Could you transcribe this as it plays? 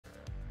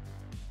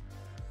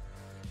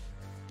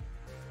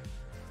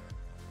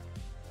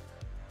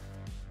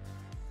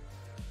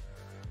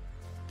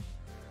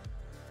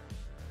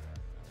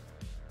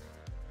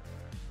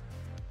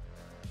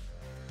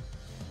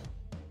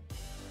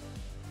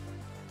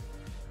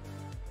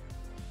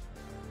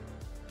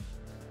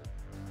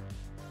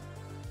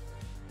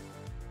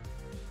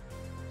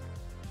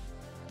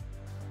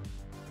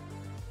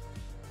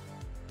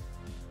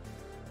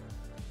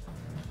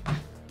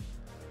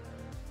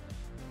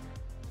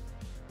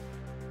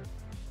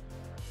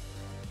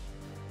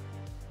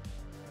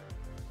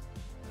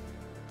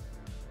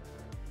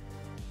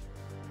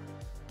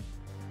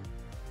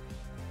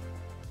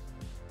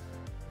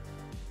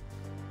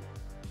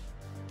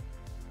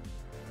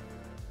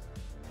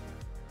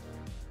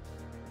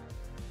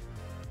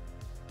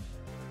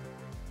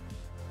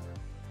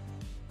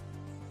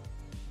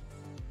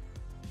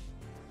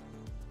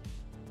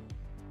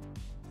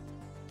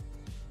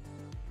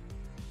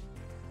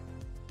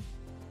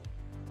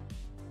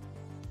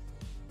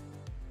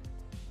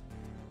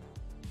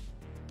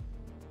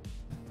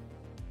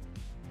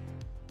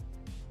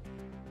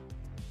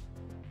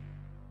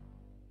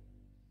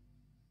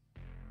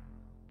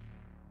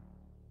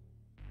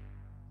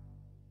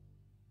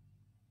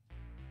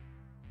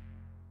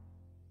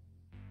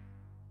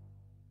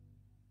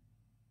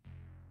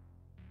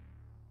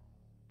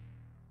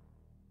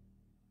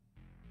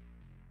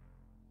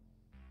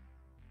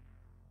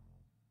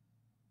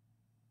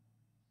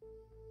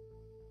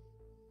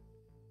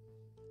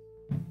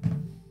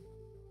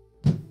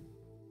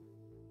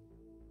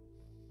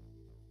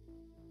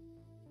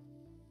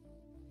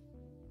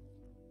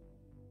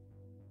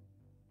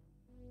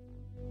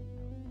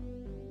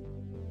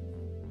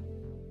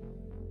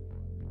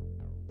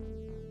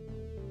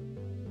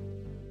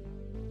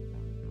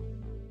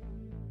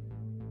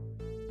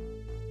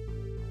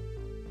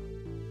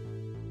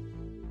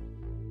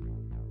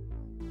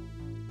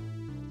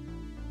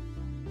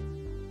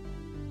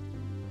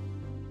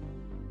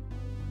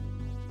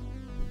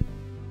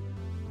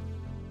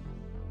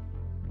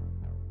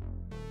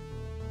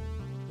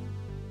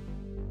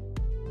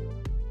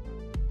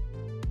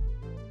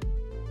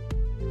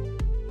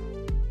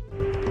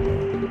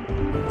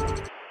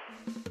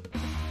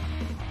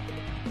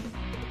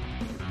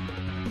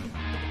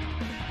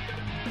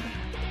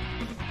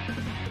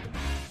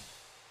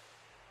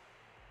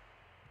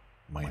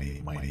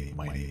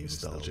My name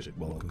is Nostalgic.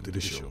 Welcome to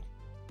the show.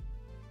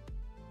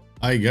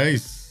 Hi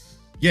guys.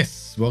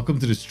 Yes, welcome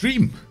to the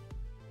stream.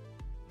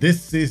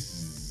 This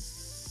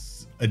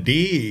is a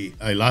day.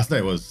 Last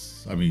night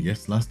was,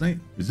 last night?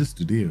 It's just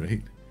today,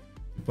 right?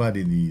 But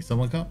in the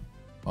Summer Cup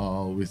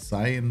with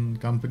Sai and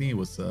company, it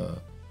was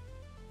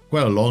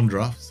quite a long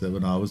draft,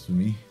 7 hours for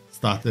me.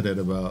 Started at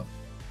about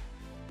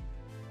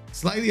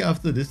slightly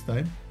after this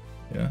time,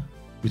 yeah,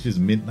 which is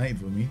midnight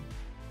for me.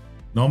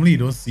 Normally, you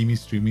don't see me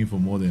streaming for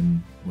more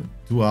than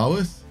 2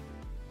 hours.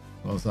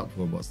 I was up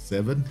for about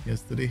 7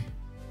 yesterday,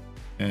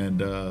 and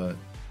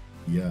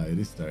yeah, it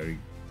is tiring.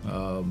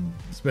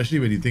 Especially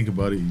when you think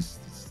about it, you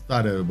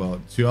start at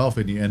about 12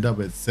 and you end up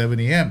at 7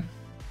 a.m.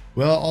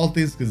 Well, all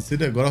things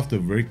considered, got off to a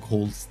very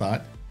cold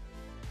start,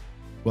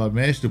 but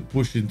managed to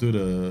push into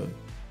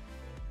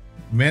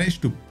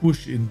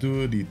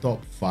the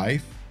top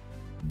 5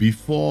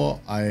 before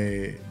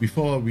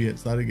we had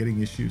started getting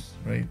issues,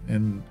 right?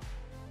 And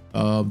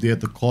they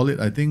had to call it.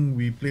 I think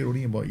we played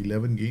only about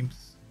 11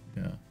 games.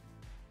 Yeah,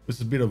 it was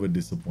a bit of a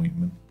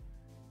disappointment.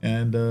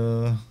 And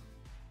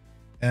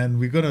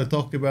we're gonna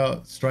talk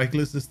about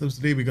strikerless systems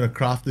today. We're gonna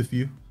craft a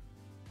few.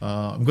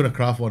 I'm gonna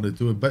craft one or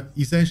two, but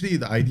essentially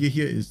the idea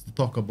here is to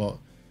talk about.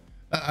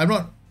 I'm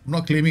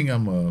not claiming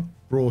I'm a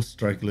pro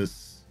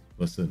strikerless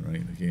person,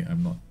 right? Okay,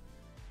 I'm not.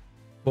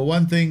 For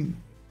one thing,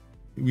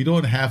 we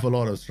don't have a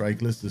lot of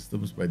strikerless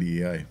systems by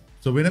the AI.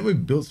 So whenever we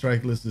build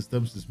strikerless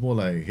systems, it's more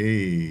like,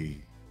 hey,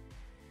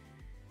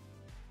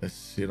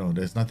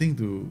 there's nothing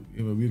to,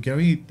 we can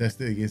only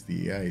test it against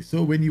the AI.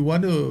 So when you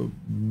want to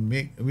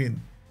make,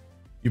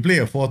 you play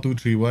a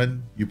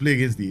 4-2-3-1, you play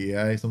against the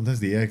AI, sometimes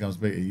the AI comes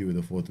back at you with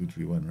a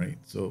 4-2-3-1, right?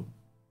 So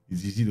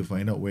it's easy to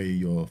find out where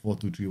your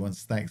 4-2-3-1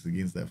 stacks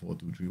against that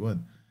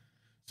 4-2-3-1.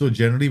 So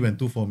generally when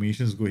two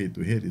formations go head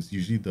to head, it's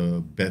usually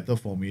the better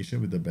formation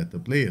with the better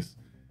players.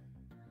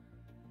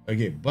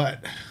 Okay,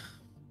 but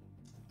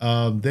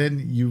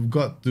then you've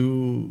got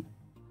to,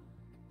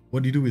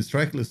 what do you do with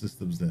strikerless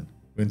systems then?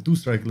 When two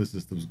strikerless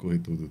systems go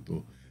head to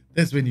toe,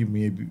 that's when you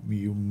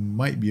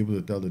might be able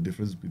to tell the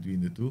difference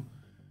between the two.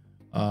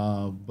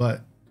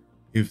 But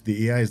if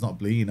the AI is not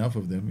playing enough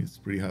of them, it's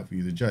pretty hard for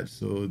you to judge.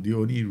 So the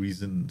only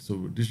reason,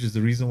 so this is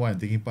the reason why I'm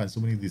taking part in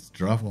so many of these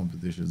draft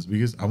competitions,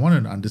 because I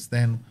want to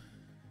understand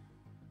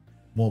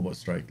more about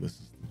strikerless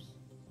systems.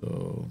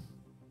 So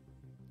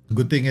the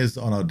good thing is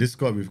on our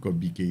Discord, we've got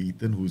BK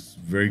Ethan, who's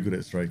very good at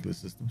strikerless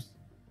systems.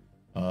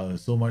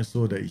 So much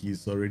so that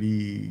he's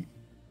already,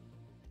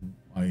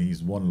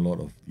 he's won a lot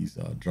of these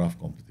draft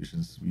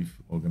competitions we've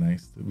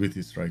organized with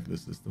his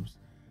strikerless systems.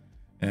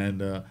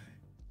 And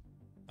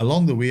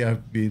along the way,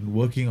 I've been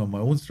working on my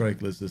own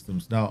strikerless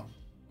systems. Now,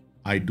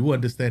 I do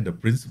understand the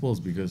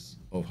principles because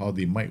of how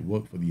they might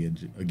work for the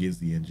engine against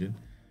the engine,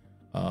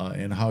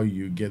 and how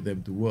you get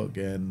them to work.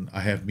 And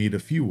I have made a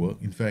few work.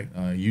 In fact,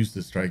 I used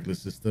the strikerless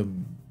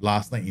system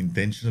last night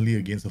intentionally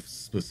against a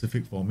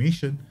specific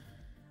formation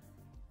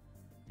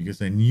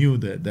because I knew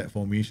that that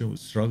formation would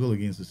struggle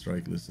against the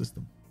strikerless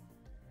system.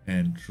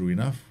 And true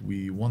enough,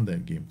 we won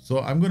that game. So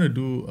I'm going to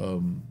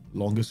do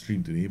longer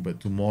stream today, but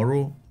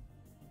tomorrow,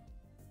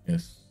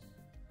 yes,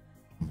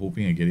 I'm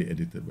hoping I get it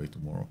edited by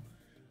tomorrow.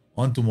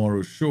 On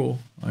tomorrow's show,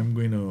 I'm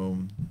going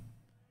to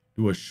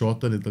do a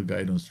shorter little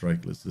guide on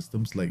strikerless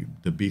systems, like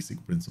the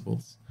basic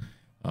principles,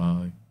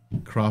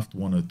 craft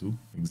 1 or 2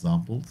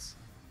 examples,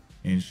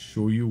 and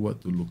show you what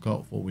to look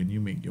out for when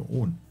you make your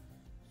own.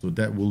 So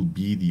that will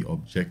be the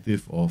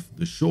objective of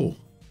the show.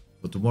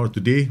 So tomorrow,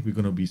 today, we're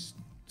going to be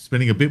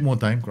spending a bit more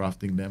time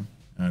crafting them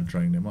and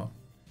trying them out.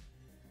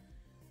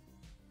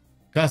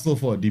 Castle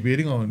Fort,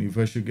 debating on if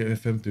I should get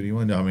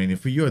FM21. I mean,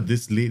 if you are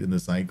this late in the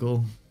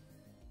cycle,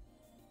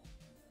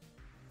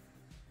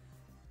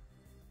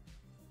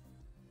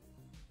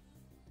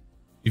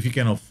 if you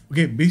can,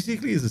 okay,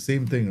 basically it's the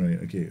same thing,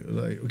 right? Okay,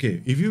 like,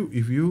 okay, if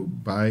you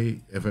buy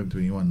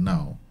FM21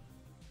 now,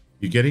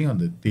 you're getting on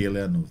the tail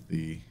end of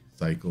the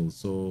cycle.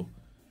 So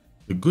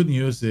the good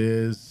news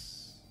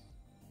is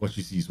what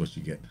you see is what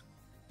you get.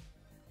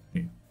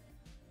 Okay?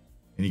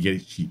 And you get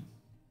it cheap.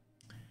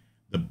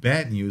 The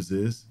bad news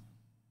is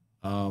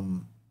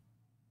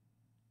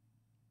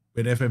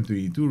when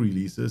FM22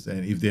 releases,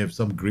 and if they have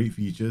some great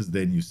features,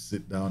 then you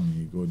sit down and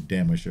you go,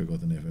 damn, I should have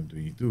gotten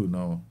FM22.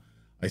 Now,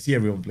 I see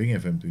everyone playing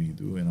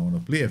FM22 and I want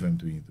to play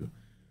FM22.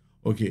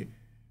 Okay.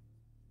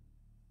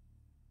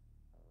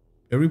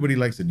 Everybody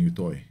likes a new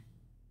toy.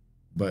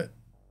 But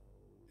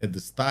at the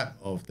start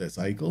of that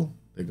cycle,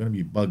 there are going to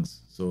be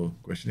bugs. So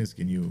question is,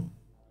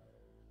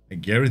 I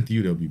guarantee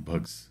you there'll be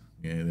bugs.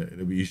 Yeah,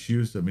 there'll be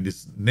issues. I mean,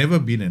 there's never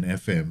been an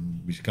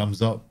FM which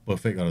comes out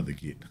perfect out of the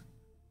gate.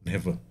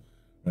 Never,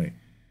 right?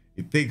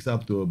 It takes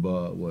up to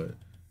about,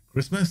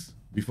 Christmas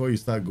before you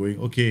start going,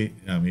 okay,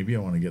 maybe I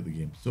want to get the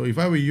game. So if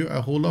I were you,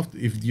 I'd hold off.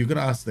 If you're going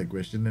to ask that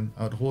question, then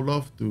I'd hold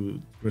off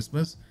to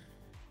Christmas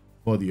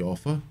for the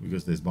offer,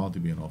 because there's bound to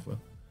be an offer.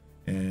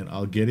 And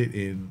I'll get it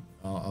in,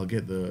 I'll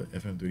get the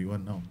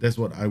FM21 now. That's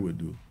what I would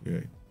do,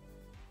 right?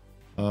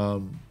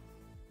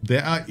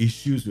 There are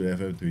issues with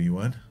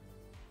FM21,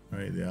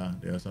 right?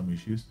 There are some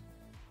issues.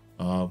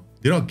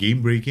 They're not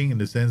game breaking in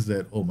the sense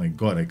that, oh my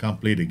god, I can't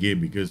play the game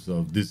because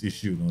of this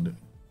issue. No,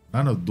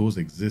 none of those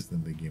exist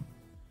in the game,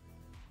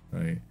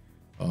 right?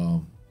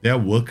 There are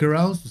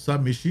workarounds to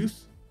some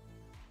issues.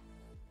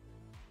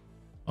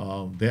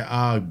 There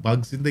are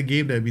bugs in the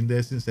game that have been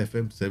there since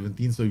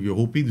FM17. So if you're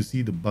hoping to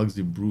see the bugs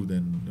improve,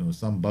 then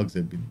some bugs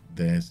have been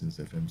there since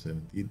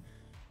FM17.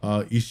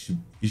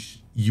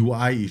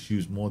 UI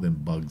issues more than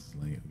bugs.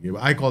 Like, okay,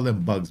 but I call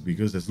them bugs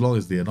because as long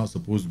as they are not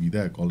supposed to be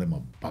there, I call them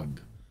a bug.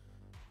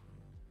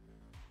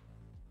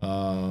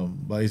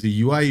 But it's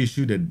a UI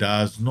issue that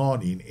does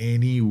not in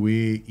any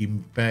way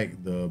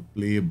impact the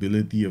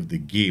playability of the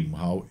game.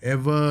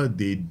 However,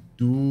 they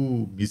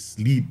do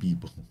mislead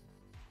people.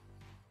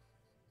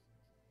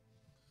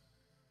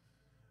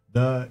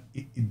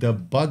 The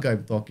bug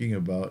I'm talking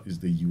about is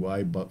the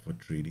UI bug for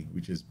trading,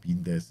 which has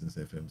been there since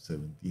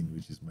FM17,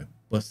 which is my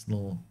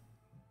personal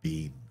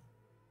bane.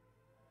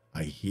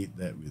 I hate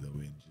that with a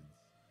vengeance.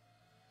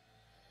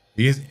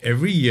 Because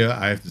every year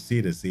I have to say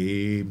the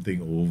same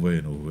thing over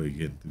and over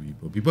again to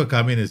people. People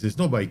come in and say,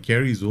 no, but it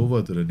carries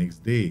over to the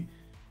next day.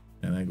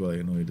 And I go,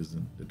 no, it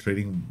doesn't. The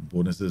trading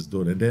bonuses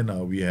don't. And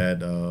then we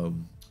had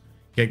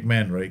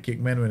Cakeman, right?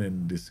 Cakeman when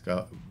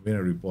I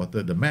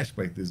reported the match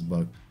practice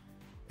bug.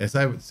 As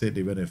I said,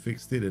 they went and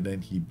fixed it, and then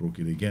he broke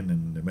it again,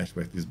 and the match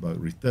practice bug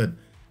returned.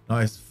 Now,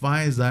 as far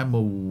as I'm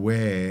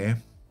aware,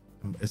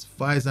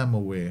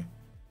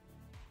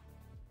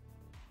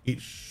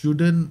 it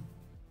shouldn't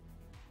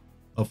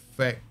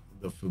affect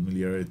the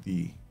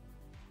familiarity,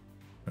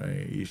 right?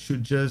 It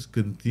should just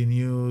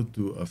continue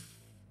to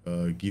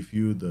give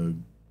you the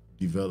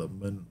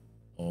development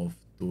of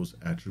those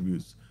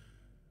attributes,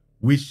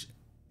 which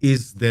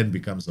then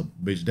becomes an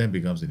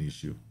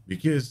issue,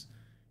 because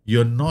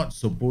you're not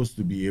supposed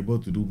to be able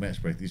to do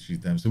match practice 3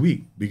 times a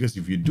week, because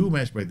if you do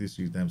match practice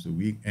 3 times a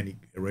week and it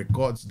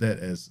records that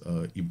as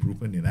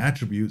improvement in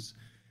attributes,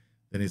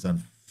 then it's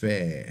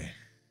unfair,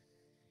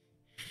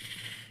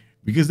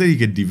 because then you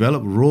can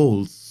develop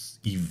roles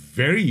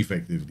very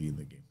effectively in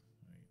the game.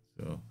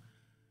 Right?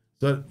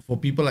 So for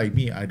people like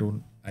me, I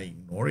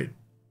ignore it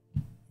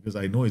because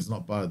I know it's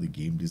not part of the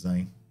game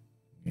design.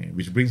 Okay?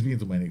 Which brings me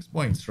to my next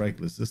point: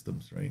 strikerless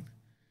systems, right?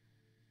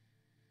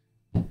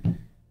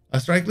 Are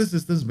strikerless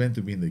systems meant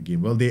to be in the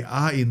game? Well, they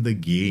are in the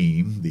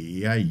game.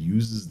 The AI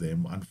uses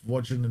them.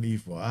 Unfortunately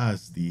for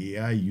us, the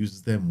AI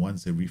uses them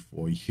once every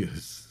 4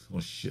 years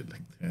or shit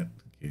like that.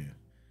 Okay,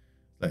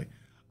 like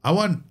I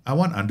want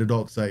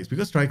underdog sides,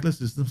 because strikerless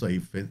systems are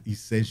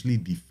essentially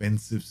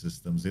defensive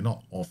systems. They're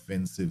not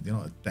offensive. They're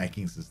not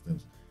attacking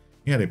systems.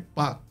 Yeah, they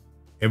park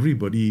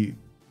everybody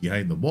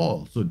behind the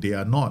ball, so they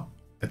are not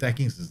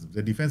attacking systems.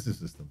 They're defensive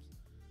systems,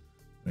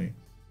 right?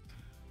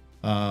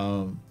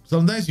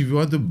 Sometimes if you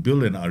want to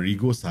build an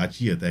Arrigo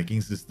Sachi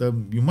attacking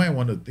system, you might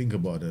want to think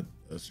about a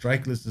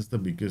strikerless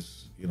system,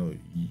 because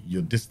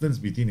your distance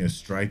between your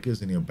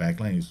strikers and your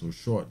backline is so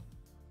short.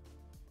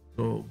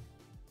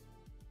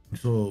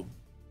 So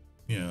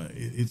yeah,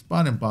 it's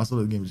part and parcel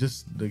of the game. It's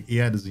just the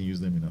AI doesn't use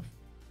them enough.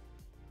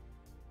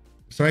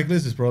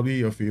 Strikerless is probably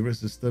your favorite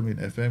system in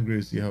FM. Great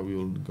to see how we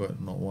all got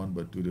not one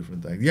but 2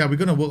 different types. Yeah, we're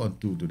gonna work on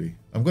 2 today.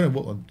 I'm gonna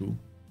work on 2.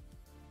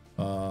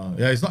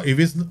 Yeah,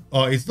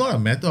 it's not a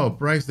matter of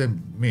price,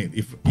 then mate.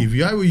 If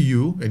I were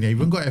you and you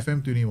even got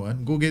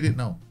FM21, go get it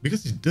now,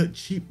 because it's dirt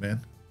cheap, man.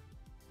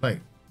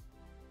 Like,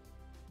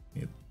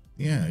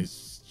 yeah,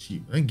 it's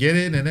cheap. Then get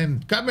it and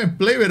then come and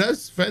play with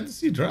us.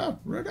 Fantasy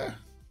draft, brother.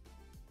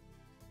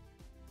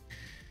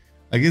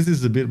 I guess this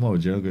is a bit more of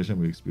a general question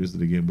about experience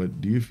of the game,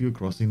 but do you feel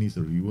crossing needs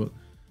a rework?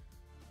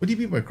 What do you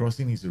mean by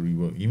crossing needs a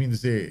rework? You mean to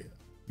say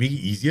make it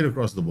easier to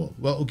cross the ball?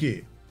 Well,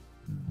 okay.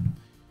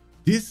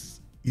 This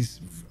is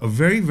a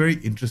very, very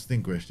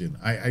interesting question.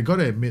 I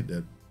gotta admit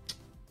that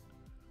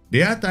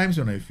there are times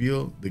when I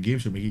feel the game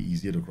should make it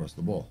easier to cross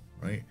the ball,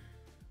 right?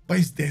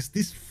 But there's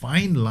this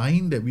fine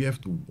line that we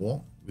have to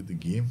walk with the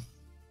game.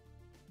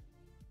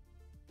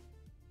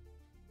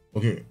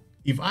 Okay,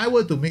 if I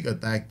were to make a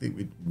tactic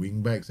with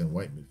wingbacks and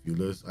wide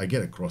midfielders, I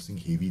get a crossing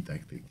heavy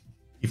tactic.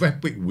 If I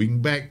pick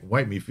wingback,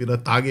 wide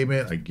midfielder, target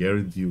man, I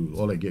guarantee you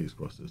all I get is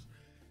crosses.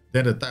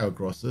 Then the type of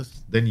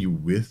crosses, then you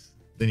width,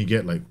 then you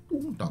get like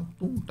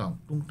tung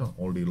tang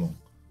all day long.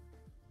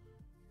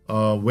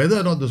 Whether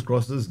or not those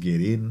crosses get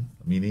in,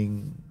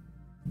 meaning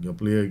your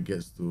player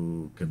gets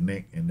to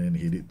connect and then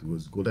hit it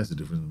towards goal, that's a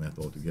different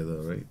matter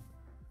altogether, right?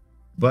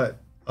 But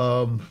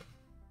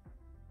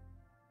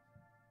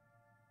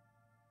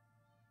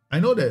I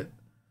know that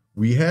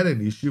we had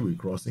an issue with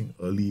crossing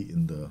early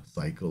in the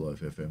cycle of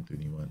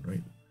FM21,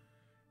 right?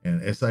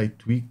 And SI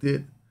tweaked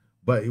it,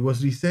 but it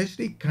was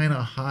essentially kind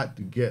of hard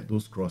to get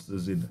those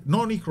crosses in.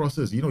 Not only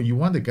crosses, you know, you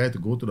want the guy to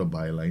go to the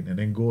byline and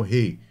then go,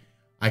 hey,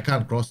 I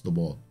can't cross the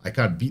ball. I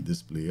can't beat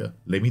this player.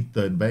 Let me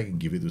turn back and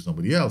give it to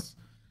somebody else.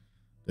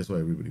 That's what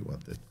everybody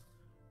wanted.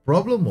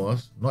 Problem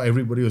was, not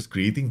everybody was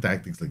creating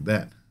tactics like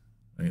that.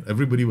 Right?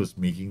 Everybody was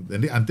making,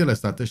 and until I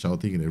started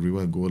shouting and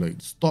everyone go like,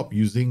 stop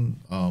using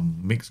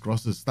mixed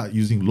crosses, start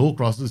using low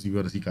crosses, you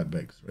got to see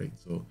cutbacks, right?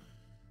 So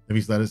then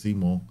we started seeing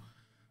more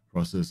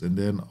crosses. And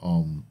then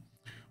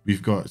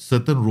we've got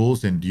certain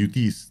roles and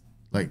duties,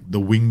 like the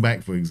wing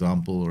back, for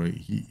example, right?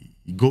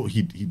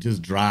 He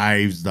just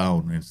drives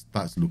down and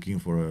starts looking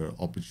for an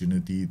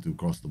opportunity to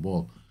cross the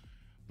ball.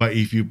 But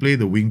if you play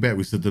the wing back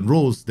with certain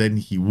roles, then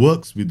he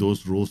works with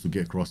those roles to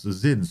get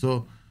crosses in.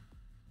 So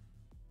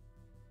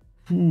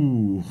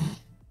you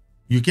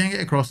can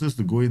get crosses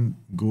to go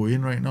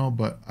in right now,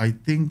 but I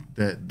think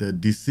that the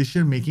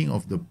decision making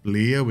of the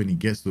player when he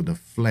gets to the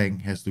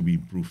flank has to be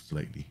improved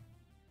slightly.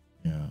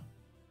 Yeah.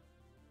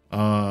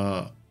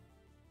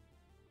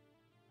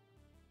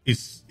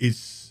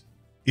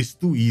 It's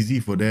too easy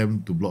for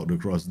them to block the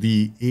cross.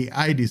 The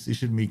AI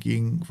decision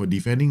making for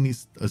defending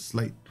needs a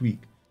slight tweak,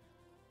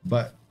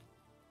 but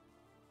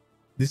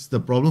this is the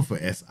problem for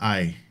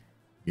SI.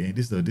 Okay,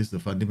 this is the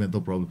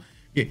fundamental problem.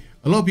 Okay,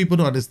 a lot of people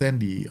don't understand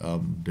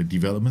the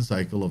development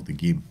cycle of the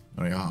game.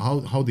 All right,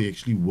 how they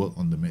actually work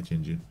on the match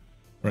engine.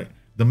 Right,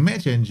 the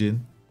match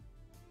engine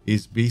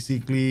is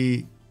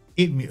basically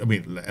 8 million. I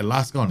mean, at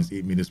last count is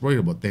 8 million. It's probably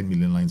about 10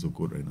 million lines of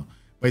code right now.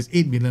 But it's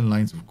 8 million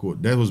lines of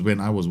code. That was when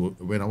I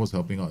was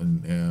helping out in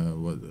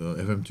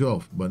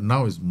FM12. But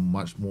now it's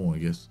much more, I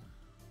guess.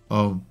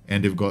 And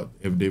they've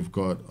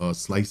got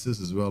slices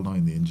as well now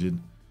in the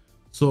engine.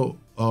 So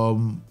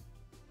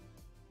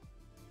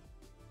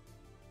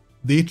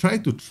they try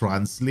to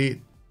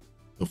translate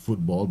the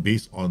football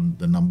based on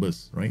the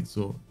numbers, right?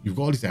 So you've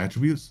got all these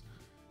attributes.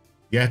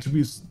 The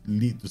attributes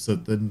lead to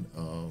certain.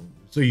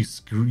 So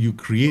you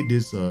create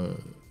this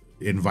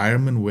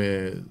environment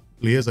where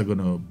players are going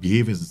to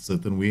behave in a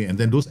certain way, and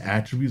then those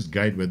attributes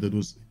guide whether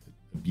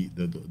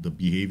the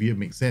behavior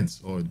makes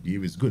sense or the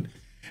behavior is good.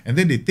 And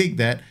then they take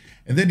that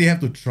and then they have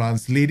to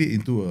translate it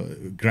into a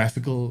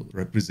graphical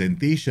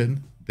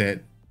representation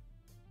that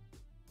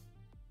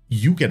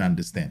you can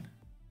understand,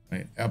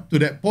 right? Up to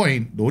that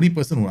point, the only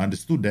person who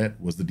understood that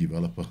was the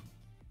developer.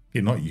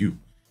 Okay, not you.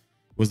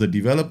 It was the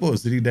developer who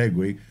was sitting there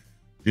going,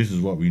 this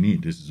is what we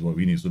need, this is what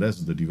we need. So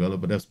that's the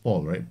developer, that's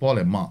Paul, right? Paul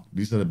and Mark.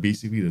 These are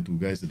basically the two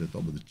guys at the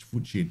top of the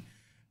food chain.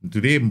 And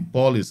today,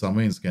 Paul is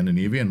somewhere in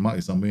Scandinavia and Mark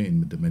is somewhere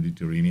in the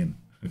Mediterranean.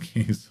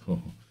 Okay,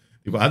 so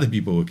you've got other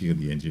people working on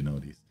the engine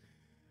nowadays.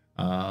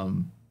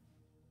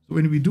 So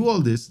when we do all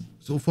this,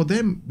 so for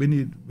them,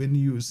 when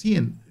you see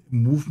a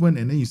movement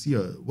and then you see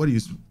what do you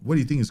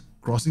think is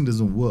crossing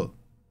doesn't work,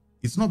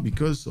 it's not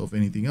because of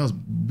anything else.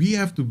 We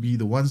have to be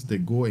the ones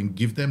that go and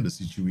give them the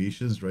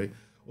situations, right?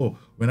 Oh,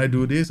 when I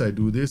do this, I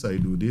do this,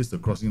 the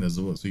crossing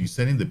doesn't work. So you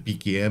send in the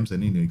PKMs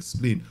and then you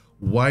explain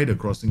why the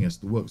crossing has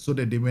to work. So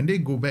that when they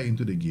go back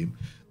into the game,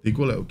 they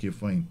go like, okay,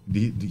 fine.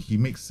 He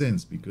makes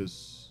sense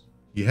because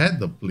he had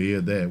the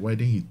player there. Why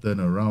didn't he turn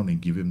around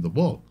and give him the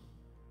ball?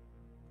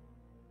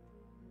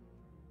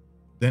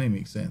 Then it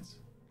makes sense.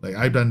 Like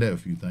I've done that a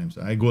few times.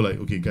 I go like,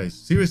 okay, guys,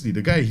 seriously,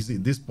 the guy, he's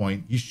at this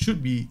point, he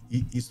should be,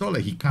 it's not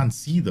like he can't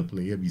see the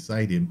player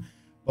beside him.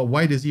 But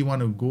why does he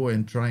want to go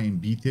and try and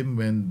beat him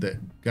when that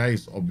guy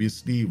is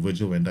obviously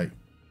Virgil van Dijk?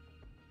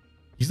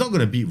 He's not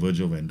going to beat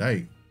Virgil van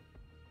Dijk.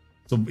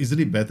 So isn't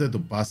it better to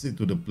pass it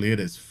to the player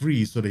that's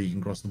free so that he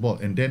can cross the ball?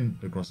 And then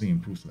the crossing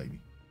improves slightly.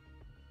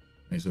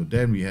 And so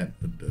then we had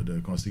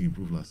the crossing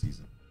improve last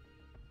season.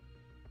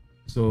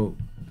 So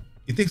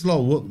it takes a lot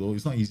of work though.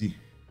 It's not easy.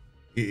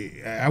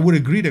 I would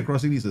agree that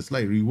crossing needs a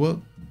slight rework,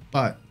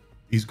 but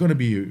it's going to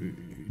be,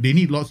 they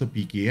need lots of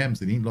PKMs.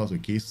 They need lots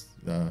of case.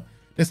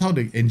 That's how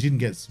the engine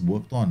gets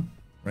worked on,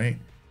 right?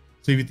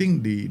 So if you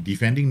think the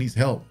defending needs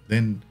help,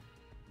 then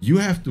you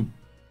have to,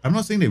 I'm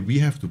not saying that we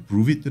have to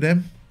prove it to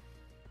them,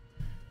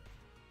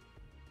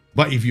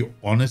 but if you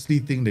honestly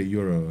think that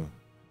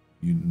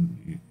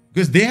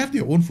because they have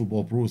their own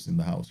football pros in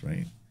the house,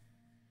 right?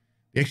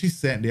 They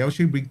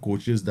actually bring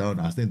coaches down,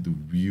 ask them to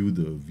view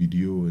the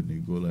video, and they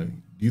go like,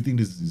 do you think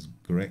this is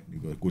correct?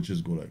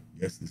 Coaches go like,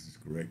 yes, this is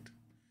correct.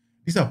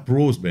 These are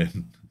pros,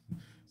 man.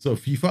 So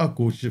FIFA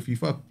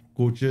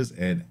coaches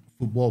and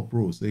football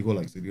pros, they go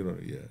like,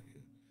 yeah.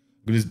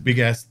 With this big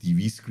ass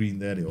TV screen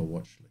there, they all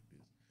watch like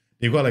this.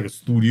 They've got like a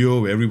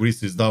studio where everybody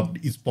sits down,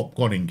 eats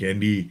popcorn and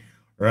candy.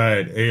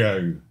 Right, yeah.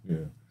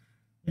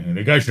 And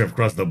the guy should have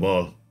crossed the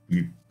ball.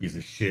 You piece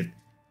of shit.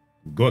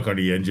 Go back on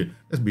the engine.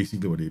 That's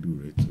basically what they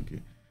do, right? It's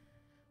okay.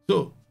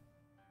 So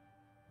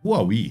who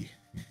are we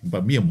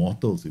but mere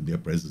mortals in their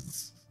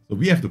presence? So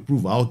we have to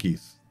prove our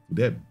case to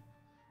them.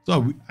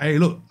 So I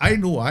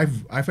know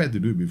I've had to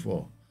do it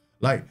before.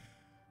 Like,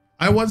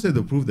 I once had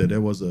to prove that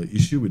there was an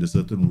issue with a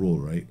certain role,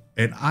 right?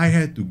 And I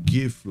had to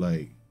give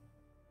like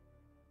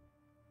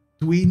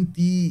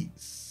 20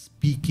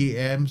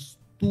 PKMs,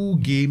 2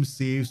 game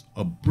saves,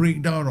 a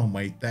breakdown of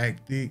my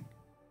tactic,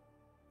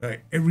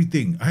 right?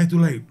 Everything. I had to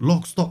like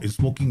lock, stock, and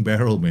smoking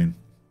barrel, man.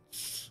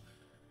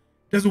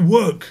 Doesn't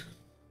work.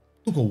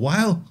 Took a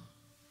while.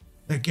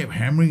 I kept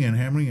hammering and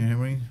hammering and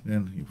hammering.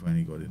 Then he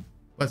finally got it.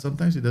 But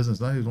sometimes it doesn't.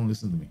 Sometimes you don't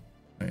listen to me.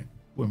 Right?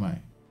 Who am I?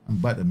 I'm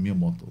but a mere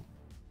mortal.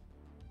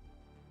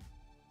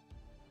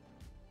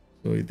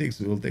 So it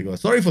will take a while.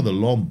 Sorry for the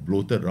long,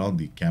 bloated around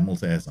the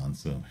camel's ass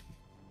answer.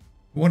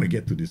 We want to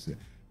get to this.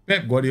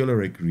 Pep Guardiola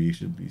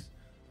recreation, please.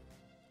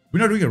 We're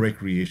not doing a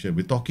recreation.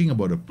 We're talking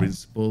about the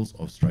principles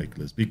of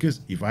Strikerless.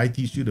 Because if I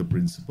teach you the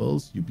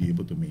principles, you'll be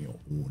able to make your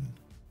own.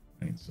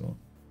 Right? So,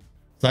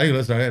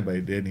 Strikerless, right?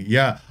 By then,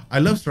 yeah, I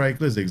love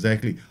Strikerless,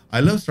 exactly. I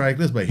love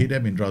Strikerless, but I hate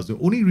them in drafts. The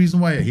only reason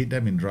why I hate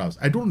them in drafts,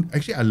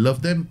 I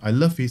love them. I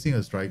love facing a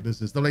Strikerless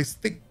system. Like,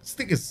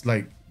 Stick is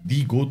like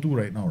the go-to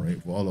right now,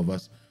 right? For all of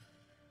us.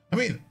 I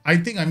mean, I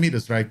think I made a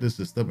Strikerless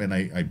system and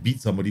I beat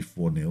somebody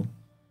 4-0.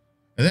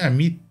 And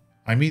then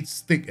I meet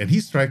Stick, and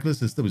his Strikerless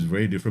system is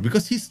very different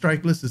because his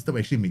Strikerless system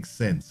actually makes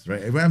sense,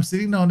 right? When I'm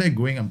sitting down there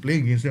I'm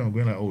playing against him, I'm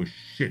going like, oh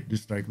shit,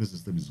 this Strikerless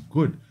system is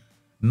good.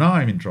 Now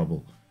I'm in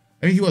trouble.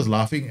 I mean, he was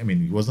laughing. I mean,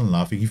 he wasn't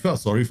laughing. He felt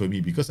sorry for me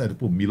because I had to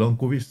put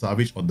Milankovic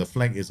Savic on the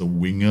flank as a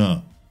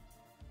winger.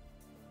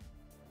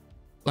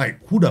 Like,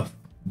 who the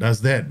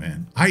does that,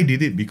 man? I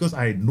did it because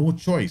I had no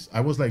choice.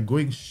 I was like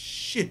going,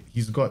 shit,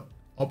 he's got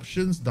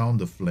options down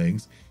the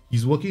flanks.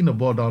 He's working the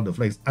ball down the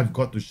flanks. I've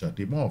got to shut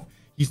him off.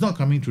 He's not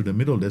coming through the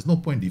middle. There's no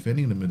point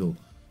defending the middle.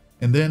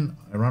 And then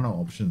I ran out of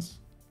options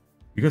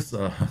because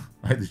I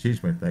had to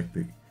change my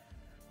tactic.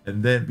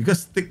 And then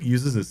because Stick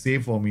uses the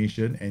same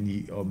formation and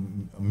he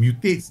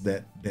mutates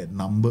that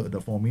number,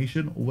 the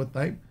formation over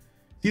time.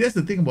 See, that's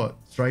the thing about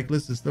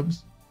Strikerless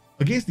systems.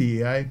 Against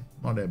the AI,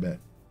 not that bad.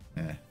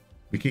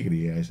 We kick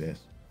the AI's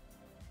ass.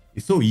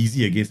 It's so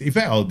easy against. In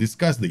fact, I'll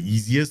discuss the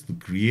easiest to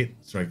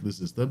create Strikerless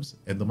systems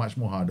and the much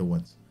more harder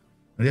ones.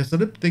 And there are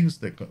certain things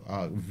that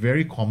are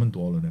very common to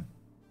all of them.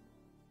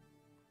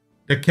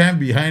 The cam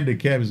behind the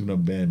cam is gonna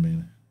ban,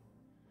 man.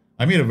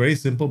 I made a very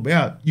simple, but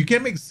yeah, you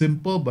can make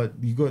simple, but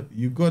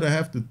you gotta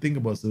have to think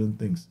about certain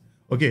things.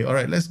 Okay, all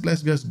right, let's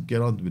just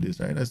get on with this,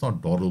 right? Let's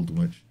not dawdle too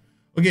much.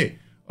 Okay,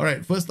 all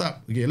right, first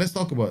up, okay, let's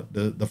talk about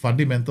the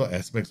fundamental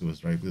aspects of a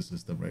Strikerless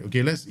system, right?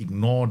 Okay, let's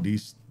ignore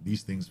these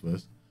things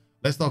first.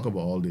 Let's talk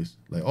about all this,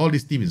 like all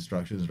these team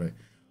instructions, right?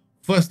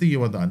 First thing you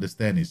want to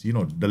understand is, you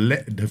know,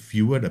 the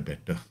fewer the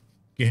better.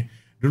 Okay,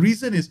 the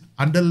reason is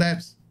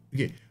underlaps.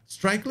 Okay,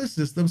 Strikerless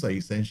systems are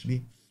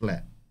essentially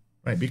flat,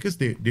 right? Because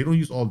they don't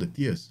use all the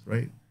tiers,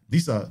 right?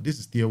 This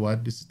is tier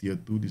 1, this is tier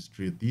 2, this is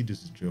tier 3,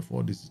 this is tier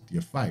 4, this is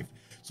tier 5.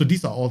 So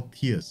these are all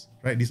tiers,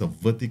 right? These are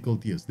vertical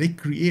tiers. They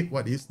create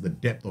what is the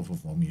depth of a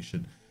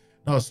formation.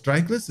 Now, a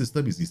Strikerless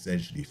system is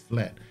essentially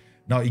flat.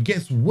 Now, it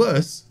gets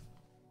worse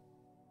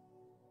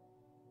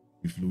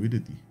with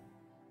fluidity.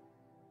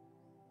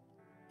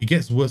 It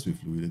gets worse with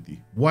fluidity.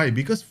 Why?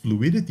 Because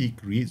fluidity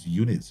creates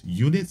units.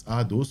 Units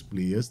are those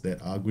players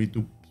that are going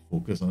to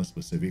focus on a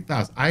specific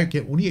task. I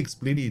can only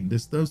explain it in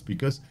this terms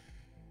because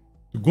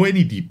to go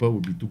any deeper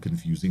would be too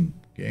confusing.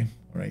 Okay,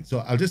 all right. So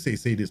I'll just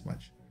say this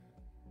much.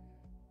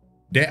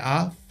 There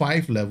are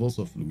 5 levels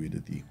of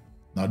fluidity.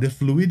 Now, the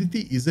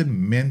fluidity isn't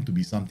meant to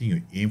be something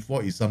you aim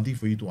for. It's something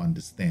for you to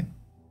understand.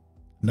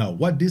 Now,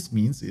 what this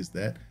means is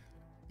that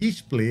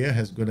each player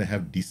has going to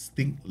have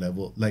distinct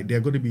level. Like they're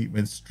going to be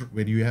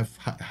when you have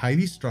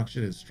highly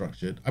structured and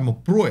structured. I'm a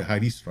pro at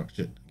highly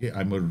structured. Okay,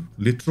 I'm a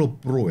literal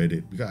pro at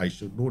it because I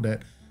should know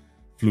that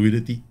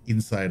fluidity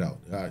inside out.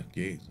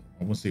 Okay,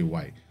 I won't say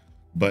why,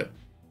 but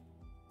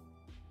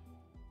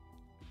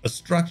a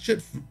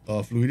structured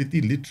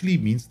fluidity literally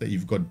means that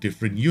you've got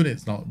different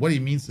units. Now, what it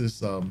means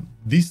is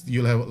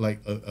you'll have like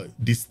a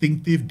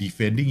distinctive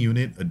defending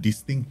unit, a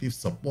distinctive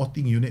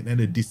supporting unit,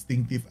 and a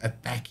distinctive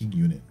attacking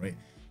unit, right?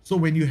 So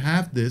when you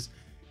have this,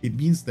 it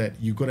means that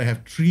you're going to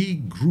have 3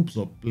 groups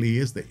of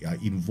players that are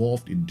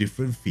involved in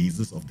different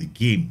phases of the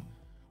game.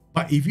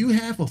 But if you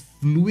have a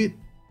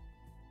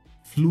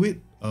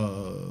fluidity,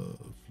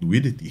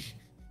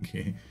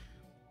 okay,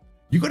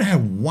 you're going to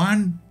have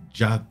one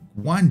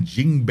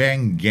Jing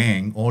Bang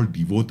gang all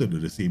devoted to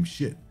the same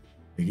shit.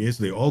 Okay,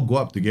 so they all go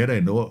up together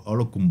and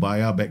all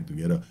kumbaya back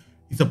together.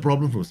 It's a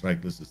problem for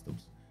Strikerless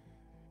systems.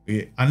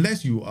 Okay,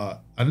 unless you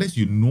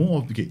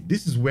know, okay,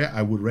 this is where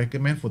I would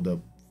recommend for the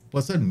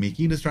person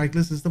making the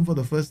Strikerless system for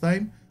the first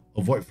time,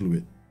 avoid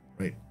fluid,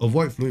 right?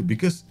 Avoid fluid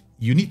because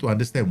you need to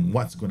understand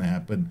what's going to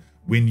happen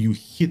when you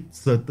hit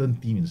certain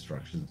team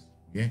instructions.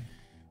 Okay,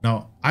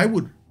 now I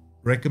would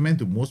recommend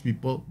to most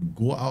people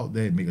go out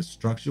there and make a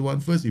structured one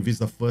first if it's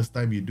the first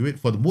time you do it.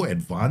 For the more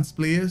advanced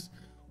players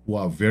who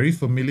are very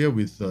familiar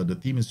with the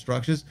team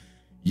instructions,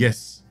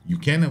 yes, you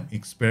can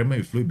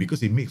experiment with fluid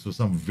because it makes for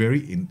some very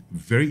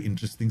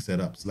interesting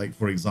setups. Like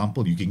for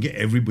example, you can get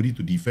everybody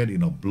to defend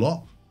in a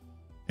block,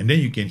 and then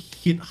you can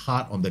hit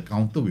hard on the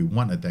counter with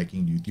one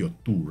attacking duty or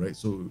two, right?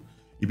 So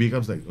it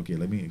becomes like, okay,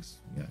 let me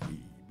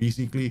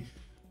basically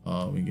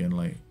we can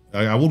like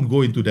I won't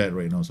go into that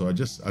right now. So I'll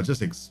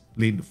just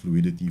explain the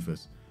fluidity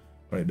first.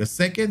 All right. The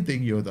second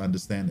thing you have to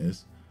understand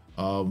is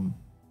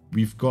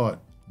we've got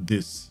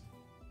this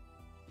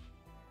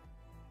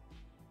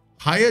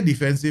higher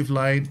defensive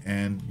line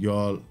and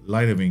your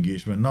line of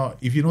engagement. Now,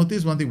 if you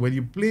notice one thing, when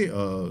you play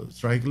a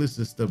strikerless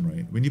system,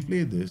 right? When you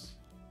play this,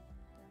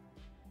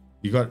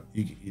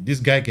 this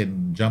guy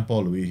can jump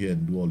all the way here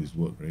and do all his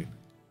work, right?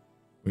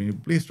 When you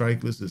play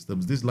strikerless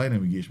systems, this line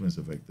of engagement is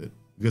affected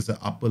because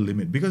the upper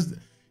limit. Because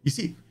you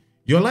see,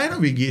 your line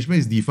of engagement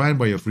is defined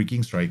by your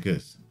freaking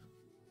strikers.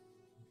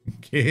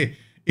 Okay,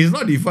 it's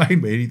not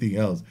defined by anything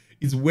else.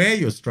 It's where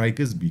your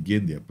strikers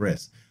begin their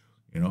press.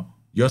 You know,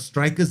 your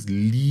strikers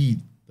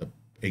lead the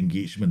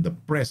engagement, the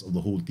press of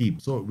the whole team.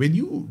 So when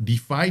you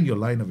define your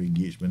line of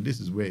engagement, this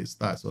is where it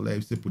starts. So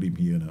let's put him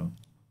here now.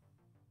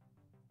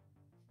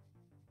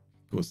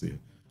 Go see.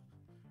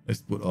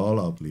 Let's put all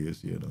our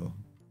players here now.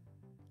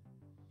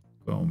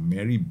 Well,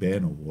 merry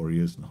band of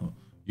warriors now.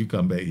 You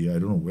come back here. I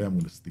don't know where I'm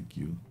going to stick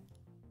you.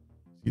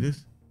 See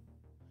this?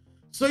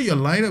 So your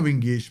line of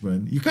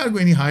engagement, you can't go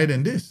any higher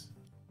than this.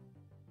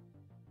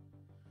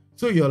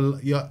 So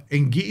your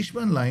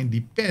engagement line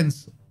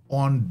depends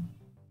on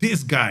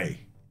this guy,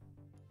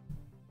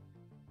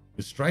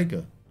 the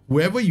striker.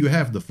 Whoever you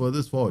have the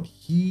furthest forward,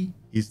 he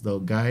is the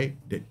guy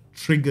that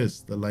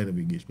triggers the line of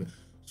engagement.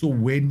 So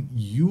when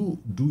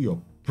you do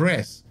your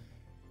press,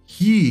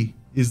 he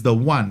is the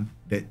one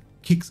that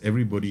kicks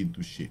everybody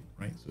into shit,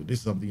 right? So this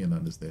is something you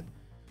understand.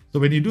 So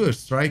when you do a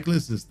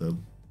strikerless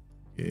system,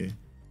 okay,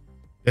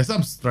 there's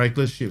some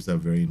strikerless ships that are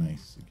very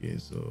nice. Okay,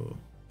 so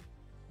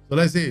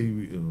let's say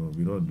we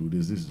don't do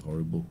this. This is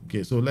horrible.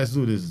 Okay, so let's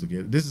do this.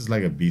 Okay, this is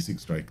like a basic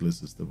strikerless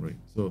system, right?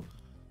 So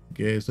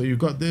okay, so you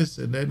got this,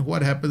 and then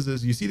what happens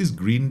is you see this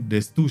green.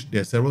 There's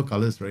several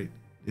colors, right?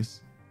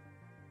 This.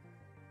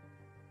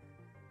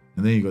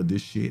 And then you got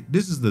this shade.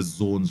 This is the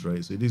zones,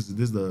 right? So this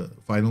is the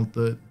final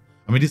third.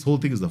 I mean, this whole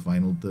thing is the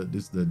final third.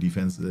 This is the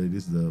defense.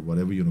 This is the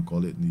whatever you want to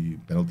call it, the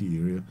penalty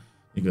area.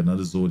 You got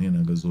another zone here,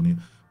 another zone here.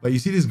 But you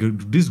see this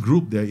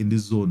group, they're in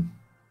this zone.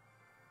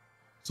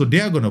 So they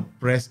are going to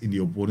press in the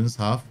opponent's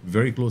half,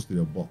 very close to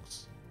their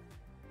box.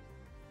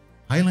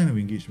 High line of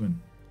engagement.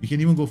 You can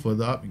even go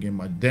further up.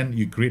 Then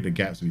you create the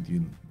gaps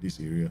within this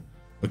area.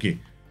 Okay.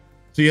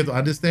 So you have to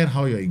understand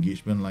how your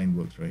engagement line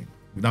works, right?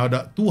 Now,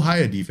 the too high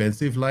a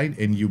defensive line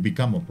and you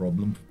become a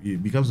problem.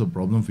 It becomes a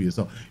problem for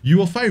yourself. You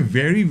will find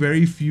very,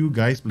 very few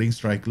guys playing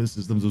strikerless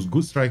systems. Those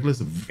good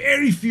strikerless,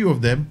 very few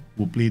of them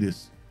will play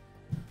this.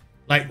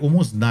 Like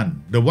almost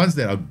none. The ones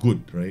that are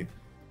good, right?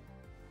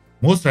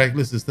 Most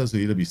strikerless systems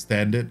will either be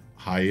standard,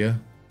 higher.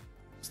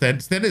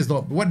 Standard is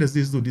not. What does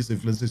this do? This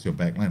influences your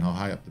backline, how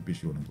high up the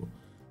pitch you want to go.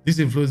 This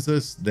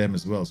influences them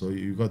as well. So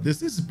you got this.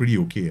 This is pretty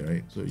okay,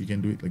 right? So you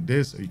can do it like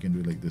this or you can do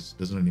it like this.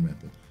 Doesn't really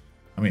matter.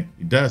 I mean,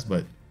 it does,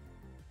 but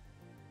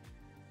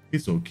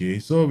it's okay.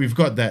 So we've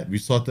got that. We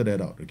sorted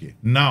that out. Okay.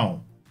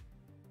 Now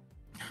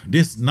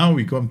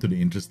we come to the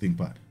interesting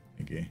part.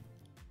 Okay.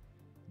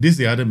 This is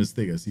the other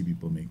mistake I see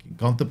people making.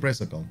 Counter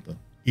press or counter.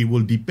 It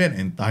will depend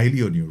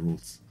entirely on your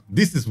rules.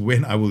 This is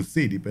when I will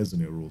say it depends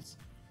on your rules.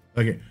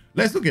 Okay.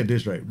 Let's look at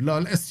this, right? Now,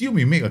 let's assume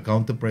we make a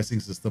counter pressing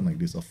system like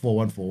this. A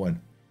 4-1-4-1.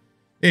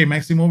 Hey,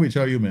 Maximovic,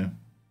 how are you, man?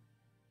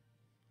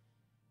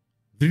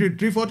 3-4-3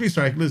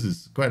 strikerless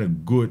is quite a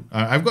good.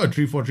 I've got a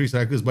 3-4-3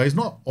 strikerless, but it's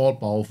not all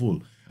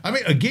powerful. I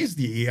mean, against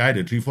the AI,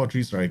 the 3-4-3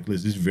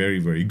 strikerless is very,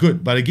 very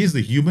good. But against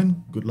the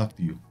human, good luck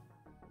to you.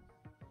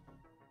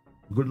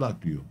 Good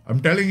luck to you. I'm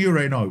telling you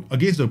right now,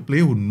 against a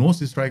player who knows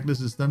his strikerless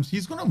systems,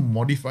 he's gonna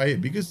modify it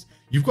because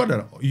you've got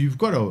an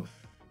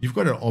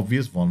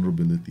obvious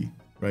vulnerability,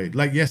 right?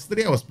 Like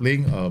yesterday, I was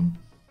playing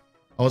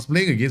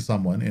against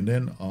someone, and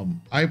then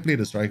I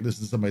played a strikerless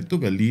system. I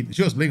took a lead.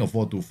 She was playing a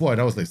 4-2-4,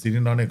 and I was like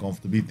sitting down there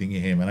comfortably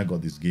thinking, hey man, I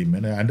got this game,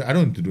 man. I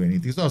don't need to do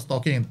anything. So I was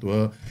talking to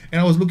her, and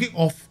I was looking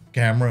off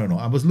camera, you know.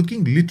 I was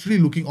literally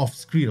looking off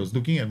screen. I was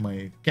looking at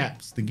my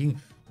caps,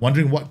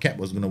 wondering what cap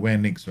I was gonna wear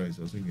next, right?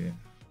 So I was thinking, yeah,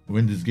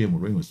 when this game,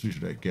 we're going to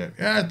switch that cap.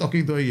 Yeah,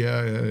 talking to her,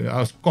 yeah. I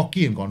was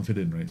cocky and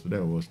confident, right? So that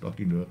I was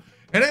talking to her.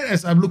 And then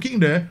as I'm looking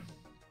there,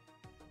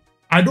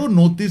 I don't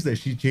notice that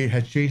she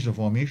had changed the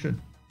formation.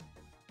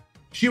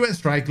 She went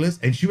strikerless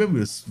and she went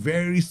with a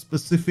very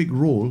specific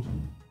role,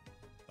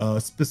 a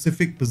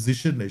specific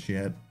position that she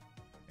had.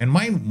 And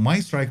my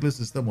strikerless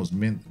system was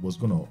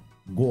going to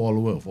go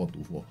all over a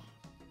 4-2-4.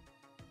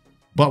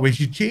 But when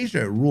she changed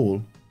that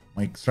role,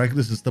 my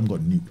strikerless system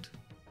got nuked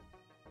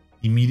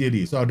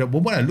immediately. So the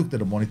moment I looked at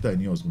the monitor, I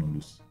knew I was going to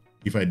lose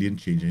if I didn't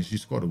change. And she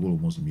scored a goal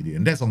almost immediately.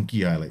 And that's on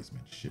key highlights,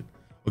 man. Shit.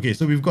 Okay,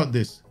 so we've got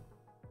this.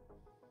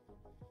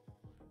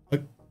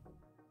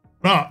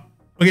 Now,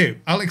 okay,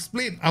 I'll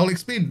explain.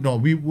 No,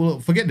 we will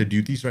forget the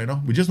duties right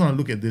now. We just want to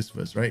look at this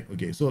first, right?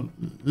 Okay, so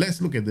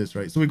let's look at this,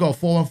 right? So we got a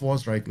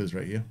 4-1-4-1 strikerless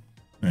right here.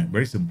 Right,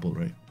 very simple,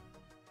 right?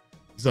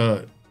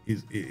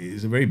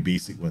 It's a very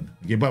basic one.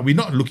 Okay, but we're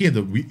not looking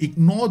at we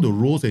ignore the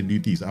roles and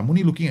duties. I'm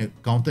only looking at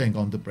counter and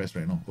counter press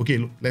right now. Okay,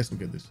 look, let's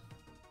look at this.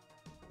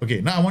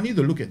 Okay, now I want you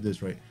to look at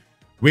this, right?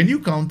 When you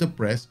counter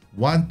press,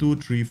 1, 2,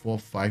 3, 4,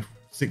 5,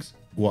 6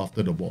 go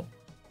after the ball.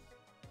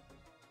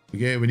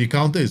 Okay, when you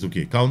counter is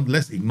okay.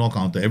 Let's ignore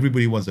counter.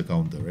 Everybody wants a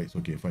counter, right? It's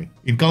okay, fine.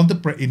 In counter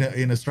in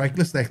a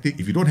strikerless tactic,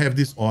 if you don't have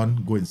this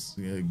on, go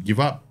and give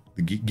up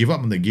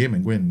on the game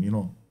and go and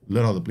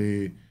learn how to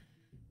play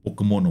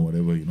Pokemon or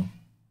whatever.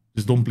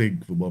 Just don't play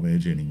Football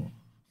Manager anymore.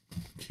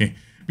 Okay,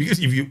 because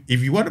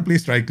if you want to play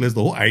strikerless,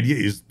 the whole idea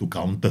is to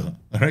counter.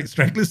 All right,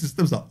 strikerless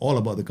systems are all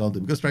about the counter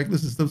because strikerless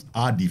systems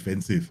are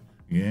defensive.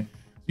 Yeah,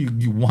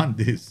 you want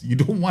this. You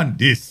don't want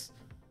this.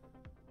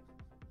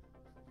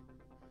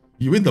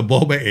 You win the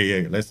ball back.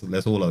 Hey,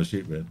 let's hold our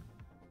shape, man.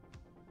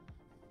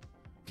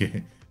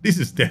 Okay, this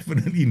is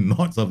definitely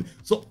not something.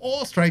 So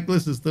all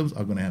strikerless systems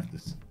are gonna have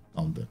this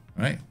counter,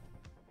 right?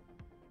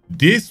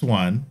 This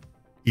one,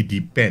 it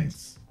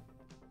depends.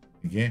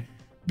 Okay,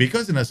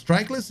 because in a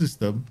strikerless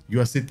system,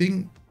 you're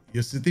sitting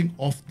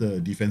off the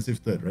defensive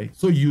third, right?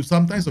 So you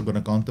sometimes are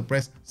gonna counter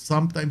press,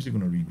 sometimes you're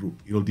gonna regroup.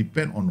 It'll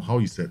depend on how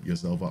you set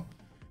yourself up.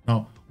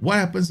 Now, what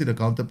happens in a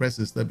counter press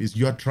system is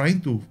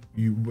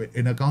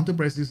in a counter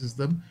pressing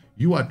system,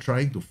 you are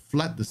trying to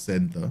flood the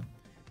center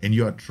and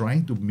you are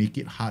trying to make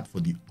it hard for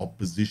the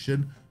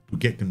opposition to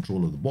get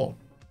control of the ball.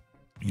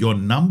 Your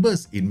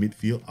numbers in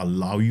midfield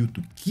allow you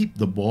to keep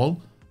the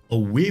ball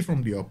away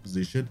from the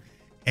opposition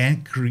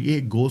and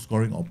create goal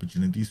scoring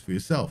opportunities for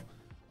yourself.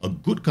 A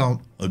good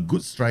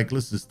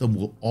strikerless system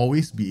will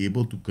always be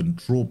able to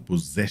control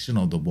possession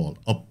of the ball.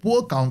 A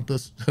poor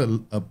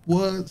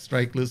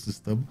strikerless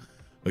system,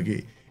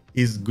 okay,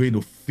 is going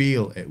to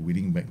fail at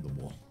winning back the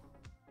ball,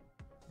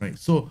 right?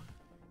 So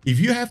if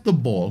you have the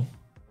ball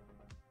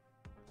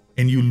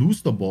and you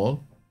lose the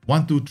ball,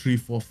 1, 2, 3,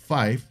 4,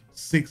 5,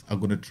 6 are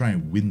going to try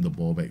and win the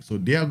ball back. So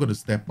they are going to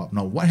step up.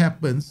 Now, what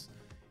happens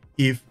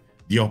if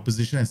the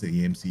opposition has an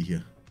AMC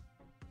here,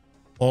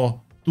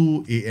 or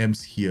 2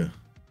 AMs here,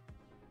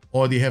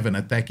 or they have an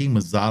attacking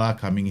Mazzara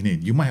coming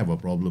in? You might have a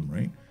problem,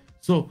 right?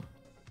 So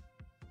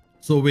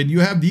when you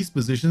have these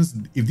positions,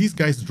 if these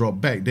guys drop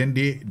back, then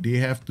they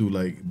have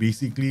to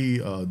basically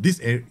this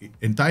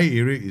entire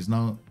area is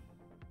now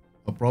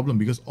a problem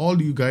because all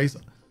you guys,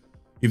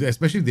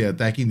 especially if they're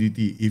attacking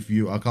DT, if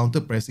you are counter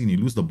pressing, you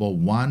lose the ball,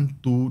 1,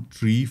 2,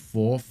 3,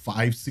 4,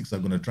 5, 6 are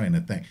going to try and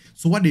attack.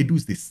 So what they do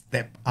is they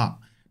step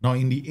up. Now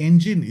in the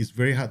engine, it's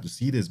very hard to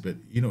see this, but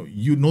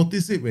you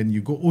notice it when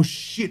you go, oh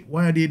shit,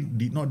 why are they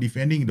not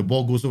defending? The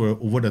ball goes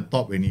over the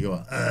top and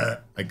you're,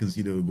 I can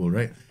see the goal,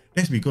 right?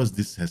 That's because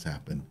this has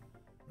happened.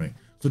 Right.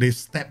 So they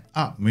step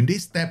up. When they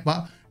step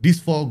up,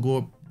 these 4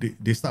 go,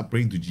 they start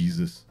praying to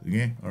Jesus.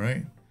 Okay, all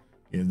right.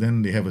 And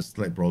then they have a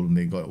slight problem.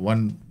 They've got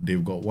one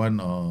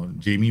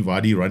Jamie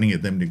Vardy running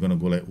at them. They're gonna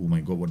go like, oh my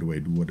god, what do I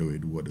do? What do I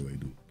do? What do I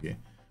do? Okay.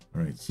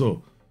 All right.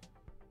 So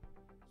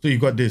you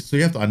got this. So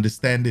you have to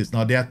understand this.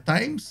 Now there are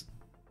times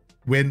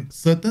when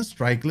certain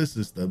strikerless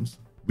systems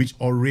which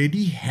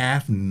already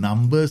have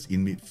numbers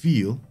in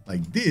midfield,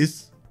 like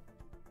this.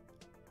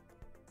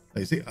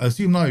 Like say,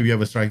 assume now if you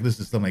have a strikerless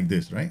system like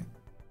this, right?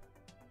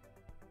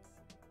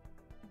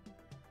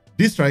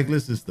 This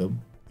strikerless system,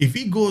 if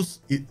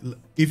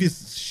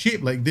it's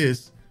shaped like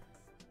this,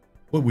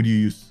 what would you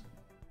use?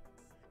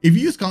 If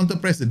you use counter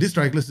press in this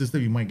strikerless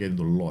system, you might get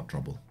into a lot of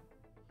trouble.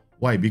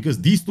 Why? Because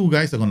these 2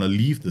 guys are going to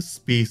leave the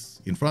space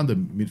in front of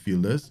the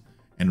midfielders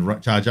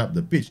and charge up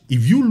the pitch.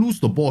 If you lose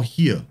the ball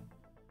here,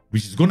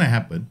 which is going to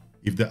happen,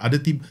 if the other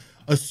team,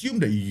 assume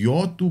that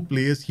your 2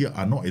 players here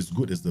are not as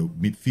good as the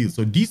midfield.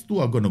 So these 2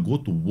 are going to go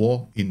to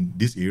war in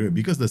this area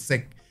because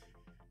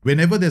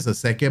whenever there's a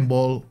second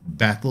ball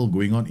battle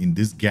going on in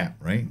this gap,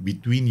 right,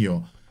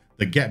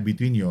 the gap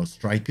between your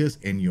strikers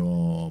and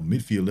your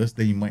midfielders,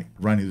 then you might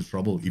run into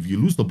trouble. If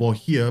you lose the ball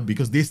here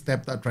because they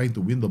stepped up trying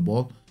to win the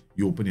ball,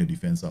 you open your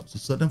defense up. So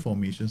certain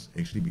formations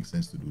actually make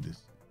sense to do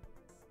this.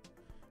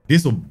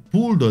 This will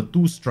pull the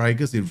 2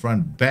 strikers in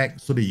front back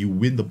so that you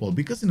win the ball.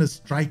 Because in a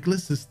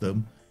strikerless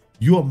system,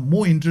 you are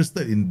more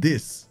interested in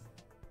this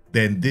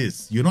than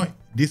this. You're not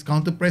this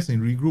counter press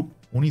and regroup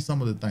only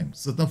some of the time.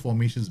 Certain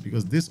formations,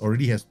 because this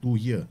already has 2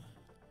 here.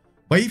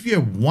 But if you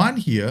have 1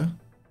 here,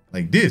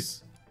 like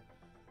this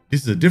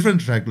is a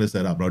different strikerless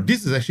setup. Now,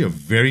 this is actually a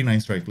very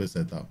nice strikerless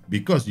setup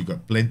because you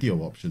got plenty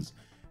of options.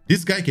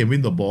 This guy can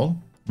win the ball,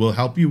 will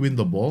help you win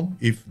the ball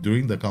if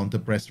during the counter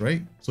press,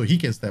 right? So he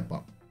can step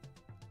up.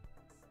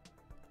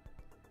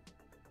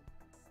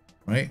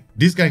 Right?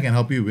 This guy can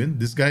help you win.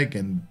 This guy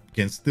can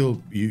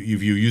still,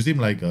 if you use him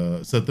like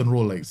a certain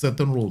role, like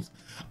certain roles.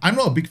 I'm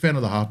not a big fan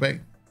of the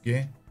halfback,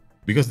 okay?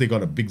 Because they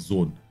got a big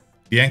zone.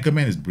 The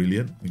anchorman is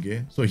brilliant,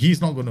 okay? So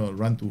he's not going to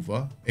run too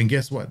far. And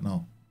guess what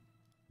now?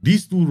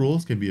 These 2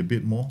 roles can be a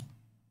bit more.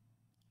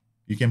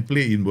 You can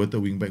play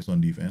inverted wingbacks on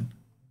defense.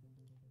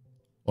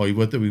 Or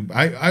inverted wing.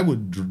 I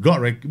would not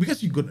recommend,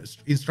 because you got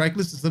in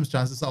strikerless systems,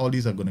 chances are all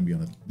these are going to be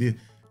on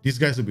these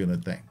guys will be on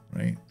attack,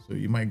 right? So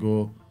you might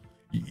go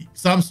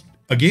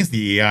against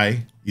the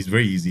AI, it's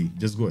very easy.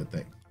 Just go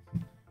attack.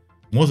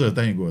 Most of the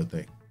time, you go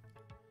attack.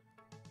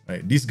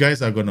 Right? These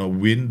guys are gonna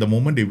win. The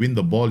moment they win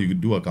the ball, you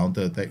do a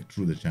counter attack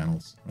through the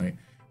channels. Right?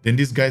 Then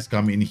these guys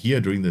come in here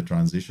during the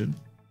transition.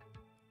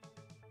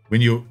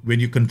 When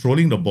you're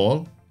controlling the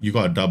ball, you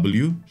got a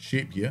W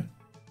shape here,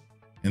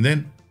 and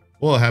then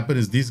what will happen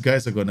is these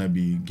guys are gonna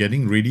be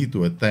getting ready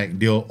to attack.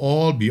 They'll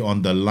all be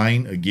on the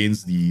line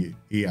against the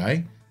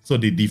AI. So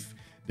the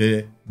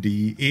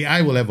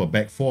AI will have a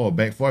back four or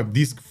back five.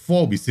 These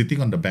four will be sitting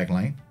on the back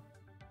line.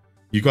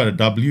 You got a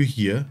W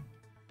here.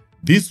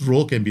 This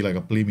row can be like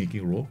a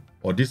playmaking row,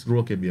 or this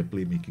row can be a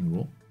playmaking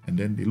row. And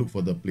then they look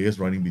for the players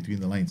running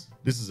between the lines.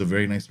 This is a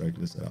very nice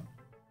Strikerless setup,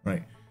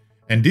 right?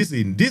 And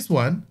in this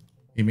one,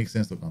 it makes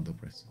sense to counter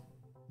press.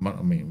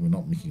 I mean, we're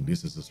not making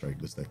this as a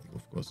Strikerless tactic,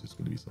 of course. It's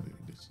going to be something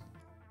like this.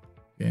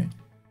 Okay.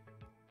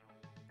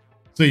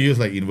 So you use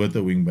like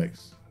inverted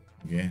wingbacks.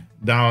 Okay.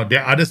 Now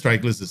there are other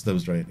Strikerless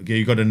systems, right? Okay,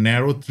 you got a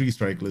narrow 3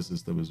 Strikerless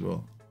system as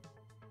well.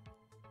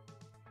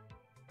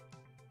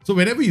 So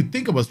whenever you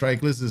think about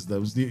Strikerless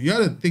systems, you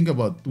have to think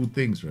about 2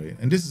 things, right?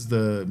 And this is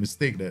the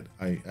mistake that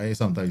I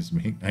sometimes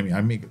make. I mean,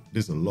 I make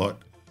this a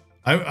lot.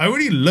 I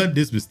already learned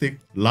this mistake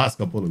last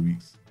couple of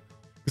weeks.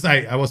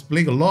 Because I was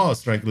playing a lot of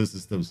Strikerless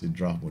systems in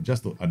draft mode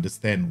just to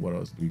understand what I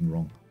was doing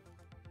wrong.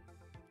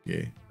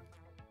 Okay.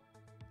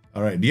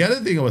 All right. The other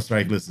thing about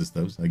Strikerless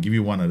systems, I'll give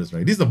you one other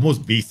strike. This is the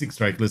most basic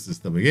Strikerless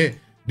system. Okay.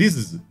 This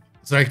is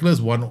Strikerless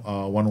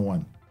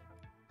 101.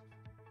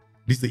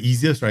 This is the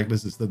easiest Strikerless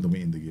system to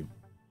make in the game.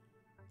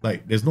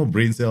 Like, there's no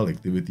brain cell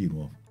activity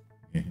involved.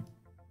 Okay.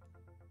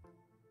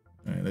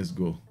 All right, let's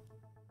go.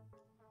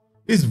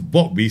 This is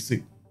bulk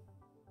basic.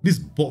 This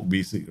is bulk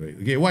basic, right?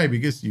 Okay, why?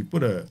 Because you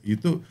put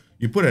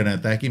an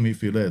attacking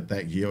midfielder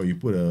attack here, or you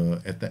put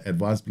a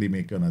advanced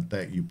playmaker on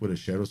attack. You put a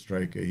shadow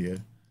striker here.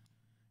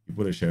 You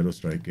put a shadow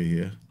striker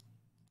here.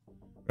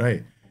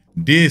 Right?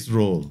 This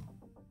role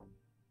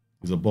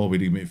is a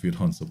ball-winning midfield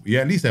on support. You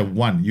at least have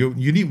one. You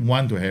need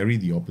one to harry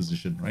the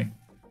opposition, right?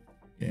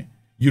 Okay.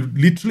 You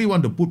literally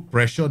want to put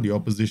pressure on the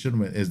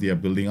opposition as they are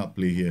building up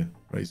play here,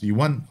 right? So you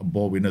want a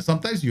ball winner.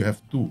 Sometimes you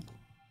have 2.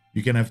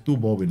 You can have 2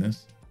 ball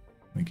winners.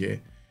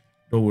 Okay.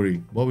 Don't worry.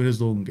 Ball winners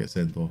don't get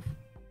sent off.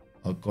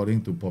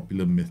 According to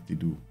popular myth, they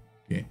do.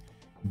 Okay.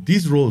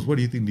 These roles, what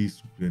do you think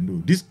these can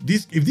do?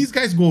 If these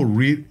guys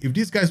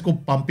go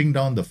pumping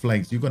down the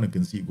flanks, you're gonna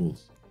concede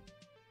goals.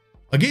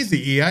 Against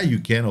the AI, you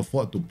can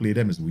afford to play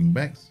them as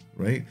wingbacks,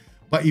 right?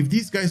 But if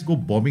these guys go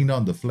bombing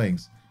down the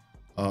flanks,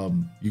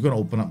 you're gonna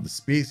open up the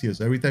space here.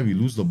 So every time you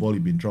lose the ball,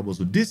 you'll be in trouble.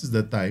 So this is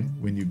the time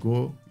when you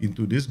go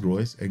into this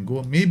groys and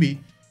go. Maybe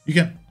you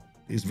can.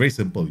 It's very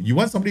simple. You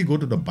want somebody to go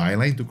to the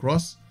byline to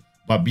cross,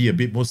 but be a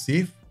bit more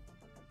safe.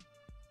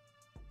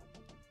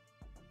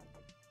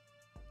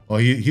 Or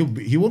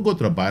he won't go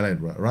to the byline.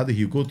 Rather,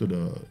 he'll go to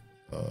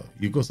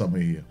the go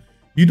somewhere here.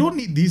 You don't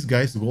need these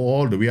guys to go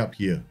all the way up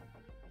here.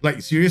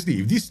 Like seriously,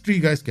 if these 3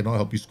 guys cannot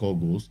help you score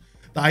goals,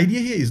 the idea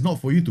here is not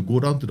for you to go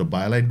down to the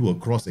byline, do a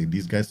cross, and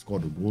these guys score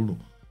the goal. No.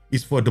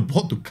 It's for the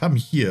ball to come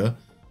here,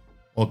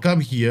 or come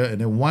here,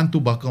 and then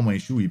 1-2 buck on my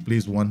shoe. He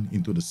plays one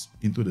into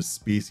the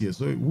space here.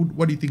 So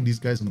what do you think these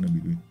guys are going to be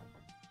doing?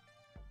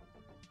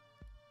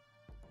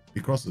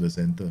 They cross to the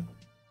center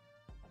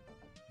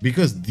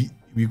because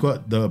we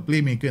got the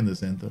playmaker in the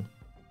center,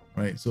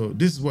 right? So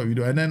this is what we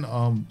do, and then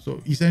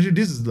so essentially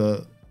this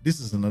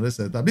is another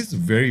setup. This is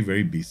very,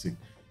 very basic.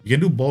 You can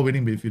do ball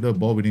winning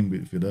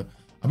midfielder.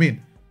 I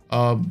mean,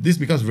 this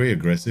becomes very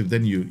aggressive.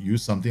 Then you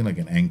use something like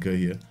an anchor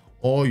here,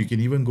 or you can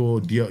even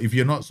go DL. If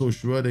you're not so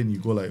sure, then you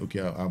go like,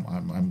 okay,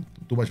 I'm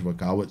too much of a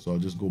coward, so I'll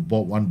just go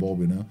one ball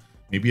winner,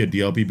 maybe a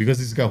DLP, because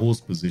this guy holds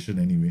position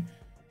anyway.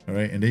 All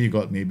right, and then you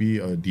got maybe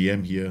a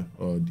DM here,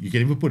 or you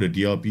can even put a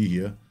DLP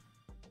here.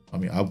 I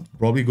mean, I'll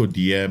probably go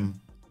DM,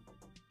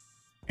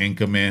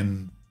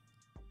 anchorman.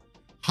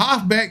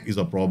 Halfback is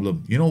a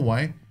problem. You know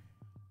why?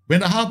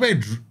 When the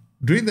halfback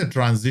during the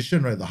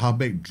transition, right, the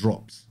halfback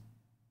drops.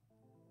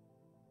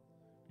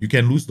 You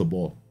can lose the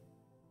ball.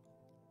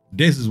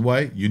 This is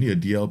why you need a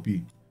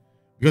DLP.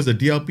 Because the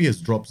DLP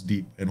has drops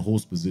deep and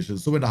holds position.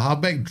 So when the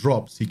halfback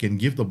drops, he can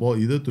give the ball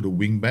either to the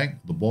wing back,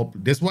 the ball.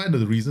 That's one of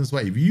the reasons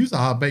why if you use a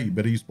halfback, you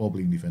better use ball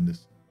playing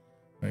defenders.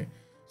 Right?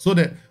 So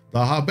that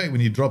the halfback, when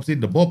he drops in,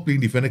 the ball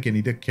playing defender can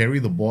either carry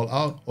the ball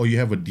out, or you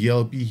have a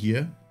DLP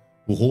here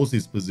who holds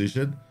his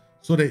position.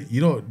 So that, you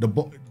know, the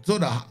ball, so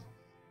a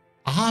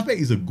halfback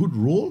is a good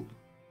role,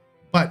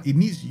 but you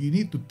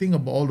need to think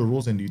about all the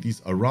roles and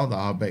duties around the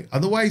halfback.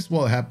 Otherwise,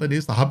 what will happen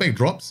is the halfback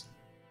drops.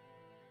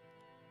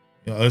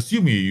 You know,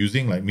 assume you're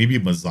using like maybe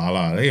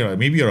Mazala, right? Like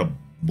maybe you're a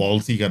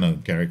ballsy kind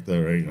of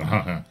character,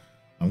 right?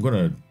 I'm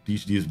gonna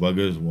teach these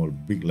buggers a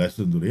big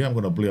lesson today. I'm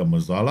gonna play a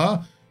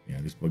Mazala.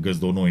 Yeah, these buggers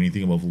don't know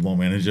anything about Football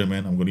Manager,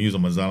 man. I'm gonna use a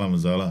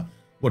Mazala.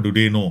 What do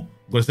they know?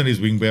 I'm gonna send his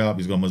wing back up.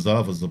 He's got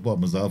Mazala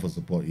for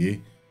support, yeah.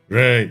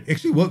 Right.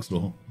 Actually works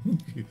though.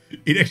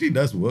 It actually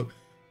does work.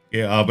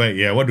 Yeah, halfback.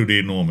 Yeah, what do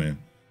they know, man?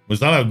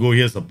 Mazala will go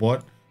here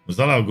support.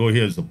 Mazala will go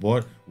here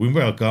support.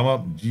 Wingback will come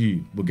up.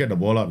 Gee, we'll get the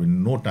ball up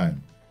in no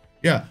time.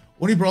 Yeah.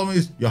 Only problem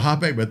is your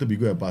halfback better be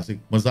good at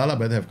passing. Mazala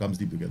better have comes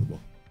deep to get the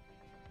ball.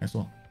 That's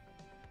all.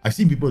 I've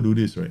seen people do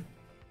this, right?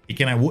 It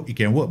can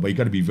work, but you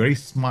got to be very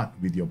smart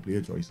with your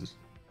player choices,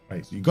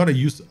 right? So you got to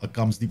use a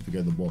comes deep to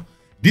get the ball.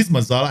 This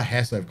Mazala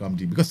has to have come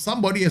deep because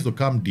somebody has to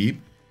come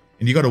deep,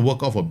 and you got to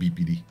work off a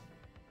BPD.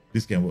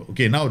 This can work.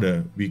 Okay, now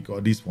we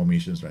got these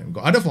formations, right? We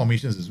got other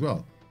formations as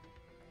well.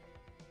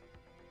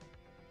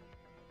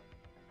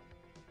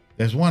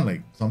 There's one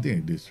like something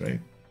like this, right?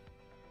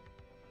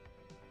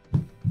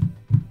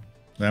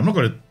 Now, I'm not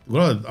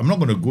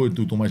gonna go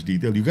into too much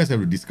detail. You guys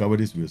have to discover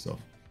this for yourself.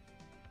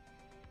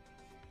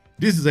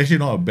 This is actually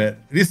not a bad.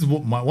 This is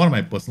one of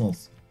my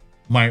personals.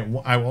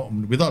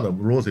 Without the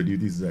roles and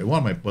duties, is one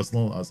of my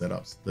personal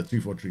setups. The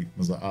 3-4-3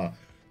 3-4-3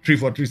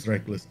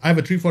 strikerless. I have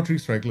a 3-4-3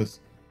 strikerless.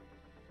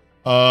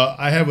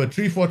 I have a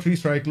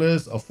 3-4-3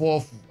 strikerless,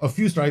 a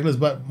few strikerless,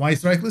 but my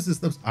strikerless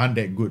systems aren't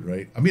that good,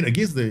 right? I mean,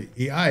 against the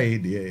AI,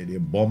 they're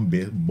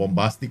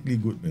bombastically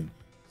good, man.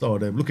 So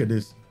look at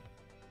this.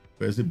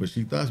 Where is it?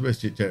 Besiktas?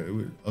 Where's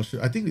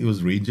I think it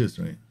was Rangers,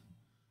 right?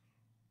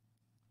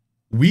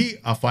 We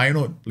are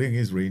Feyenoord playing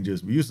against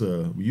Rangers. We use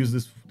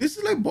this. This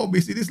is like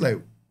basically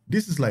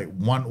this is like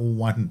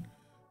 101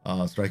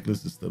 strikerless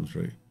systems,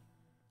 right?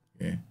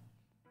 Okay.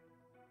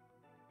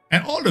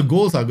 And all the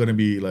goals are gonna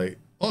be like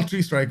all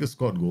three strikers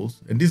scored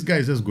goals, and this guy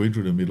is just going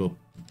through the middle,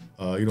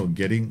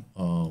 getting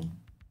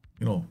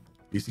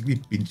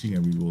basically pinching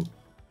every goal.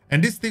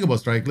 And this thing about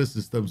strikerless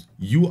systems,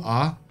 you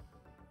are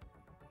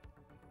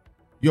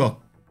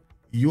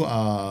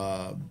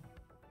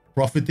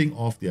profiting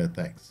off their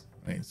attacks,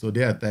 right? So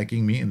they're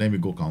attacking me, and then we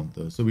go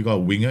counter. So we got a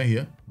winger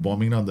here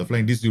bombing down the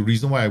flank. This is the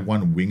reason why I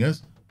want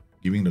wingers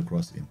giving the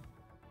cross in.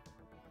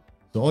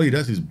 So all he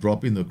does is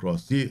drop in the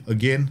cross. See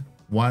again,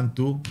 1,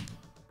 2.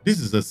 This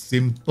is a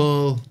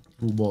simple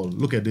through ball.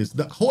 Look at this.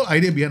 The whole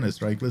idea behind a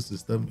strikerless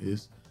system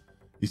is,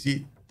 you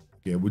see,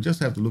 okay, we just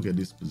have to look at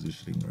this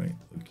positioning, right?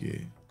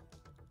 Okay.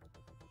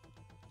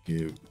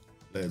 Okay,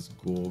 let's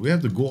go. We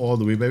have to go all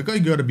the way back because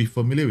you got to be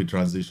familiar with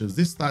transitions.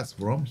 This starts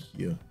from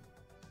here.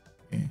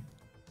 Okay.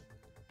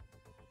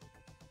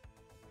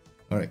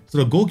 All right. So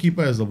the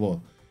goalkeeper has the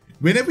ball.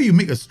 Whenever you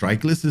make a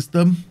strikerless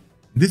system,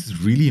 this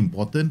is really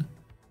important.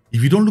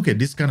 If you don't look at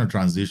this kind of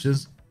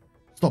transitions,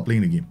 stop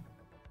playing the game.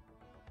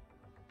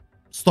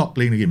 Stop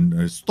playing the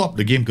game. Stop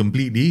the game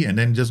completely and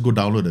then just go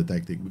download the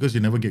tactic because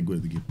you never get good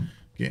at the game.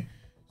 Okay.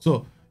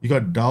 So you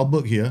got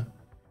Dalberg here.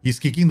 He's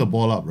kicking the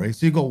ball up, right?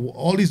 So you got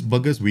all these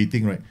buggers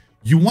waiting, right?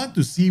 You want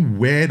to see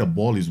where the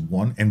ball is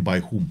won and by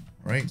whom,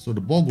 right? So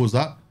the ball goes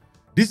up.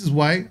 This is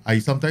why I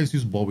sometimes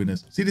use ball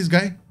winners. See this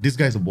guy? This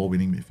guy is a ball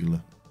winning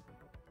midfielder.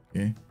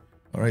 Okay.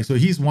 All right. So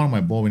he's one of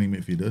my ball winning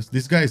midfielders.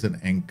 This guy is an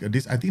anchor.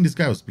 I think this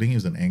guy was playing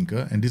as an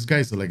anchor, and this guy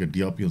is like a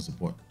DLP on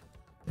support,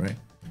 right?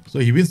 So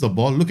he wins the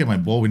ball. Look at my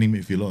ball winning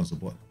midfielder on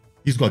support.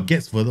 He's got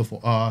gets further for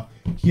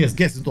he has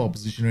gets into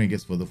opposition and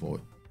gets further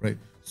forward, right?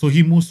 So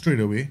he moves straight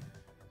away.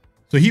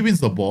 So he wins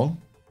the ball,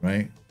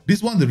 right? This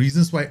is one of the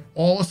reasons why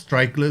all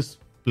strikerless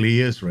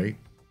players, right?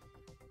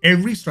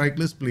 Every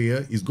strikerless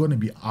player is going to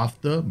be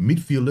after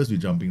midfielders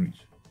with jumping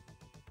reach.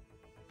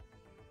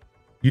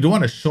 You don't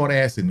want a short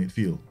ass in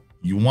midfield.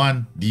 You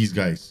want these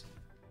guys.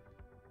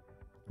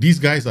 These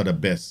guys are the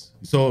best.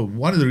 So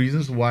one of the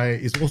reasons why,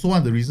 it's also one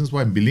of the reasons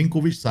why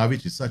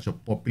Milinkovic-Savic is such a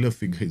popular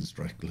figure in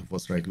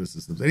strikerless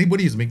systems.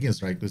 Anybody who's making a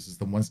strikerless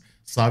system wants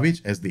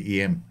Savic as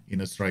the AM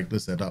in a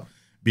strikerless setup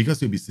because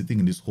he'll be sitting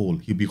in this hole.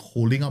 He'll be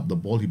holding up the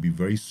ball. He'll be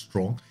very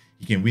strong.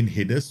 He can win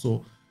headers.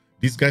 So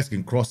these guys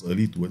can cross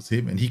early towards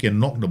him and he can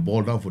knock the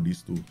ball down for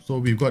these two. So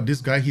we've got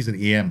this guy. He's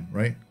an AM,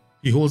 right?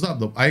 He holds up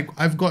the...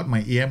 I've got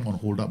my AM on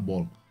hold up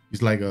ball.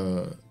 It's like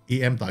a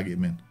AM target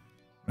man,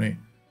 right?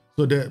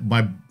 So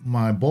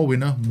my ball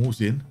winner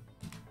moves in.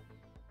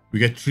 We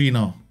get 3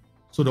 now.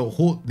 So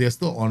they're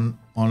still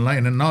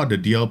online, and now the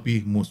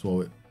DLP moves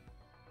forward.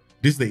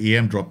 This is the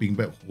AM dropping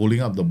back, holding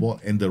up the ball,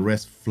 and the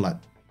rest flood.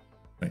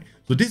 Right.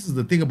 So this is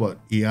the thing about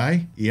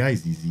AI. AI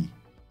is easy.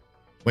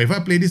 But if I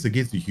play this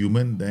against the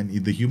human, then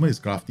if the human is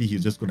crafty,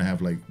 he's just gonna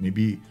have like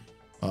maybe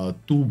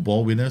 2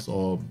 ball winners,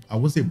 or I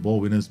won't say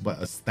ball winners,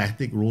 but a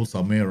static role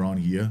somewhere around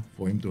here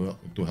for him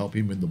to help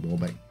him win the ball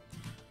back.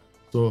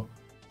 So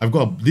I've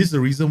got this is the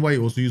reason why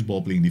you also use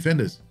ball playing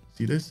defenders.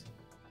 See this?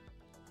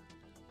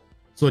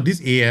 So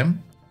this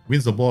AM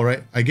wins the ball,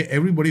 right? I get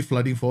everybody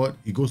flooding forward.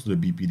 It goes to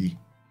the BPD.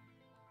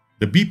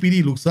 The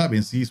BPD looks up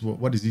and sees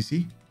what does he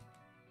see?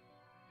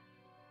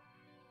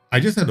 I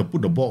just had to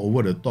put the ball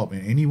over the top,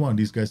 and any one of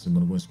these guys is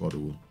gonna go and score the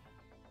goal.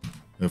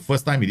 The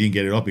first time he didn't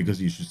get it off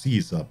because you should see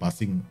his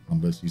passing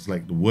numbers. He's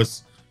like the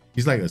worst.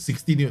 He's like a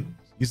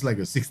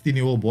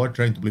 16-year-old boy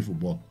trying to play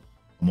football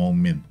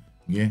among men.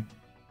 Okay.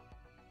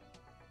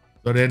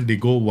 So then they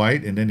go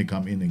wide and then they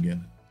come in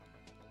again.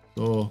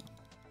 So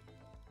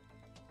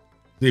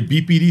the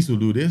BPDs will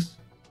do this.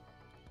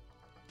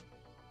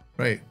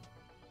 Right.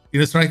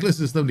 In a strikerless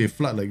system, they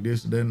flood like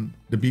this, then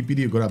the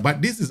BPD will go up.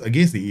 But this is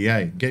against the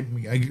AI. Get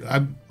me?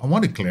 I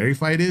want to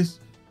clarify this.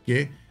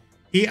 Okay.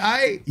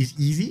 AI is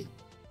easy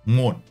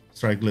mode,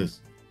 strikerless.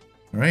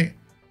 Alright.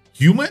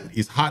 Human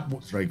is hard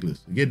mode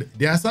strikerless. Again,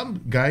 there are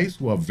some guys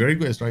who are very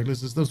good at strikerless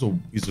systems, so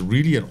it's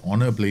really an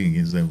honor playing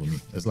against them for me.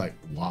 It's like,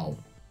 wow.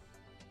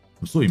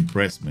 I'm so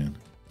impressed, man.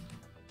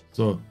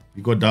 So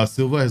you got Da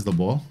Silva as the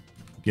ball.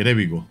 Okay, there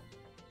we go.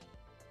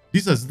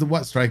 These are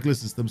what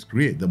strikerless systems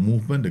create: the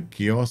movement, the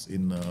chaos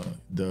in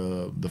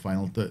the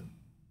final third.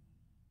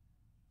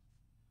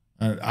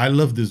 I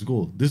love this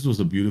goal. This was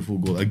a beautiful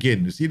goal.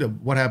 Again, you see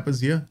what happens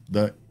here?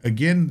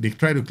 Again, they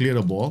try to clear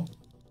the ball.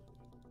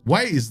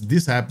 Why is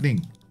this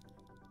happening?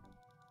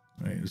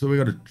 Right. So we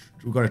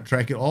gotta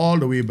track it all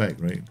the way back,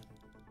 right?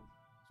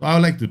 So I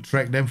would like to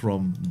track them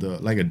from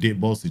like a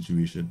dead ball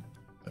situation.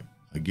 Like,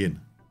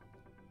 again.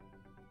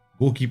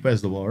 Goalkeeper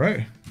has the ball,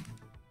 right?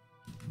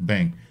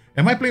 Bang.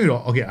 Am I playing with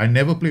okay, I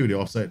never play with the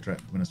offside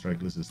trap in a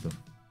strikerless system.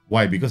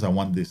 Why? Because I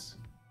want this.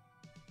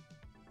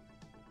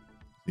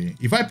 Okay.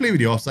 If I play with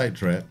the offside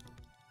trap,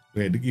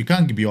 okay, you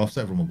can't be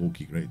offside from a goal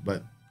kick, right?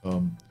 But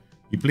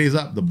he plays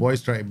up, the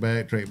boys track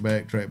back.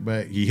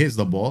 He hits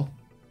the ball.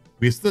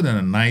 We're still in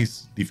a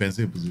nice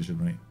defensive position,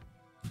 right?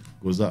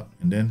 Goes up,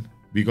 and then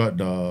we got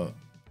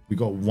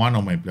one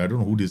on my play. I don't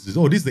know who this is.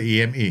 Oh, this is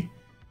the AMA.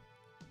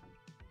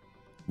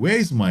 Where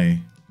is my?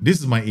 This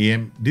is my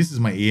AM. This is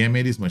my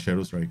AMA. This is my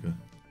shadow striker.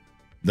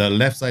 The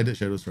left-sided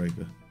shadow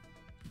striker.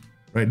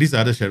 Right. This is the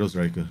other shadow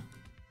striker.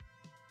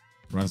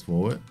 Runs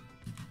forward.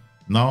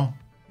 Now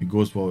it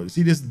goes forward.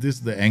 See this is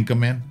the anchor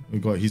man.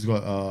 He's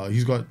got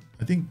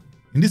I think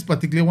in this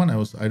particular one I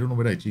don't know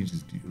whether I changed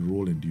his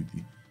role and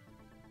duty.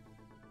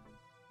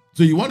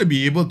 So you want to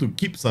be able to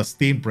keep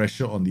sustained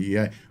pressure on the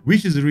AI,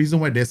 which is the reason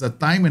why there's a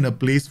time and a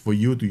place for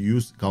you to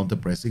use counter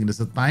pressing. There's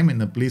a time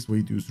and a place for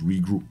you to use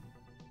regroup.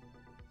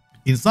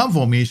 In some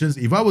formations,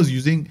 if I was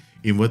using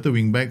inverted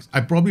wingbacks,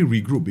 I'd probably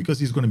regroup because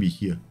he's going to be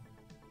here.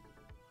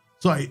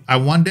 So I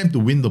want them to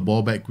win the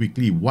ball back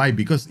quickly. Why?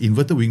 Because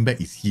inverted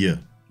wingback is here.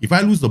 If I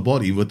lose the ball,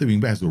 the inverted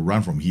wingback has to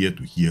run from here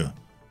to here.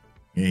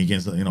 And he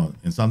can,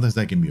 and sometimes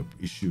that can be an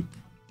issue.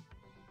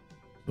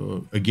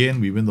 So again,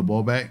 we win the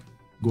ball back,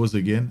 goes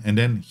again, and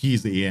then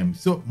he's the AM.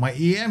 So my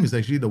AM is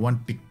actually the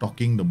one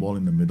tick-tocking the ball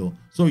in the middle.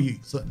 So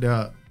there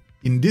are,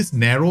 in this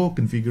narrow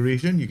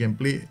configuration, you can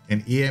play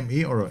an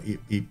AMA or an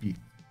AP.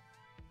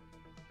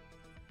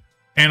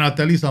 And I'll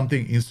tell you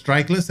something, in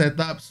strikerless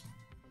setups,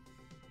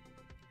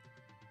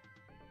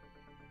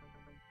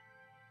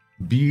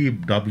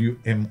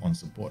 BWM on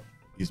support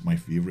is my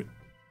favorite.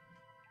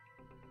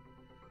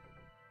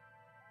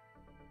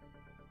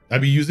 I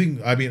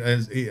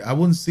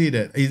wouldn't say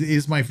that it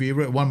is my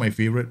favorite, one of my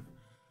favorite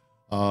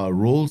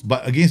roles,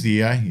 but against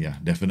the AI, yeah,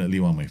 definitely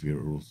one of my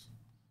favorite roles.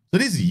 So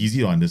this is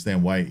easy to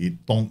understand why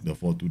it tonked the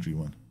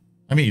 4-2-3-1.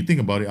 I mean, you think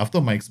about it,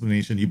 after my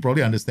explanation, you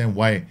probably understand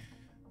why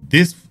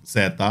this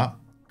setup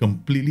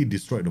completely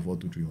destroyed the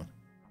 4-2-3-1.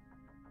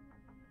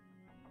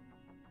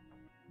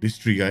 These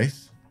three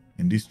guys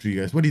and these three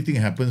guys, what do you think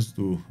happens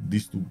to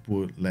these two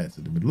poor lads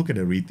at the middle? Look at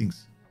their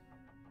ratings.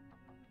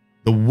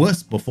 The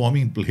worst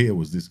performing player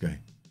was this guy,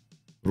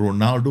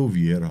 Ronaldo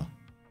Vieira,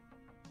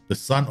 the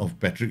son of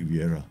Patrick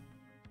Vieira,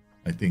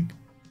 I think.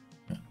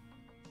 Yeah.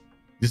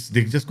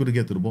 They just couldn't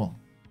get to the ball.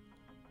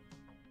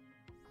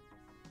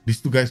 These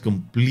two guys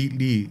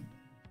completely,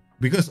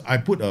 because I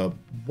put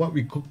what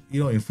we call,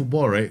 in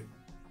football, right?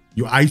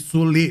 You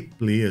isolate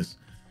players.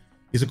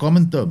 It's a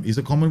common term. It's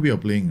a common way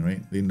of playing,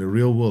 right? In the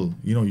real world,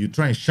 you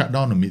try and shut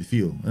down the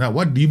midfield. Now,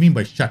 what do you mean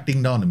by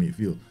shutting down the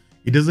midfield?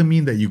 It doesn't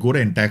mean that you go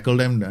there and tackle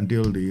them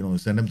until they,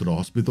 send them to the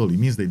hospital. It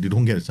means that they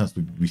don't get a chance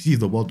to receive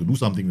the ball, to do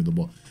something with the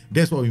ball.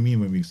 That's what we mean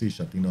when we say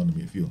shutting down the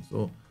midfield.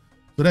 So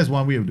that's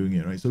one way of doing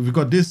it, right? So we've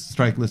got this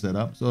strikerless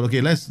setup. So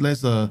okay, let's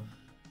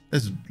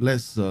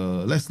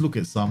look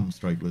at some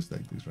strikerless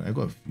tactics, right? I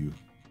got a few.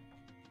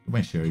 Am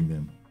I sharing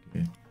them?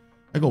 Okay,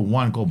 I got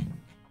one called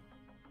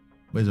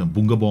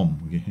Bunga Bomb.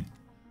 Okay,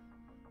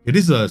 it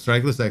is a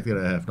strikerless tactic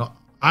that I have. Now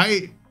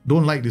I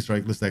don't like this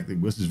strikerless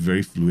tactic because it's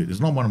very fluid. It's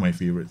not one of my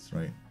favorites,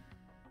 right?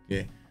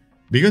 Okay,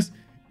 because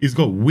it's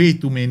got way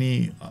too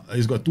many.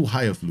 It's got too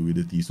high a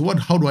fluidity. So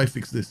how do I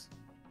fix this?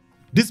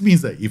 This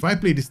means that if I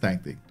play this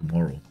tactic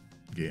tomorrow,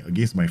 okay,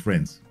 against my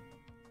friends,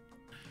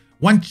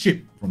 one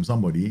chip from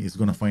somebody is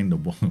gonna find the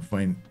ball,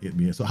 find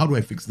it. So how do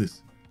I fix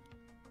this?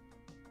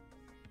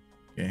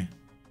 Okay,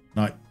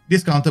 now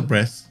this counter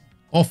press,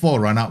 all four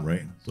run out,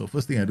 right? So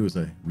first thing I do is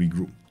I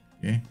regroup.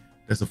 Okay,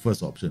 that's the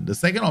first option. The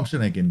second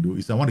option I can do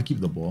is I want to keep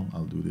the ball.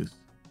 I'll do this.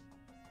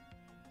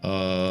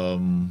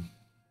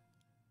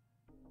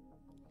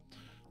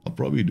 I'll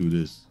probably do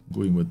this.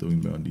 Going with the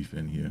wingback on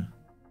defense here.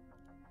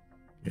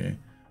 Okay,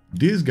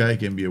 this guy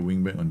can be a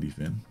wingback on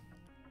defense.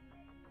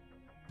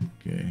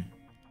 Okay,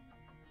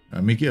 I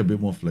make it a bit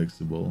more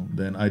flexible.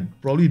 Then I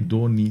probably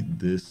don't need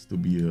this to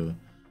be a.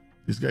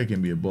 This guy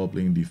can be a ball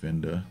playing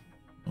defender.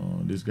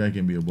 This guy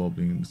can be a ball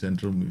playing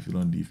central midfield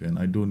on defense.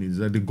 I don't need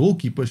that. The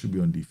goalkeeper should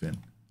be on defense.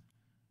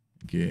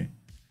 Okay,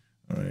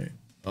 all right.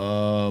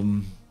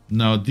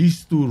 Now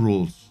these two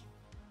roles.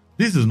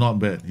 This is not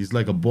bad. He's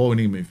like a ball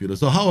winning midfielder.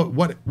 So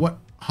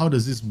how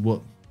does this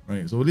work?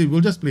 Right. So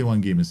we'll just play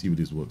one game and see if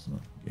this works now.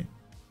 Okay.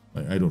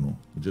 I don't know.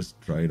 We'll just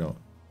try it out.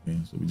 Okay.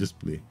 So we just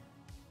play.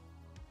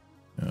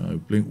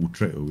 Playing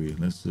Utrecht away.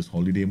 Let's just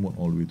holiday mode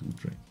all the way to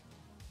Utrecht.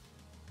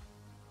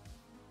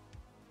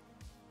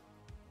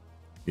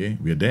 Okay,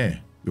 we're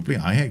there. We're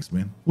playing Ajax,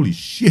 man. Holy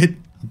shit.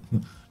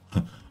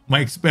 My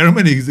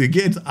experiment is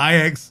against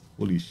Ajax.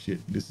 Holy shit.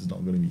 This is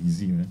not going to be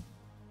easy, man.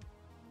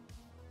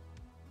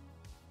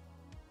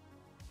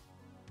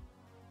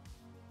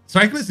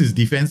 Strikerless is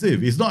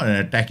defensive. It's not an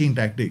attacking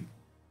tactic.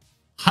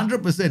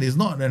 100% is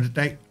not an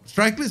attack.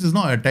 Strikerless is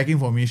not an attacking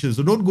formation.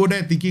 So don't go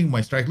there thinking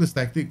my Strikerless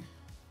tactic.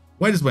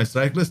 Why does my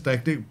Strikerless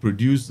tactic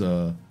produce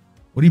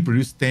only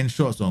produce 10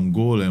 shots on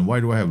goal, and why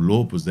do I have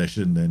low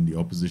possession than the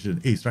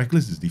opposition? Hey,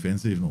 Strikerless is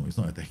defensive. No, it's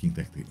not attacking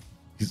tactic.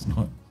 It's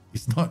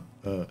not.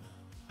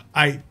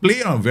 I play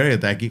it on very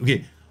attacking.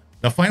 Okay,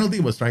 the final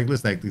thing about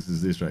Strikerless tactics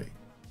is this, right?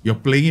 You're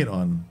playing it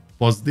on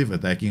positive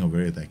attacking or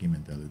very attacking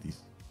mentalities.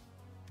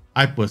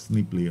 I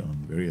personally play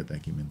on very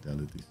attacking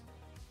mentalities.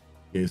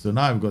 Okay, so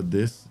now I've got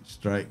this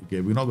strike.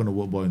 Okay, we're not going to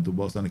work ball into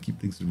box. I'm going to keep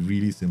things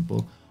really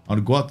simple. I want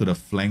to go out to the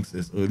flanks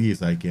as early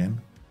as I can.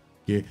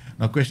 Okay,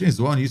 now question is,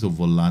 do I want to use a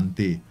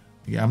volante?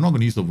 Okay, I'm not going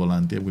to use a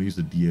volante. I'm going to use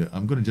a deer.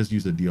 I'm going to just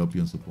use a DLP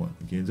on support.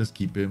 Okay, just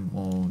keep him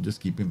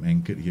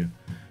anchored here.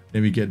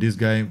 Then we get this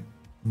guy.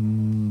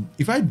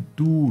 If I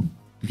do,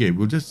 okay,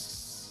 we'll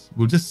just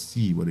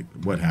see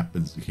what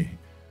happens. Okay,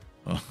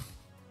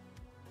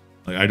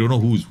 like I don't know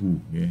who's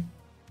who. Okay.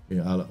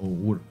 Yeah,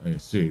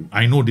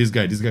 I know this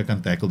guy. This guy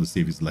can't tackle to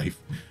save his life.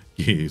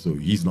 Okay, so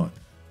he's not.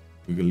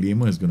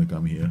 Lema is gonna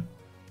come here.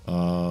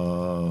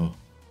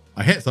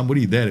 I had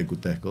somebody there that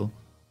could tackle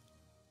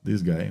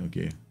this guy.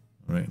 Okay,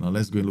 all right. Now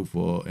let's go and look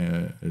for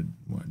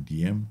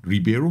DM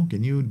Ribeiro.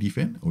 Can you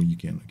defend? Oh, you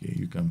can. Okay,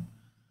 you come.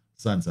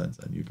 Son,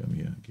 you come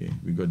here. Okay,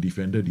 we got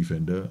defender,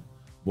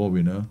 ball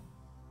winner.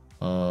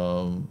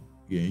 Yeah,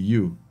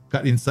 you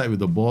cut inside with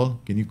the ball.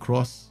 Can you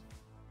cross?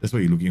 That's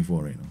what you're looking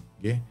for right now.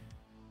 Okay.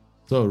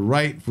 So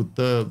right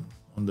footer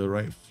on the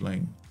right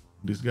flank.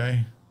 This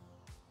guy.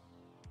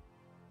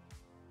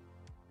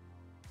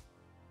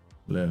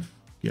 Left.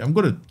 Okay, I'm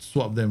gonna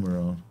swap them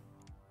around.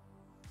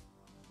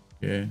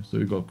 Okay, so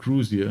we got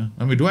Cruz here.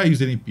 I mean, do I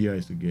use any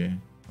PIs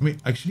again? I mean,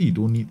 actually you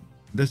don't need.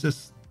 Let's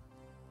just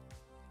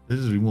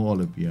remove all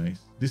the PIs.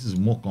 This is a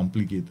more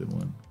complicated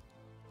one.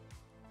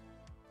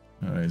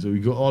 Alright, so we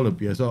got all the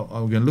PIs. So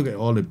we can look at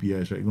all the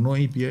PIs, right? You know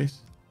any PIs?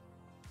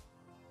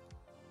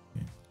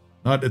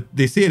 Now,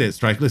 they say that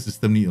Strikerless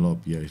system need a lot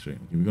of PIs, right?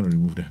 Okay, we're going to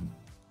remove them.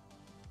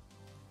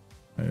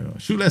 I don't know.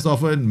 Shoot less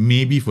often,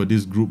 maybe for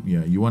this group,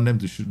 yeah. You want them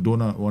to shoot, don't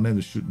want them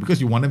to shoot,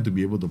 because you want them to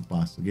be able to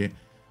pass, okay?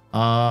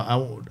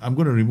 I'm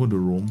going to remove the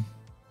roam.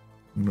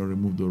 I'm going to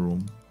remove the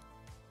roam.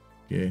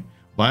 Okay?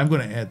 But I'm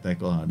going to add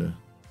tackle harder.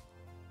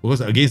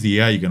 Because against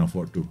the AI, you can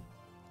afford to.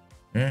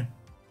 Yeah?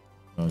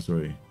 Oh,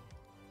 sorry.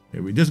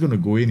 Okay, we're just going to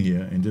go in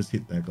here and just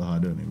hit tackle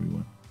harder on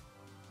everyone.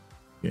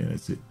 Okay,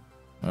 that's it.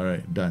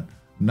 Alright, done.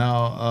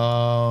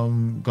 Now,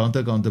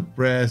 counter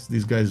press.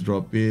 These guys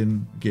drop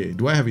in. Okay,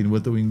 do I have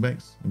inverter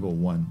wingbacks? I've got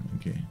one.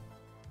 Okay.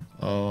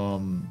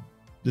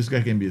 This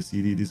guy can be a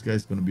CD. This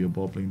guy's going to be a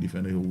ball playing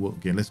defender. He'll work.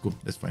 Okay, let's go.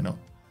 Let's find out.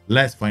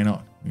 Let's find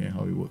out. Okay,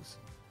 how it works.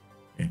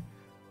 Okay.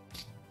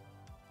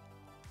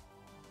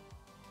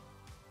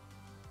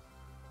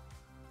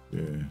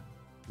 Yeah.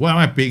 What am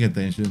I paying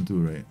attention to,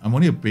 right? I'm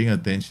only paying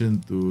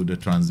attention to the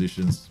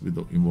transitions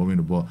involving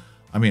the ball.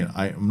 I mean,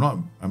 I'm not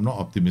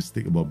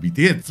optimistic about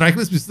BT. Yeah,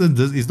 Strikerless Piston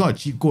is not a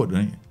cheat code,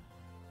 right?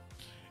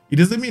 It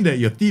doesn't mean that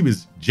your team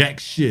is jack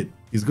shit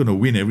is gonna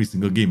win every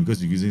single game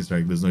because you're using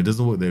Strikerless. No, it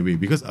doesn't work that way.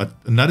 Because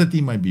another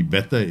team might be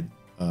better,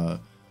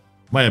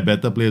 might have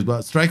better players, but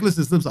Strikerless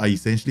systems are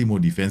essentially more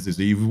defensive.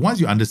 So once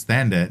you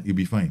understand that, you'll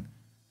be fine,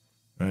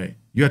 right?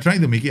 You are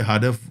trying to make it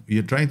harder.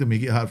 You're trying to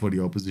make it hard for the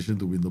opposition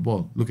to win the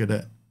ball. Look at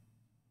that.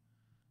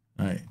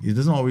 Right? It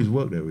doesn't always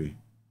work that way.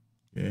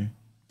 Okay.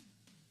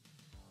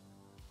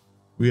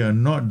 We are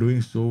not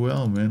doing so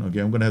well, man. Okay,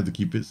 I'm gonna have to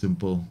keep it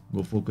simple.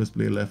 Go focus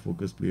play left,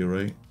 focus play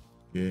right.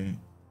 Okay,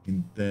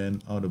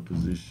 intent out of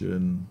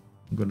position.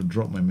 I'm gonna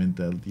drop my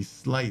mentality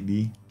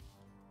slightly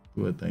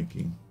to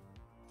attacking.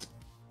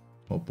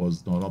 Or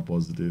no, not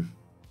positive.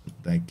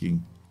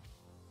 Attacking.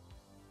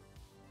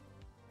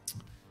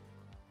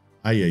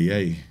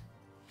 Ay.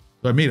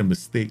 So I made a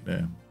mistake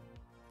there.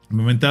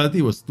 My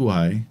mentality was too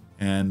high,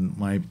 and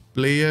my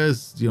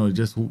players,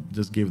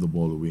 just gave the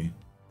ball away.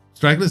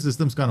 Strikerless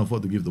systems can't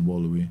afford to give the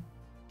ball away.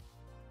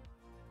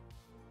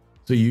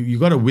 So you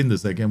got to win the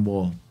second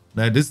ball.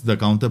 This is the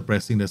counter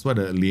pressing. That's why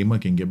the lamer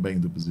can get back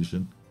into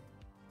position.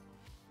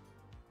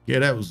 Okay,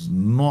 that was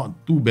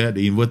not too bad.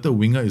 The inverted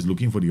winger is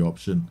looking for the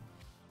option.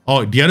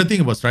 Oh, the other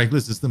thing about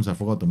Strikerless systems I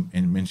forgot to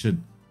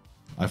mention.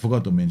 I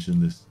forgot to mention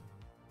this.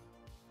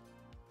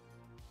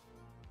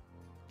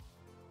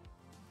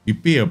 You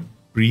pay a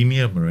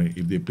premium, right,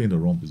 if they play in the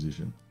wrong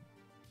position.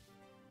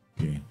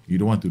 Okay, you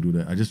don't want to do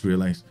that. I just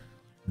realized.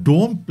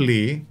 Don't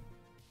play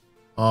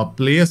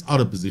players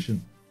out of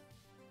position.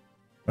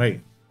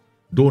 Right?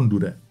 Don't do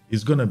that.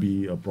 It's gonna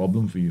be a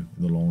problem for you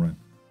in the long run.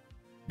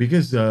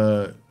 Because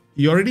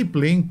you're already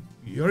playing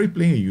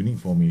a unique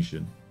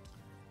formation.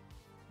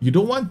 You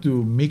don't want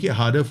to make it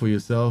harder for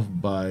yourself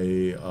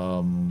by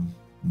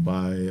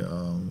by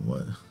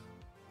what?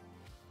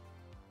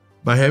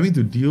 By having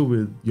to deal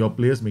with your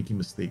players making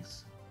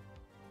mistakes.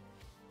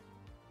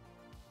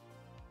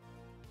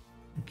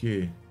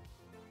 Okay.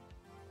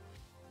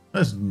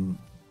 That's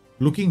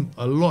looking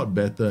a lot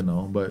better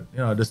now, but you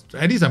know,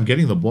 at least I'm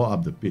getting the ball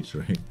up the pitch,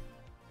 right?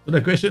 So the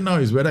question now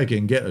is whether I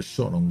can get a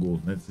shot on goal.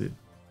 That's it.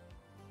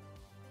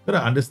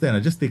 Gotta understand,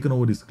 I've just taken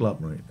over this club,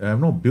 right? I have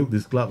not built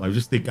this club.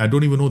 I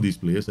don't even know these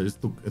players. I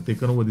just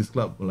taken over this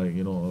club like,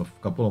 you know,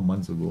 a couple of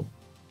months ago.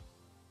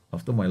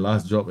 After my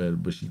last job at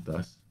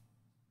Besiktas.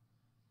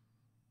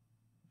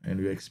 And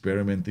we're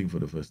experimenting for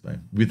the first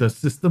time with a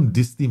system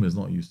this team has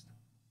not used.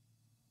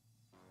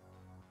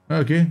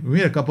 Okay, we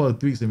made a couple of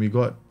tweaks and we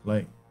got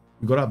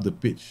up the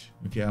pitch.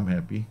 Okay, I'm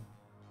happy.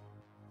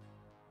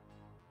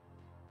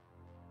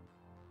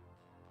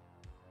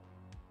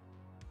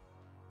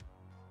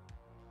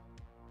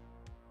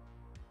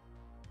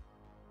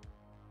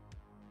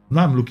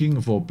 Now I'm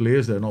looking for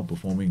players that are not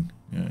performing.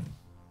 Yeah.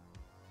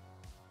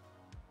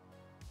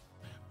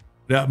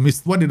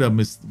 What are the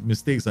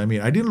mistakes I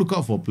made? I didn't look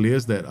out for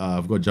players that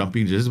have got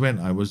jumping. Just when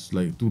I was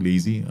like too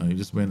lazy, I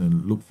just went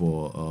and looked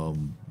for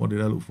what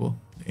did I look for?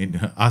 And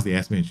ask the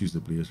ask me and choose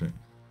the players, right?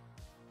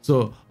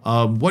 So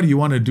what you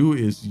want to do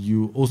is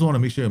you also want to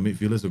make sure your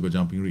midfielders have got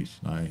jumping reach.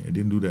 I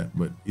didn't do that,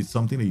 but it's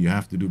something that you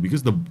have to do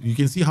because you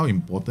can see how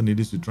important it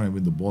is to try and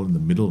win the ball in the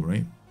middle,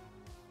 right?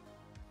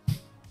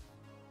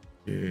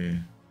 Okay.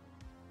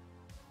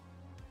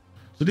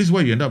 So this is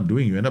what you end up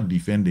doing. You end up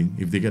defending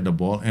if they get the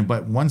ball,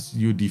 but once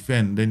you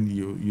defend, then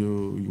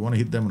you want to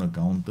hit them on a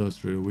counter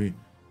straight away.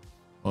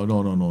 Oh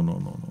no!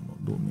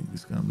 Don't make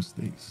this kind of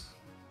mistakes.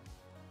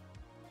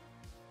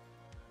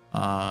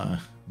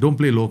 Don't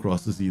play low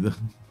crosses either.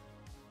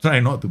 Try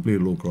not to play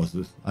low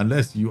crosses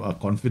unless you are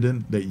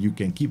confident that you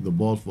can keep the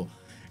ball for.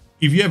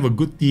 If you have a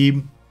good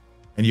team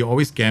and you're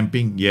always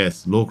camping,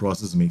 yes, low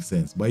crosses make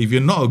sense. But if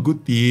you're not a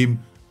good team,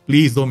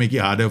 please don't make it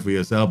harder for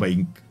yourself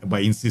by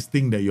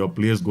insisting that your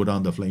players go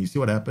down the flank. You see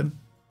what happened?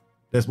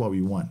 That's what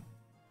we want.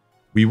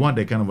 We want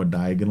that kind of a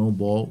diagonal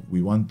ball.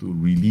 We want to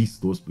release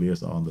those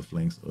players out on the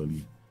flanks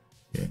early.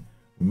 Okay,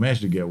 we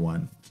managed to get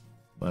one,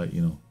 but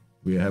you know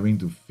we're having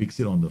to fix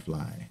it on the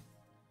fly.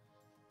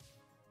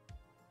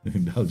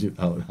 Indulge it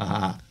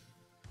out.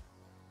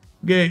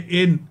 Okay,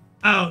 in,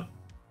 out.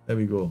 There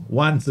we go.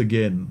 Once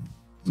again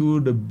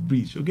to the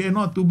breach. Okay,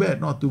 not too bad.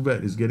 Not too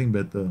bad. It's getting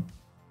better.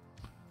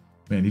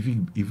 Man,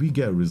 if we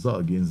get a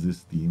result against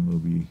this team, it'll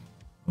be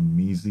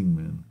amazing,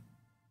 man.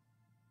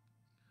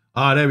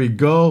 Ah, there we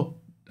go.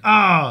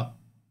 Ah,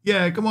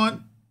 yeah, come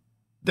on.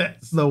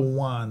 That's the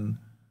one.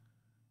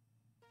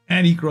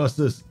 And he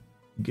crosses.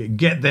 Okay,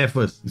 get there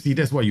first. You see,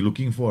 that's what you're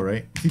looking for,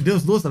 right? See,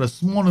 those are the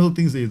small little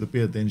things that you have to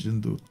pay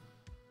attention to.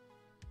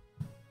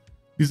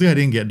 You see, I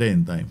didn't get there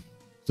in time.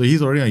 So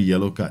he's already on a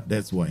yellow card.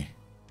 That's why.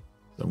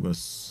 So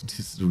this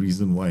is the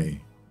reason why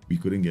we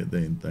couldn't get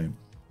there in time.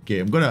 Okay,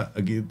 I'm gonna,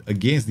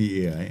 against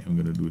the AI, I'm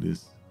gonna do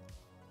this.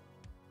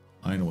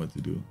 I know what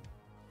to do.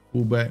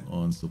 Fullback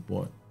on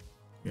support.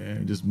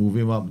 Okay, just move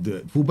him up.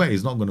 The fullback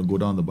is not gonna go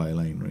down the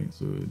byline, right?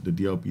 So the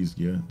DLP is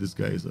here. This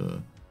guy is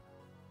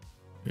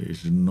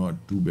it's not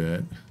too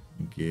bad.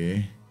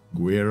 Okay,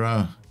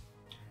 Guerra.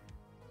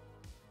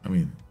 I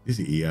mean, this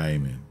is AI,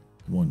 man.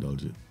 Come on,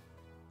 indulge it.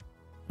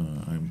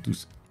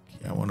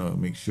 I want to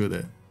make sure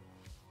that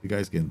the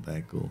guys can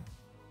tackle.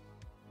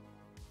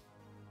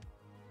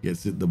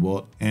 Gets it the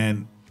ball,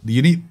 and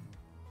you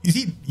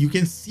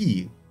can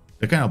see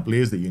the kind of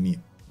players that you need,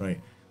 right?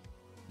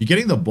 You're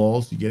getting the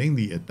balls, you're getting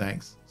the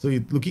attacks, so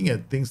you're looking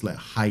at things like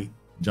height,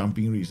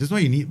 jumping reach. That's why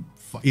you need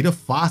either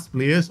fast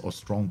players or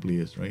strong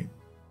players, right?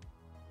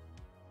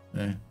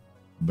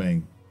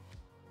 Bang,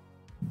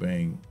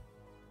 bang,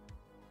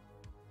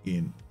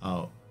 in,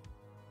 out.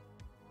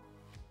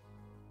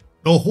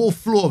 The whole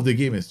flow of the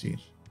game has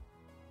changed.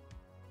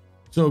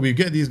 So we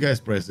get these guys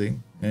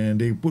pressing and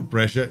they put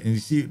pressure, and you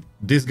see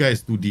this guy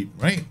is too deep,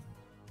 right?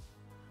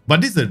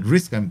 But this is a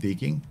risk I'm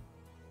taking.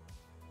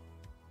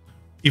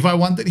 If I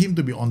wanted him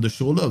to be on the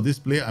shoulder of this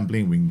player, I'm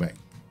playing wing back.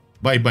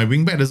 But if my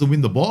wing back doesn't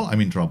win the ball,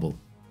 I'm in trouble,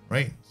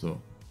 right? So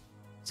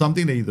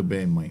something that you have to bear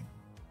in mind.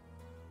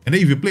 And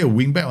then if you play a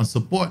wing back on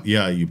support,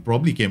 yeah, you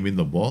probably can win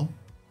the ball.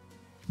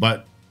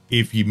 But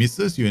if he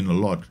misses, you're in a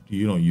lot,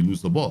 you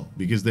lose the ball,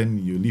 because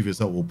then you leave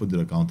yourself open to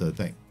the counter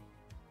attack.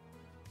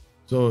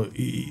 So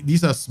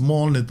these are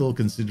small little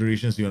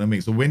considerations you want to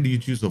make. So when do you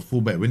choose a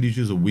fullback? When do you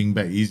choose a wing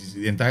back? It's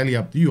entirely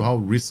up to you. How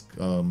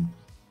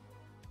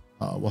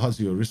how's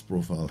your risk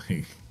profile?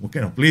 What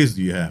kind of players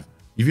do you have?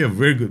 If you have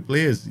very good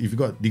players, if you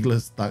got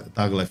Nicolas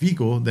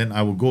Tagliafico, then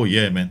I will go,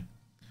 yeah, man,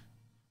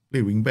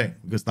 play wing back,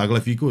 because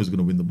Tagliafico is going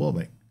to win the ball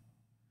back.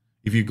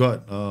 If you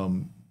got a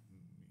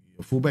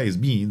fullback is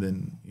me,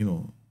 then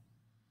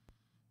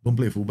don't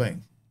play fullback.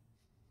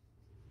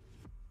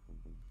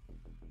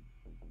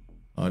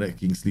 Oh, that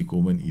Kingsley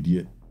Coman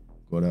idiot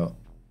got out.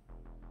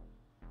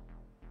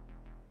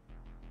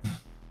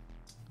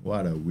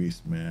 What a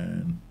waste,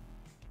 man.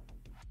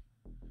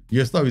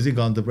 You stop using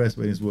counter press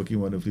when it's working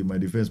wonderfully. My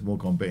defense more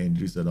compact,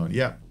 injuries are on.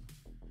 Yeah.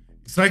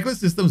 Strikerless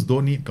systems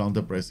don't need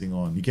counter pressing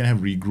on. You can have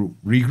regroup.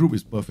 Regroup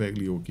is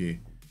perfectly okay.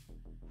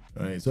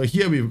 Right. So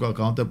here we've got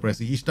counter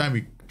pressing. Each time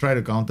we try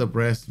to counter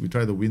press, we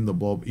try to win the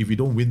ball. If we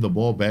don't win the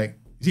ball back,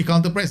 you see,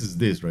 counter press is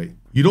this, right?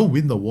 You don't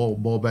win the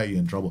ball back, you're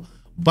in trouble.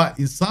 But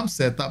in some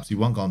setups, you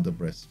want counter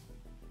press.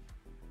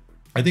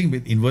 I think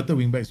with inverted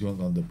wingbacks, you want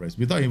counter press.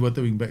 Without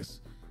inverted wingbacks,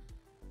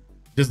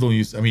 just don't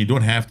use. I mean, you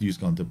don't have to use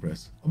counter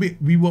press. I mean,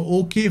 we were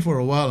okay for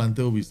a while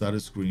until we started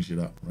screwing shit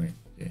up, right?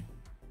 Okay.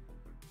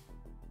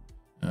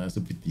 It's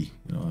a pity.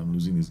 You know, I'm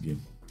losing this game.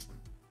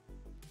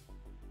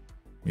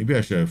 Maybe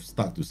I should have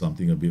stuck to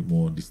something a bit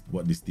more,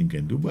 what this team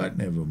can do, but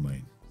never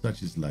mind.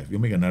 Such is life. We'll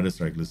make another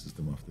strikerless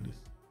system after this.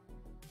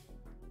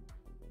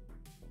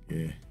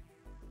 Okay.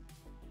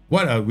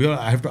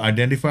 I have to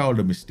identify all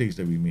the mistakes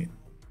that we made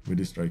with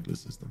this strikerless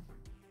system.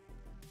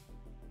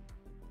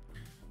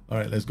 All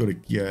right, let's go to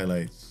key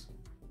highlights.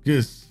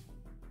 Let's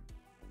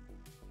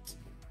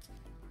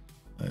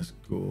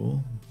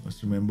go.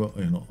 Let's remember,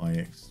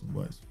 IX.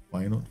 What's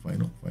Feyernood?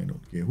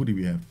 Okay, who do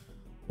we have?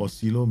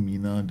 Oscillo,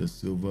 Mina, De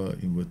Silva,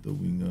 inverter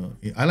winger.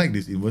 I like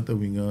this inverter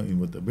winger,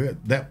 inverter.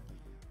 That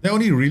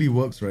only really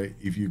works, right,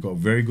 if you got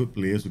very good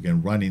players who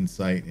can run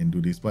inside and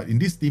do this. But in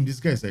this team, this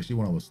guy is actually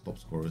one of our top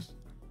scorers.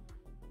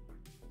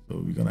 So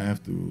we're gonna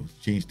have to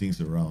change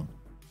things around.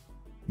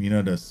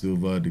 Mina, De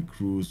Silva, De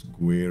Cruz,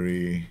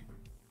 Guerre.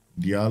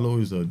 Diallo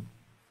is a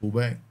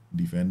fullback,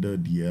 defender,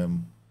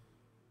 DM.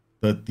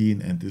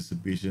 13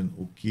 anticipation.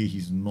 Okay,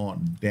 he's not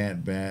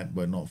that bad,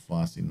 but not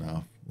fast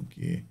enough.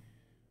 Okay.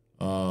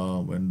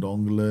 When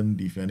Donglen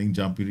defending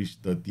jumping reach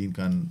 13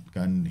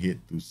 can't hit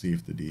to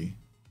save the day.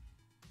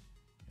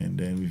 And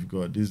then we've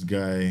got this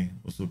guy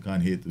also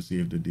can't hit to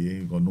save the day.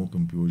 We've got no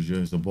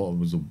composure. It's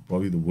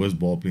probably the worst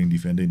ball playing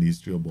defender in the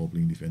history of ball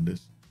playing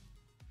defenders.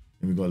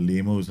 And we got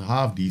Lemo, who's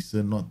half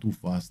decent, not too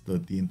fast,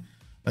 13.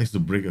 Likes to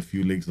break a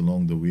few legs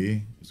along the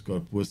way. He's got a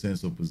poor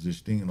sense of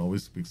positioning and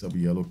always picks up a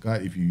yellow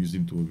card if you use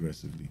him too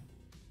aggressively.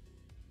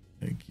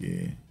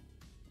 Okay.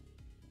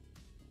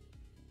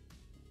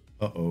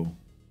 Uh-oh.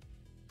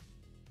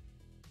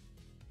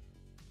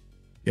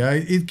 Yeah,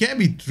 it can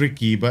be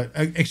tricky, but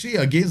actually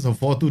against a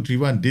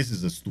 4-2-3-1, this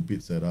is a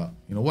stupid setup.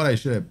 You know what I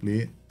should have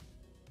played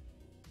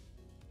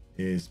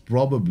is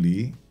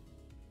probably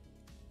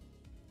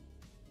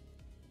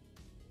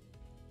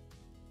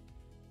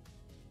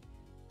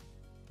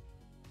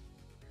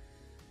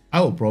I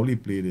will probably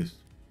play this.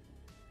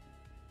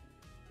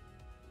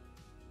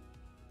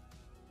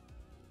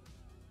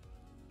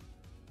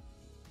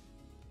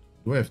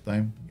 Do I have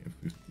time? Yeah,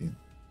 15.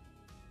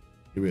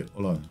 Okay, wait,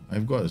 hold on.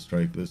 I've got a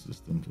strikerless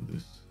system for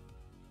this.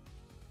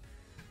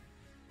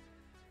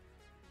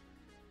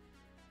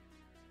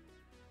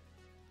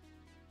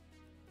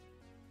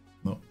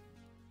 No,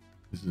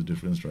 this is a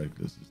different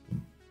strikerless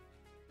system.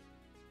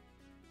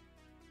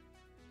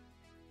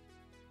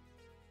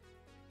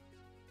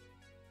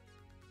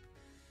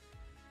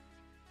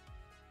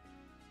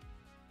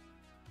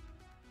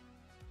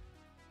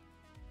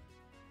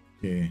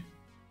 Okay.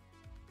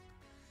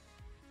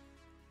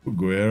 Put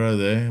Guerra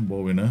there,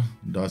 ball winner.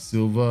 Da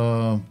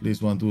Silva plays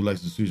 1-2, likes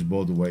to switch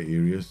ball to wide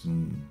areas.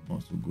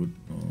 Not so good.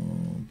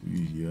 Put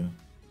you here.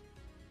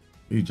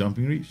 Hey,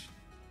 jumping reach.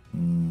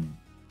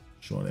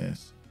 Short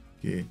ass.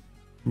 Okay.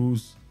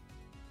 Cruz.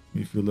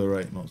 Midfielder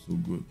right, not so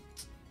good.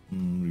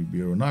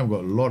 Ribeiro. Now I've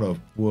got a lot of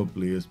poor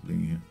players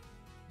playing here.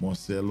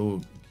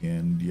 Marcelo,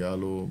 Ken,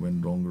 Diallo,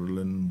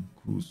 Vendonglerlen,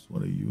 Cruz.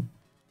 What are you?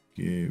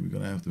 Okay, we're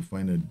gonna have to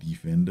find a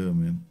defender,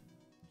 man.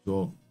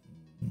 So,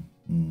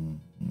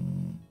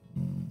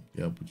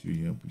 yeah, I'll put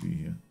you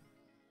here.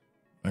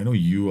 I know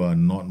you are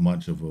not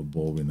much of a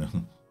ball winner,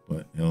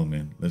 but hell,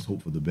 man, let's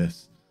hope for the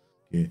best.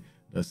 Okay,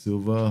 Da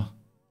Silva,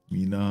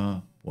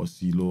 Mina,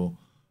 Oscillo.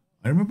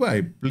 I remember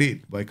I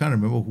played, but I can't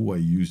remember who I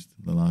used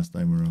the last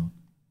time around.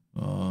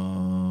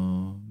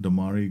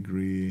 Damari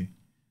Gray,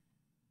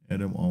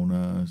 Adam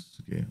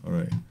Aunas. Okay, all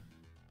right.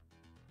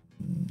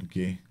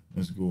 Okay,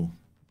 let's go.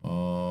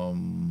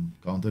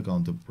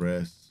 Counter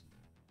press.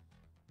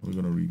 We're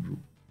gonna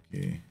regroup.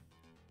 Okay.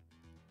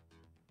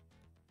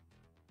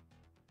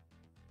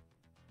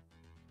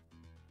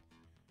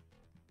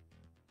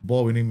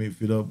 Ball winning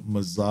midfielder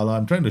Mazzala.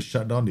 I'm trying to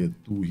shut down their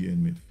two here in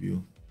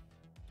midfield.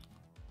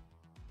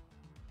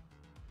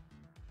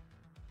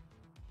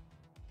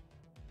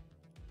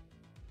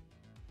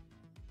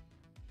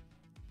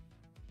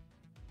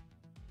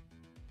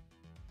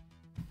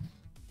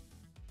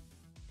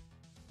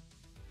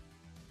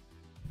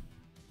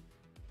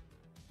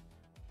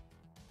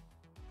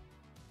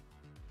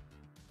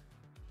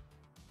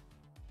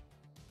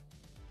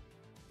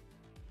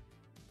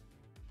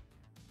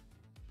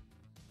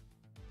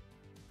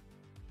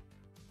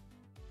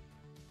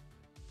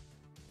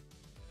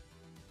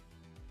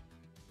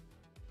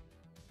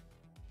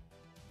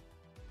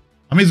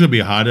 I mean, it's gonna be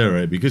harder,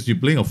 right? Because you're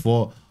playing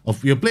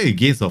you're playing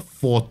against a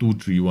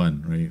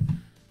 4-2-3-1, right?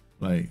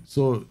 Like,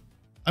 so,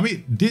 I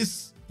mean,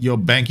 you're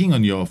banking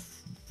on your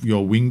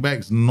wing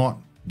backs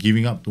not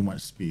giving up too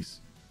much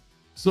space.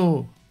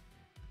 So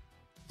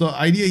the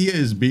idea here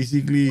is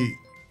basically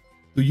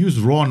to use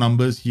raw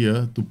numbers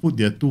here to put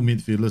their two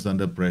midfielders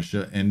under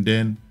pressure, and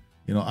then,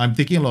 you know, I'm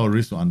taking a lot of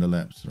risks on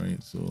underlaps,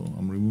 right? So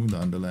I'm removing the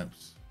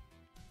underlaps.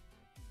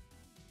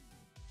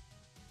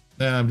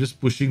 Then I'm just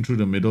pushing through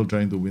the middle,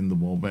 trying to win the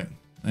ball back.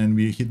 And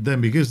we hit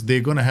them because they're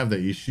going to have the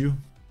issue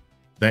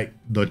that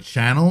the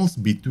channels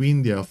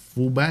between their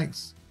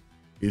fullbacks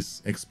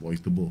is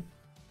exploitable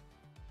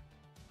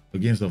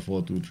against the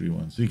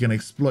 4-2-3-1. So you can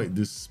exploit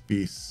this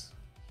space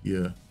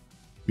here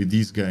with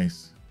these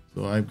guys.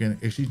 So I can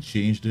actually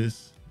change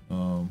this.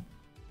 I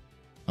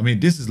mean,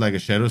 this is like a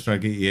shadow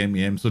striker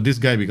AM. So this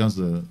guy becomes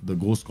the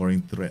goal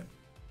scoring threat.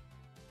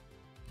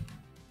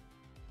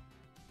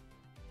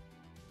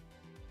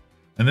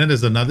 And then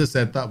there's another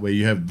setup where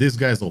you have this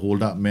guy as a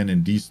hold up man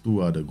and these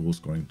two are the goal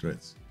scoring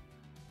threats.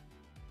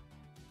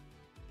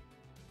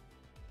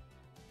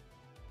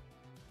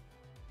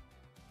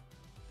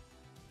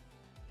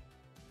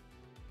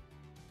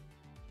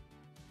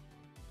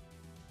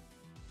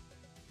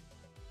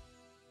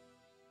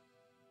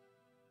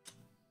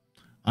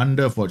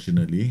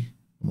 Unfortunately,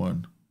 come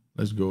on,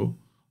 let's go.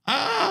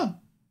 Ah!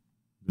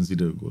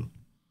 Consider a goal.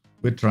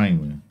 We're trying,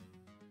 man.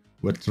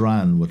 We're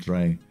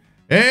trying.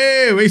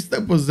 Hey,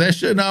 wasted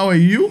possession. How are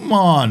you,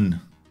 man?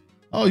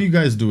 How are you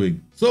guys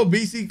doing? So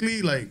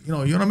basically, like, you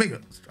know, you want to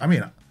make I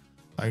mean,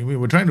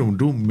 we're trying to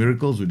do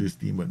miracles with this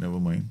team, but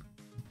never mind.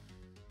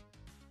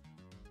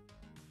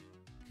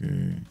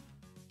 Okay.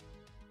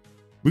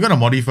 We're going to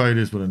modify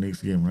this for the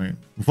next game, right?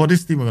 For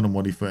this team, we're going to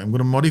modify. I'm going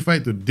to modify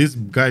it to this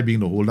guy being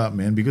the hold-up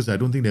man because I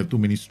don't think they have too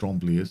many strong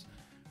players.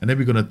 And then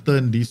we're going to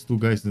turn these two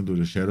guys into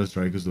the shadow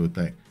strikers to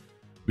attack.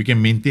 We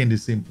can maintain the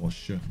same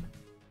posture.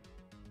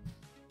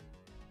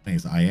 And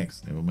it's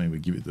IX. Never mind, we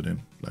give it to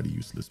them. Bloody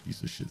useless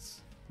piece of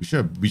shits. We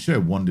should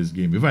have won this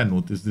game if I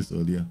noticed this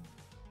earlier.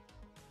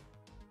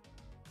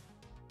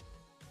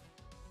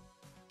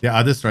 There are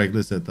other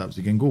strikerless setups.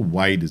 You can go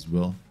wide as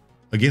well.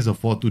 Against a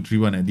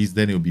 4-2-3-1, at least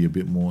then it'll be a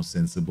bit more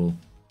sensible.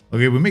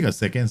 Okay, we'll make a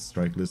second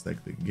strikerless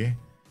tactic, okay?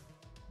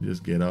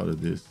 Just get out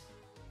of this.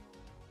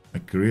 My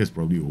career is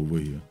probably over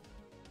here.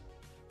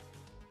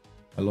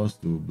 I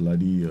lost to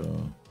bloody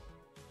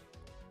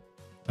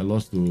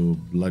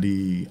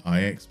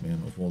IX,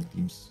 man, of all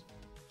teams.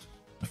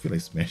 I feel like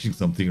smashing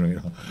something right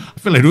now. I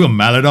feel like doing a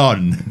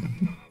Maladon.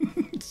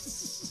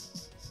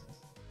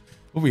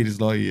 Hope he's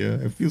not here.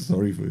 I feel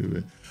sorry for him,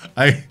 man.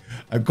 I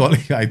told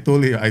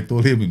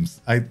him.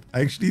 I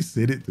actually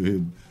said it to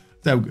him.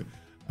 So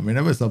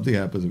whenever something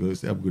happens, I'm going to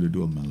say, I'm going to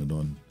do a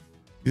Maladon.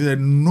 He said,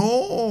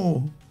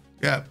 no.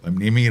 Yeah, I'm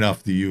naming it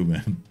after you,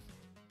 man.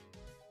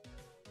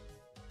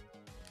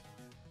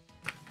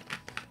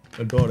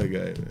 Adore the guy,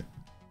 man.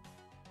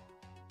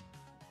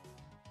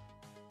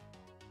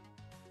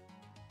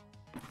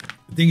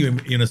 I think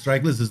in a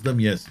strikerless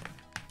system, yes,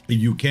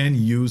 you can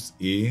use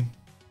a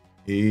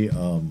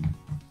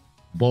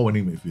ball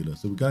winning midfielder.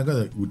 So we kind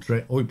of got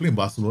to we're playing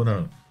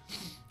Barcelona.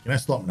 Can I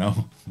stop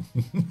now?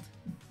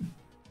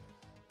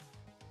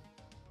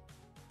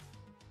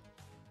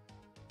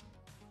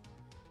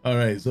 All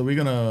right, so we're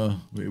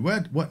gonna wait.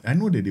 What? I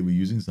know that they were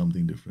using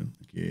something different.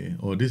 Okay,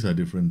 oh, these are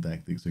different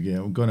tactics. Okay,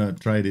 I'm gonna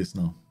try this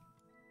now.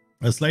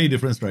 A slightly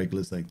different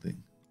strikerless tactic.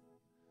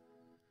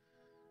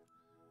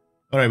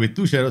 All right, with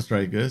two shadow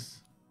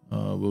strikers,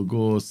 we'll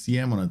go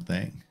CM on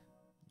attack.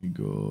 We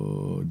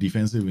go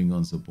defensive wing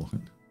on support.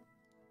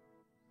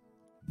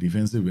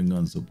 Defensive wing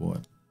on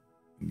support.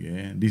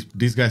 Okay,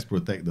 these guys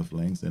protect the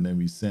flanks, and then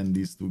we send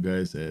these two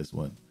guys as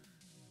what?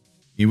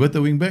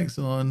 Inverted wing backs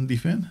on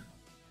defense.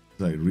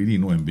 It's like really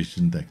no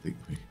ambition tactic.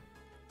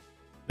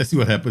 Let's see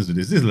what happens to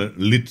this. This is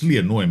literally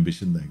a no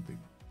ambition tactic.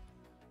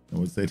 I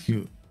would say to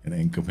you, an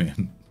anchor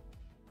man.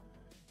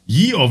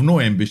 Ye of no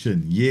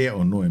ambition. Yeah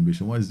or no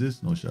ambition. What is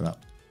this? No, shut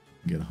up.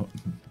 Get out.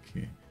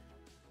 Okay.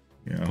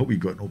 Yeah, I hope we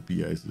got no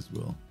PIs as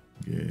well.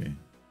 Okay.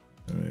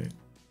 Alright.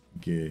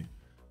 Okay.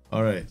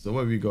 Alright, so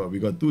what we got? We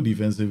got two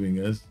defensive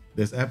wingers.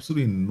 There's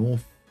absolutely no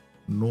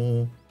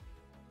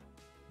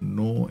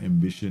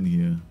ambition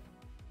here.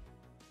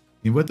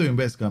 Inverted wing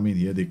backs come in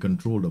here. They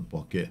control the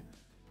pocket.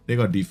 They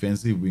got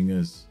defensive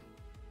wingers.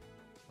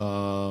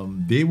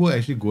 They will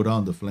actually go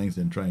down the flanks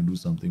and try and do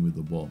something with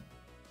the ball.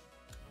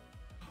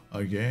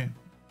 Okay.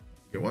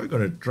 Okay, what we're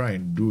gonna try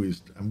and do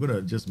is I'm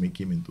gonna just make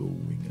him into a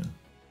winger.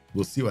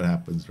 We'll see what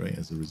happens, right,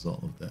 as a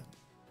result of that.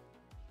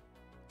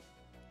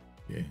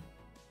 Okay.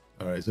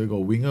 Alright, so we got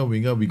winger.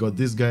 We got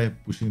this guy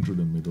pushing through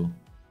the middle.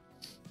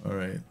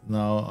 Alright,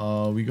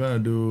 now we're gonna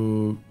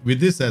do with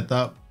this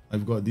setup.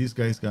 I've got these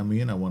guys coming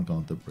in. I want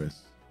counter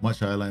press. Much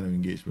higher line of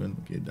engagement.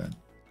 Okay, done.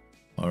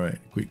 Alright,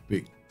 quick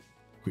pick.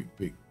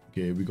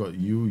 Okay, we got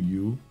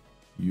you.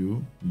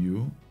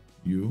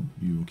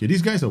 Okay,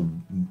 these guys are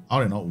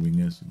out and out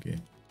wingers. Okay.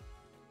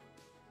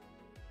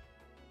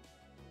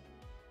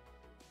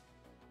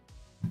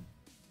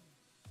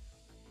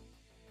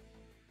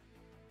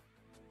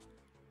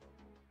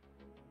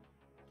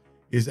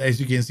 Is, as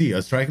you can see, a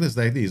strikerless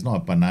tactic is not a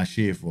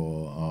panache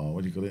for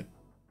what do you call it?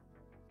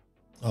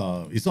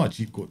 It's not a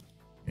cheat code.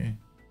 Okay.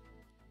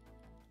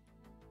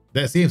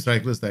 That same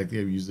strikerless tactic,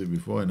 I've used it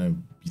before and I've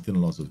beaten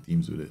lots of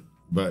teams with it.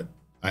 But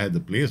I had the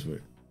players for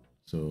it.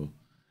 So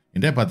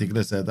in that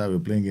particular setup, we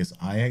were playing against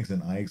Ajax,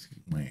 and Ajax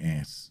kicked my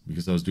ass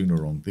because I was doing the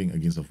wrong thing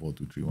against a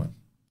 4-2-3-1.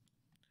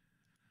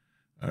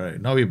 All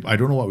right, now I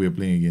don't know what we're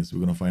playing against. We're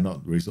gonna find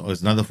out very soon. Oh,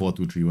 it's another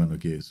 4-2-3-1.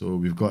 Okay, so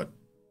we've got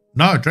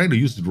now I'm trying to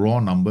use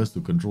raw numbers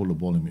to control the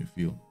ball in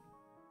midfield.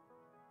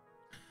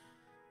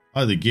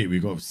 Out of the gate, we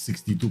got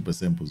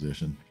 62%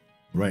 possession.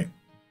 Right.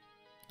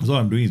 So all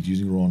I'm doing is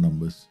using raw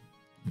numbers.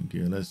 Okay,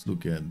 let's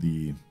look at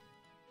the.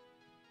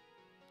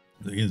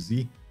 You can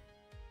see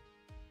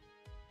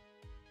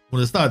from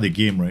the start of the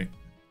game, right?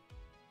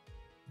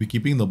 We're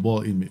keeping the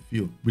ball in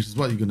midfield, which is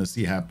what you're gonna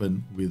see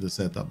happen with a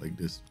setup like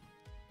this.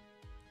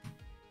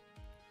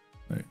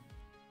 Right.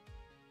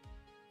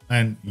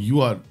 And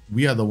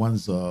we are the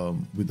ones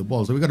with the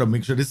ball. So we got to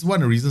make sure. This is one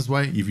of the reasons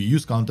why if you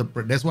use counter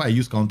press, that's why I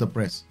use counter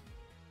press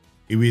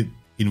with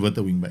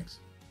inverted wingbacks.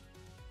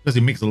 Because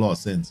it makes a lot of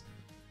sense.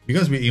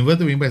 Because with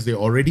inverted wingbacks, they're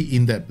already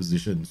in that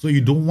position. So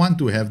you don't want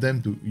to have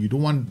them to, you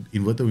don't want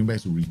inverted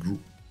wingbacks to regroup.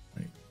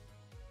 Right?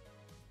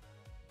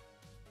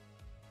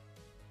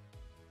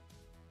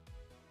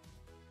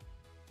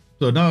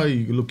 So now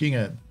you're looking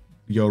at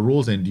your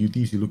roles and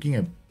duties, you're looking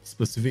at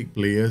specific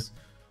players.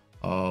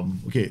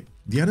 Okay,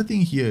 the other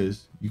thing here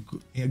is you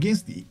could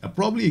against the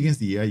probably against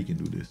the AI you can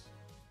do this.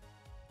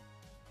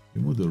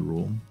 Remove the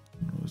role.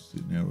 No,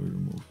 narrow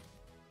remove.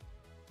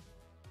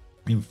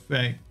 In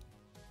fact,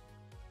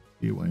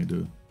 stay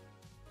wider.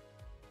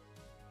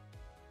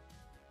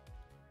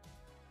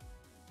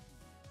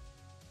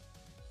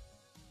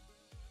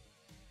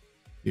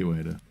 Stay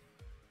wider.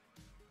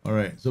 All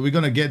right, so we're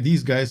gonna get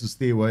these guys to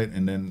stay wide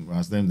and then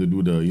ask them to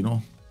do the, you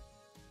know,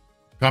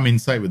 come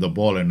inside with the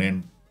ball and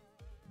then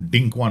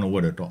dink one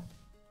over the top.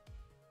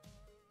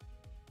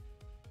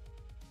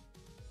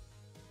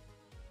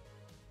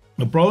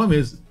 The problem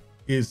is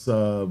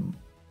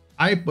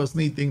I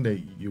personally think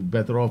that you're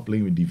better off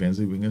playing with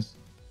defensive wingers,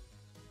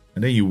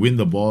 and then you win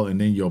the ball, and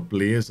then your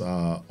players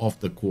are of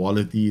the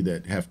quality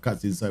that have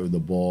cuts inside with the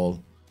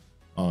ball,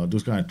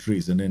 those kind of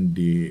traits, and then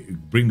they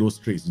bring those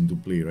traits into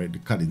play, right? The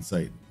cut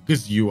inside,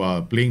 because you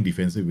are playing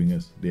defensive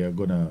wingers, they are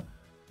gonna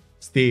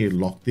stay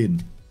locked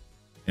in,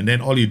 and then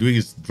all you're doing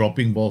is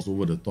dropping balls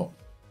over the top.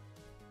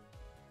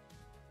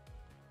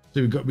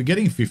 So we're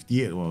getting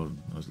 58. Well,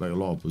 that's like a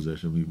lot of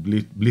possession.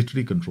 We're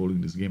literally controlling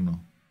this game now.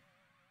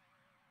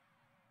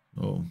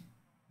 So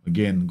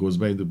again, goes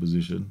back into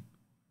position.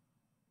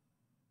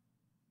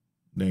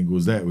 Then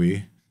goes that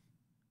way.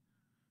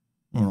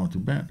 Oh, not too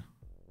bad.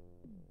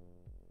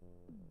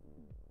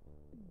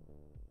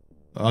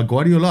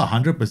 Guardiola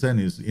 100%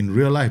 is in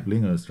real life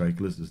playing a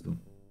strikerless system.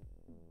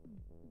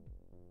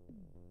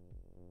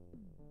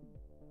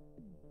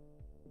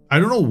 I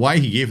don't know why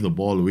he gave the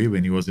ball away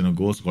when he was in a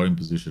goal scoring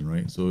position,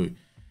 right? So,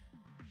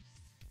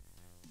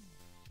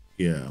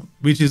 yeah,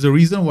 which is the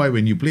reason why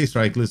when you play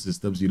strikerless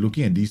systems, you're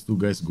looking at these two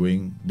guys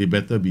going, they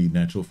better be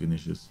natural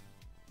finishes.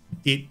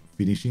 8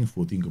 finishing,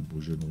 14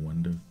 composure, no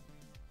wonder.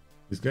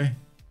 This guy?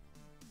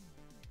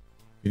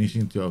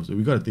 Finishing 12. So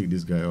we gotta take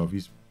this guy off.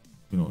 He's,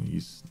 you know,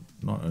 he's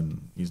not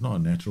a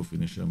natural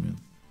finisher, man.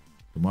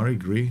 Tamari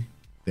Gray,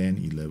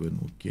 10,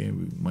 11. Okay,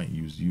 we might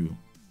use you.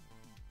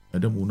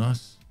 Adam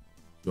Unas.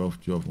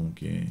 12,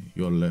 okay.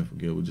 You're left.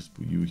 Okay, we'll just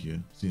put you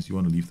here. Since you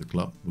want to leave the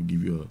club, we'll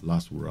give you a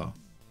last hurrah.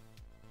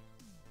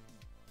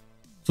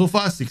 So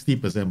far,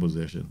 60%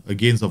 possession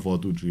against a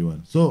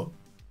 4-2-3-1. So,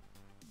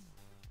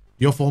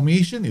 your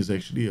formation is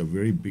actually a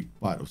very big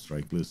part of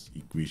strikerless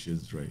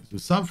equations, right? So,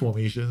 some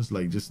formations,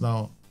 like just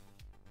now,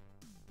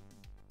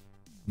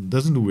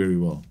 doesn't do very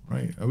well,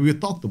 right? We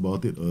talked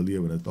about it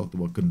earlier when I talked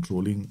about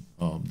controlling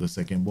the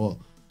second ball.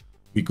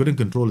 We couldn't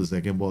control the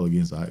second ball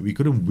against we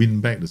couldn't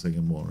win back the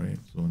second ball, right?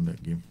 So in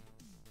that game,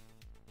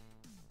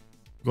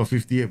 got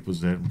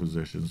 58%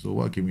 possession. So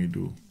what can we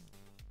do?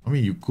 I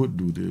mean, you could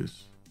do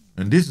this,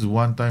 and this is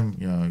one time,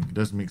 yeah, it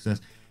does make sense.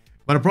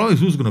 But the problem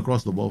is who's going to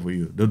cross the ball for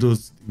you?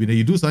 Those when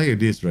you do something like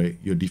this, right?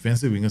 Your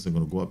defensive wingers are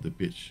going to go up the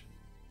pitch.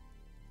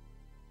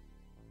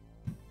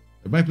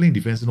 Am I playing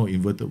defensive? No,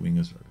 inverted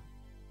wingers, right?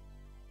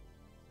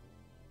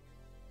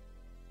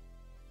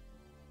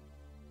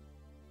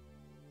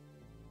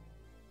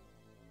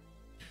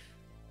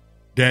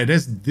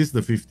 This is the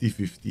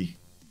 50-50.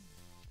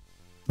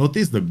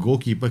 Notice the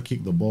goalkeeper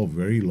kicked the ball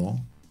very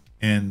long,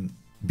 and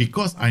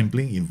because I'm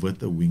playing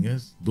inverted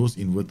wingers, those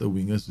inverted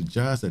wingers are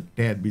just a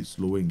tad bit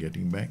slower in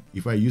getting back.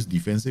 If I use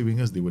defensive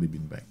wingers, they would have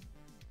been back.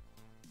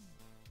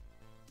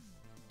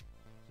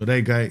 So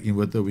that guy,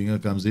 inverted winger,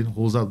 comes in,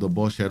 holds up the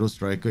ball, shadow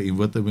striker,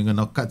 inverted winger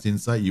now cuts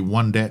inside. You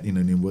want that in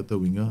an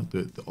inverted winger,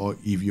 or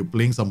if you're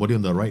playing somebody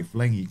on the right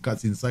flank, he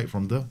cuts inside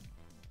from the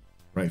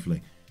right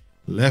flank.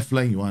 Left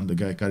flank, you want the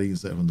guy cutting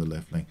inside from the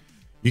left flank.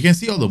 You can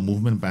see all the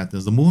movement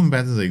patterns. The movement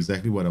patterns are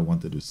exactly what I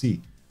wanted to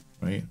see,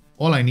 right?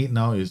 All I need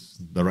now is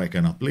the right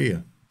kind of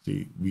player.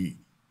 See,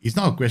 it's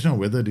not a question of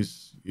whether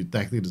this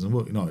tactic doesn't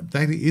work. No, the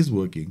tactic is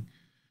working.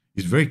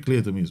 It's very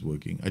clear to me it's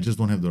working. I just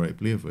don't have the right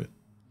player for it.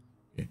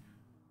 Okay.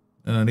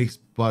 And the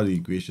next part of the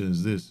equation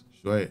is this.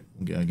 Okay,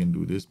 I can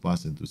do this.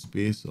 Pass into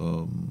space.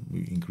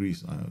 We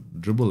increase.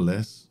 Dribble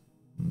less.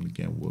 It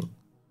can't work.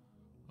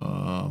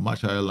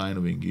 Much higher line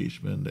of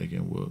engagement that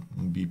can work.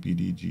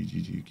 BPD,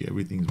 GGG. Okay,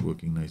 everything's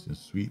working nice and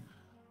sweet.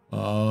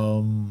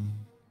 I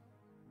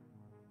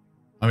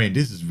mean,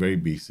 this is very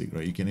basic,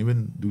 right? You can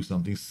even do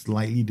something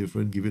slightly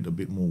different, give it a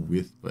bit more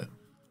width, but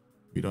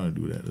we don't want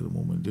to do that at the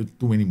moment. There's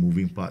too many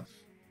moving parts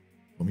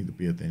for me to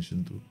pay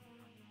attention to.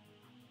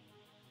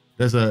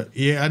 There's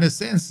yeah, in a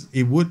sense,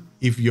 it would,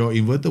 if your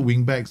inverted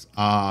wingbacks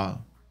are,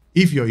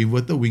 if you expect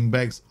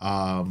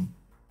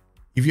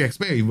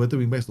your inverted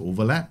wingbacks to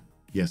overlap,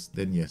 yes,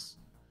 then yes.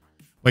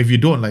 But if you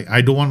don't, like,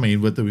 I don't want my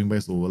inverted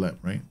wingbacks to overlap,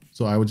 right?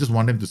 So I would just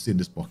want them to sit in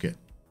this pocket.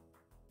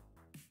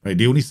 Right?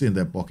 They only sit in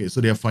that pocket,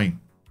 so they're fine.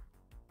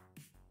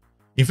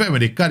 In fact, when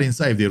they cut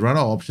inside, if they run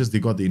out of options, they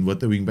got the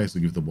inverted wingbacks to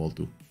give the ball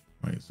to.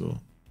 Right? So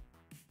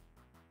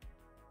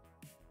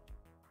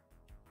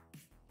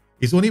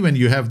it's only when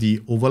you have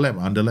the overlap,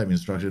 underlap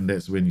instruction,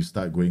 that's when you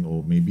start going,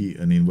 oh, maybe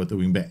an inverted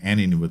wingback and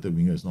an inverted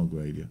winger is not a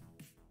good idea.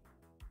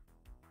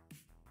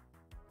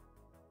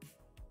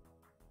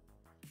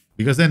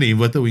 Because then the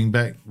inverted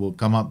wingback will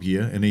come up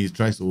here and then he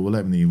tries to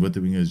overlap and the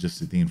inverted winger is just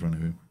sitting in front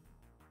of him.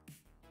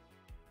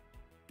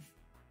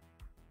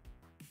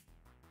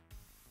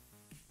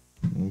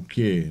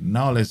 Okay,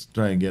 now let's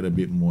try and get a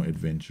bit more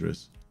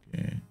adventurous.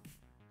 Okay,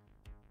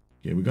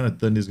 we're gonna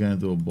turn this guy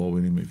into a ball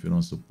winning midfield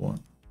on support.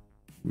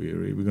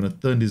 We're gonna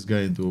turn this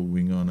guy into a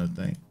winger on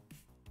attack.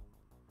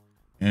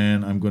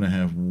 And I'm gonna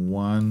have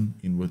one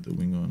inverted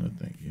winger on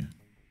attack here.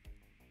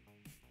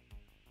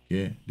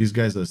 Okay, these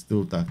guys are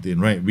still tucked in,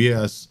 right?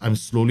 I'm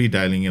slowly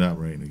dialing it up,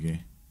 right?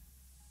 Okay.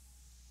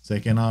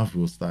 Second half,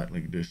 we'll start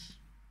like this.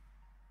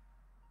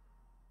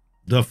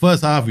 The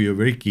first half, we were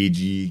very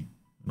cagey,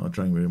 not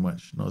trying very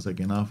much. Now,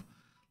 second half,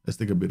 let's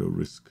take a bit of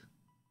risk.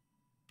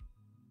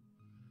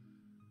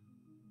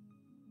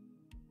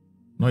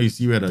 Now you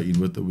see where the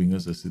inverted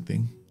wingers are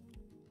sitting.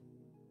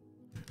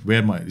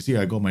 You see,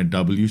 I got my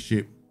W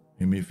shape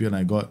in midfield and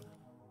I got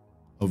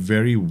a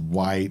very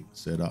wide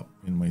setup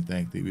in my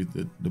tactic with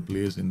the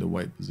players in the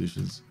wide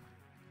positions.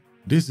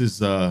 This is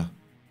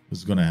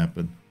what's gonna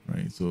happen,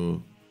 right?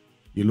 So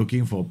you're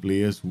looking for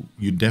players who,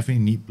 you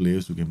definitely need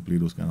players who can play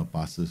those kind of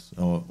passes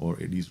or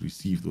at least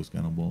receive those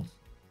kind of balls.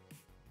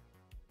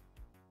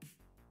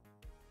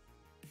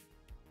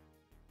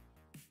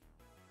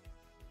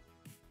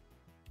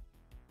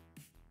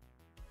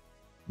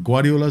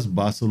 Guardiola's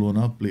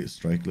Barcelona played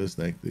strikerless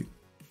tactic.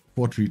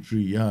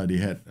 4-3-3. Yeah, they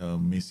had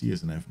Messi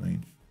as an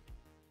F9.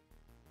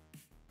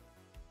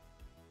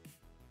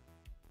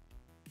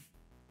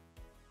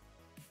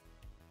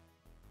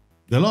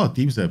 There are a lot of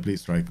teams that have played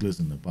strikerless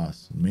in the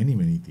past.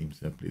 Many teams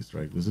have played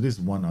strikerless. So this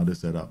is one other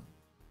setup.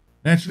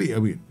 Actually, I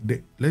mean,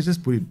 let's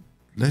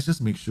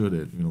just make sure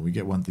that, you know, we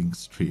get one thing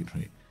straight,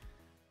 right?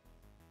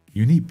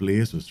 You need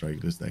players with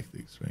strikerless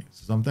tactics, right?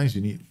 So sometimes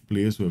you need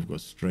players who have got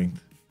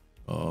strength.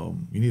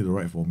 You need the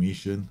right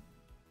formation.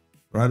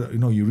 Rather, you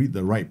know, you read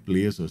the right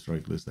players for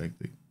strikerless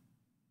tactic.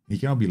 You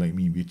cannot be like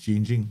me. We're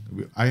changing.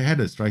 I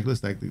had a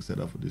strikerless tactic set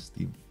up for this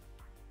team.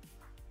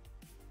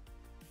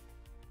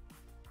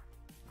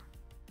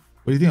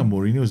 What do you think of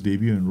Mourinho's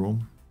debut in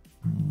Rome?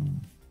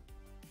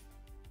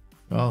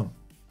 Well,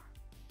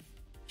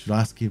 should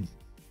ask him.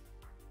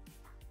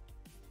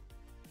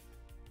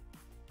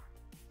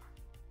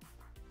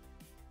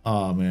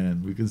 Ah,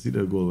 man, we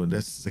conceded a goal, but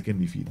that's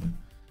second defeat, man.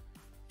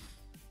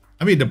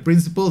 I mean, the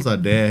principles are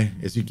there.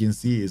 As you can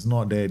see, it's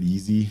not that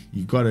easy.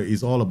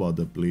 It's all about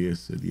the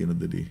players at the end of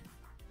the day.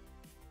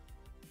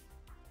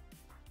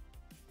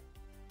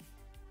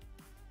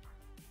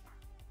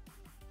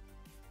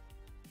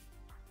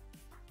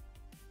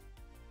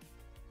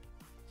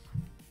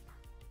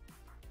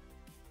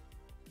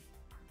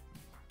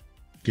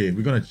 Okay,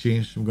 we're gonna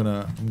change. I'm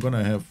not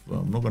gonna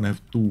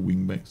have two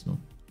wingbacks now.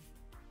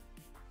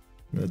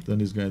 I'm gonna turn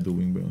this guy to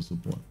wingback on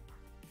support.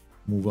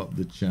 Move up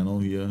the channel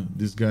here.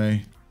 This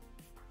guy,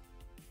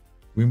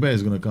 wingback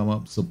is gonna come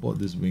up, support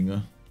this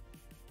winger.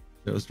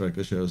 Shadow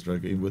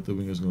striker. Inverted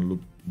winger is gonna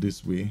look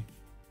this way.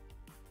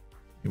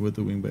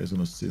 Inverted wingback is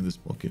gonna sit in this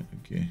pocket.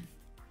 Okay.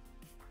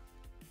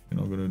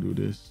 We're not gonna do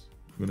this.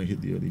 We're gonna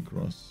hit the early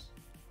cross.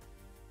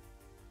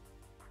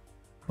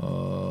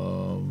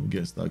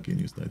 Get stuck in,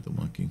 use title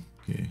marking.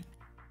 Okay.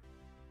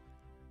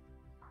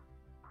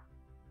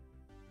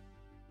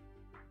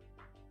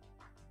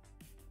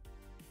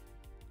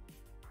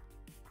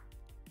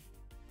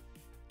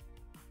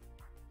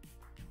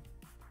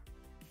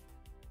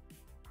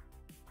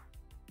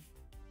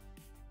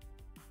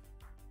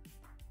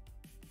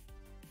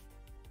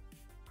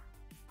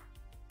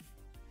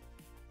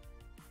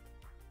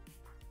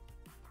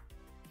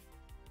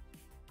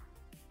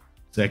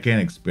 Second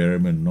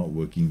experiment not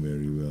working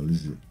very well,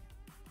 is it?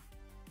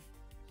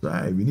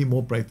 So we need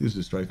more practice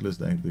with strikerless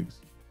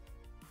tactics.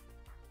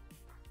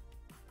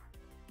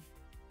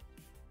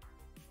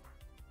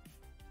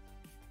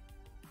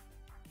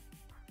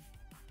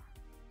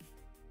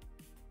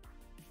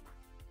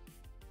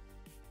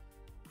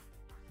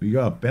 We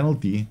got a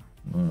penalty.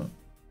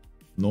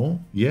 No,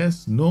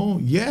 yes, no,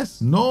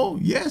 yes, no,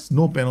 yes,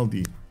 no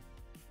penalty.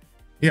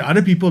 Yeah,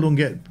 other people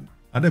get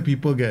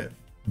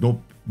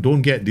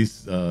don't get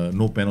these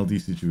no penalty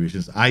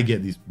situations. I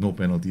get these no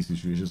penalty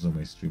situations on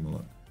my stream a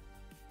lot.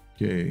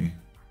 Okay.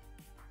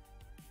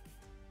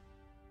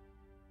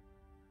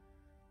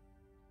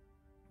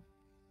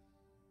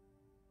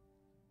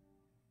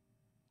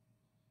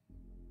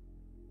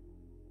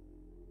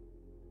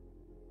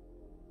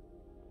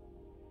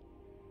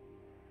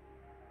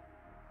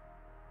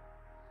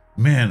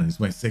 Man, it's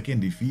my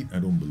second defeat. I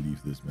don't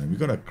believe this, man. We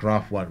gotta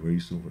craft one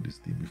very soon for this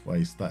team before I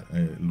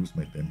lose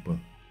my temper.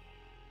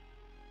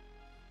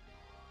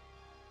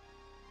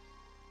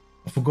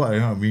 I forgot.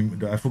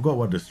 I forgot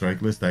what the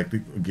Strikerless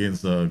tactic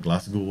against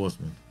Glasgow was,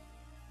 man.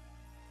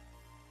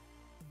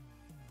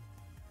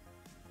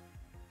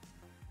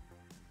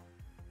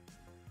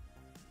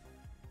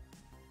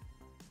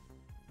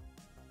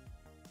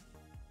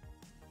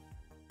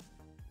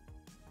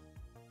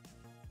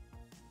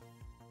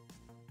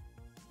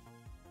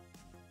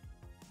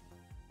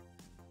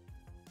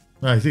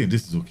 I think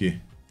this is okay.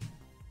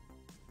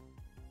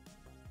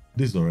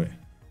 This is alright.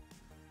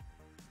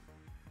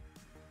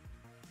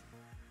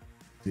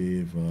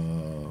 Save,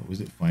 was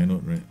it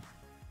Feyernood, right?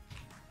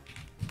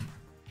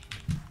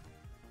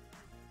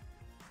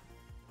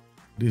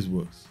 This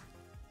works.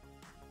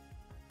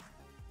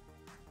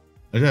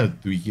 I just have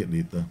to tweak it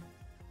later.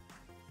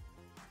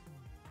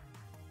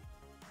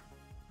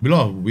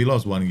 We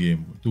lost one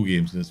game, 2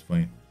 games, that's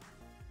fine.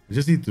 I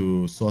just need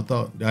to sort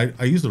out.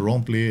 I used the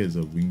wrong player as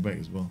a wingback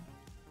as well.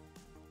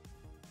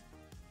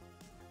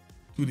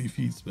 2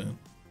 defeats, man.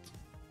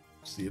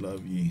 C'est la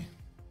vie.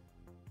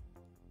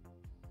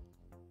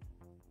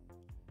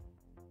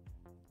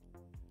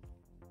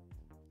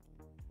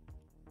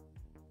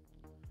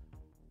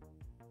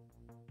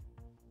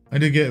 I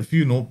did get a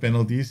few no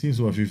penalties. Seems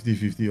to have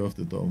 50-50 off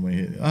the top of my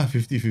head.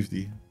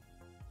 50-50.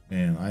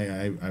 Man,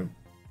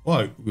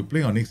 oh, we're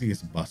playing our next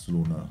against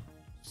Barcelona.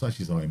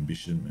 Such is our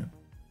ambition, man.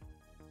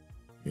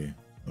 Okay,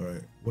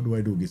 alright. What do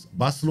I do against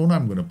Barcelona?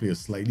 I'm gonna play a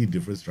slightly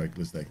different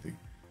Strikerless tactic.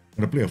 I'm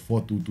gonna play a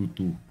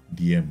 4-2-2-2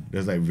 DM.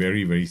 That's like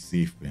very, very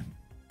safe, man.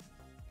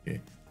 Okay,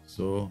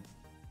 so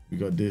we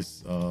got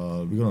this.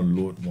 We're gonna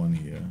load one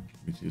here,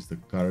 which is the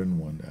current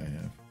one that I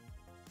have.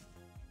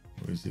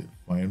 Where is it?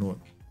 Feyenoord.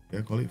 Did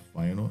I call it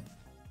Feyenoord?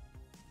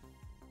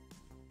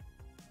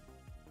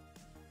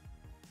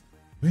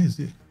 Where is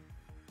it?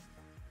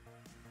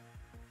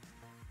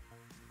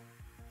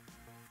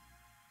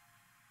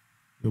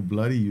 You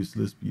bloody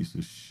useless piece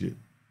of shit.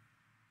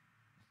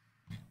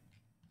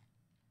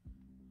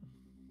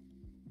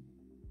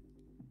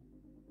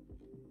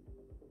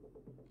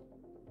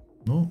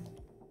 No.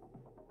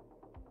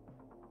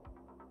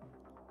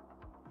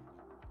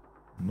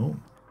 No.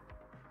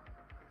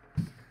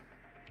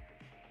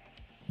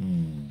 I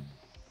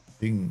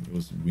think it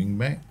was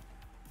wingback.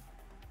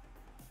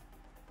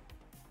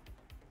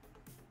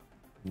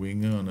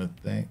 Winger on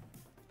attack.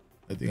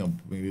 I think I'm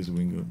putting this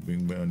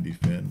wingback on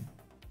defense.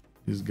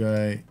 This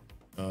guy,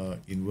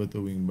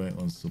 inverter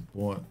wingback on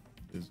support.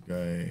 This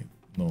guy,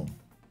 no.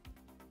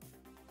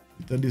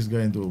 We turn this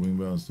guy into a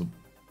wingback on support.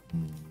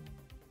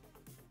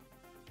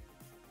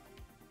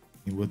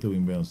 Inverter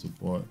wingback on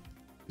support.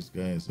 This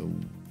guy is a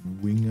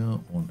winger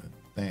on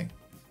attack.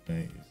 This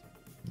guy is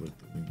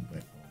inverter wingback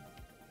on.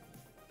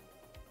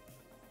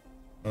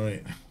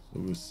 Alright, so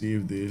we'll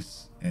save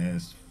this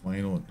as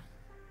Feyenoord.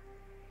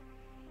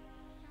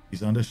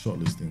 It's under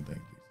shortlisting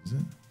tactics, is it?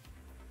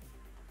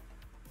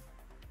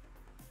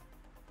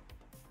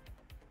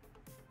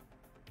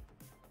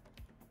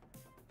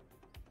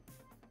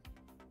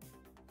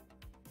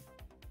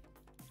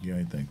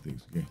 AI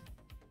tactics, okay.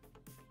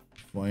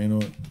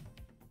 Feyenoord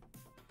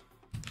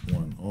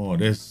 1. Oh,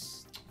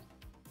 that's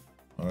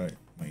alright.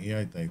 My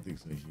AI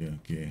tactics are here.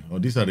 Okay. Oh,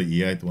 these are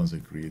the AI ones I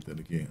created.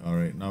 Okay.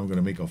 Alright. Now I'm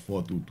gonna make a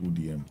 4-2-2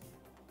 DM.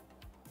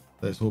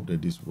 Let's hope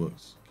that this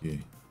works. Okay.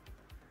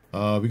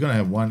 We're gonna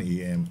have one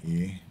AMA.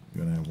 We're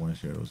gonna have one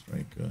Shadow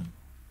Striker.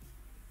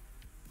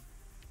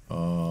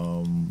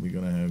 We're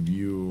gonna have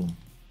you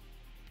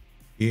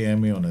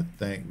AMA on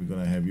attack. We're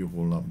gonna have you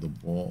hold up the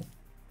ball.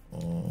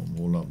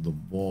 Hold up the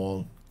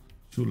ball,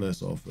 shoot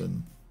less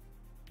often,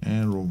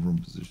 and roam from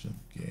position.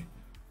 Okay.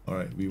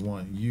 Alright, we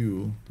want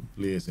you to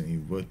play as an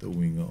inverted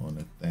winger on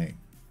attack.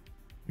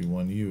 We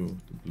want you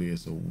to play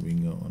as a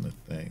winger on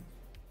attack.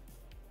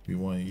 We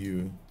want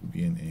you to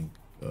be an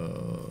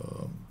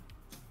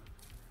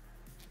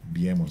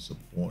BM on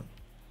support.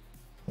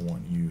 I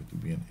want you to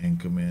be an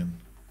anchorman.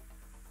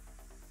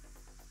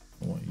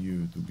 I want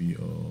you to be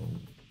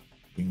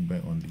a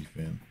wingback on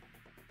defense.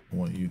 I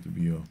want you to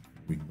be a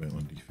wingback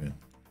on defense.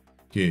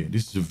 Okay,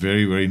 this is a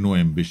very, very no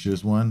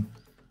ambitious one.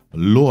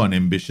 Low on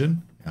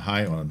ambition,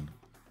 high on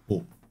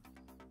hope.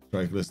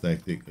 Strikerless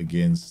tactic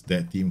against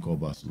that team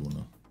called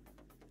Barcelona.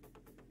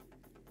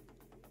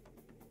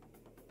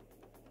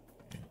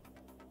 Okay.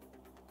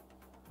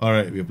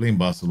 Alright, we're playing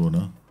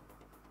Barcelona.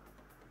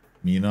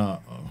 Mina,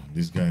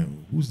 this guy,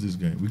 who's this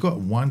guy? We got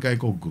one guy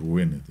called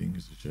Groen, I think,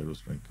 he's a shadow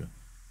striker.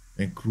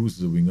 And Cruz is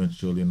the winger,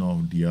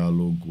 Cholinov,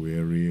 Diallo,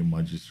 Guerre,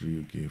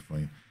 Magistri, okay,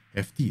 fine.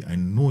 FT, I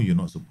know you're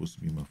not supposed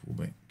to be my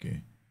fullback,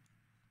 okay.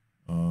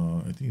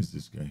 I think it's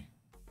this guy.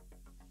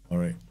 All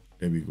right,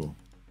 there we go.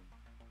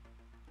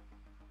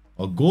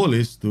 Our goal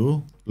is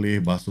to play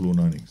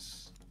Barcelona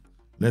next.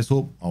 Let's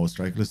hope our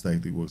strikerless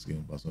tactic works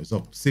against Barcelona. It's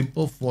a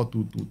simple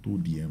 4-2-2-2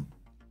 DM.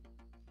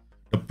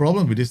 The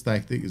problem with this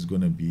tactic is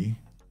going to be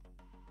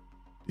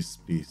this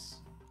space.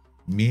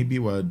 Maybe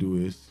what I'll do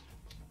is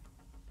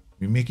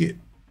we make it.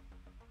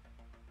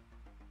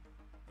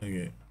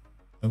 Okay,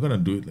 I'm going to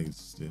do it like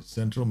this.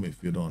 Central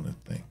midfielder on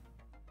attack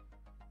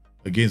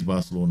against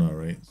Barcelona,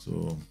 right?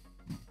 So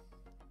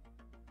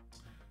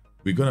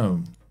we're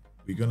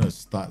gonna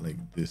start like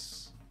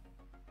this.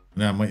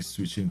 And I might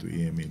switch into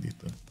AMA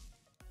later.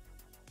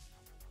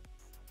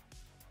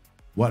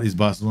 What is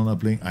Barcelona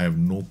playing? I have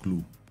no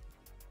clue.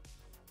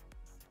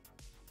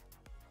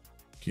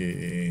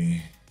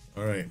 Okay.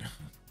 All right.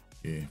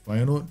 Okay.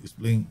 Feyenoord is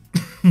playing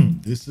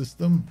this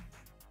system.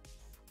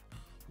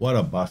 What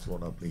are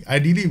Barcelona playing?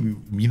 Ideally,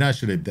 Mina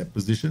should have that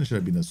position. Should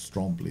have been a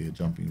strong player,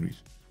 jumping reach.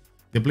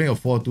 They're playing a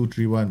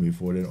 4-2-3-1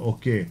 before then.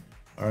 Okay.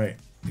 All right.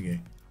 Okay.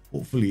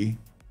 Hopefully.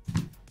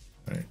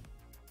 All right.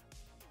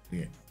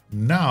 Okay.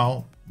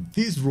 Now,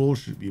 this role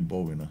should be a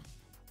ball winner.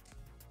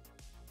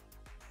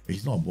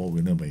 He's not a ball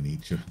winner by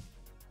nature.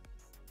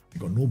 I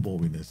got no ball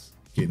winners.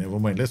 Okay, never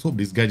mind. Let's hope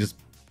this guy just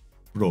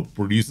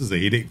produces a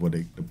headache for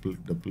the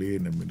play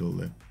in the middle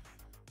there.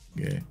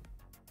 Okay.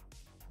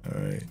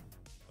 Alright.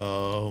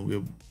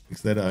 We'll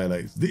extend the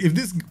highlights. If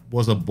this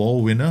was a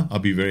ball winner, I'll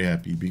be very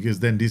happy because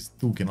then these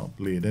two cannot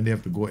play. Then they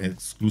have to go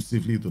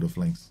exclusively to the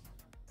flanks.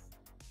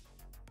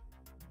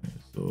 Okay,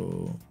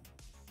 so...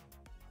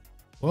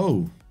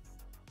 Whoa.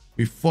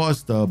 We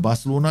forced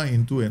Barcelona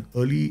into an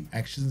early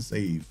action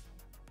save.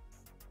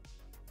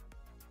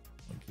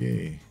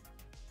 Okay.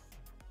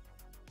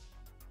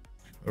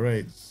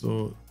 Alright,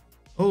 so...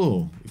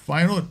 Oh,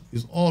 Feyenoord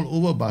is all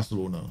over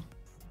Barcelona.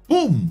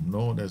 Boom!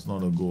 No, that's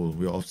not a goal.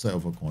 We're offside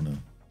of a corner.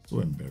 So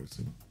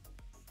embarrassing.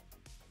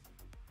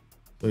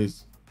 So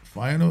it's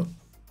Feyenoord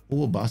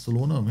over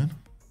Barcelona, man.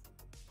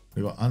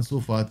 We got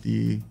Ansu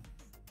Fati,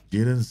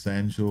 Jadon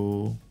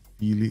Sancho,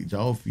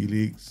 João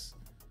Felix,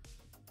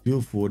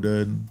 Phil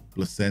Foden,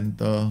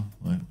 Placenta.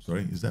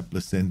 Sorry, is that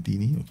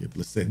Placentini? Okay,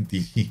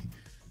 Placentini.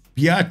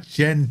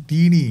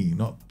 Piacentini,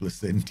 not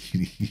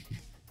Placentini.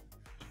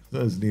 So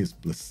his name is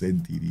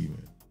Placentini,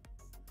 man.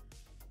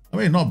 I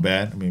mean, not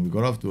bad. I mean, we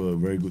got off to a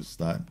very good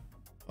start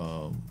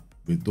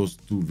with those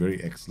two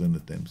very excellent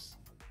attempts.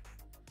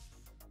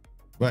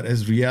 But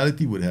as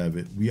reality would have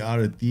it, we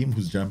are a team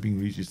whose jumping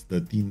reach is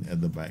 13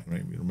 at the back,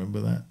 right? We remember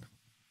that?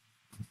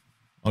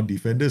 Our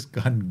defenders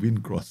can't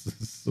win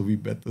crosses, so we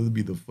better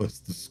be the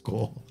first to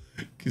score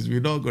because we're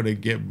not going to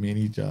get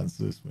many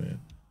chances, man.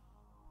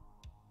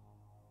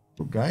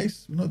 But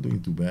guys, we're not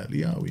doing too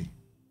badly, are we?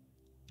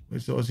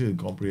 It's also a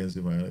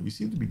comprehensive highlight. We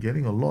seem to be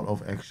getting a lot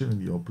of action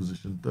in the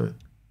opposition third.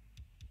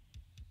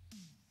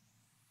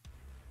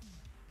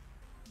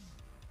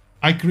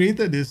 I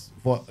created this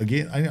for,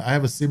 again, I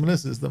have a similar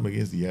system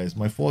against the AI. It's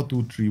my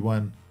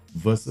 4-2-3-1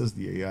 versus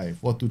the AI.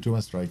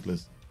 4-2-3-1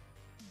 strikerless.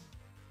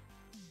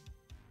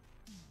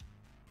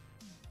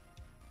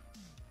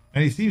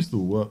 And it seems to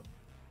work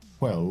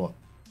quite a lot.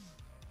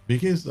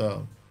 Because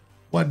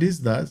what this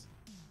does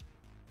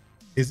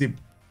is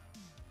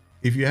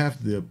if you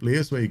have the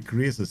players where it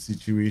creates a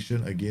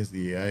situation against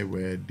the AI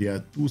where their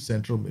two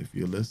central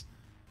midfielders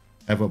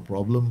have a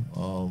problem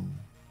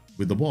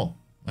with the ball,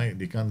 right?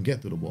 They can't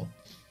get to the ball.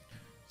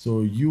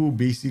 So you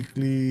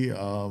basically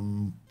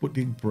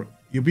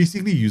you're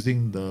basically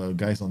using the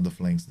guys on the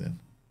flanks then.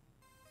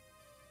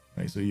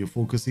 Right? So you're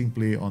focusing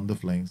play on the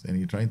flanks and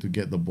you're trying to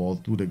get the ball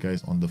to the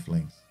guys on the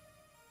flanks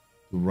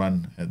to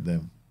run at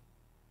them.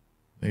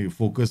 Then you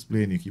focus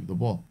play and you keep the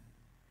ball.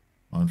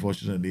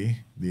 Unfortunately,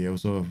 they're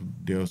also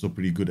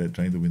pretty good at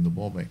trying to win the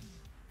ball back.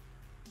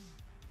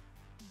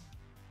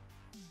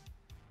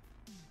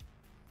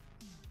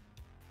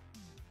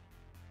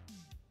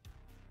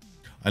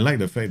 I like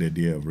the fact that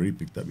they have already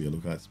picked up yellow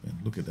cards, man.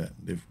 Look at that.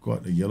 They've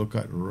got a yellow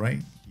card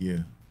right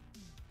here.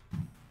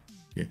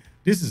 Okay,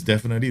 this is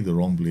definitely the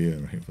wrong player,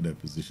 right, for that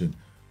position.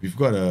 We've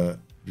got a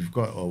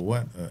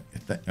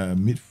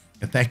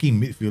attacking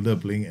midfielder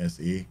playing as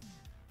a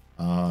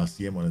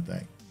CM on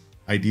attack.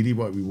 Ideally,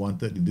 what we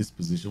wanted in this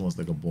position was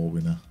like a ball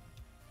winner.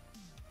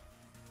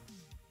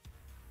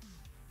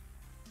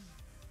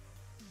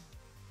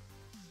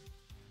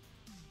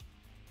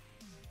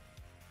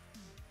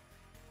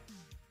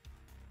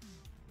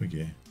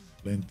 Okay,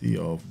 plenty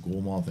of goal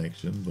mouth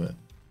action, but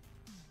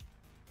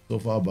so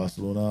far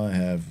Barcelona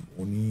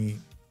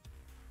haven't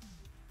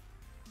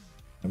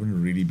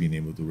really been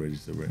able to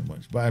register very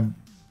much. But I'm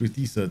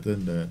pretty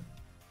certain that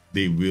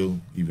they will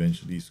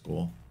eventually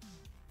score.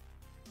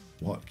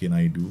 What can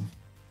I do?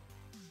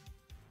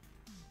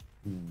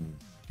 Ooh,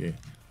 okay,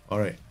 all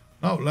right.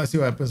 Now let's see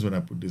what happens when I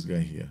put this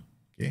guy here.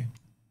 Okay,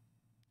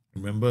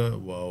 remember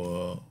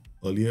our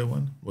earlier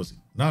one was,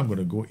 now I'm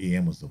gonna go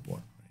AM on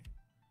support.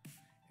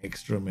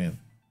 Extra man.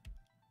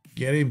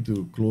 Get him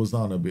to close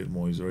down a bit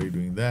more. He's already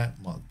doing that.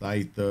 Mark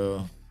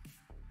tighter.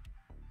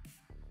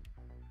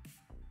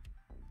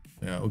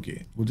 Yeah,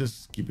 okay. We'll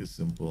just keep it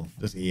simple.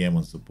 Just AM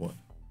on support.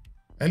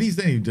 At least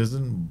then it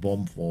doesn't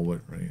bomb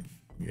forward, right?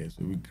 Okay, so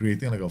we're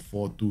creating like a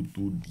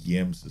 4-2-2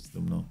 DM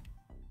system now.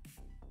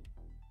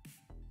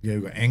 Yeah,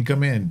 we got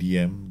Anchorman and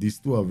DM. These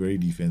two are very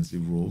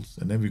defensive roles.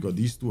 And then we got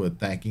these two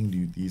attacking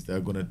duties that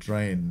are going to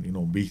try and, you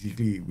know,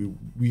 basically,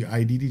 we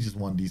ideally just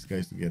want these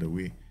guys to get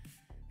away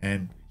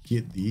and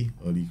hit the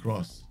early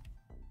cross.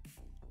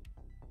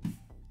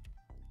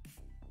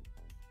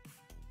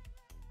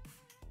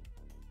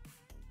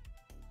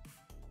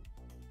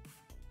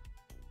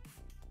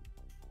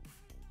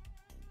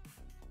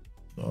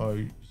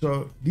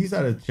 So these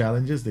are the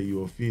challenges that you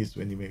will face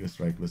when you make a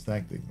strikerless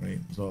tactic, right?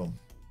 So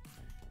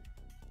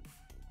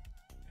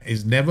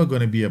it's never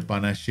going to be a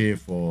panache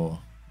for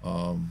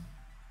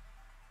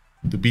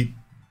to beat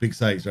big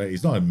sides, right?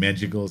 It's not a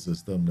magical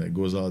system that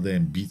goes out there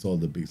and beats all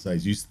the big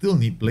sides. You still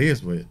need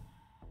players for it.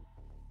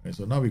 Right,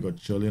 so now we got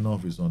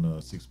Cherlinov is on a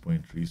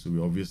 6.3, so we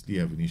obviously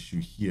have an issue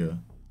here.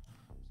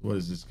 So what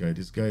is this guy?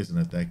 This guy is an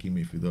attacking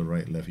midfielder,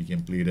 right, left. He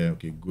can play there.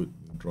 Okay, good.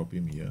 We'll drop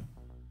him here.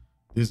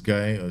 This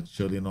guy,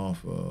 Cherlinov,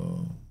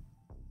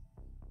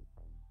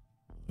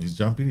 his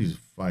jumping is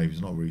 5.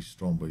 He's not very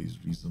strong, but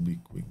he's reasonably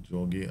quick.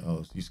 Jorge,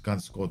 he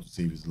can't score to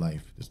save his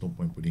life. There's no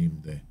point putting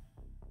him there.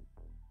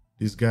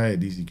 This guy, at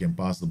least he can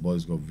pass the ball.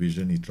 He's got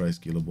vision. He tries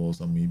killer balls,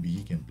 so maybe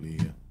he can play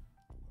here.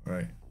 All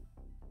right.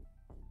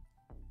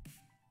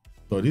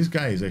 So this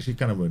guy is actually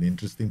kind of an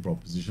interesting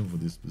proposition for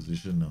this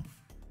position now.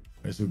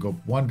 Right, so we've got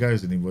one guy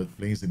who's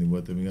playing an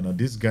inverted winger. Now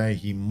this guy,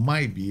 he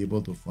might be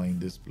able to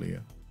find this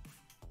player.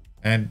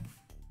 And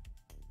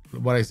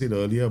what I said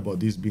earlier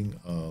about this being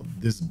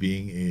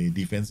a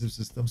defensive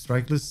system,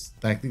 strikerless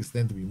tactics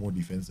tend to be more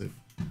defensive.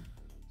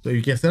 So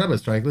you can set up a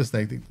strikerless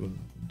tactic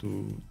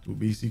to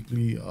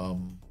basically to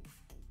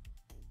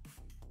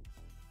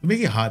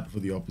make it hard for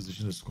the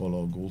opposition to score a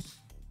lot of goals.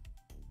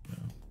 Yeah.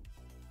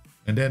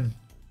 And then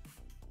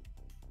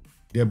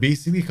they're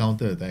basically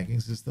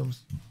counter-attacking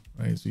systems,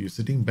 right? So you're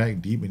sitting back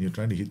deep and you're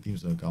trying to hit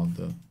teams on a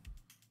counter,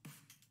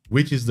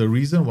 which is the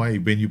reason why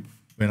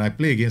when I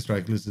play against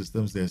strikerless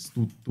systems, there's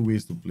two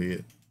ways to play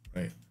it,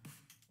 right?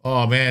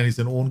 Oh man, it's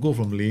an own goal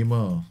from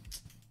Lamer.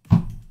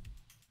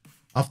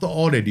 After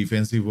all their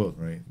defensive work,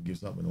 right?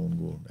 Gives up an own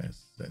goal.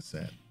 That's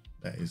sad.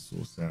 That is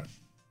so sad.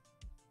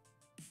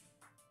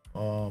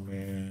 Oh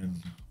man,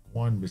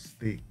 one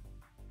mistake.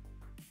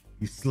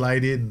 He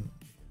slide in.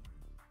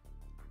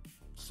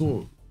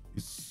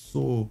 It's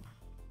so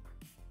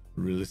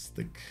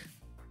realistic.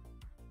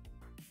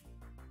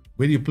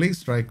 When you play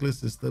strikerless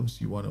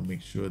systems, you want to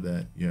make sure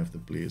that you have the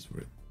players for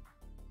it.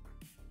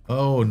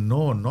 Oh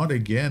no, not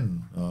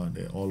again.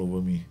 They're all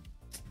over me.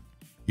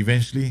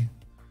 Eventually,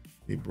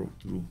 they broke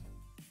through.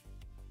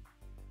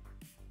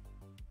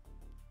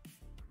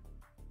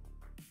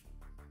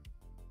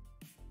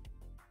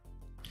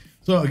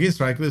 So against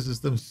strikerless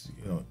systems,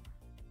 you know,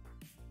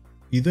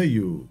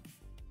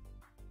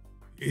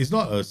 it's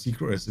not a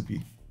secret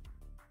recipe.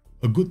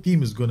 A good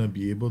team is going to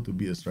be able to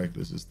be a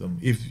strikerless system.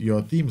 If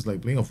your team is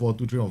like playing a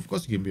 4-2-3, of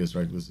course you can be a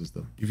strikerless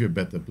system. If you're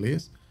better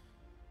players,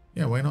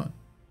 yeah, why not?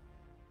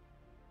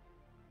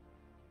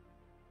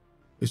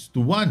 It's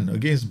 2-1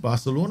 against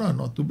Barcelona,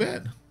 not too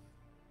bad.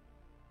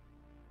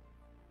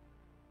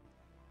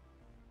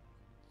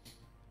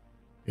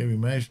 Yeah, we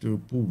managed to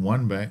pull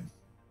one back.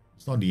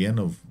 It's not the end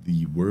of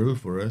the world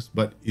for us,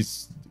 but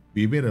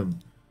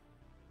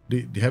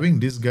having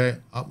this guy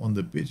up on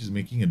the pitch is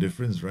making a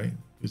difference, right?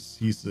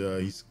 He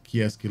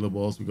has killer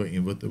balls. We got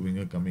inverted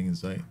winger coming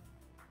inside.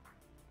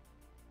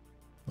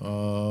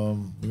 We're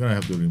gonna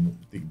have to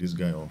take this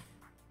guy off.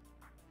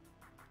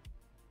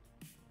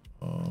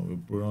 We'll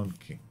put on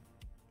King.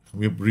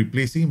 We're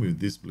replacing him with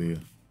this player.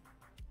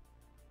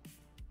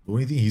 The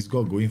only thing he's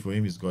got going for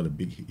him is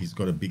he's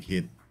got a big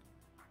hit.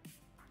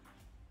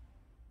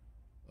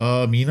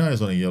 Mina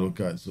is on a yellow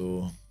card,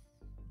 so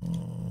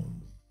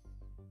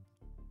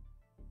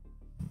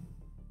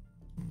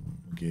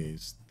okay,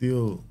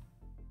 still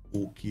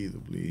okay to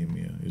play him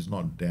here. It's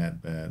not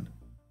that bad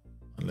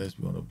unless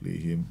we want to play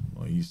him.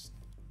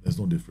 There's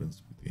no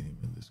difference between him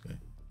and this guy.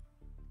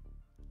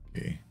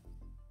 Okay.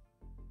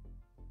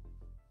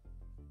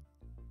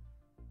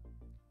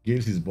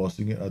 Games is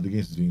bossing it, other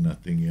games is doing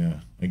nothing. Yeah,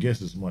 I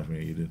guess it's much, right,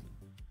 Aiden?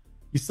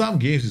 Some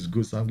games is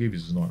good, some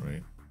games is not,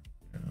 right?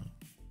 Yeah.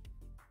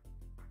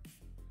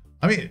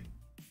 I mean,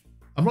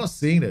 I'm not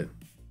saying that.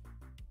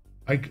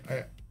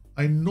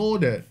 I know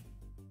that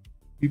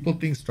people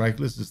think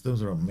strikerless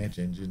systems are a match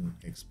engine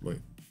exploit.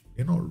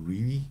 They're not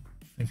really.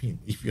 I mean,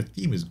 if your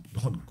team is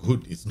not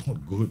good, it's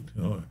not good.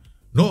 You know,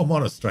 no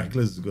amount of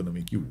strikerless is going to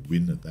make you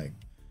win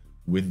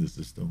the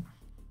system.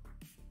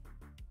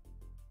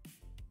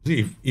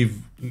 See,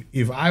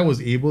 if I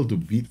was able to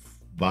beat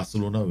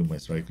Barcelona with my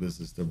strikerless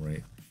system,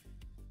 right?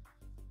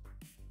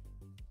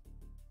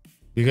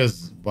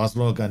 Because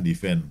Barcelona can't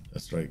defend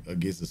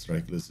against a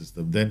strikerless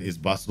system, then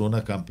if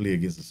Barcelona can't play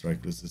against a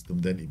strikerless system,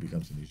 then it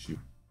becomes an issue.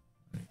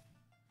 Right?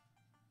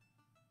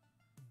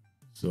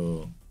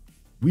 So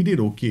we did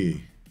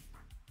okay.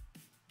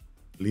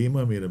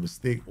 Lema made a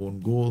mistake, own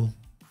goal.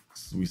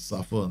 So we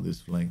suffer on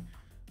this flank.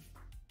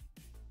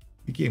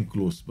 We came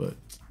close, but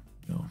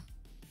you know,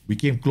 We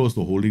came close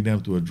to holding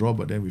them to a draw,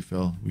 but then we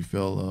fell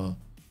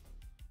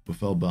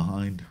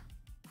behind.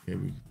 Okay,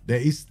 there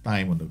is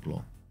time on the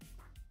clock.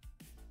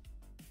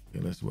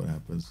 Okay, let's see what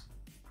happens.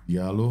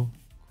 Diallo,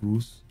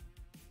 Cruz.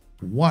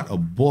 What a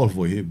ball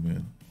for him,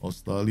 man.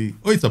 Ostali.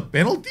 Oh, it's a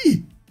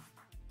penalty.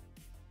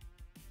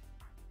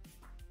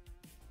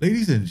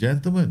 Ladies and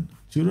gentlemen,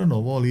 children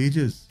of all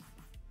ages,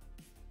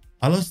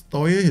 Alas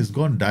Toye has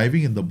gone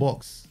diving in the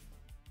box.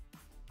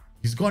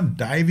 He's gone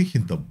diving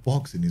in the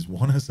box and he's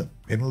won us a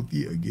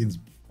penalty against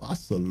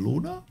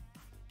Barcelona.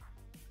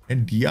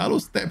 And Diallo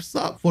steps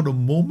up for the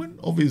moment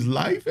of his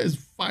life as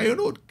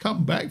Feyenoord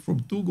come back from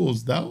 2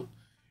 goals down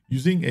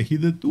using a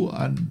hitherto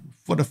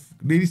for the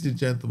ladies and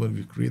gentlemen,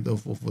 we created a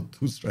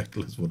 4-4-2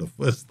 strikerless for the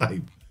first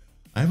time.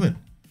 I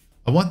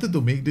wanted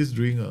to make this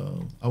during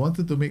I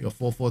wanted to make a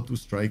 4-4-2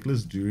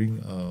 strikerless during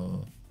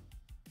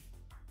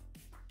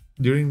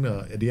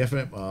the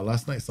FM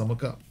last night Summer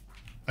Cup.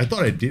 I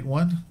thought I did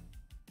one.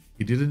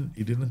 It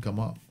didn't come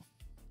up.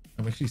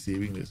 I'm actually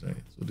saving this,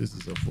 right? So this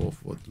is a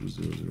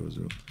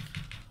 4-4-2-0-0-0.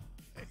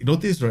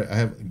 Notice, right? I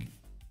have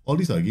all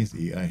these are against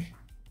AI.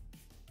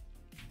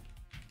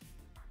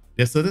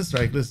 There's certain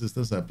strikerless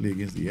systems I play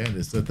against AI, and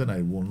there's certain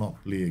I will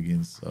not play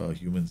against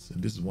humans,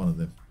 and this is one of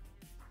them.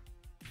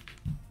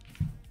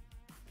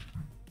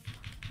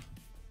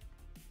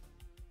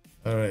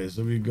 All right,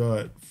 so we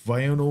got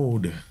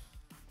Feyenoord,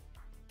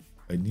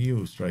 a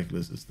new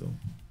strikerless system.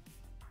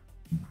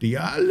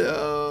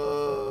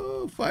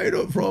 Diallo,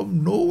 Feyenoord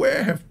from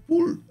nowhere have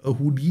pulled a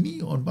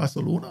Houdini on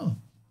Barcelona.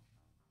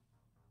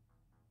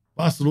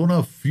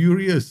 Barcelona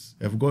furious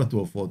have gone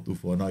to a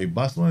 4-2-4. Now, if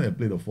Barcelona had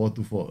played a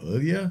 4-2-4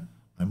 earlier,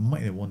 I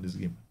might have won this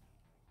game.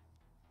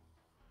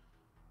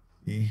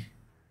 See?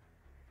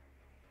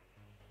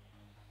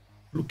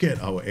 Look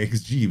at our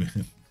XG,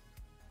 man.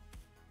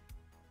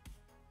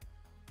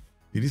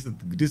 This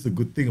is the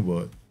good thing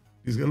about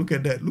this guy. Look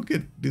at that. Look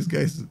at this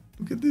guy's.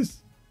 Look at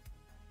this.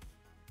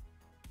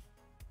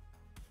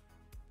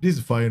 This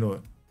is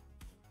Feyenoord.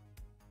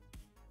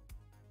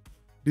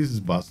 This is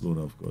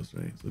Barcelona, of course,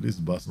 right? So this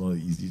is Barcelona,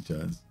 easy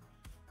chance.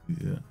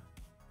 Yeah.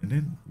 And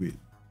then, wait.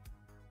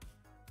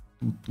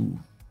 2-2.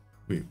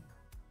 Wait.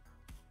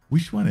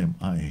 Which one am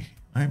I?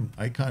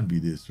 I can't be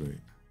this, right?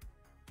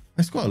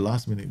 I scored a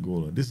last minute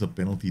goal. This is a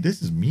penalty.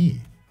 This is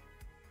me.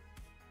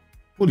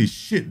 Holy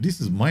shit, this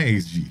is my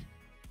XG.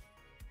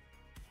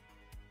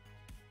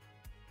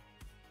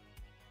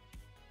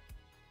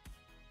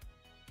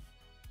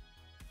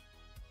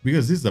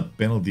 Because this is a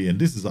penalty and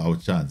this is our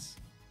chance.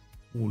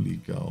 Holy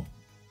cow.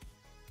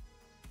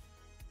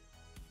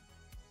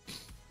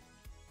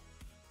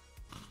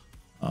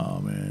 Oh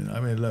man, I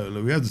mean,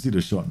 look, we have to see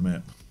the shot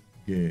map.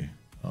 Okay.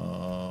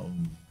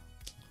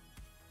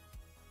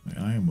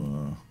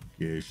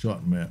 Okay,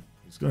 shot map.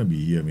 It's gonna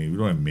be here, man. We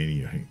don't have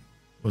many, right?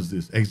 What's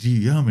this?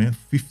 XG, yeah, man,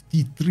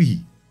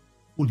 53.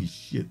 Holy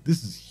shit,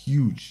 this is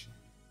huge.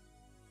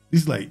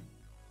 This is like,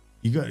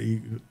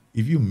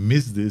 if you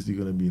miss this, you're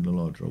gonna be in a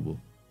lot of trouble.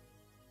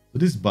 So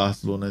this is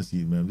Barcelona's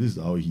heat map. This is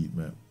our heat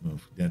map.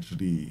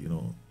 Naturally, you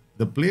know,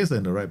 the players are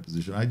in the right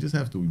position. I just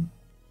have to,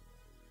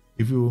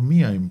 if it were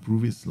me, I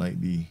improve it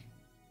slightly.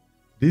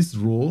 This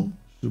roll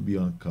should be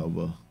on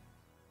cover.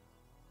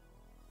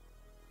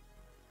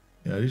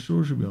 Yeah, this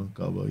roll should be on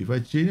cover. If I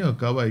change it on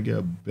cover, I get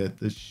a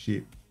better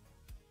shape.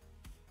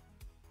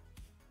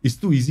 It's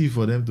too easy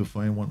for them to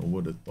find one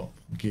over the top.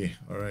 Okay,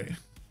 all right.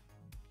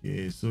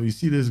 Okay, so you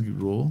see this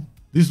roll.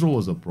 This roll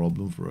was a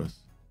problem for us.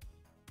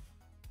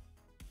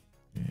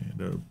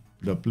 Yeah,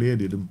 the player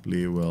didn't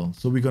play well.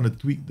 So we're going to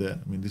tweak that.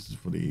 I mean, this is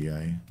for the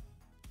AI.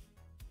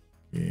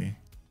 Okay.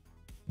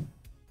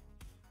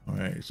 All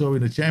right. So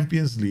in the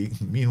Champions League,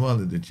 meanwhile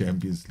in the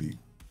Champions League,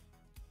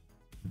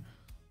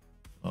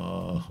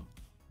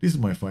 this is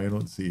my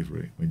Feyenoord save,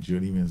 right? My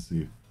journeyman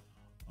save.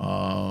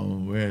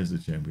 Where is the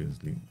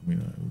Champions League? I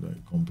mean,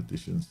 like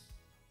competitions.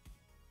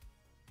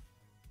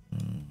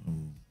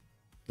 I'm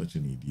such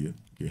an idiot.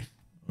 Okay.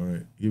 All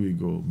right. Here we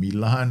go.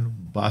 Milan,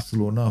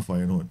 Barcelona,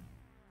 Feyenoord.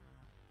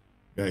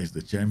 Guys,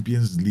 the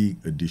Champions League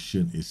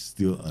edition is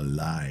still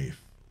alive.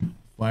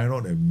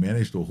 Feyenoord have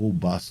managed to hold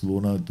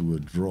Barcelona to a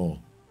draw.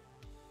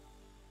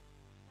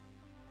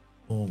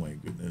 Oh my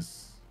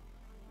goodness.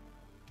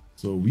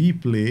 So we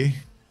play.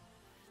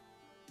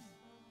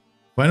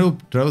 Feyenoord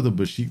travel to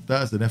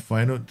Besiktas and then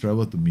Feyenoord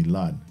travel to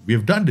Milan. We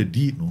have done the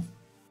deed, no?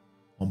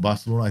 On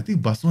Barcelona. I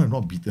think Barcelona have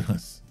not beaten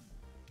us.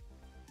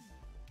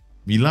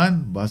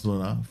 Milan,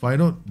 Barcelona.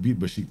 Feyenoord beat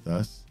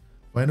Besiktas.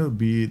 Feyenoord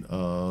beat,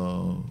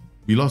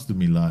 we lost to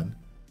Milan.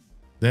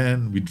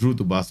 Then we drew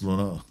to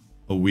Barcelona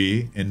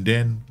away, and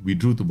then we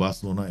drew to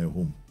Barcelona at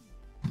home.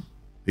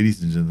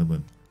 Ladies and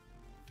gentlemen,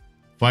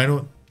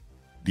 Feyenoord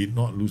did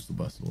not lose to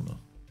Barcelona.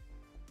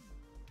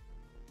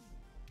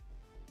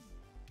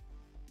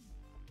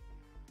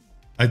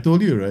 I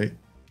told you, right?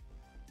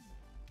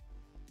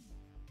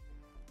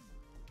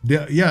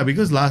 Yeah,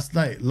 because last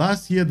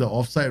year, the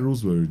offside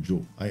rules were a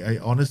joke. I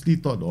honestly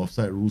thought the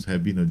offside rules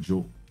have been a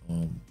joke.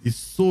 It's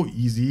so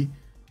easy.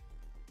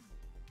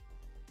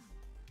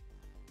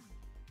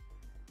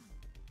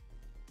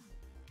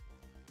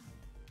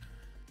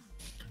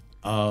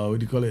 what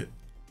do you call it?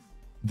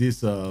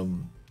 This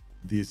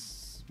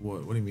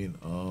what do you mean?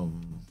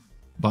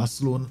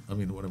 Barcelona. I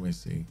mean, what am I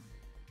saying?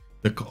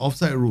 The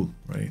offside rule,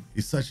 right?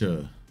 It's such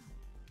a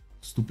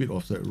stupid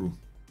offside rule.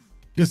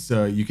 Because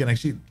you can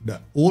actually, the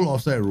old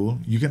offside rule,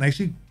 you can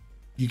actually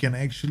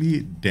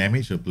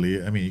damage a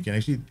player. I mean, you can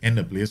actually end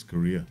a player's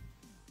career.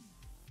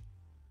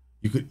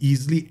 You could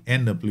easily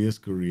end a player's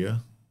career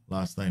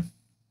last time.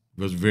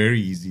 It was very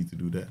easy to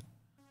do that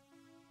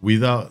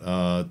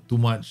without too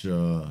much,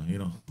 you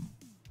know.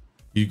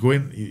 You go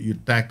in, you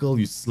tackle,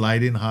 you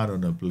slide in hard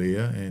on a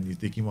player, and you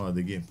take him out of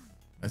the game.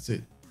 That's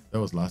it. That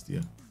was last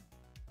year.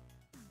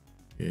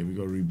 Okay, we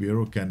got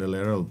Ribeiro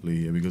Candelera will play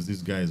here because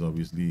this guy is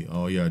obviously,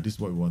 oh yeah, this is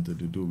what we wanted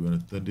to do. We're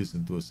going to turn this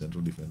into a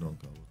central defender on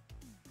cover.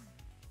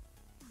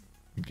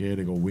 Okay,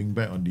 they got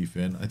wingback on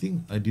defense. I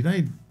think,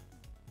 okay,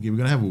 we're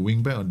going to have a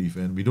wingback on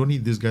defense. We don't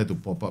need this guy to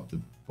pop up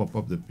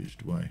the pitch,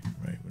 do I?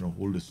 Right, we're going to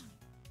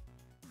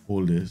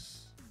hold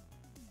this.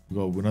 We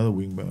got another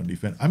wingback on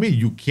defense. I mean,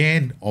 you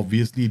can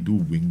obviously do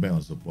wingback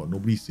on support.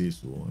 Nobody says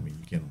so. I mean,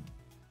 you can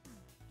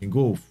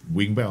go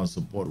wingback on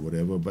support,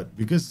 whatever. But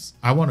because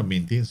I want to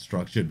maintain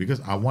structure, because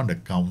I want the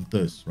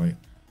counters, right?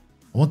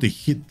 I want to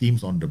hit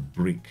teams on the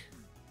break.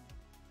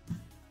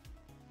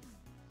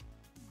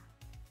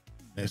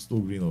 Nesto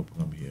Green will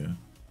come here.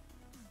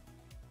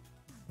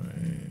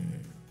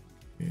 Right.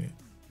 Okay.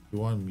 You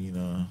want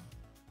Mina?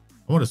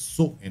 I want to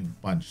soak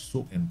and punch,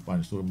 soak and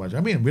punch, soak and punch. I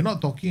mean, we're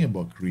not talking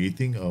about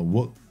creating a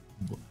work.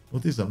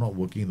 Notice I'm not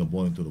working the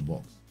ball into the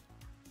box.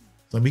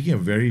 So I'm making a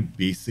very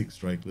basic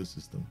strikerless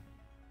system.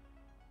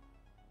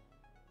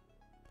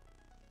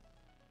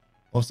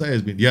 Offside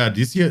has been, yeah,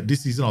 this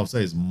season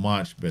offside is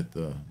much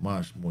better,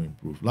 much more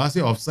improved. Last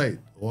year offside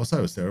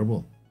was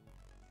terrible.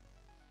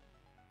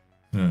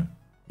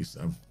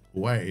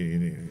 Why?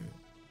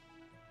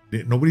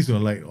 Nobody's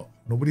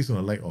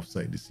gonna like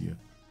offside this year.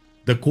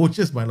 The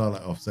coaches might not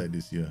like offside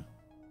this year.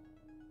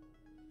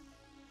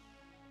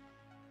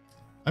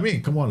 I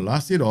mean, come on,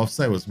 last year the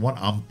offside was one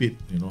armpit,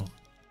 you know.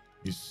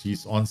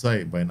 He's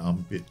onside by an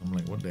armpit. I'm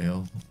like, what the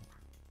hell?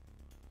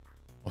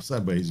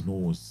 Offside by his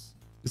nose.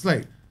 It's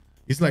like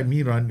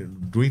me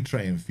doing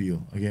track and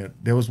field. Again,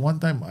 there was one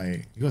time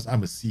because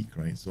I'm a Sikh,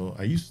 right? So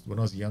when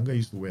I was younger, I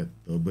used to wear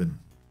a turban.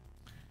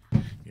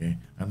 Okay,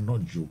 I'm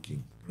not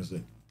joking. It was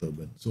a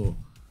turban. So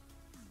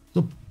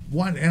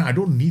and I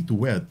don't need to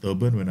wear a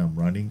turban when I'm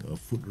running a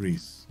foot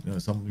race. You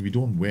know, we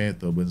don't wear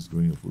turbans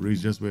during a foot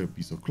race, just wear a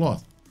piece of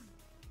cloth.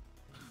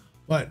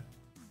 But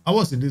I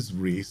was in this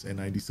race and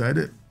I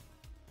decided,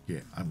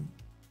 okay, I'm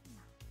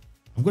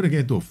gonna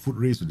get into a foot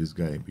race with this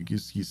guy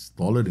because he's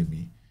taller than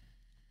me.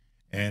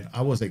 And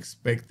I was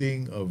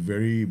expecting a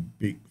very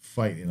big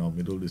fight in our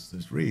middle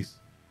distance race.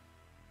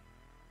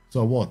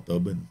 So I wore a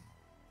turban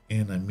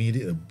and I made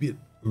it a bit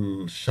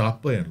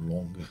sharper and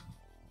longer.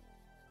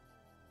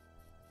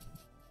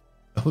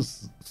 I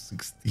was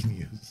 16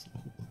 years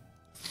old.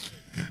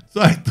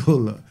 So I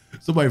told her,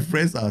 so my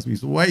friends asked me,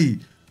 so why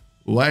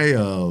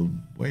are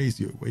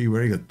you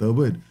wearing a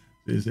turban?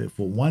 They said,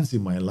 for once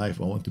in my life,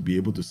 I want to be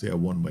able to say I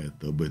won by a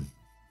turban.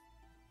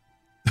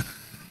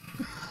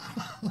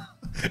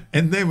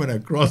 And then when I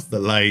cross the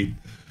line,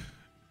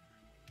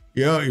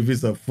 you know, if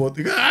it's a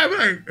photo, I'm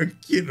like a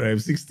kid, right? I'm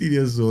 16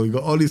 years old. You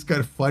got all these kind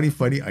of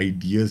funny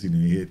ideas in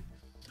your head.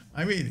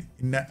 I mean,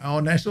 in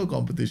our national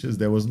competitions,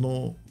 there's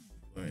no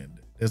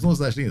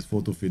such thing as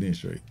photo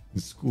finish, right? In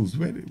schools,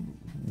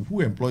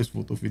 who employs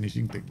photo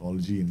finishing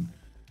technology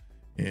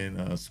in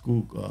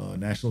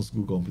national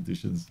school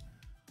competitions?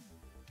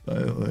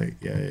 Like,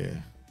 yeah,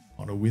 I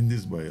want to win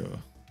this by a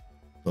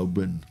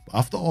turban.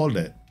 After all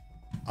that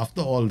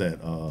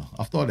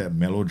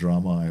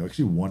melodrama, I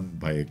actually won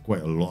by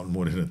quite a lot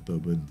more than a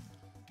turban.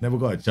 Never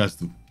got a chance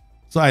to.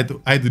 So I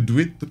had to do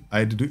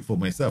it for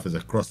myself as I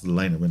crossed the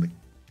line. I went like,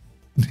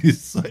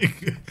 this,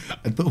 like,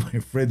 I told my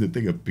friend to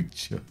take a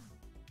picture.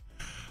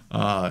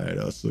 And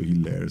that was so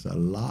hilarious. I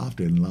laughed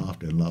and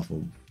laughed and laughed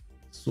for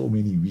so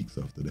many weeks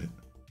after that.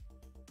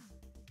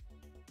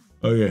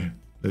 Okay,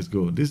 let's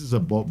go. This is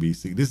about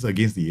basic. This is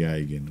against the AI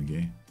again,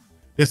 okay?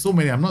 There's so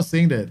many. I'm not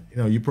saying that, you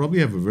know, you probably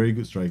have a very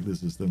good strikerless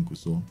system,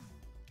 Kuso.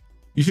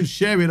 You should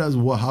share with us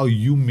how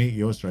you make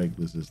your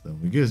strikerless system,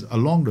 because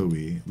along the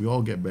way, we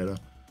all get better.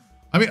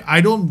 I mean,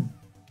 I don't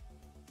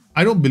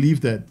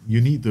believe that you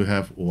need to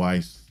have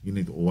OIs. You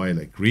need to OI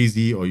like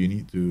crazy, or you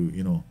need to,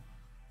 you know,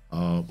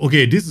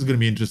 okay, this is going to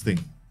be interesting.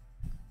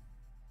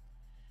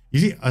 You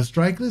see, a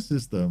strikerless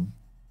system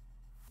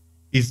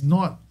is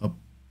not a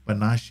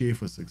panacea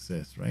for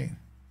success, right?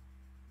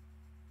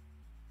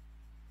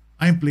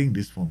 I'm playing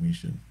this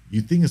formation.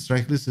 You think a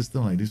strikerless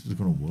system like this is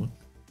going to work?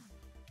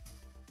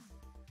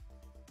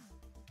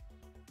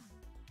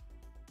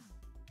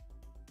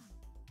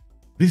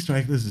 This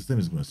strikerless system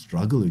is going to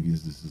struggle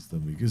against this system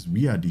because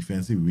we are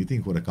defensive,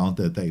 waiting for the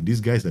counter attack. These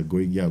guys are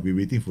going, yeah, we're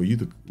waiting for you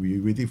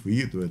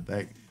to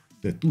attack.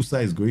 The two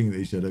sides going at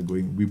each other,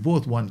 we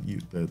both want you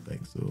to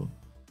attack. So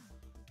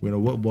we're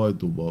going to work ball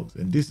to box.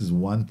 And this is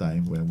one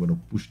time where I'm going to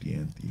push the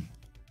ante.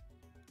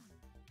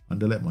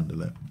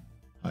 Underlap.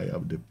 High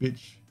up the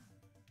pitch.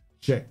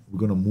 check. We're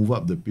gonna move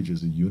up the pitch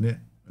as a unit.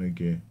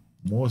 Okay.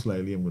 Most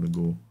likely I'm gonna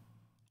go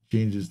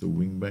change this to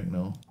wing back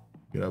now.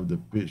 Get up the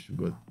pitch.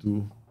 We got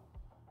 2.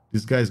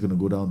 This guy's gonna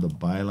go down the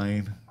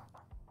byline.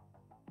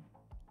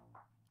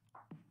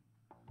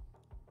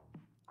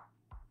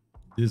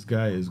 This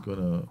guy is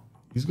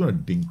he's gonna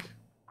dink.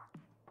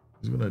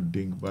 He's gonna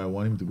dink, but I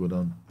want him to go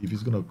down. If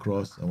he's gonna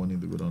cross, I want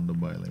him to go down the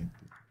byline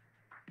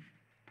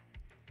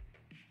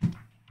too.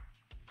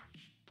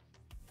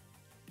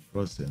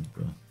 Cross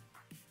center.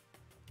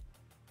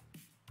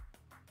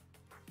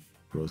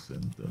 Cross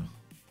center.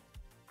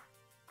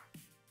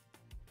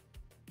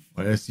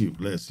 But let's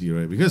see,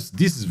 right? Because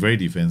this is very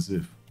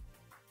defensive.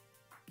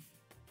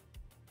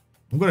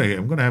 I'm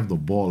gonna have the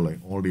ball like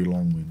all day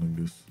long, man, like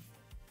this.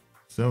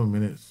 7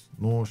 minutes,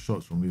 no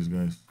shots from these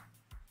guys.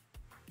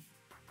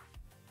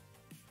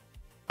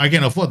 I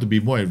can afford to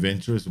be more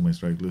adventurous with my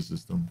strikerless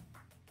system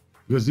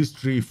because these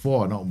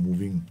 3-4 are not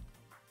moving.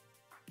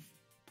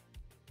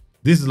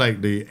 This is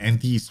like the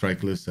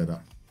anti-strikerless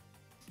setup.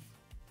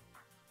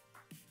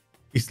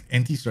 It's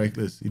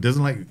anti-strikerless. It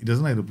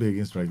doesn't like to play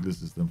against strikerless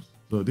systems.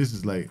 So this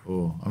is like,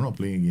 oh, I'm not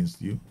playing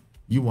against you.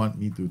 You want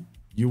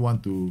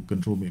to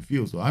control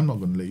midfield, so I'm not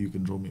going to let you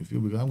control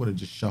midfield because I'm going to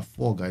just shove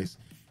 4 guys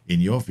in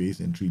your face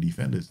and 3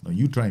 defenders. Now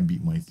you try and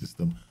beat my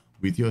system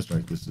with your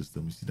strikerless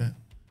system. You see that?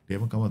 They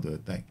haven't come out to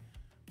attack.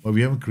 But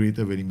we haven't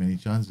created very many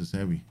chances,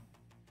 have we?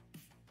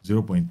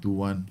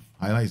 0.21.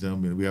 Highlights,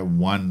 we have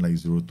 1 like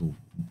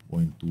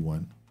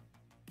 0.21.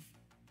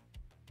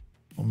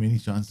 How many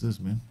chances,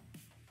 man?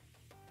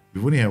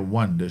 We've only had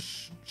 1. The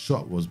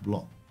shot was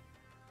blocked.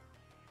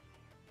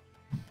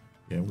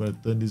 Okay, I'm going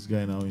to turn this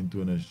guy now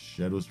into a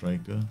shadow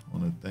striker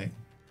on attack.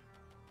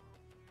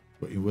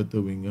 Got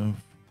inverted winger.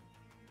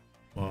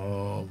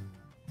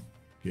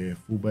 Okay,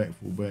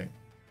 fullback.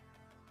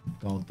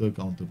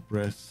 Counter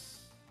press.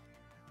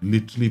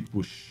 Literally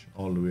push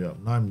all the way up.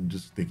 Now I'm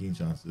just taking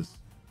chances.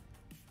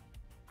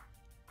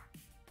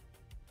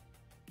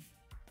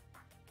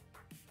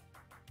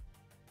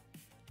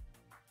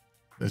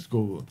 Let's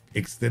go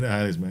extended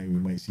highlights, man. We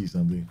might see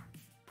something.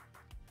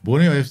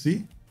 Borneo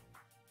FC.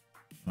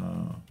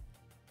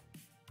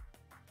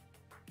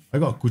 I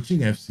got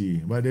Kuching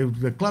FC, but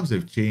the clubs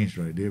have changed,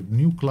 right? They have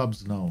new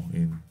clubs now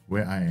in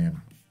where I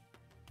am,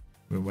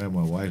 where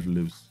my wife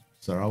lives.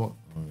 Sarawak,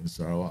 in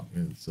Sarawak.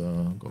 It's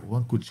got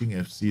 1 Kuching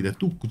FC. There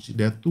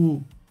are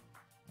two.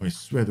 I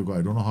swear to God,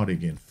 I don't know how they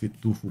can fit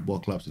 2 football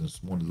clubs in a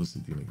small little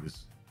city like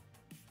this.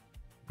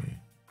 Okay.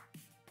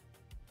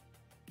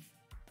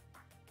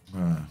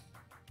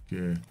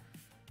 Okay.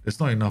 There's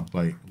not enough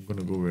bite. I'm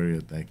gonna go very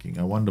attacking.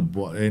 I want the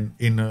ball, and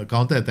in a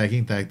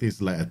counter-attacking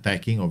tactics, like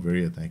attacking or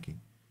very attacking.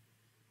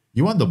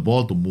 You want the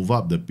ball to move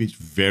up the pitch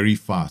very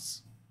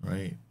fast,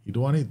 right? You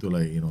don't want it to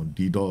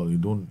de-doll.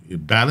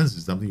 Balance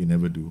is something you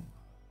never do.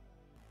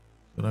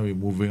 So now we're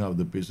moving up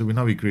the pitch. So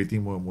we're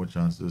creating more and more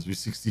chances. With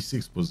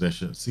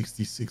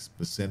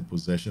 66%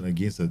 possession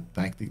against a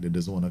tactic that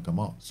doesn't want to come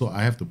out. So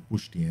I have to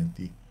push the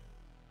ante.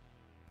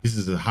 This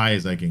is as high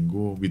as I can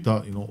go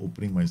without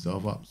opening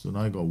myself up. So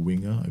now I got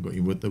winger. I got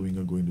inverted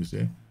winger going to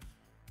say.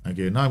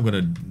 Okay, now I'm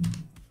gonna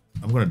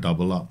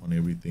double up on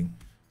everything.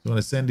 So I'm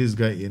gonna send this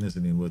guy in as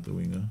an inverted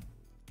winger.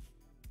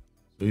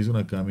 So he's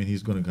gonna come in.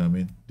 He's gonna come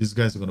in. These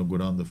guys are gonna go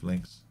down the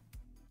flanks.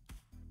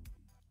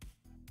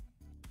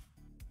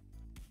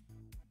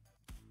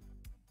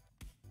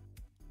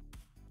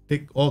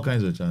 Take all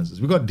kinds of chances.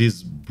 We got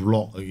this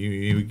block.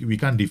 We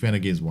can't defend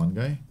against one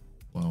guy.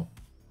 Wow.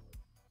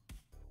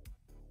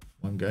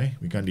 One guy.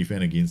 We can't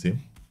defend against him.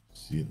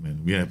 See it,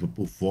 man. We have to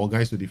put 4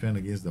 guys to defend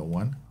against that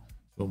one.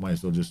 So might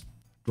as well just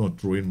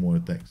throw in more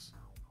attacks.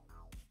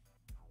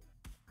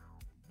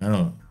 I don't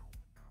know.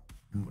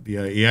 The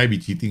AI be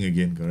cheating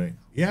again, correct?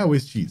 AI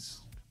always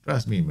cheats.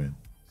 Trust me, man.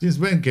 Since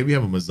when can we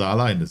have a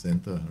Mazala in the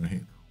center,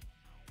 right?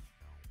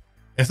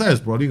 SI is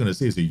probably going to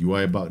say it's a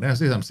UI bug. Then I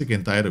say I'm sick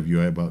and tired of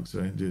UI bugs,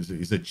 right?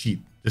 It's a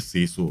cheat. Just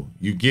say so.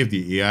 You gave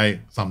the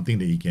AI something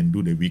that he can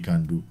do that we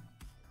can't do.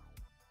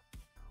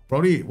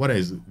 Probably what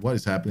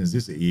is happening is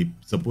this is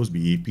supposed to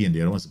be AP and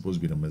the other one's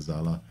supposed to be the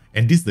Mazala.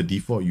 And this is the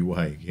default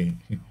UI, okay?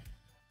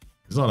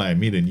 It's not like I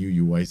made a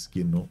new UI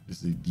skin, no. This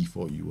is the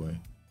default UI.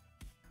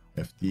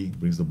 FT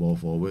brings the ball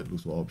forward,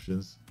 looks for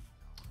options.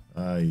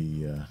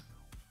 Okay,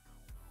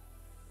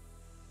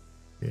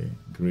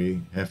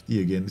 Gray,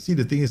 Hefty again. See,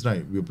 the thing is,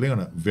 right, we're playing on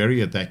a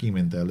very attacking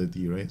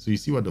mentality, right? So you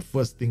see what the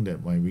first thing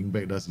that my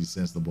wingback does is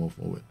sends the ball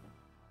forward.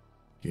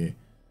 Okay.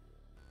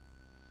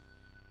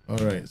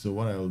 Alright, so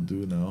what I'll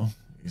do now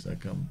is I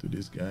come to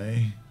this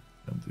guy,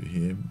 come to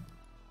him.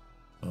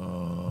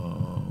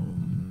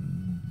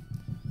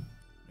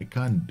 I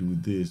can't do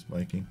this,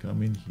 but I can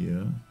come in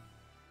here.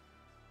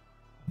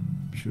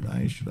 Should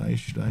I?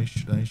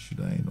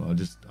 No,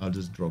 I'll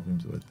just drop him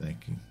to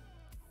attacking.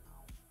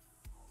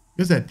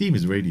 Because that team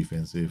is very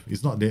defensive.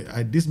 It's not that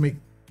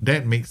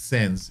that makes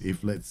sense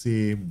if, let's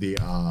say,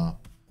 they're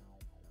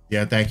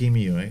attacking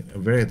me, right? A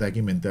very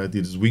attacking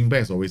mentality. This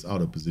wingback is always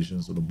out of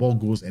position, so the ball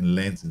goes and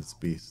lands in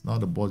space. Now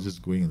the ball's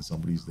just going and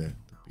somebody's there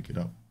to pick it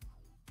up.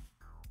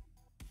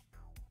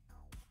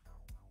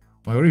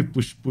 I already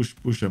push.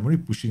 I'm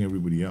already pushing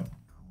everybody up.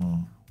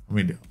 I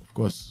mean, of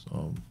course,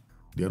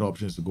 the other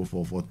option is to go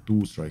for 2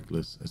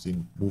 strikerless, as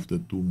in move the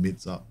 2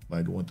 mids up, but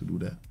I don't want to do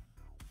that.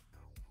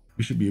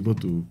 We should be able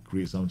to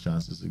create some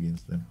chances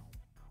against them.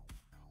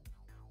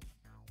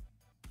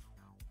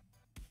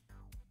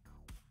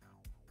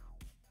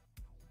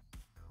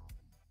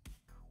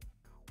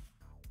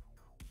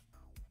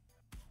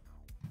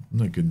 I'm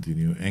gonna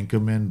continue.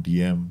 Anchorman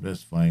DM,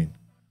 that's fine.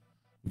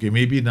 Okay,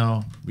 maybe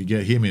now we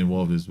get him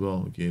involved as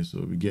well. Okay, so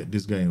we get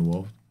this guy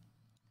involved.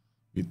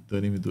 We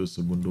turn him into a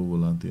segundo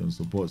volante on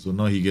support. So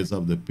now he gets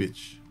up the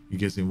pitch. He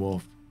gets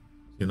involved.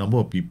 The number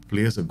of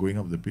players are going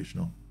up the pitch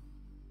now.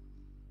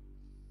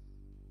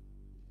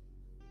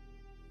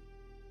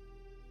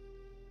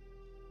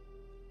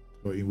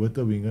 So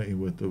inverter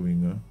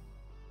winger.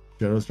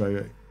 Shadow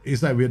striker.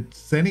 It's like we're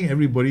sending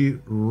everybody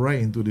right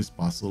into this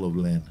parcel of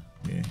land.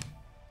 Okay.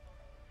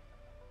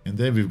 And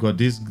then we've got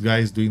these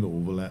guys doing the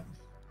overlap.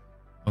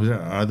 Or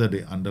rather, they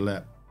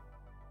underlap.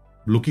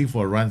 Looking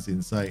for runs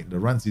inside. The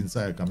runs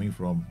inside are coming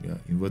from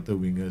inverter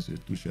wingers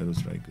with 2 shadow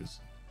strikers.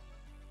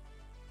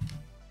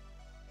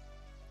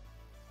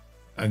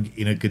 And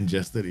in a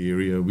congested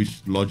area,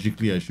 which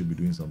logically I should be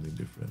doing something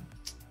different.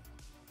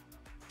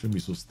 Shouldn't be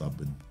so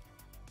stubborn.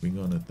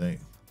 Winger on attack.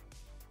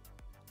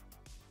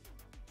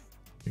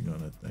 Winger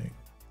on attack.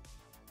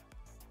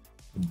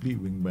 Complete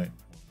wingback.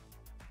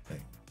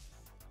 Attack.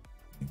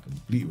 And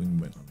complete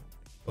wingback on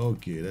attack.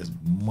 Okay, that's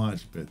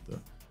much better.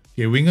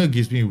 Okay, winger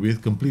gives me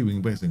width, complete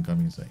wingbacks and come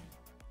inside.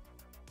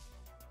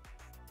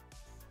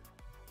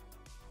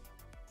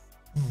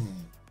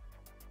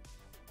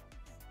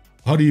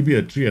 How do you beat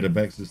a 3 at the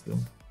back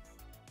system?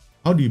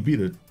 How do you beat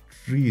a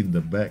 3 in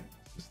the back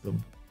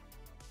system?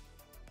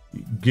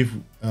 Which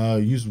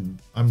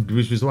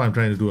is what I'm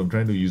trying to do. I'm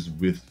trying to use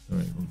width.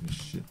 Alright, okay,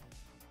 shit.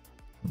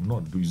 I'm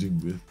not using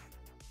width.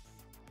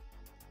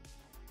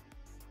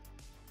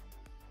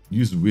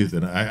 Use width,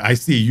 and I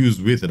say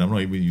use width, and I'm not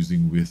even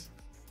using width.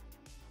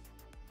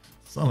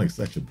 Sound like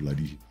such a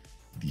bloody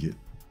idiot.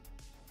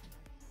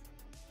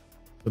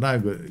 So now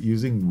I've got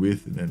using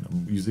width, and then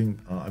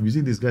I'm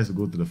using these guys to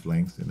go to the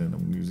flanks, and then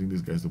I'm using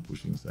these guys to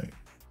push inside.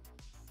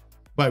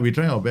 But we're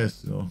trying our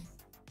best, you know.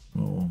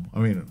 No, I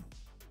mean,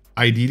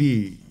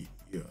 ideally,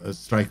 a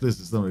strikerless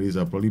system like this,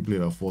 I'll probably play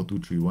a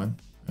 4-2-3-1,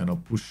 and I'll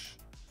push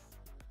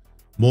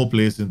more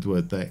players into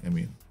attack. I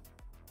mean,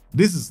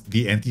 this is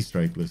the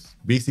anti-strikerless.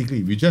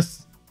 Basically, we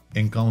just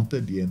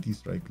encountered the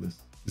anti-strikerless.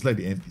 It's like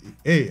the anti.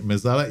 Hey,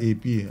 Mazala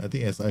AP, I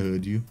think as I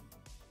heard you.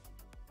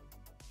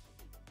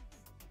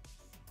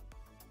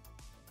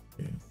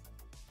 Okay.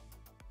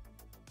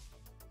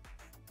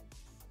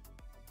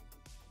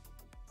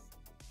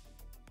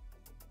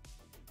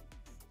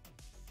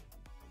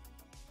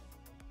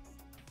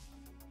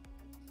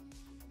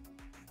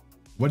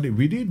 What did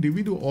we do? Did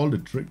we do all the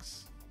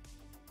tricks?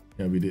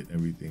 Yeah, we did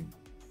everything.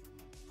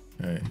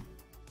 Okay.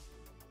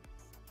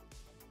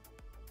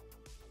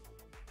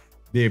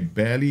 They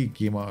barely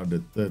came out of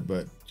the third,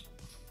 but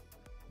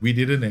we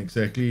didn't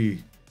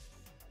exactly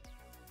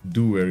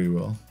do very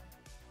well.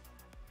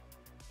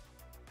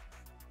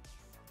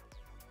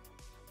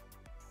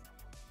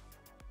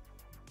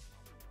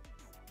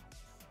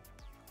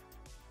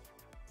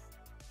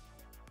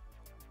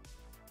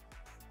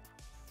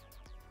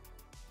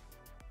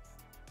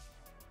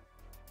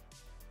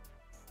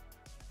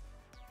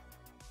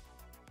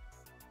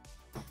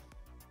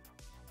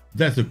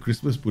 That's a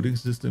Christmas pudding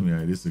system.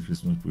 Yeah, it is a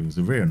Christmas pudding. It's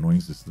a very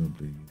annoying system to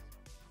play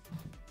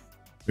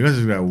because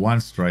it's got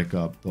 1 striker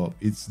up top.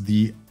 It's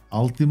the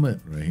ultimate,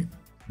 right?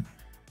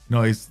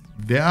 No,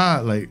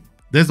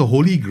 there's a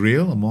holy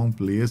grail among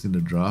players in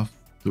the draft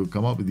to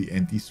come up with the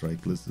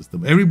anti-strikerless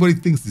system. Everybody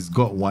thinks he's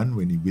got one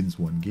when he wins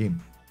 1 game,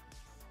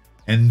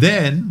 and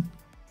then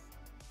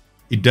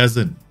it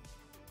doesn't.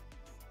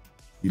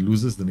 He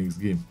loses the next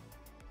game.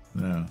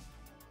 Yeah.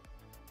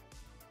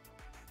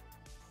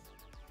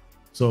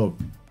 So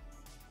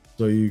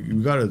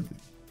you gotta.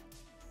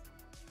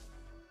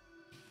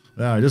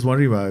 Yeah, just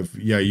wondering about if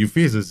you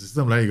face a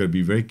system like you gotta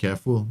be very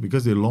careful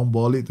because they long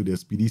ball it to their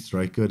speedy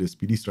striker. The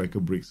speedy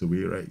striker breaks away,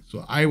 right?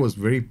 So I was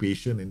very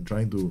patient in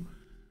trying to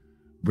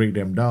break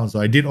them down. So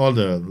I did all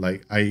the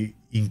I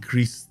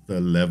increased the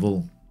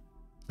level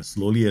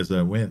slowly as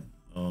I went.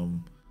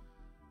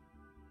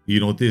 You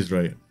noticed,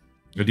 right?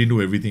 I didn't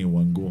do everything in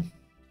one go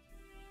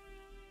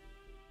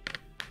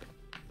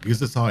because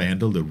that's how I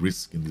handle the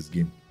risk in this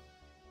game.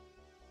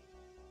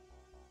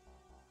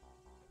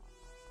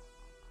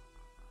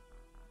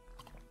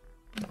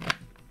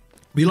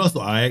 We lost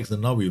to Ajax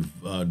and now we've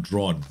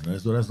drawn,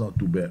 right? So that's not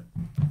too bad.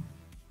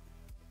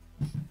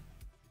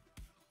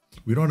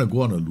 We don't want to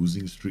go on a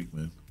losing streak,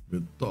 man.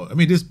 I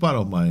mean, this is part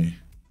of my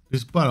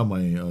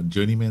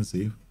journeyman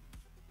save.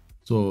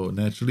 So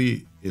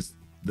naturally,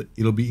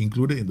 it'll be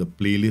included in the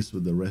playlist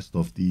with the rest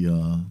of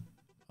the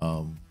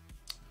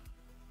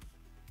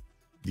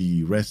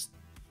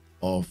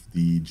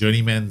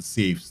journeyman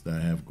saves that I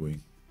have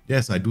going.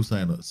 Yes, I do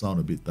sound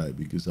a bit tired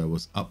because I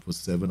was up for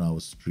 7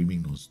 hours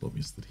streaming non-stop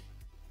yesterday.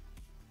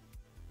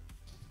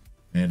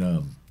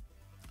 And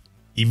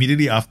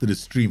immediately after the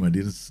stream, I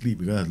didn't sleep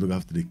because I had to look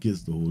after the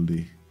kids the whole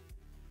day.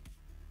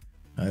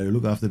 I had to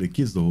look after the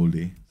kids the whole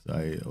day. So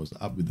I was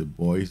up with the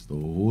boys the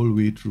whole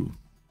way through.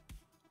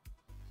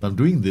 So I'm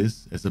doing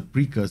this as a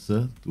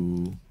precursor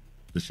to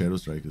the Shadow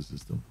Striker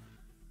system.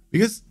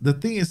 Because the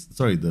thing is,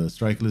 sorry, the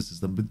Strikerless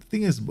system, but the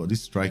thing is about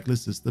these Strikerless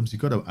systems, you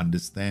got to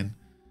understand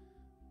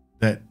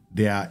that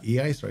there are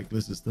AI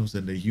Strikerless systems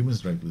and the human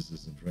Strikerless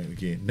systems, right?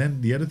 Okay, and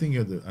then the other thing you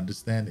have to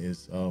understand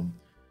is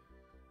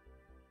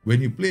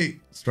when you play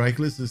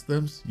Strikerless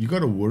systems, you got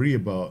to worry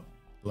about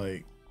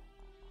like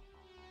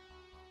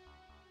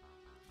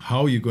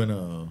how you're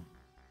gonna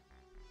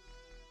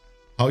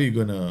you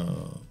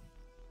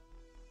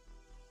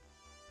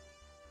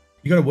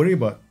got to worry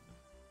about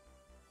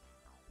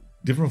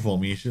different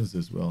formations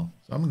as well.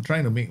 So I'm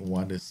trying to make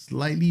one that's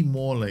slightly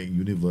more like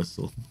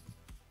universal.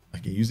 I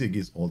can use it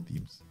against all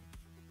teams.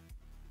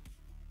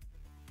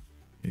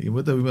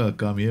 Inverted winger will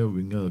come here,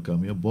 winger will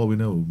come here, ball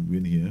winner will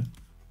win here.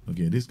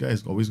 Okay, this guy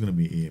is always going to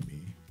be AMA.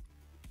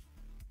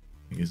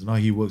 Okay, so now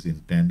he works in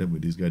tandem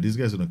with this guy. This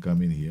guy's going to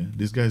come in here.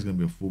 This guy is going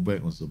to be a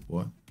fullback on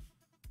support.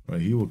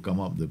 Right, he will come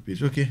up the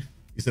pitch. Okay,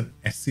 it's an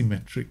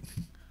asymmetric,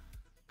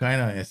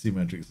 kind of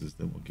asymmetric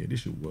system. Okay,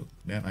 this should work.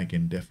 Then I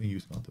can definitely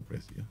use counter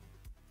press here.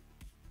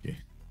 Okay,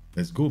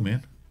 let's go,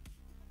 man.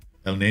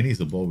 El Neni is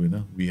a ball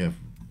winner. We have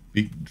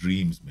big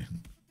dreams,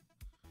 man.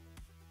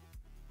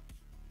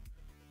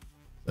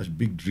 Such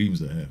big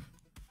dreams I have.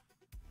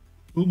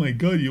 Oh my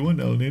god, you want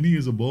El Neni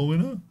as a ball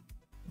winner?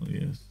 Oh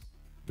yes.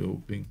 We're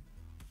hoping.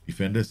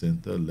 Defender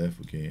center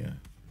left. Okay, yeah.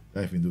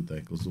 Dive into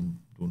tackles. So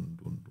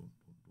don't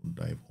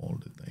dive all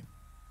the time.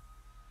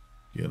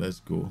 Okay,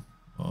 let's go.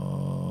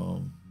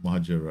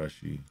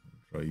 Mahajarashi.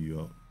 Try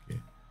you out. Okay.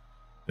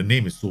 The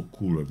name is so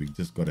cool, right? We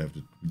just gotta have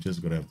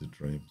to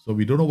try him. So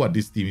we don't know what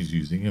this team is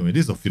using. I mean,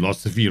 this is a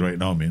philosophy right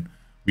now, man.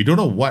 We don't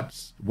know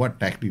what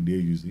tactic they're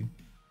using.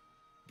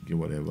 Okay,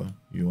 whatever.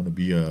 You want to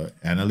be an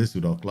analyst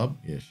with our club?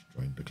 Yes,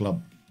 join the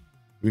club.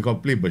 We got to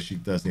play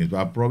Besiktas names, but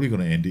I'm probably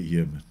going to end it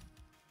here, man.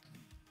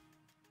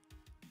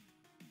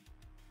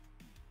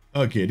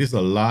 Okay, this is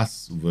the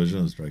last version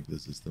of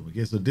Strikerless system.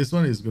 Okay, so this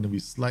one is going to be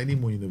slightly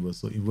more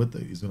universal.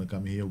 Inverter is going to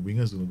come here.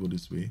 Winger is going to go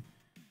this way.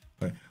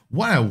 All right.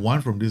 What I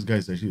want from this guy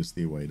is actually to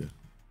stay wider.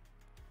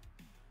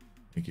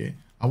 Okay,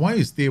 I want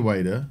you to stay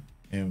wider.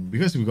 And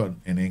because we got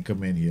an anchor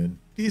man here,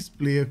 this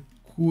player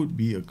could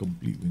be a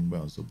complete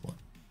wingback on support.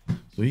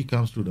 So he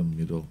comes through the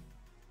middle.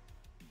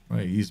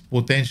 Right, he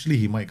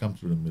might come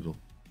through the middle.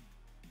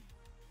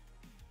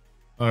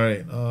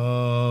 Alright,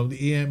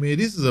 the AMA,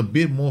 this is a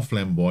bit more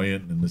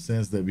flamboyant in the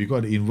sense that we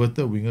got the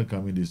inverted winger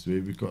coming this way.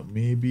 We got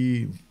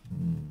maybe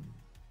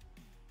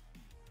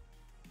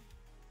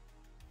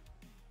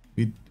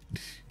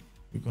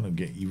we're gonna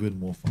get even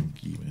more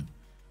funky, man.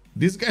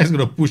 This guy's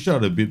gonna push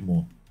out a bit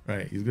more.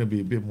 Right, he's gonna be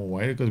a bit more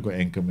wider because we got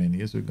Anchorman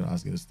here, so we're gonna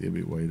ask him to stay a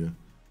bit wider.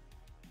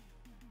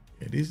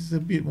 Yeah, this is a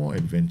bit more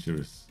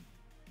adventurous.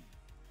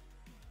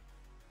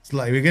 It's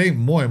like we're getting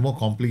more and more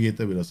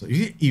complicated with us.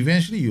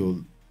 Eventually,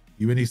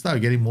 when you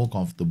start getting more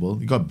comfortable,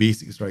 you got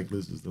basic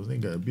Strikerless systems, then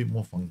you got a bit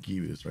more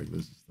funky with the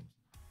Strikerless systems.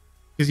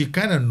 Because you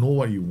kind of know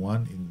what you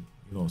want in,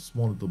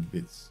 small little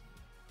bits.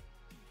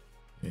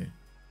 Yeah.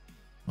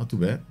 Not too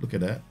bad. Look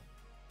at that.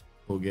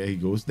 Okay, he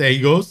goes. There he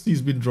goes.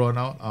 He's been drawn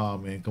out. Ah,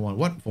 man, come on.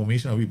 What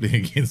formation are we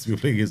playing against? We're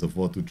playing against a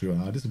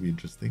 4-2-3. This will be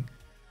interesting.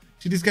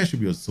 See, this guy should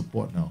be a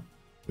support now.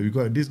 But we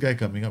got this guy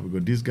coming up. We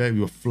got this guy.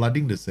 We were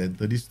flooding the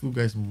center. These two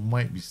guys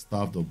might be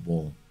starved of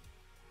ball.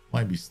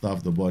 And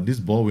this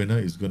ball winner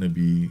is going to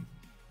be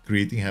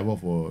creating havoc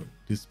for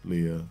this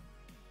player.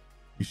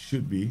 He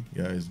should be.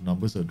 Yeah, his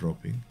numbers are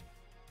dropping.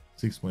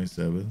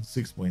 6.7,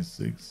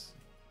 6.6.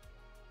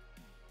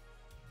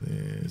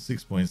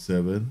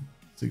 6.7.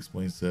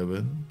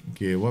 6.7.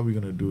 Okay, what we're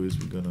gonna do is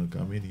we're gonna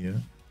come in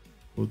here,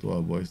 go to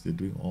our boys. They're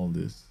doing all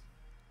this.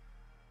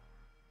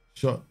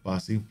 Short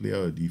passing, play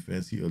out a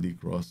defense, early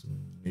cross.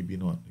 Maybe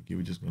not. Okay,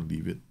 we're just gonna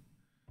leave it.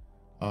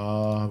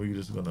 We're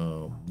just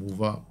gonna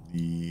move up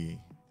the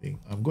thing.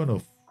 I'm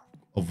gonna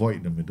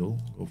avoid the middle.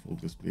 Go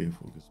focus play.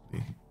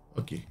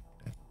 Okay.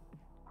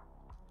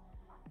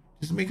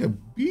 Just make a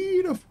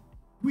bit of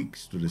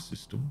tweaks to the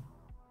system.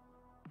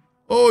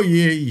 Oh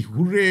yeah,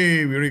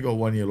 hooray! We already got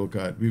one yellow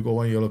card. We got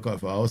one yellow card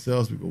for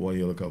ourselves. We got one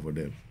yellow card for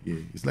them. Yeah,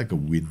 it's like a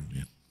win,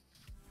 man.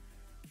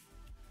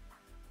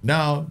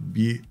 Now,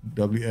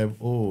 BWM.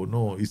 Oh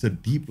no, it's a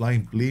deep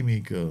line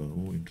playmaker.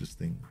 Oh,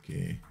 interesting.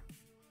 Okay.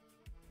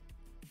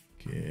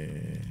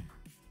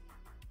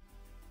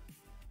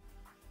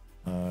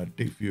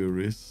 Take fewer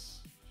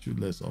risks. Shoot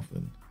less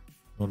often.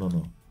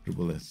 No.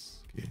 Triple S.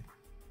 Okay.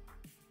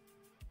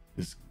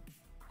 Just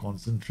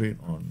concentrate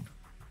on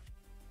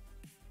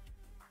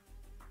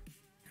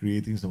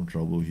creating some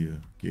trouble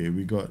here. Okay,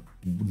 we got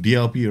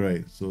DLP,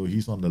 right? So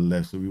he's on the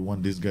left. So we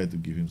want this guy to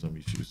give him some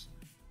issues.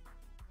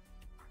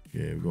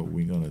 Okay, we got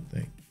wing on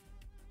attack.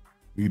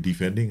 We're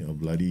defending a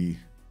bloody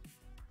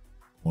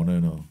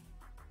corner now.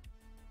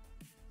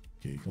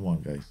 Okay, come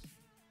on, guys.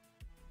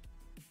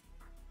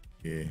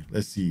 Okay,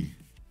 let's see.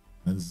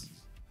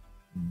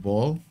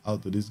 Ball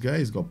out to this guy.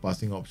 He's got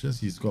passing options.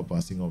 He's got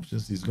passing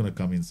options. He's going to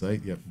come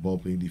inside. Yep, ball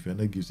playing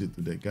defender. Gives it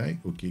to that guy.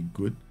 Okay,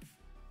 good.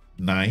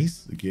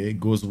 Nice. Okay,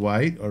 goes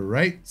wide. All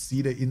right.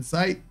 See the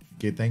inside.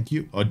 Okay, thank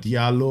you. Oh,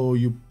 Diallo,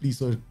 you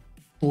piece of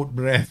throat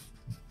breath.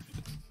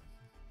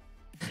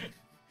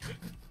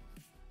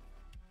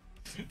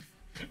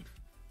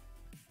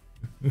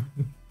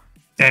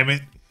 Damn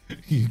it.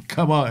 You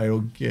come out. I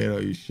don't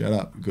care. You shut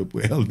up. You could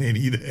put El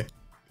Neni there.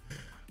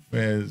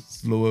 Man,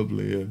 slower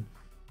player.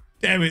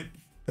 Damn it.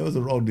 That was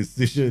a wrong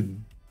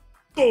decision.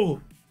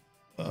 Go.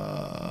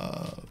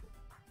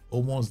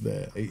 Almost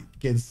there. I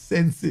can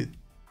sense it.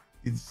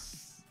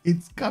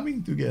 It's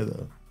coming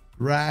together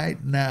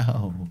right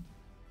now.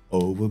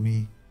 Over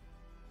me.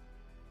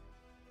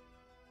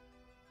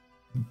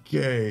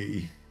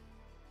 Okay.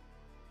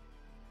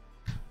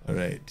 All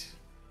right.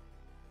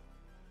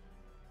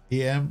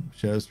 AM,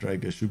 Shadow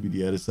Striker should be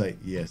the other side.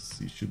 Yes,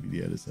 it should be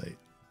the other side.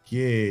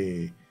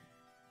 Okay.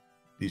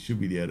 It should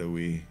be the other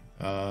way.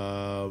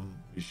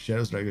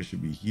 Shadow Striker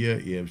should be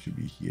here. AM should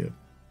be here.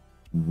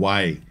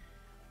 Why?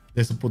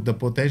 The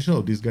potential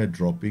of this guy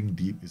dropping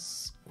deep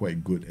is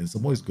quite good, and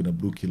some more is gonna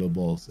blue killer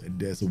balls, and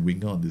there's a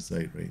winger on this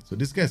side, right? So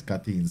this guy's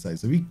cutting inside.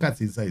 So if he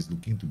cuts inside, he's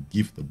looking to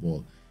give the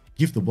ball.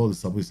 Give the ball to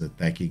someone who's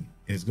attacking,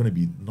 and it's gonna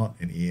be not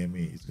an AMA,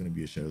 it's gonna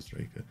be a Shadow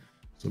Striker.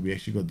 So we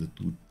actually got the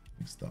two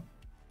mixed up.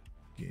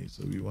 Okay,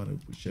 so we want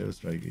to put Shadow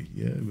Striker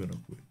here. We're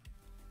gonna put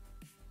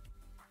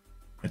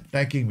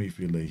attacking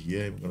midfielder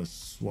here. We're gonna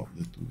swap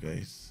the two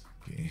guys.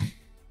 Okay.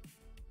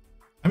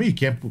 I mean, you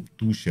can put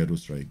two Shadow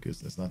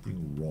Strikers. There's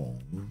nothing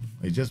wrong.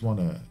 I just want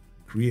to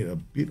create a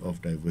bit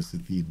of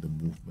diversity in the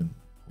movement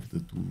of the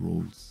two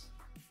roles.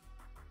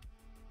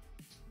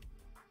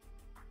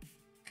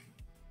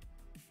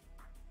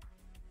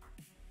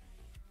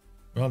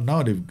 Well,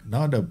 now the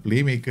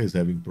playmaker is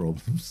having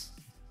problems.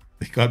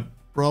 They got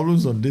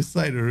problems on this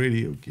side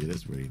already. Okay,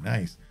 that's very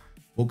nice.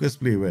 Focus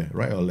play where?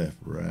 Right or left?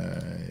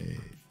 Right.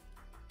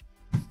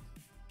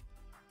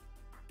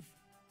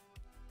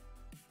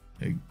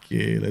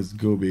 Okay, let's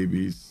go,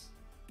 babies.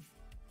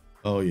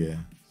 Oh, yeah.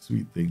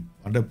 Sweet thing.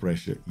 Under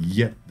pressure.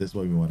 Yep, that's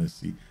what we want to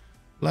see.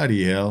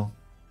 Bloody hell.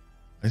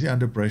 I say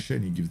under pressure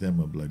and you give them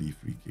a bloody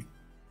free kick.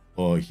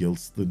 Or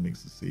Hilston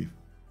makes a save.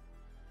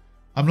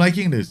 I'm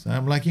liking this.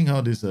 I'm liking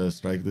how this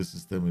striker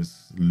system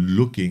is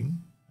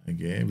looking.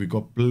 Okay, we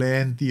got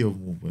plenty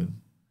of movement.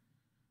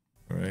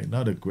 All right,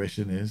 now the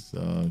question is,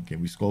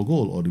 can we score a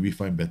goal or do we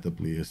find better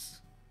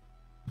players?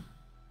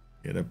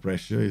 Yeah, the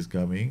pressure is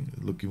coming.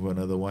 Looking for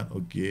another one.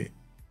 Okay.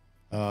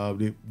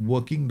 They're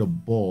working the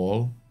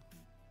ball.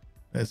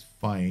 That's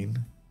fine.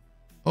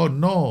 Oh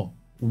no.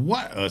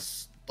 What a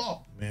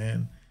stop,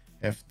 man.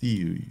 FT,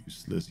 you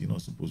useless. You're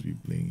not supposed to be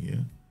playing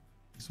here.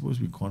 You're supposed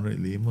to be Conrad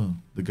Lehmer,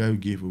 the guy who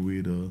gave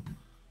away the...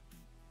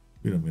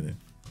 Wait a minute.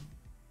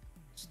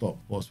 Stop.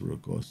 Pause for a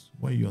course.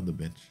 Why are you on the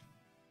bench?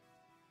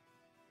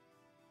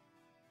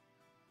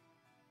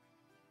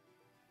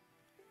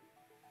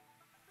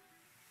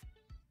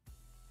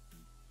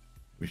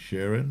 With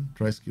Sharon,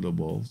 try skiller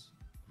balls.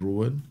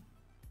 Rowan.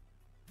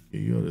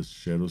 Okay, you're the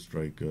Shadow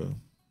Striker.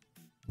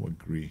 What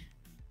agree?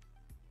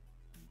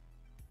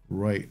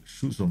 Right,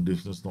 shoots from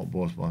distance, not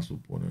balls past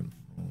opponent.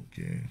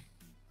 Okay.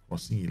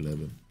 Crossing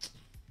 11.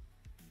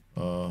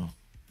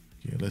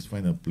 Okay, let's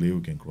find a player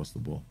who can cross the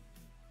ball.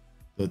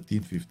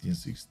 13, 15,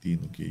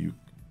 16. Okay, you.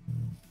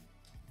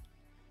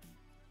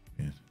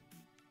 Yeah.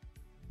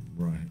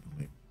 Right.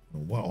 Like,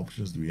 what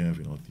options do we have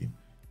in our team?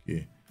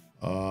 Okay.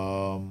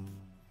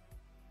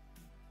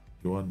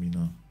 Joan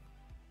Mina.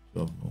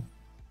 So, no.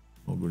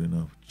 Not good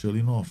enough.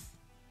 Cherlinov.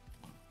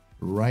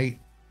 Right.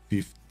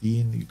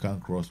 15. You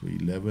can't cross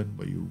with 11,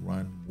 but you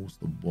run, moves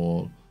the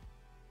ball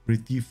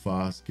pretty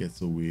fast,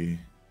 gets away,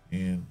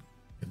 and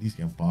at least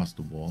can pass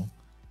the ball.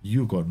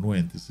 You got no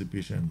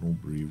anticipation, no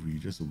bravery,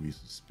 just a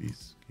waste of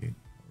space. Okay.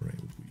 Alright,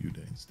 we'll put you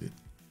there instead.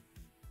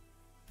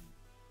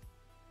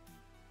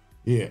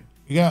 Yeah.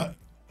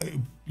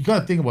 You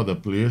gotta think about the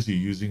players you're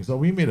using. So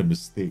we made a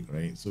mistake,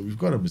 right? So we've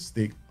got a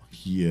mistake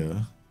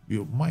here. We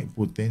might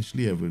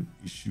potentially have an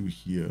issue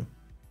here.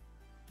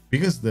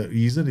 Because the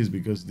reason is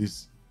because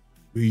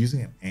we're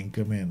using an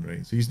anchor man,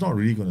 right? So he's not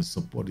really going to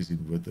support this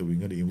inverted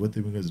winger. The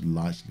inverted winger is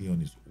largely on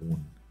his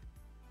own.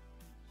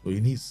 So he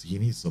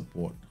needs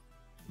support.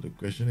 The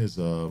question is,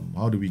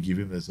 how do we give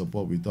him that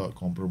support without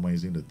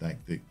compromising the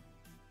tactic?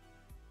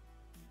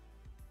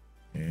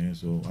 Yeah,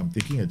 so I'm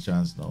taking a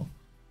chance now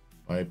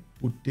by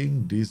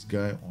putting this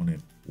guy on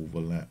an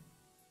overlap.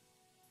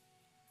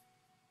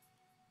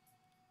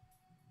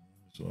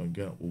 So I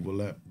got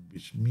overlap,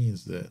 which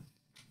means that,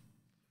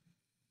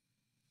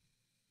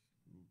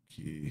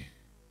 okay,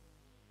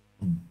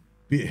 a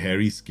bit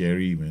hairy,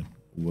 scary, man.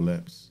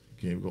 Overlaps.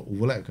 Okay, we've got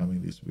overlap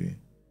coming this way.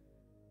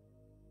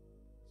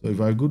 So if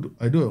I do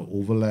an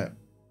overlap,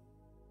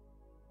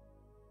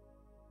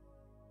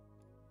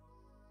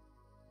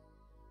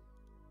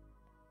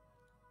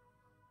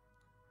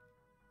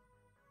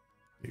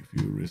 take a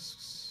few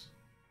risks.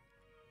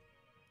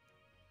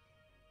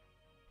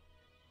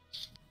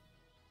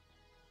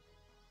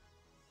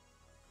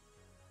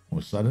 Oh,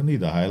 suddenly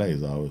the highlight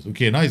is ours.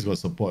 Okay, now he's got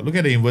support. Look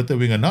at the inverted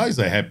winger. Now he's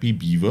a happy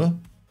beaver.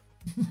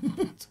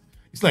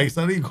 It's like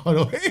suddenly you got,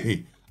 oh,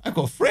 hey, I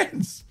got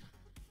friends.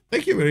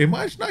 Thank you very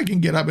much. Now I can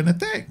get up and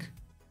attack.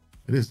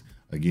 It is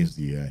against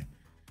the AI.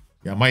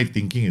 Yeah, my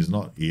thinking is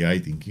not AI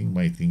thinking.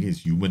 My thinking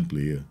is human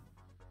player.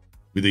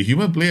 With a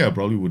human player, I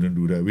probably wouldn't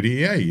do that. With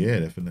the AI, yeah,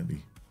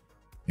 definitely.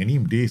 Any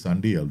day,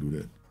 Sunday, I'll do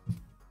that.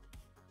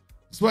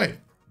 That's why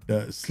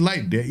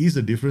there is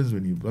a difference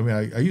when you, I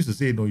mean, I used to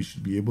say, no, you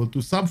should be able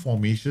to. Some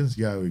formations,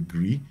 yeah, I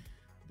agree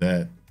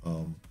that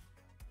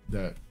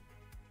that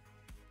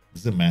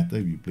doesn't matter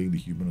if you play the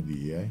human or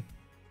the AI.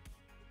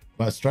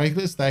 But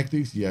strikerless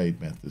tactics, yeah, it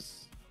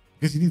matters.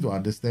 Because you need to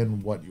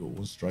understand what your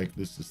own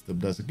strikerless system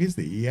does. Against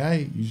the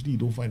AI, usually you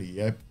don't find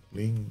the AI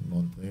playing,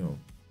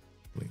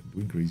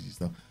 doing crazy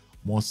stuff.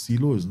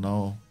 Morcillo is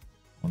now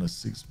on a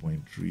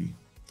 6.3.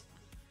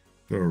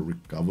 Gotta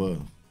recover.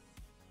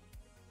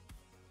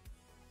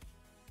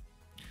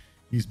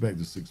 He's back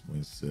to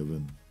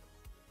 6.7.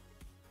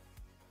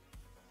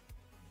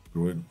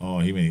 Oh,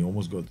 he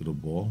almost got to the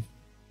ball.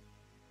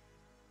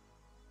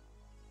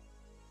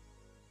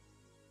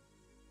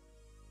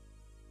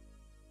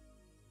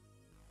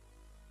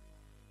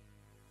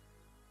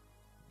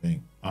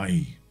 Bang.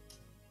 Aye.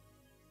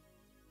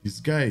 This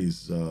guy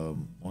is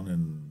on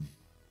an...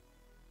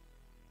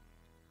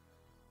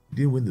 He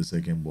didn't win the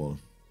second ball.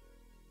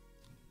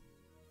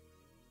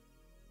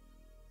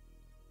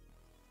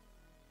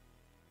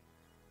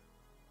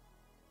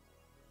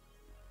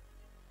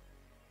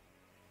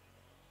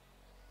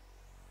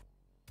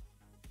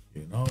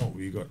 Okay, now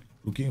we got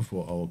looking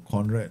for our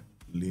Conrad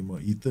Lima.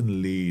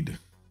 Ethan Lade.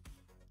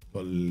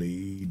 Got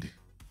laid.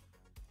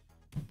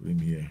 Put him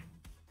here.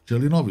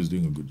 Chelinov is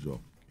doing a good job.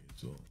 Okay,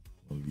 so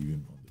I'll leave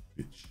him on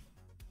the pitch.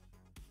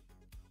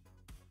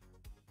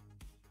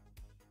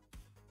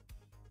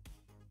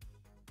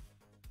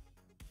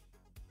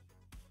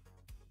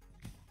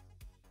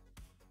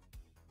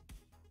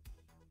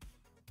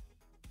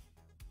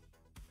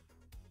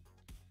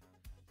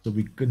 So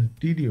we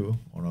continue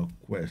on our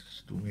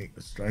quest to make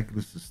a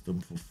strikerless system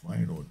for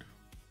Feyenoord.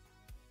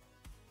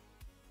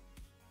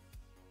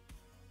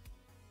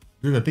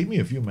 It'll take me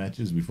a few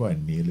matches before I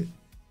nail it.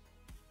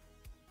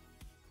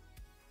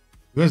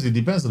 Because it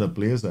depends on the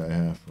players that I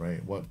have,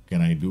 right? What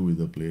can I do with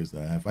the players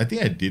that I have? I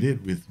think I did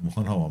it with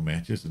one of our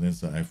matches and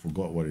then I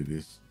forgot what it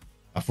is.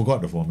 I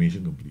forgot the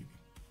formation completely.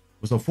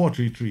 It was a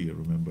 4-3-3, I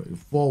remember.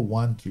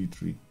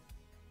 4-1-3-3.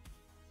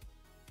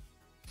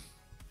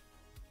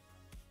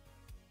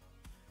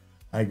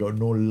 I got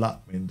no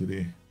luck, man,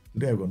 today.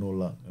 Today I got no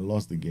luck. I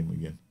lost the game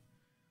again.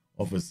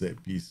 Off a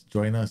set piece.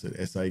 Join us at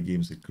SI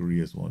Games at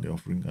Korea as well. They're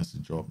offering us a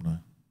job now.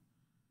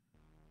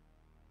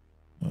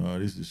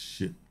 This is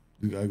shit.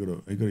 I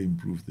gotta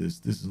improve this.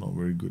 This is not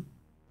very good.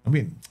 I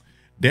mean,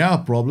 there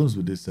are problems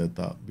with this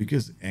setup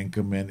because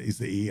Anchorman is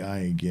the AI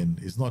again.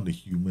 It's not the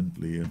human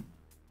player.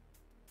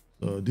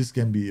 So this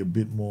can be a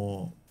bit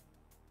more,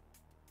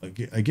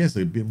 I guess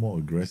a bit more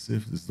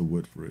aggressive is the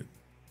word for it.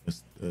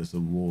 As a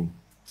role.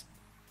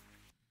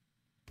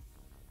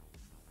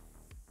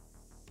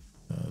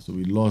 So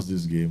we lost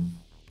this game.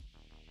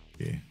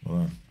 Okay, hold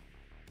on.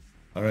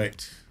 All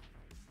right.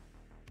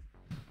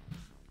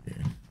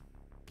 Okay.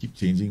 Keep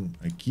changing.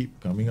 I keep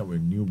coming up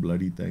with new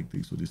bloody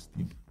tactics for this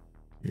team.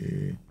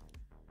 Okay.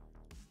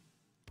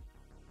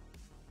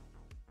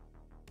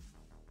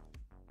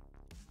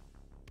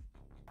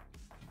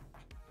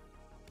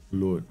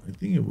 Load. I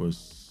think it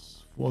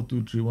was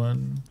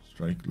 4-2-3-1.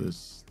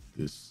 Strikerless.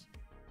 This.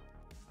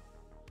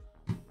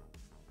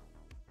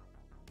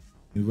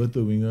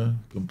 Inverted winger,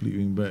 complete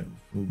wing back,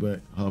 full back,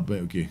 half back.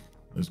 Okay,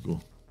 let's go.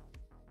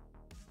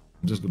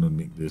 I'm just gonna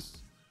make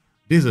this.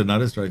 This is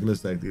another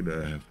strikerless tactic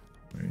that I have.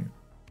 Right.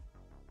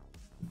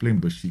 I'm playing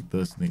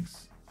Besiktas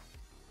next.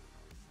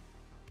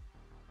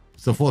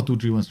 It's a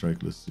 4-2-3-1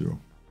 strikerless 0.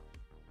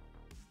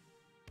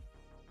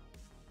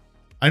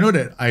 I know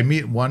that I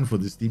made one for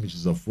this team, which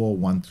is a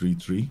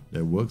 4-1-3-3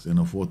 that works, and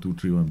a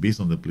 4-2-3-1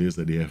 based on the players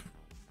that they have.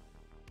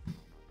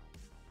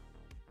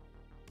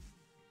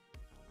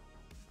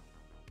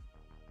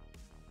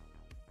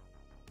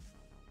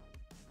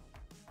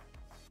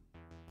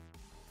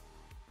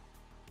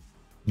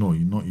 No,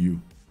 not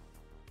you.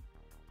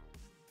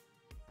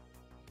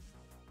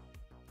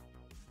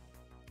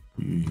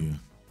 Put you here.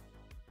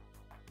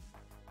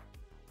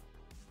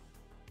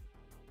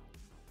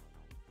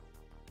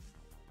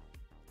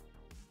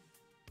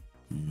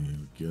 Yeah,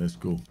 okay, let's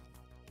go.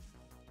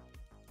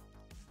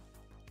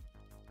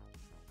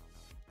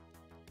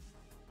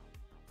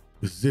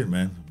 This is it,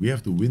 man. We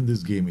have to win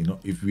this game,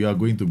 if we are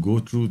going to go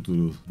through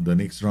to the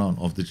next round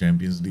of the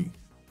Champions League.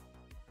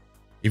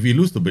 If we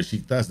lose to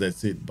Besiktas,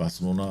 that's it.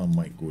 Barcelona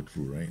might go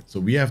through, right? So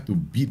we have to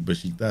beat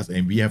Besiktas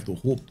and we have to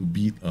hope to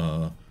beat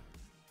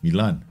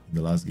Milan in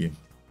the last game.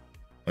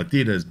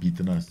 Atir has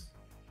beaten us.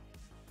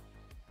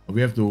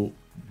 We have to...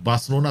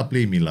 Barcelona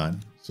play Milan.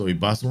 So if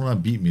Barcelona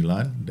beat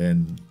Milan,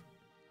 then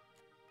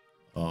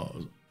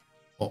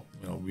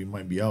we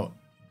might be out.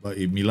 But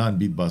if Milan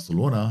beat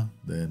Barcelona,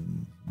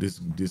 then this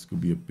could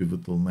be a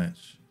pivotal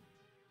match.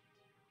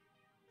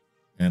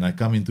 And I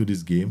come into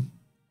this game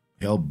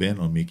hell bent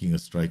on making a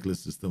strikerless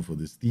system for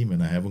this team,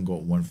 and I haven't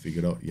got one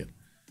figured out yet.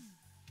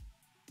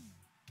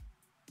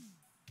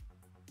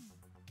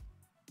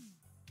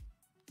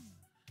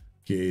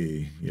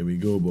 Okay, here we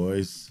go,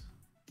 boys.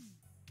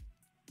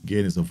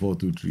 Again, it's a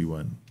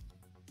 4-2-3-1.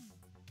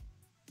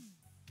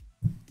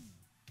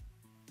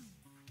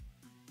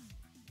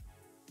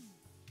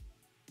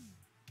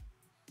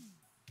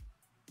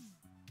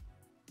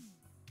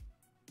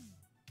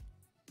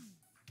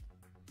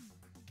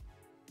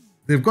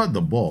 They've got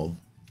the ball.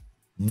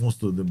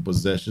 Most of the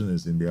possession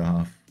is in their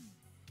half.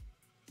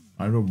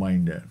 I don't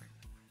mind that.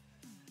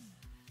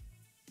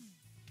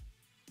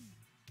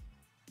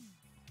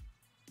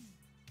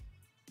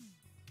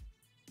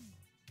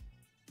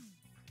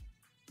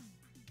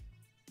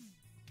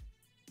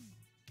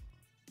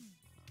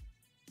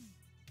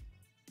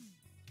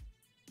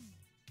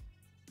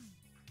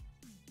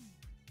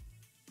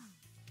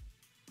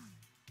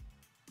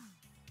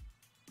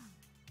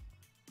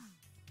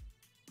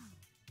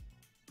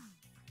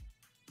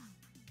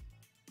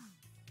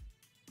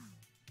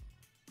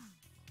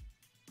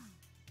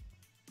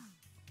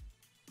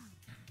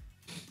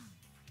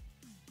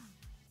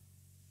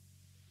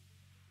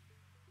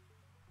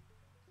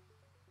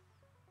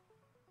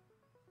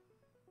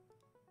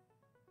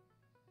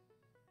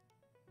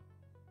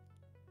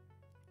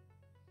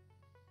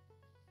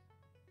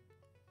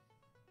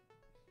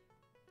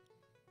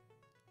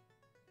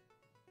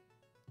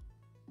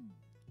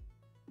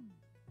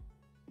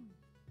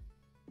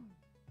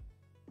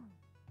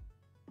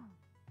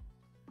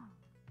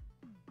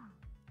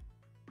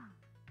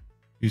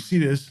 You see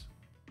this?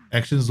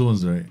 Action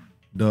zones, right?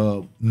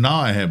 Now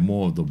I have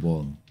more of the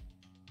ball.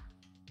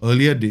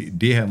 Earlier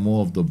they had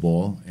more of the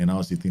ball and I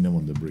was hitting them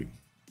on the break.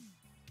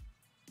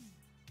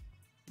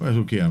 But it's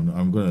okay,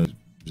 I'm gonna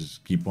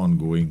just keep on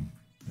going.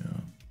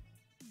 Yeah.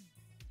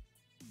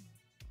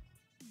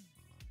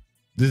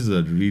 This is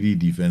a really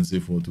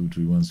defensive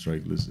 4-2-3-1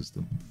 strikerless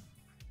system.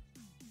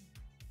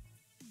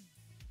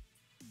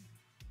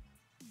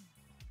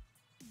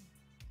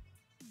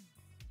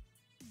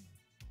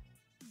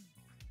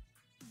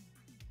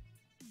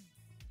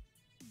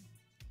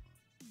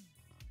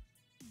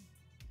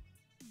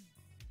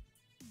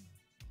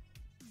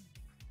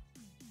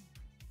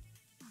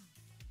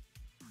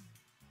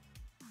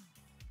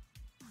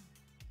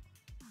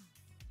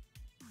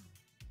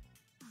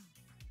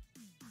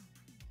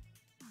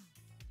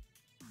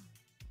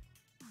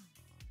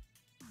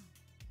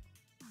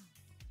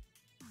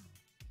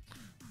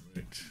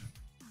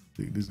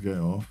 Take this guy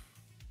off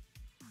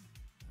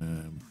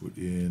and put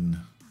in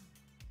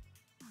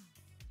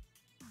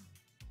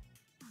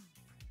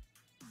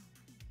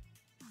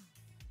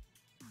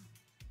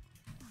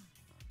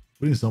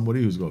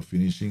somebody who's got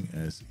finishing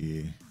as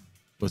a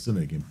person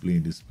that can play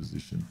in this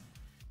position.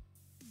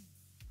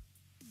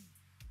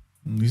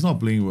 He's not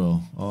playing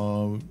well.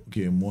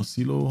 Okay,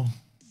 Morcillo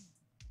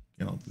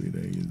cannot play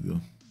there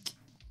either.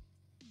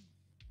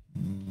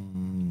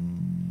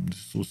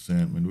 So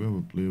sad, man. Do we have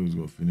a player who's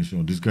got finishing?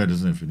 Oh, this guy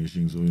doesn't have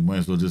finishing, so we might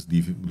as well just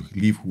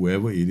leave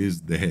whoever it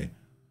is there.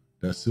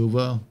 Da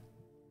Silva.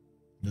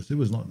 Da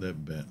Silva's not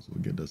that bad, so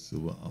we'll get Da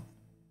Silva up.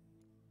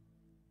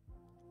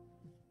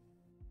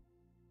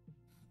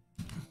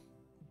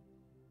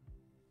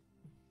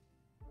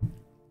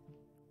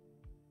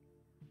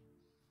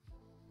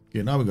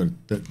 Okay, now we're going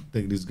to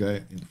take this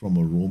guy from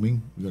a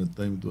roaming. We're going to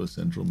turn him to a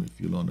central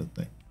midfielder on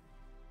attack.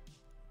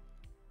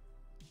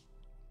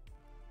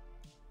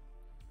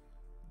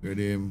 Get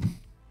him.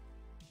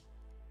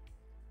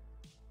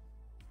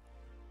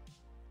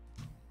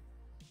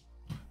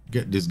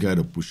 Get this guy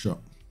to push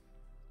up.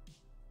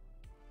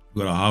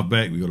 We got a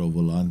halfback, we got a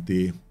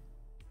volante.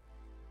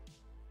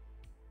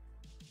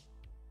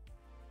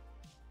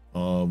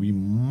 We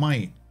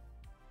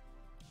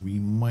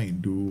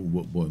might do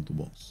work ball into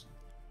box.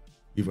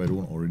 If I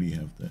don't already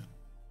have that.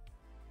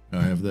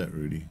 I have that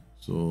already.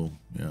 So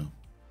yeah.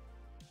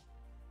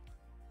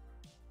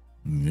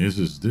 This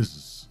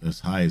is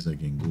as high as I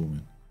can go,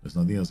 man. There's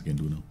nothing else I can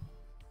do now.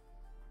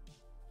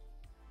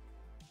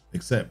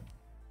 Except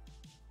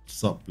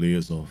sub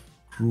players off.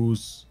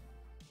 Cruz.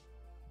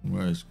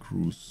 Where is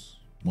Cruz?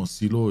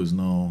 Morcillo is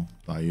now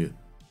tired.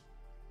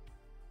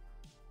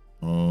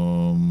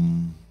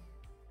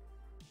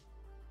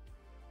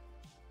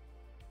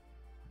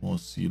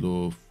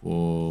 Morcillo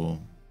for...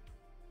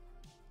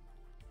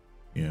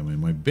 Yeah, man,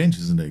 my bench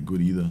isn't that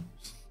good either.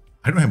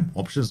 I don't have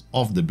options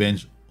off the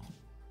bench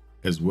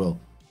as well.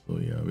 So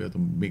yeah, we have to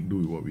make do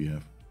with what we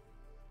have.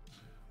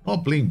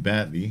 Not playing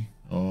badly.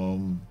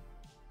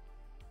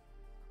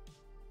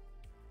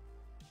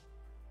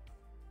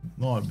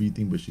 Not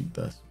beating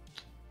Besiktas.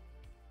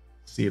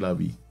 C'est la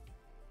vie.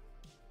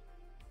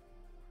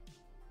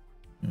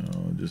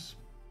 Just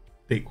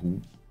take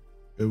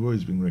whoever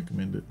is being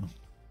recommended.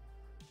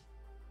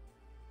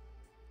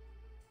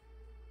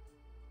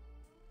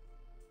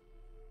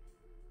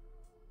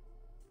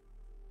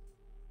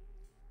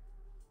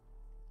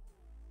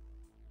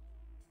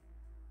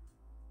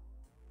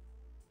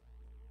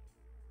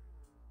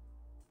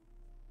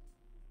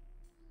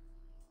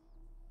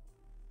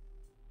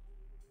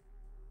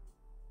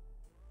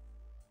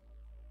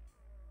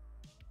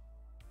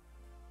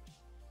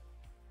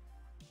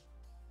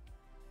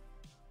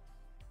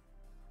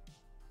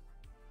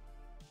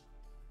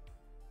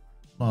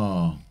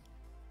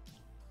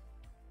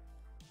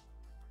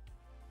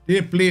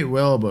 They played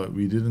well, but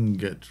we didn't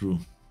get through.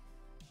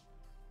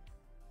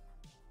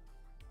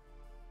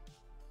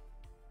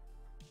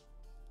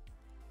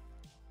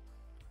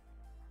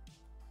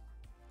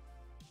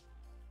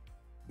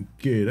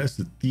 Okay, that's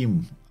the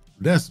team.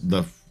 That's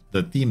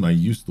the team I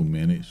used to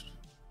manage.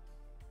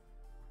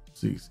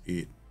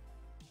 6-8.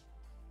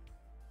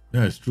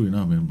 Yeah, it's true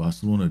enough, man.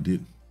 Barcelona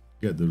did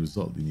get the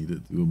result they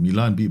needed to.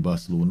 Milan beat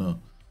Barcelona.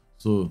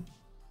 So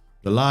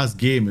the last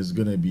game is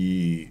gonna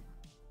be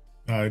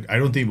I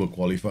don't think we'll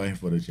qualify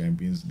for the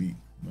Champions League.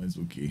 But it's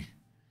okay.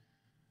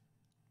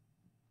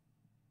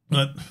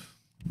 But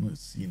let's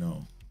see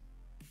now.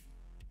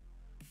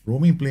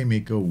 Roaming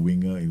playmaker,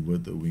 winger,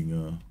 inverted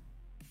winger.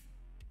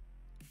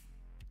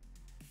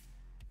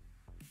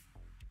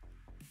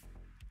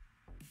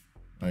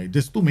 Right,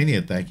 there's too many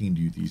attacking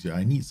duties here.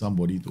 I need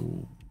somebody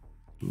to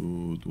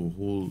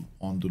hold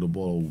on to the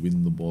ball or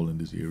win the ball in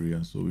this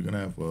area. So we're gonna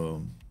have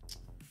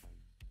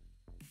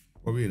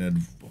probably an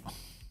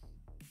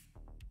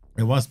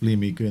advanced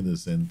playmaker in the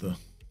center.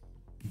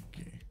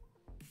 Okay,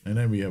 and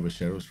then we have a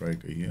shadow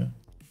striker here.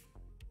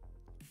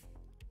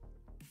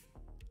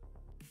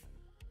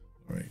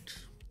 All right.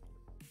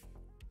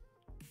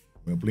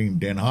 We're playing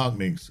Den Haag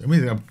next. I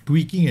mean, I'm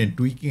tweaking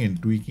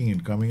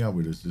and coming up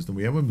with a system.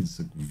 We haven't been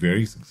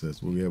very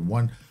successful. We have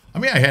one. I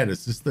mean, I had a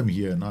system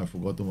here. Now I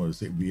forgot what to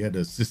say. We had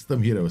a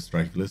system here that was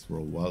strikerless for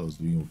a while. I was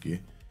doing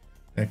okay.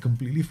 I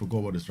completely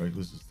forgot what the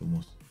strikerless system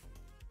was.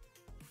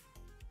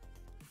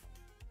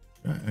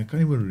 I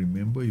can't even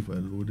remember if I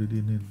loaded it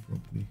in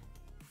properly.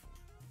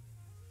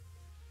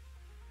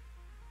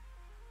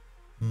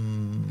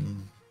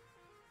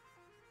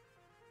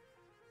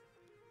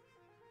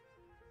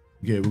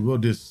 Okay, we'll go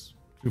this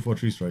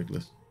 3-4-3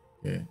 strikerless.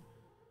 Okay.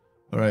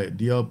 Alright,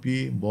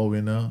 DLP, ball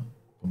winner,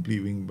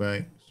 complete wing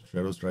back,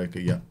 shadow striker.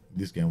 Yeah,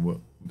 this can work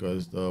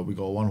because we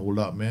got one hold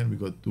up man, we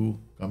got two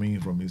coming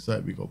in from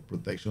inside, we got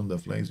protection on the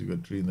flanks, we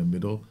got three in the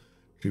middle,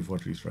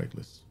 3-4-3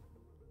 strikerless.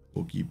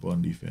 Goalkeeper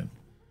on defense.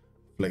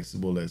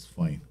 Flexible, that's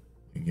fine.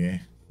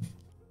 Okay.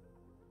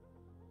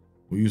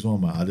 We'll use one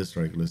of my other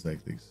strikerless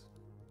tactics.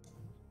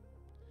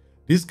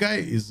 This guy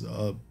is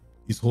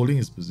holding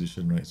his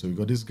position, right? So we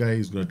got this guy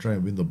who's gonna try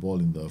and win the ball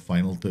in the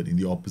final third in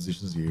the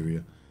opposition's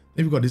area.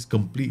 Then we got this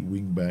complete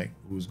wing back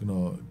who's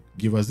gonna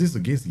give us this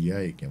against the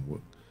AI. It can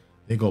work.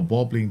 Then got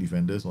ball playing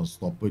defenders on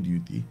stopper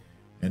duty,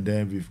 and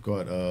then we've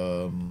got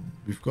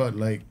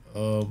like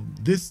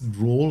this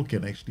role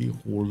can actually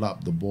hold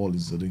up the ball in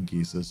certain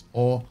cases,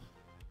 or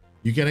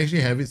you can actually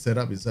have it set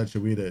up in such a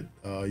way that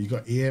you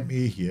got AMA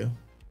here.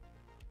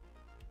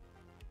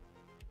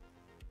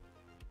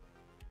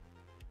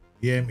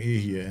 AMA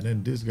here, and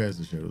then this guy is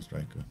the shadow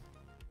striker.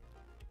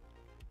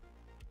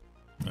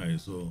 Alright,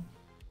 so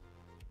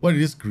what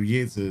this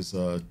creates is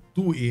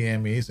two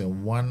AMAs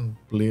and one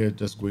player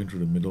just going through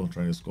the middle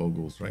trying to score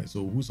goals, right?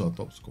 So who's our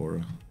top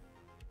scorer?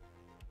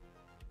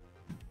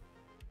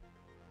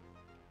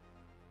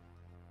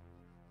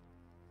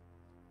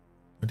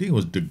 I think it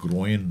was De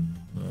Groen.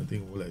 I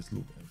think let's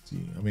look and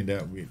see. I mean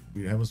that we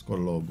haven't scored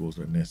a lot of goals,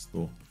 right?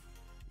 Nesto,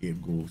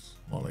 8 goals.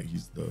 Not like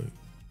he's the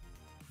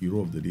hero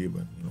of the day,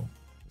 but you know,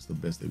 it's the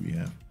best that we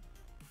have.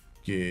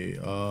 Okay,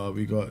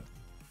 we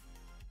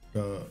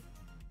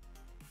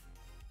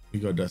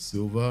got Da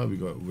Silva, we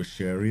got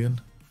Vasharian.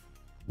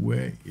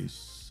 Where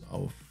is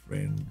our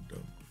friend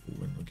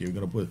Owen? Okay, we're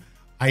gonna put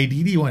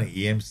ideally one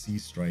AMC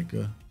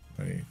striker,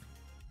 right?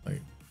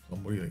 Like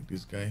somebody like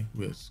this guy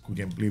who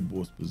can play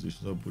both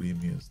positions. I'll put him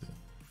here instead.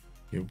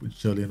 Okay, we'll put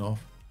Cherlin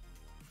off.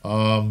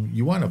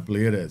 You want a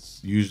player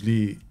that's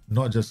usually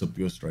not just a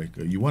pure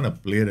striker. You want a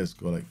player that's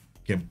got like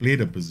can play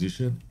the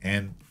position,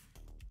 and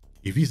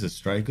if he's a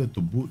striker to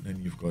boot,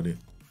 then you've got it.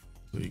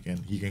 So he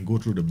can go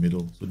through the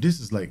middle. So this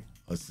is like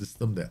a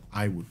system that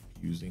I would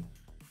be using.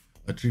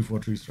 A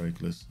 3-4-3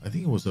 strikerless. I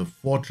think it was a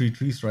 4-3-3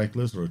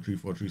 strikerless or a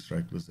 3-4-3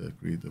 strikerless that I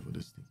created for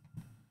this thing.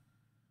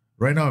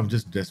 Right now I'm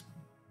just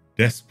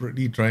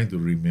desperately trying to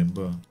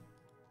remember.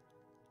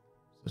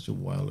 Such a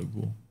while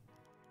ago.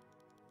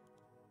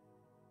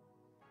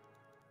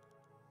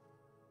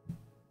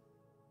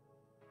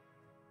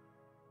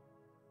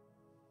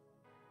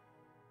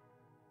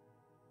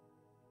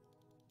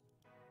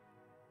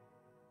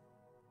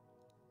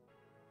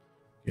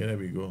 Yeah, there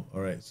we go.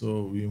 All right,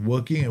 so we've been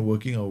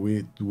working our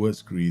way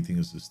towards creating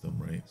a system,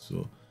 right?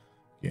 So,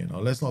 okay, now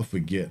let's not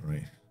forget,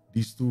 right?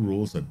 These two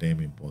roles are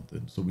damn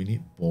important. So we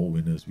need ball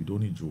winners. We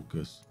don't need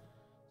jokers.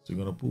 So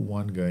we're gonna put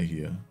one guy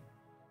here.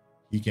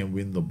 He can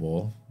win the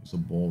ball. He's a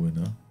ball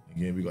winner.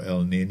 Again, we got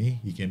El Neni.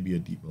 He can be a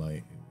deep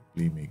line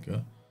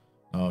playmaker.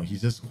 Now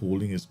he's just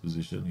holding his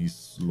position. He's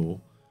slow.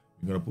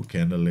 We're gonna put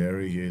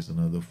Candelaria here. He's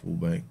another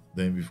fullback.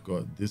 Then we've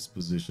got this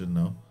position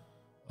now.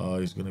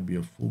 He's gonna be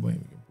a fullback.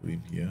 We can put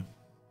him here.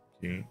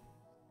 Okay.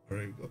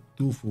 Alright, we got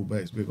two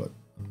fullbacks. We got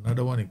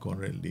another one in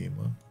Conrad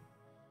Lehmer,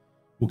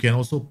 who can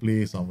also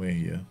play somewhere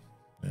here.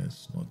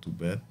 That's not too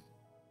bad.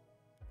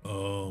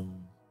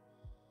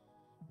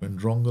 When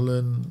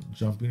Drongelen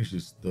jumping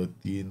is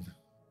 13.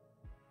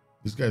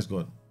 This guy's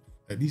got,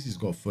 at least he's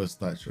got first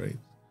touch, right?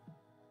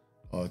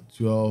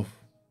 12.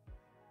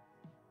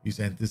 His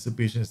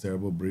anticipation is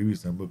terrible. Bravery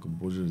is terrible.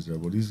 Composure is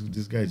terrible.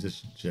 This guy is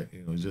just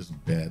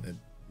just bad at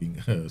being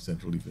a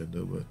central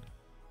defender. But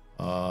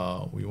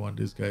we want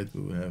this guy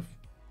to have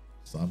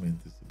some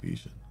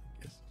anticipation.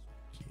 I guess.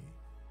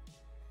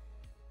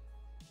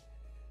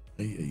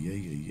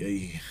 Okay.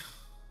 Ay.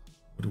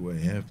 What do I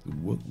have to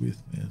work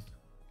with, man?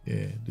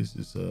 Yeah, this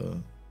is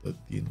 13.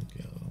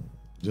 Okay,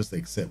 just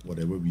accept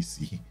whatever we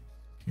see.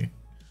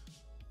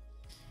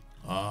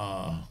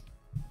 All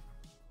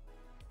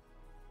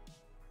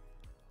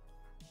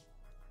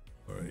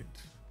right.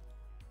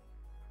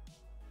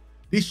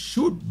 This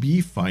should be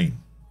fine,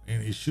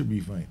 and it should be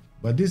fine.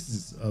 But this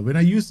is when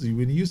you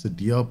use a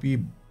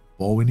DLP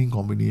ball winning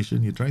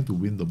combination, you're trying to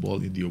win the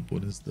ball in the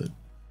opponent's third.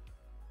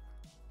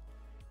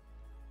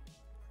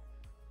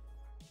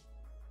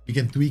 You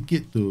can tweak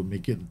it to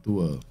make it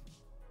into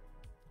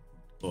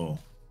a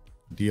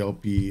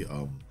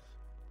DLP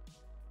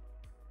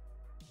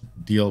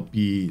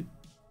DLP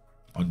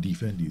on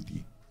defense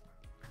duty.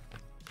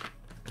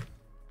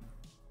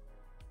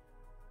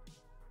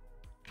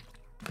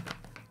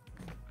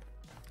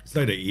 It's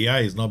like the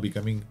AI is now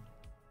becoming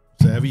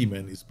savvy,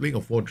 man. It's playing a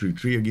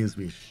 4-3-3 against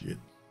me. Shit.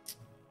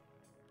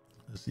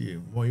 Let's see.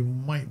 Well, we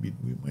might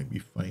be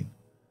fine.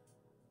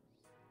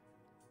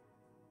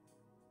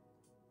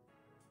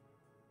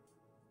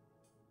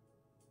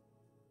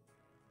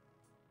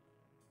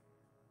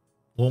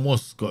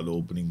 Almost got the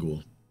opening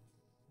goal.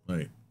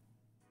 Right.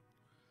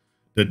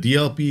 The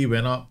DLP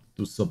went up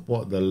to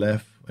support the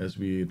left as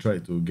we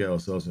tried to get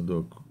ourselves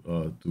into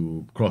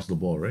to cross the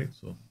ball, right?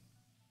 So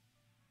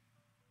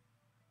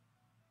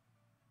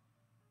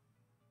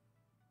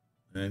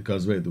and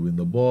comes back to win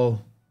the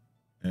ball,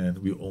 and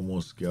we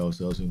almost get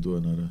ourselves into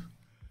another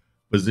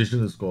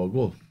position to score a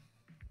goal.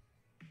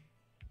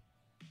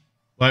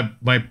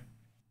 My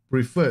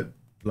preferred,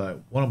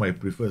 one of my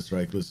preferred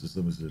strikerless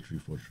system is the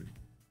 3-4-3.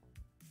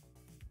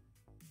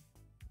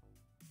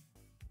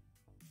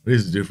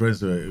 This is the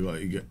difference.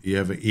 You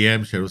have an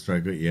AM Shadow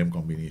Striker AM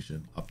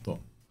combination up top,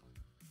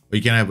 but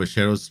you can have a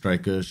Shadow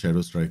Striker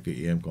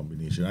AM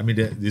combination. I mean,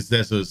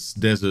 there's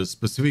a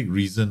specific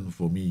reason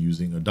for me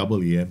using a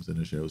double AMs and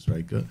a Shadow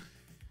Striker,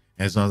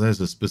 and so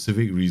there's a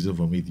specific reason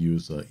for me to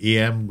use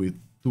AM with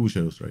 2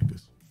 Shadow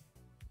Strikers.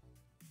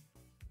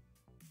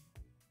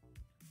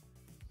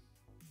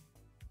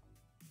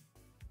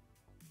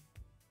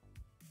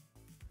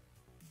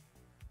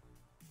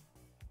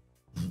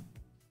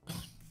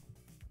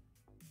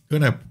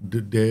 Gonna have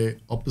the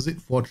opposite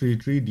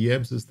 4-3-3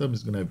 DM system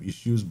is gonna have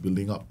issues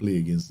building up play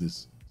against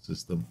this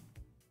system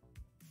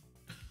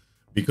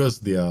because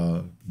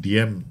their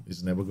DM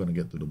is never gonna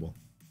get to the ball.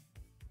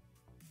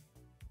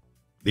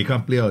 They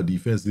can't play our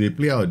defense. They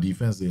play our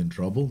defense, they're in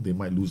trouble. They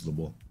might lose the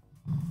ball.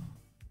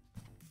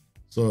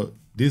 So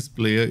this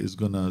player is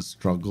gonna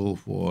struggle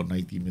for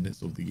 90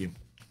 minutes of the game.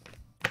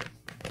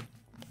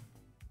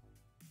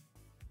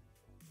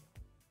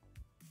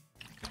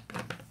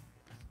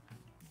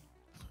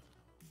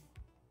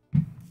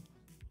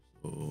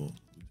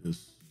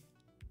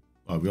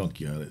 We're on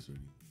Kialet's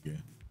already. Yeah.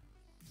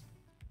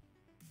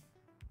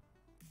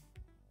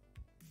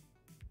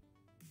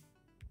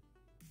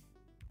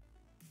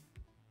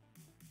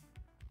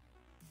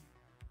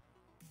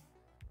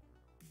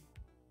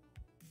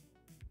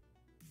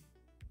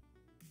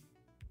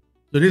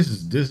 So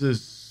this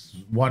is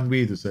one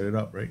way to set it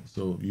up, right?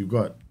 So we've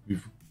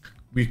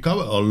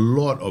covered a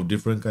lot of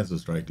different kinds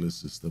of strikerless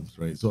systems,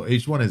 right? So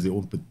each one has their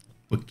own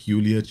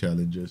peculiar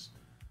challenges.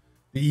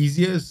 The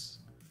easiest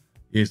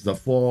is the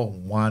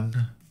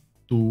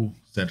 4-1-2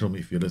 central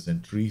midfielders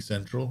and 3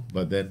 central,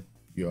 but then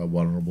you are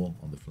vulnerable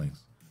on the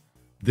flanks.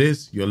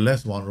 You're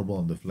less vulnerable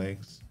on the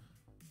flanks,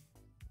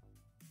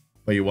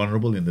 but you're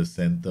vulnerable in the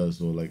center.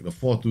 So like the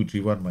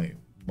 4-2-3-1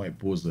 might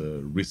pose a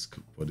risk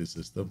for this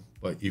system.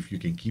 But if you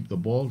can keep the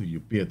ball,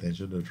 you pay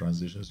attention to the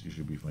transitions, you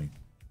should be fine.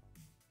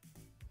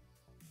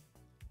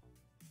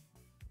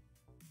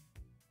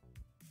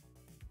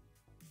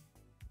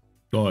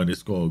 Oh, and they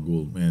score a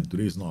goal. Man,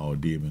 today is not our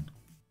day, man.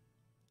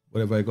 What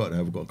have I got?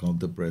 I've got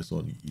counter press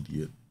on, you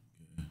idiot.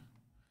 Yeah.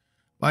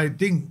 I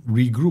think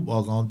regroup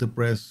or counter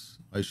press.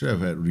 I should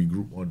have had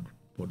regroup on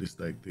for this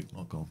tactic,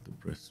 not counter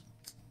press.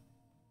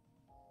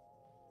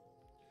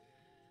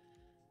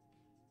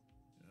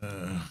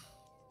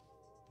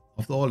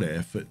 After all the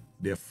effort,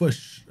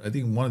 I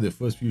think one of their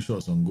first few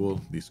shots on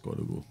goal, they scored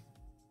a goal.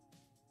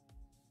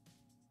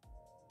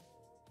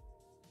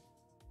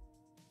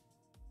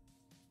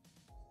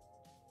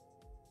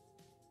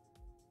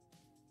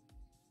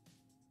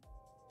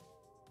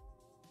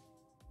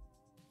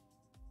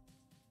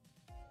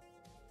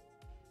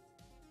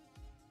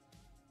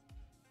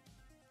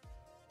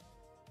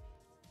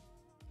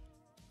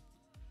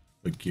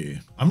 Okay,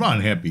 I'm not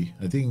unhappy.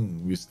 I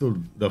think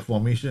the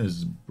formation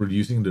is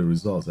producing the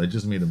results. I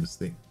just made a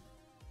mistake.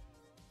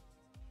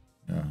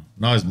 Yeah,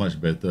 now it's much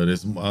better.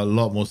 It's a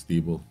lot more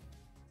stable.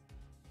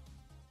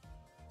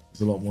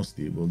 It's a lot more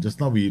stable. Just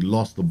now we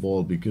lost the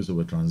ball because of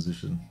a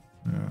transition.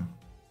 Yeah.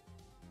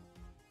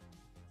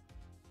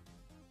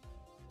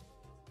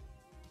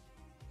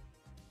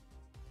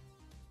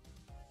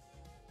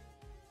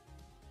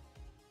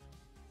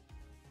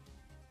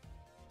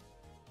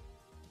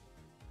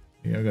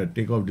 gotta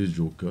take off this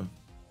joker.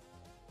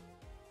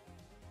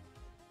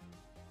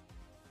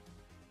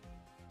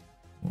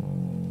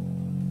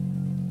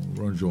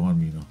 Run Johan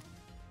Mina.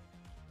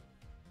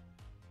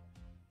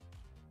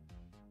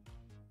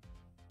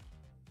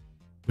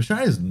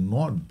 Bashar is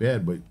not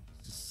bad, but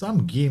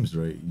some games,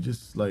 right, you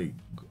just like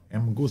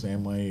goes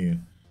MIA.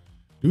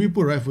 Do we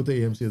put right-footed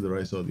AMC at the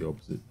right side or the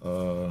opposite?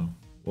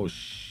 Oh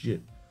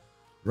shit.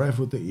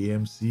 Right-footed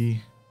AMC.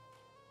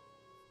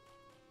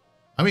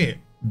 I mean,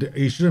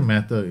 it shouldn't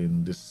matter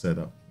in this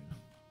setup.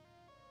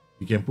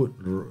 You can put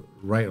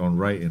right on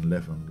right and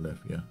left on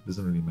left. Yeah,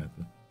 doesn't really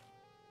matter.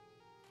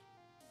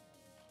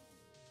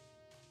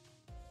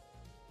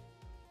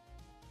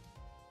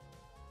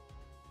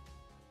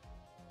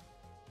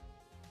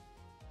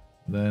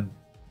 Then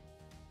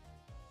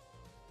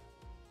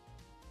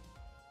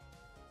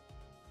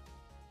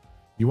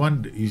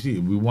you see,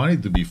 we want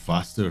it to be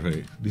faster,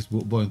 right? This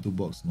ball into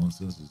box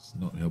nonsense is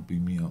not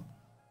helping me out.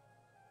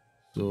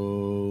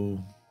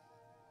 So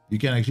you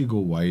can actually go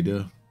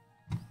wider,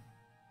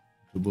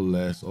 dribble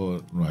less,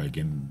 or I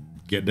can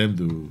get them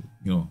to,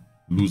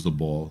 lose the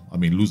ball. I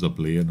mean, lose a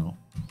player now.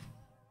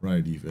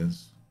 Right,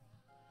 defense.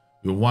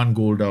 We're one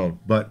goal down,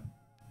 but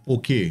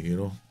okay,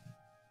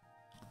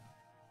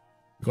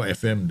 Got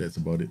FM, that's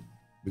about it.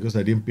 Because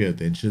I didn't pay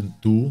attention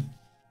to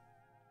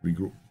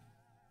regroup.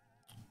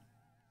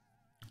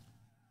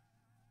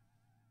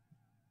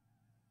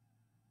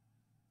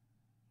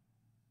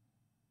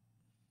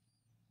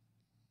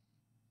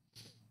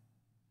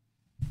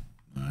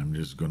 I'm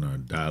just gonna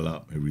dial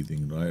up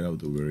everything right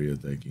out to very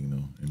attacking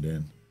now and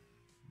then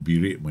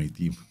berate my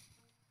team.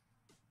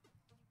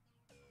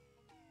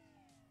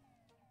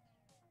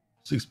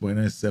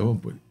 6.9,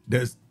 7.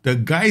 There's the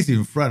guys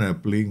in front are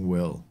playing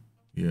well.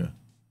 Yeah.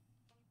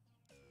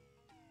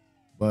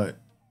 But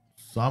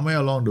somewhere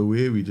along the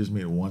way, we just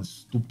made one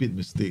stupid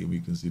mistake and we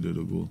considered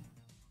a goal.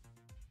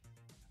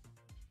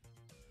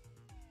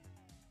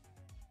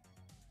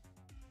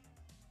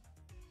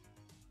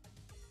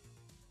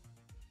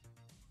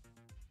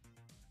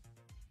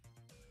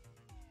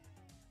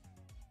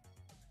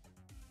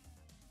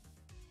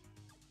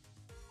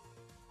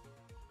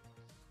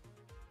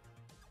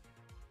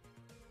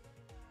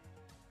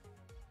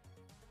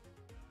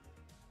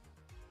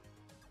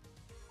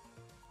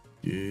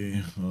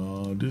 Okay,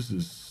 this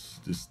is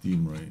this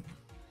team, right?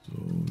 So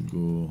we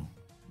go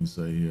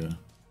inside here.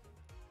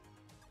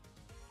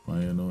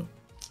 Feyernood.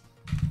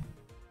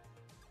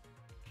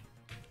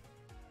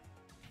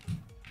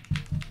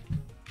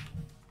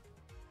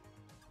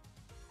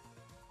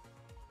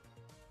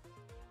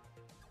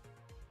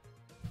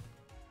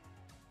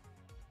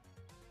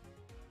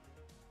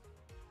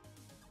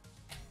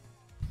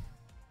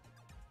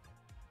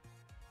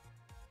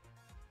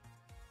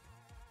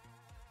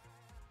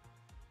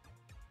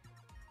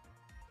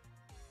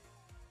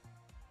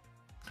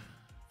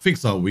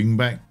 Fix our wing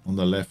back on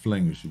the left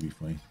flank, we should be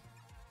fine.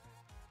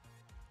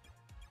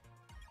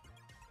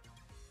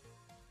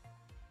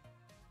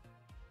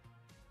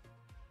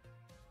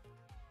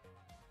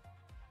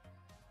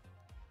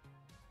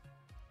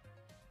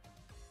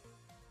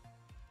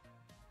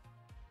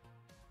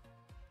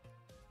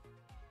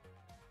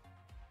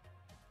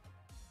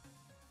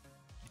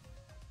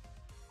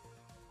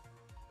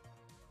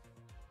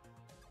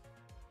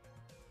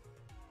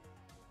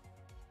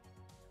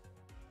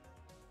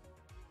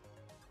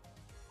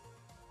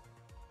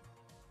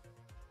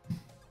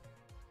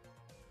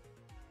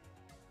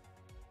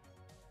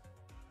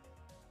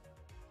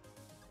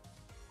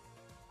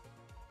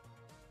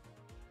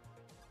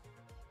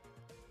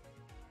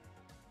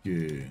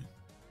 Okay.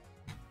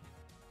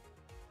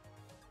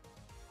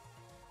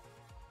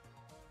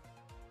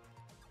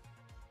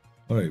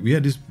 All right, we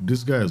had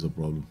this guy as a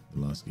problem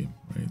the last game,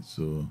 right?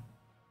 So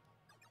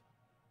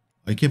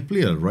I can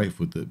play a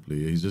right-footed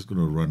player. He's just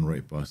gonna run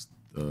right past.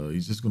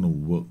 He's just gonna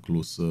work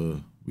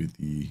closer with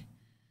the.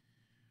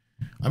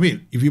 I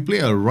mean, if you play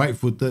a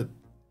right-footed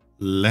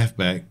left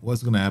back,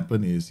 what's gonna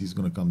happen is he's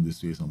gonna come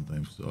this way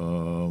sometimes.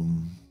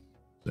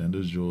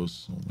 Sanders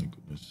Joes, oh my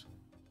goodness.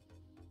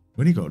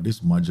 When he got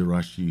this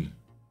Majarashi,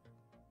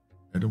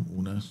 Adam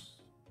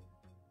Unas,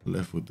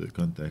 left-footed,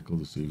 can't tackle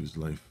to save his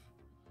life.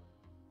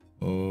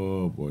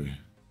 Oh boy,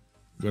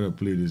 gotta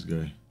play this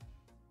guy.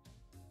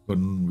 But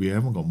we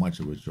haven't got much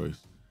of a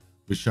choice.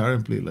 But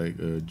Sharon played like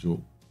a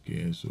joke.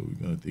 Okay, so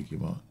we're gonna take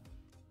him out.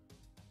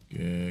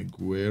 Okay,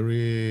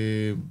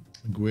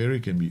 Guerre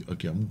can be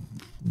okay.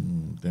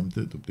 I'm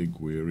tempted to play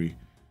Guerre.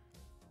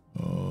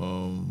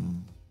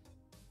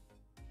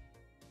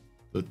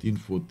 13,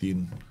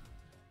 14.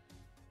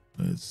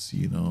 Let's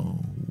see now.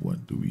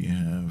 What do we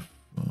have?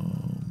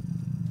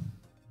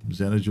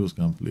 Xanajos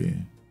can't play.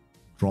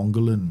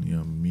 Trongelin,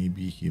 yeah,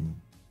 maybe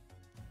him.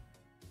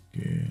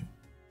 Okay.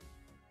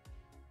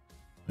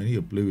 I need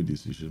to play with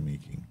decision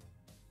making.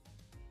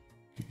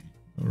 Okay.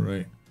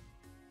 Alright.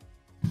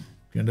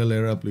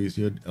 Candelera plays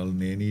here. El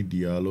Neni,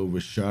 Diallo.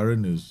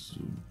 Vasharan is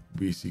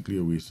basically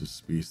a waste of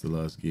space the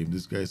last game.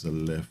 This guy's a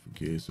left.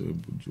 Okay, so I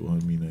put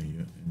Johan Mina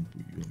here and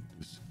put you like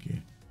this.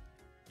 Okay.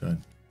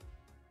 Done.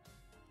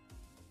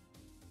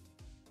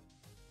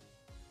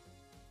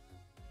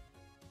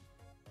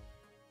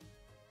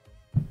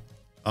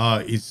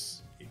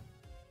 There's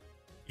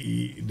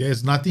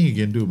nothing you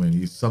can do,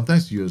 man.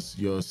 Sometimes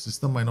your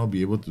system might not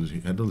be able to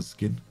handle the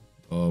skin.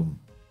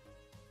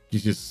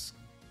 It's just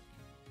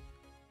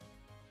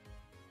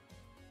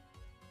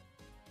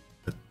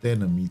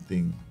attend a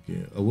meeting.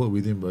 Okay, a work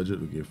within budget.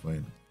 Okay,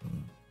 fine.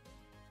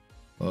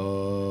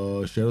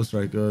 Shadow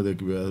Striker, there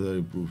could be other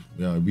improve.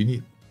 Yeah, we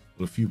need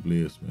a few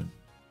players, man.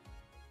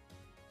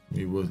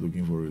 Maybe worth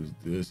looking for is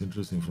there's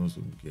interesting from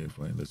some. Okay,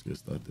 fine. Let's get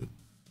started.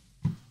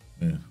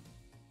 Yeah.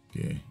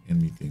 Okay,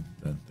 end meeting.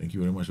 Done. Thank you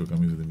very much for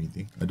coming to the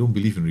meeting. I don't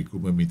believe in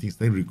recruitment meetings.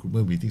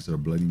 Recruitment meetings are a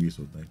bloody waste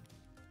of time.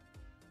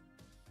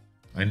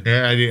 And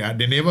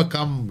they never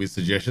come with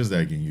suggestions that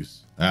I can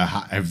use.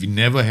 I've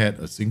never had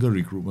a single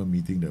recruitment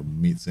meeting that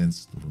made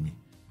sense for me.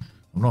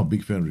 I'm not a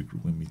big fan of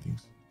recruitment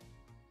meetings.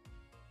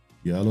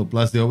 Yeah, hello.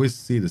 Plus, they always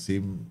say the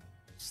same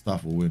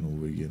stuff over and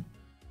over again.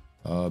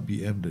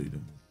 BMW.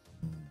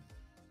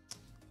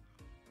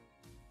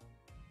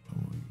 Oh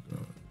my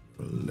god.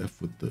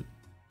 Left-footed.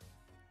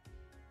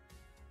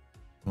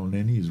 Oh,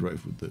 Nanny is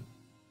right-footed.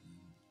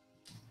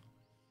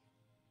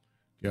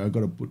 Yeah, I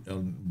gotta put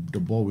the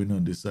ball winner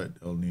on this side,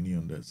 El Nini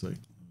on that side.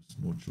 There's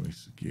no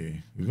choice.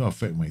 Okay, it's gonna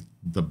affect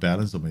the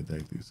balance of my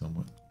tactics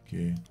somewhat.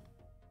 Okay.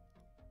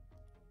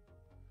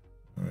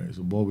 All right,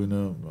 so ball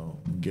winner. Well,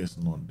 I guess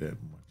not that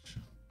much.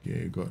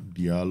 Okay, got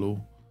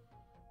Diallo,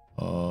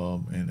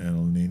 and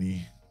El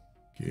Nini.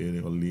 Okay, they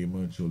got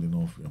Lema,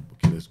 Cholinov. Yeah,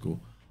 okay, let's go.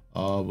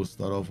 We'll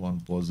start off on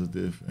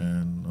positive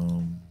and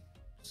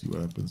see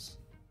what happens.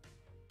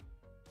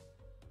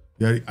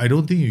 Yeah, I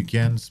don't think you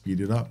can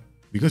speed it up.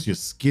 Because your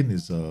skin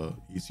is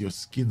your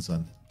skin,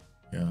 son.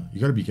 Yeah, you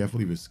gotta be careful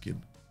with your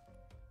skin.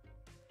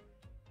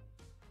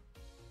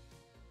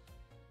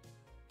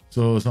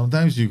 So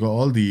sometimes you got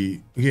all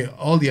the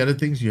other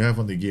things you have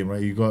on the game,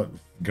 right? You got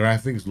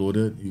graphics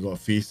loaded, you got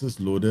faces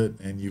loaded,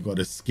 and you got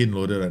the skin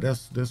loaded. Right?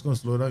 That's gonna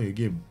slow down your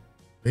game.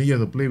 Then you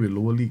have to play with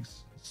lower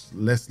leagues,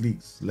 less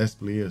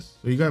players.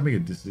 So you gotta make a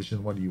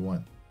decision. What do you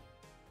want?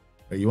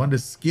 Right? You want the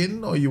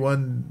skin or you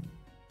want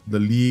the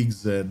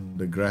leagues and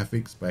the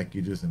graphics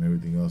packages and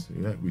everything else?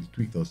 Yeah, we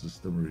tweaked our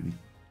system already.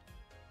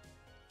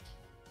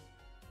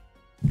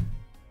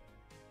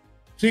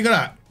 So you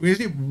gotta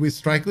basically with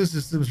Strikerless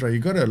systems, right? You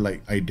gotta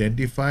like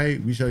identify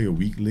which are your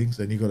weak links,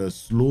 and you gotta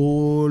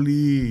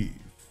slowly,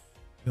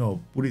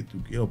 put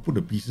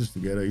the pieces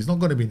together. It's not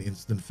gonna be an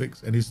instant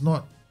fix, and it's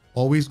not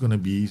always gonna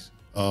be.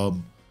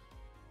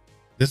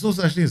 There's no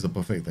such thing as the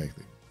perfect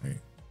tactic, right?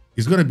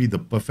 It's gonna be the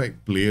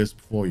perfect players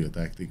for your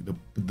tactic.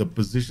 The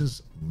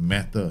positions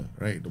matter,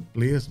 right? The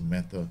players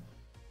matter.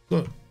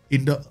 So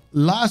in the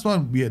last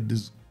one, we had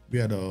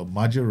a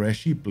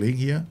Majareshi playing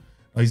here.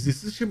 His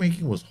decision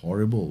making was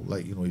horrible.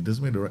 Like, he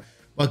doesn't make the right.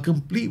 But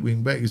complete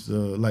wingback is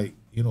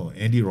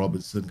Andy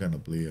Robertson kind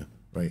of player,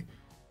 right?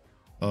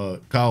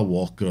 Kyle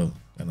Walker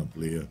kind of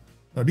player.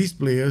 Now these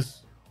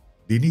players,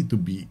 they need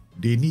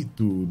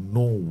to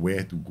know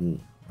where to go,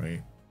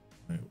 right?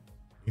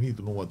 They need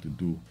to know what to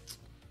do.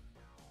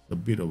 A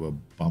bit of a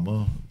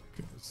bummer.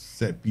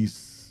 Set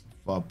piece.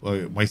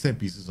 My set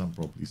pieces aren't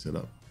properly set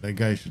up. That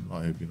guy should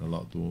not have been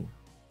allowed to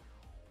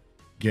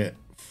get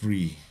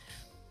free.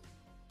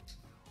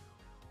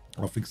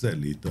 I'll fix that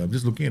later. I'm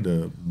just looking at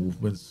the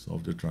movements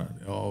of the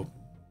trial.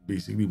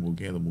 Basically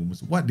looking at the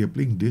movements. What? They're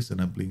playing this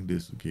and I'm playing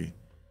this. Okay.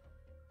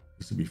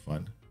 This will be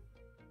fun.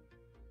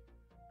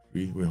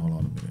 3. Wait, hold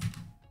on a minute.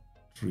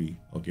 3.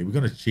 Okay, we're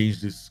going to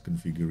change this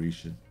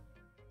configuration.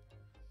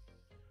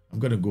 I'm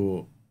going to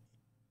go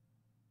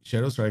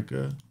Shadow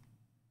Striker.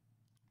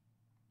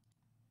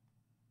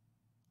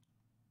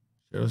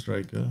 Shadow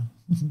Striker.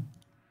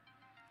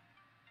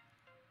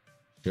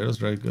 Shadow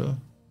Striker.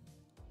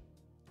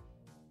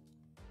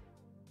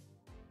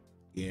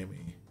 AMA.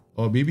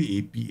 Or maybe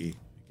APA.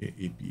 Okay,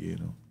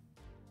 APA now.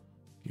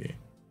 Okay.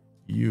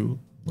 I'm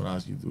gonna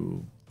ask you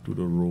to do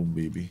the roam,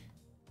 baby.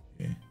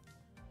 Okay.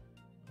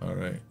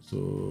 Alright,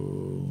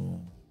 so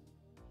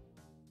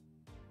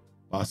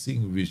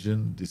passing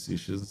vision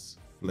decisions,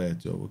 flare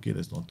job. Okay,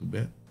 that's not too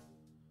bad.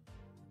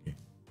 Okay.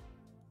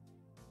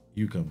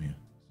 You come here.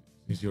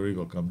 Since you already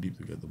got come deep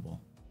to get the ball.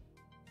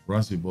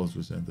 Runs with balls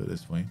to center,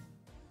 that's fine.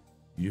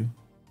 You.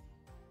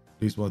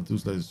 Place 1-2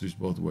 slides switch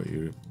ball to white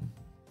area.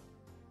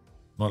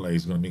 Not like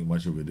it's gonna make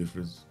much of a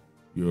difference.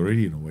 You're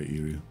already in a white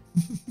area.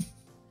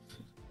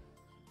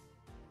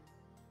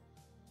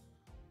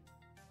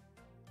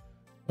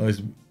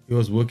 It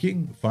was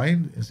working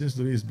fine, and since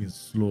today it's been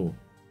slow.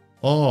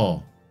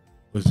 Oh,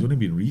 it's only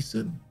been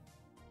recent.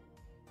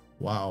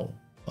 Wow.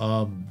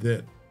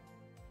 That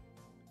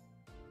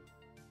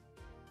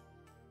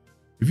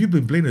if you've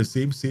been playing the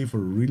same save for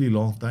a really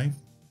long time,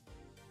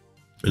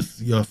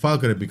 your file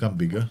could have become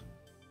bigger.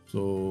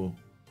 So,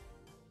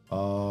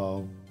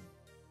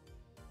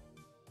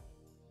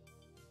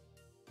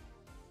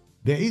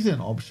 there is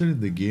an option in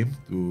the game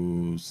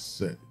to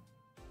set.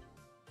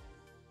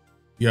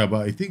 Yeah,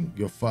 but I think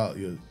your file,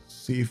 your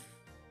save,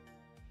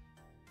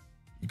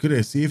 you could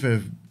have save.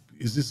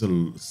 Is this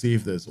a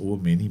save that's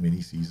over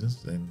many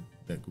seasons? Then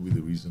that could be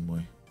the reason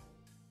why.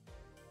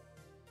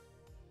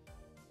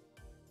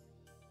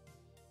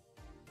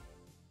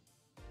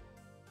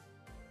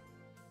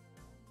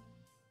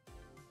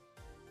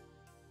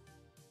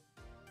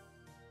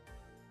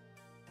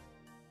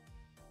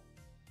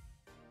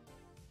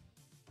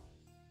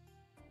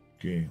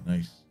 Okay,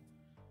 nice.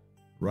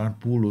 Run,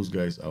 pull those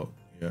guys out.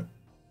 Yeah.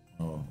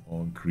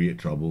 Or create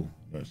trouble.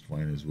 That's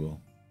fine as well.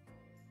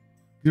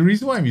 The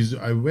reason why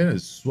I went and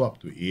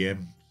swapped to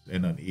AM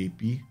and an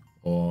AP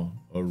or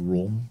a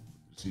roam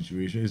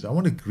situation is I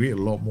want to create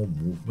a lot more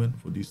movement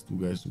for these two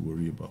guys to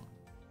worry about.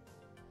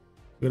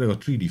 But I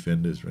got 3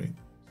 defenders, right?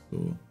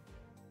 So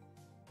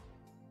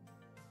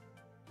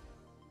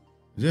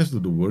I just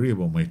have to worry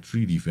about my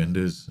 3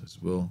 defenders as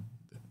well.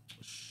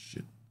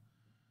 Shit.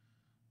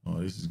 Oh,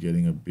 this is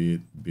getting a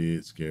bit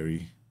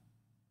scary.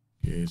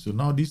 Okay, so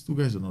now these 2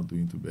 guys are not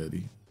doing too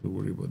badly. Don't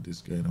worry about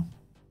this guy now.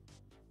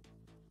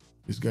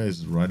 This guy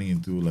is running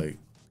into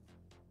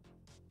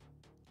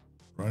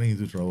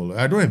trouble.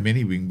 I don't have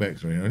many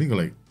wingbacks, right? I think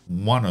like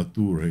 1 or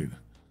 2, right?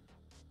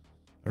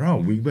 I don't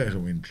have wingbacks.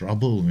 I'm in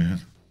trouble, man.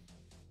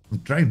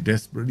 I'm trying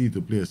desperately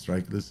to play a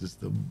strikerless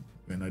system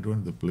when I don't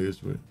have the players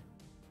for it.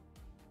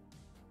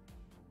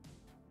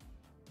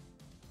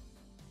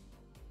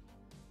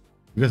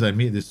 Because I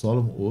made this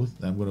solemn oath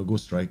that I'm going to go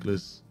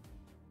strikerless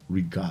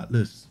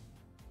regardless.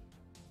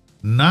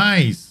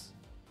 Nice!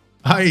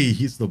 Aye,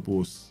 hits the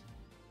post.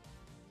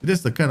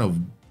 That's the kind of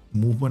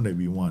movement that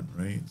we want,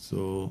 right?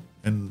 So,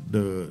 and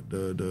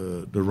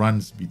the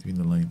runs between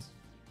the lines.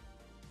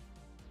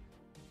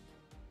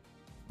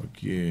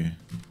 Okay.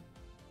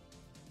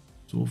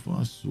 So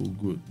far, so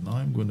good. Now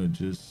I'm gonna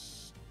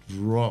just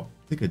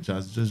take a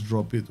chance, just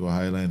drop it to a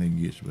highline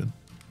engagement.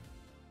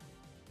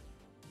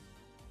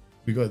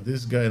 We got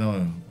this guy now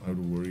I have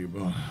to worry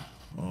about.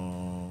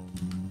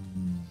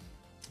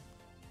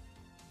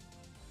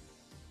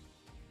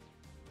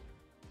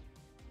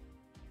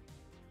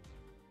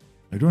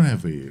 I don't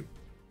have a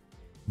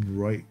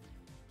right.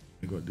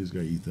 I got this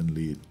guy Ethan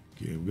late.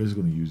 Okay, we're just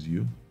gonna use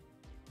you.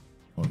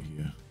 Oh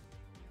here.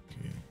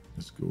 Okay,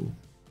 let's go.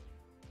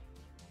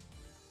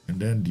 And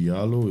then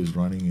Diallo is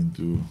running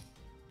into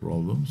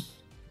problems.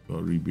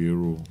 Got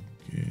Ribeiro.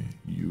 Okay,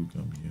 you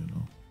come here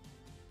now.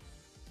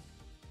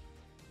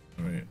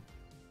 Alright.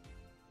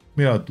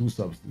 Made our 2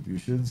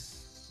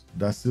 substitutions.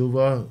 Da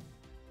Silva.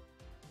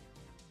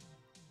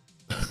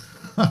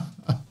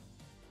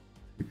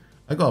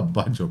 I got a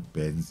bunch of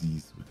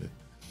pansies.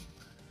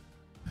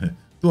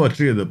 2 or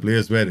 3 of the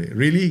players where they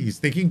really he's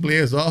taking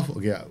players off.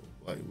 Okay,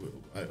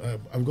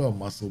 I've got a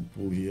muscle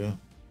pull here.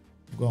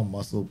 I've got a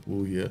muscle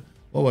pull here.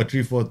 What about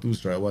 3-4-2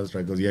 strike 1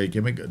 strikers? Yeah, you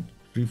can make a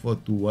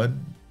 3-4-2-1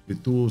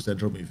 with 2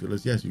 central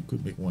midfielders. Yes, you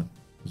could make 1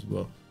 as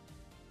well.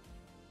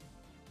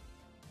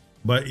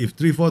 But if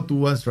 3-4-2-1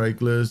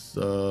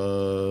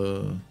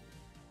 strikerless,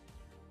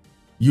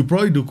 you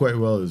probably do quite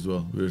well as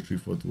well with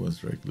 3-4-2-1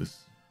 strikerless.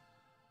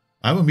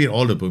 I haven't made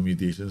all the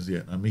permutations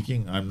yet.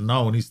 I'm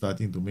now only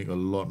starting to make a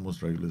lot more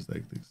strikerless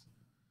tactics.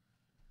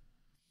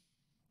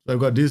 So I've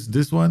got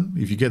this one.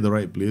 If you get the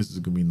right place, it's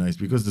gonna be nice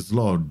because there's a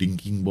lot of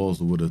dinking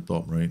balls over the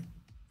top, right?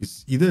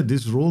 It's either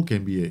this role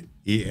can be a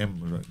AM,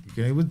 right? You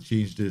can even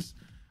change this.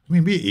 I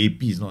mean, maybe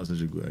AP is not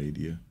such a good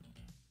idea.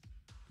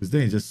 Because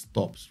then it just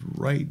stops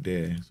right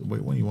there. So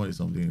what you want is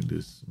something like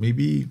this.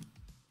 Maybe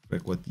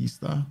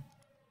Trequartista.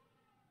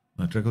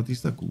 Now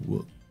Trequartista could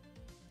work.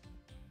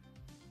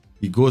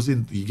 He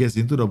gets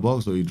into the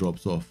box or he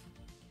drops off.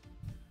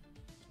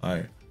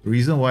 Alright. The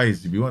reason why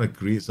is if you want to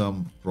create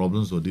some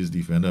problems for this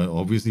defender,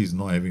 obviously he's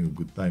not having a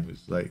good time.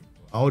 It's like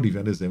our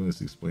defender is having a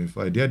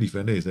 6.5. Their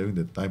defender is having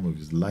the time of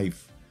his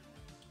life.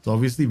 So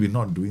obviously we're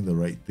not doing the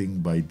right thing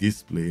by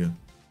this player.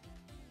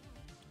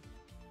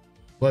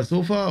 But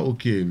so far,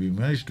 okay, we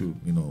managed to,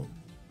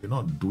 we're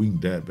not doing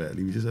that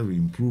badly. We just have to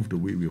improve the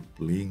way we're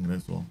playing,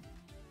 that's all.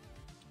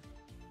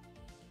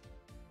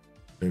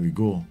 There we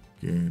go.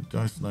 Okay,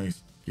 that's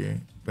nice. Okay,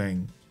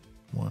 bang.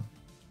 1.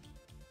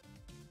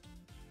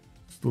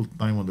 Still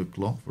time on the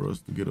clock for us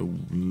to get a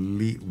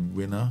late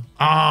winner.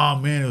 Ah,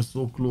 man, it was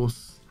so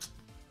close.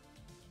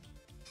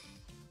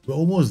 We're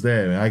almost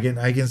there, man.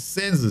 I can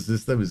sense the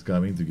system is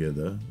coming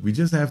together. We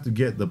just have to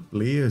get the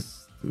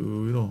players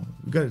to,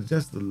 we got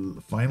just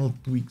the final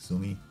tweaks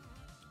only.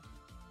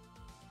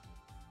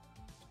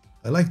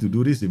 I like to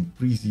do this in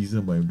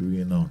pre-season, but I'm doing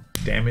it now.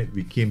 Damn it,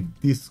 we came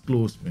this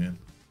close, man,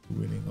 to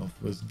winning our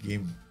first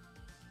game.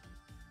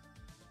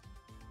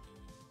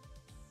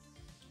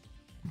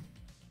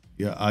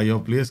 Yeah, are your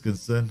players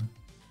concerned?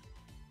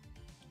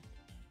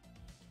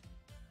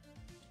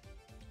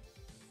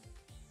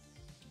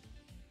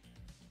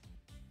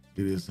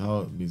 It is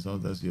how it means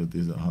sometimes your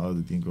days how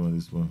the team on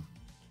this one.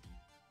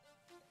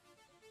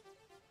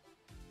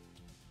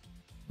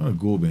 Gonna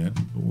go, man.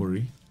 Don't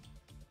worry.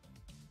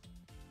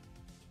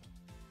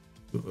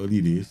 Still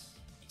early days.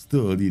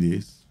 Still early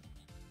days.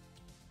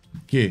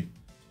 Okay.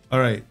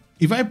 Alright.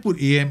 If I put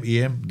AM,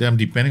 then I'm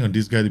depending on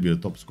this guy to be the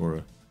top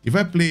scorer. If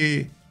I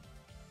play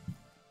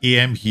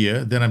AM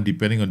here, then I'm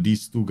depending on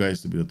these 2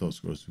 guys to be the top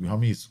scorers. How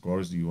many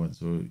scores do you want?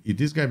 So if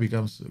this guy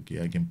becomes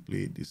okay, I can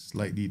play this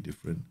slightly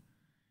different.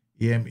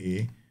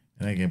 AMA,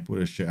 and I can put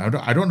a share. I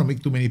don't want to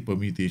make too many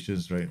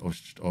permutations, right, of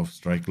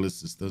strikerless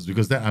systems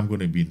because then I'm going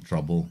to be in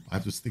trouble. I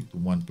have to stick to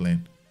one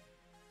plan.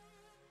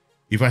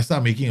 If I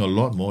start making a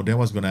lot more, then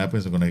what's gonna happen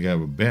is I'm gonna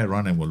have a bad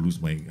run and I'm gonna lose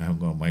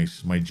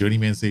my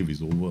journeyman save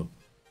is over.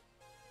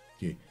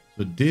 Okay,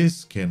 so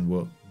this can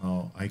work.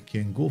 Now I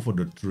can go for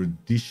the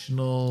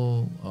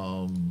traditional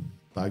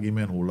target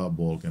man hold up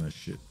ball kind of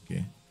shit.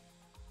 Okay.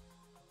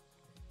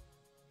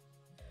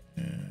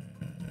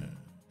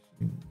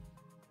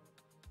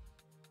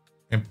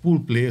 And pull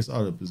players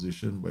out of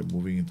position by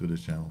moving into the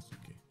channels.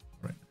 Okay,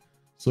 right.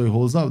 So he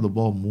holds up the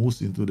ball,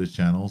 moves into the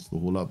channels to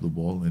hold up the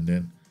ball, and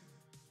then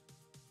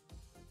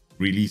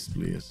release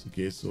players.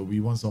 Okay, so we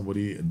want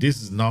somebody.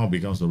 This is now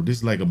becomes this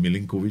is like a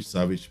Milinkovic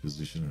Savic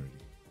position already.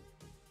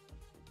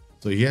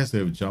 So he has to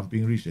have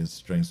jumping reach and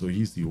strength. So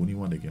he's the only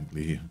one that can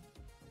play here.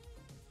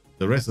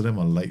 The rest of them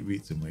are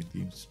lightweights in my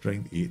team.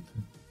 Strength 8.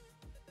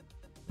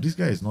 This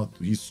guy is not.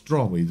 He's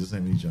strong, but he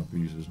doesn't have any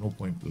jumping reach. There's no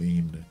point playing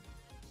him there.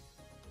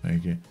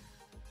 Okay.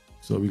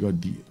 So we got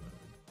the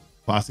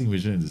passing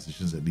vision and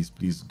decisions. At least,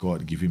 please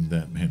God, give him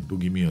that, man. Don't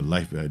give me a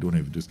life where I don't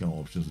have this kind of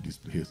options with these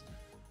players.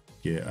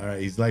 Okay, all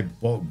right. He's like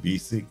bulk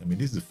basic. I mean,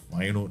 this is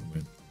Feyernood,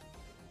 man.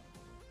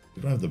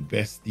 You don't have the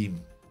best team.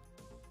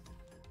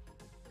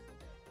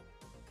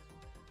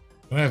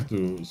 I have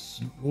to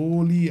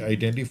slowly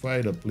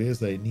identify the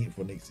players I need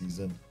for next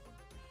season,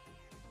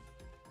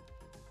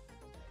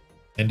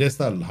 and then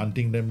start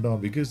hunting them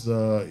down because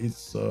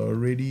it's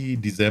already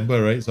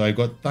December, right? So I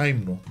got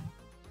time, no.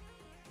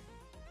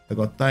 I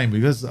got time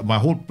because my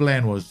whole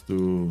plan was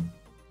to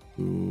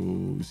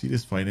you see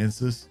this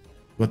finances.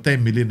 Got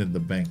 10 million in the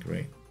bank,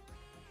 right?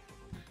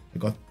 I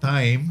got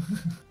time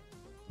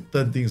to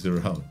turn things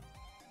around.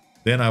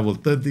 Then I will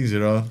turn things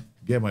around,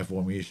 get my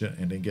formation,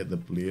 and then get the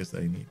players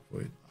I need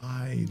for it.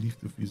 I leave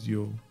to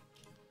physio.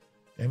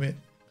 Damn it.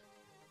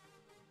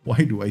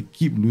 Why do I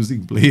keep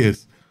losing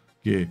players?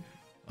 Okay.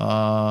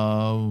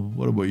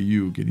 What about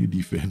you? Can you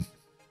defend?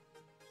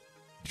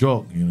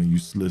 Jog,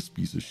 useless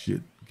piece of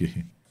shit.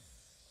 Okay.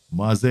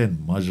 Mazen,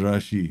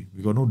 Majrashi.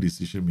 We got no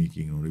decision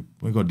making.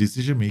 We got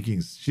decision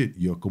making. Shit,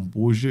 your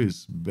composure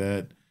is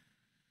bad.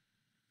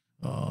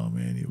 Oh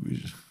man,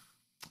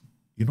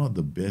 you're not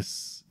the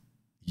best.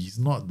 He's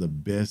not the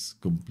best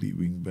complete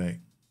wingback.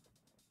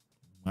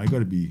 I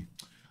gotta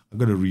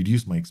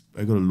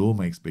lower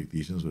my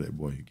expectations for that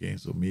boy. Okay,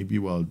 so maybe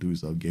what I'll do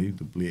is I'll get him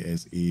to play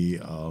as a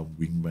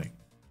wingback.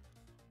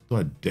 So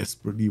I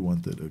desperately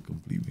wanted a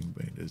complete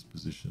wingback in this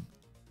position.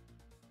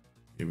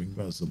 Okay,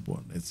 wingback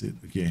support. That's it.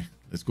 Okay,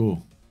 let's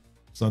go.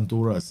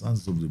 Santora,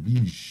 Sons of the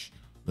Beach.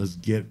 Let's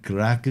get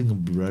cracking,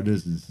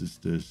 brothers and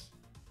sisters.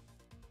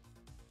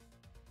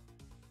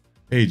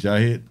 Hey,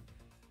 Jahid.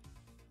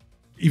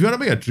 If you want to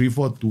make a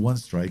 3-4-2-1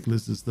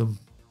 strikerless system,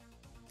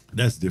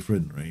 that's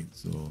different, right?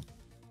 So,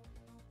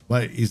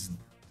 but it's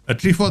a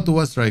 3-4-2-1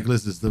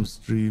 strikerless system,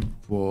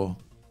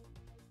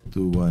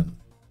 3-4-2-1.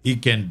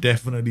 It can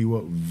definitely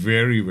work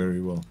very, very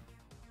well.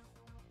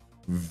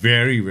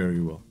 Very,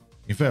 very well.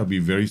 In fact, it'll be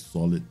very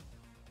solid.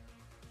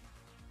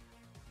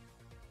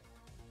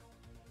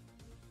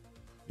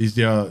 It's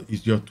your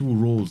two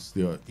roles,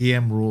 your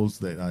AM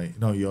roles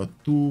your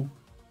two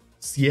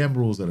CM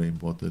roles that are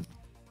important.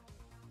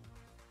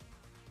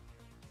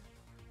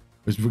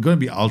 Because we're going to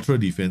be ultra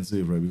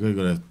defensive, right? Because you're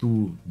going to have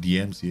two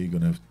DMs here, you're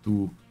going to have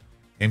two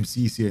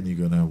MCs here, and you're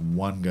going to have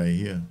one guy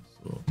here.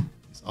 So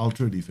it's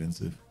ultra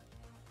defensive.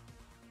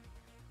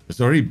 It's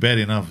already bad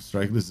enough.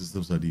 Strikerless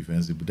systems are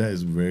defensive, but that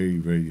is very,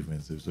 very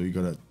defensive. So you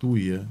got a 2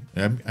 here.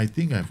 I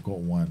think I've got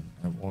 1.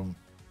 I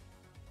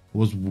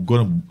was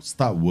going to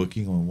start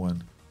working on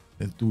 1.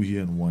 Then 2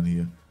 here and 1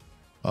 here.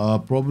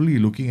 Probably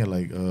looking at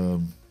like...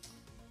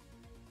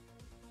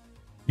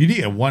 you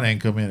need a 1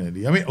 anchorman at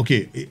least. I mean,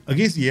 okay,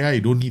 against AI,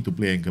 you don't need to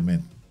play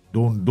anchorman.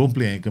 Don't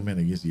play anchorman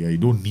against AI. You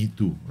don't need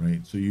to,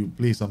 right? So you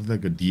play something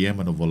like a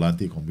DM and a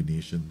volante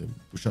combination, then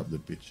push up the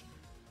pitch.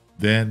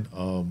 Then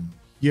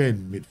here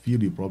in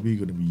midfield, you're probably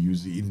going to be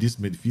using, in this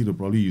midfield, you're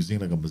probably using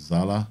like a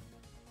Mazzala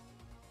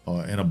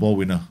and a ball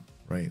winner,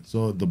 right?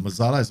 So the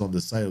Mazzala is on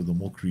the side of the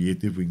more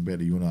creative wingback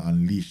that you want to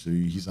unleash. So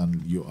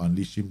you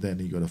unleash him, then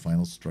you got a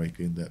final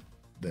striker in that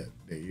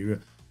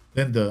area.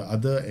 Then the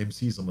other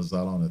MC is a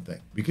Mazzala on attack.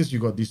 Because you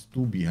got these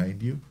two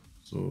behind you.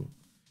 So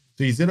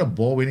instead of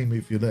ball winning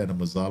midfielder and a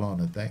Mazzala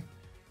on attack,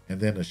 and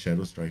then a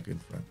shadow striker in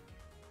front.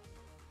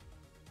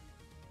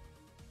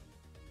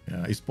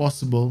 Yeah, it's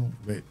possible.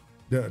 But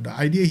the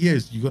idea here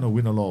is you're gonna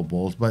win a lot of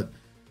balls. But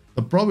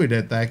the problem with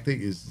that tactic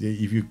is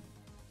if you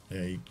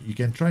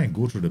can try and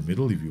go through the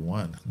middle if you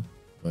want.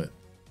 But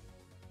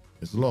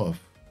there's a lot of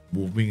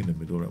moving in the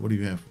middle, right? What do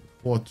you have?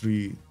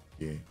 4-3.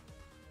 Okay.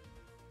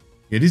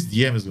 Yeah, this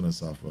DM is gonna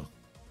suffer.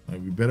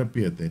 We better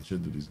pay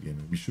attention to this game.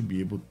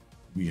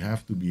 We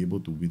have to be able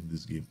to win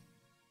this game.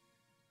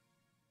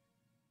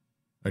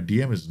 Our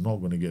DM is not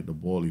gonna get the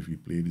ball if we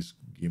play this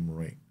game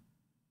right.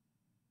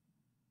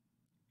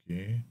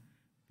 Okay,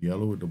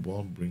 yellow with the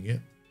ball, bring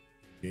it.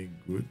 Okay,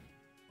 good.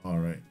 All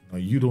right, now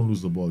you don't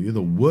lose the ball. You're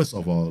the worst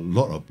of a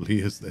lot of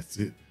players. That's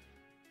it.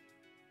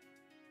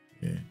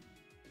 Okay,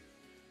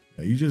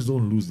 yeah, you just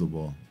don't lose the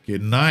ball. Okay,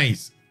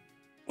 nice.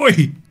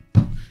 Oi!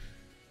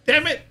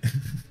 Damn it!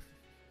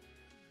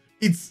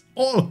 It's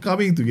all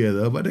coming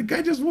together, but the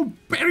guy just won't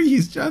bury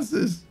his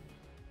chances.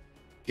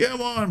 Come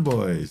on,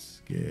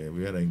 boys. Okay,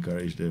 we gotta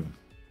encourage them.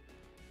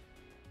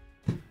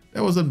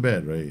 That wasn't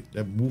bad, right?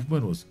 That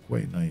movement was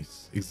quite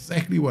nice.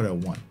 Exactly what I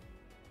want.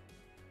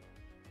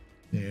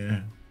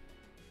 Yeah.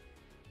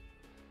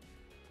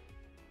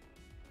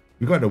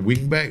 We got the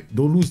wing back.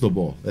 Don't lose the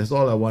ball. That's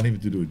all I want him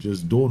to do.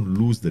 Just don't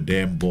lose the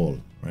damn ball,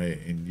 right?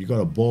 And you got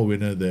a ball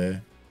winner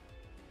there.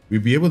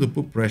 We'll be able to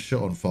put pressure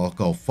on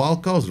Falcao.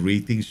 Falcao's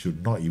rating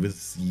should not even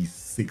see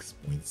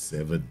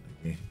 6.7.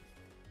 Okay.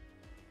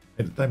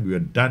 At the time we are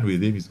done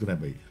with him, he's gonna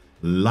be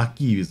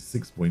lucky with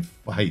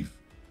 6.5.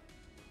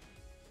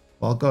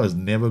 Falcao is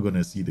never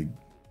gonna see the.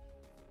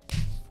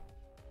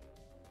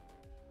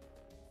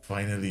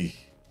 Finally,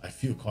 I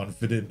feel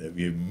confident that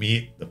we have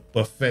made the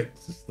perfect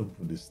system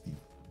for this team.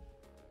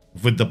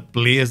 With the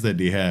players that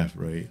they have,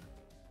 right?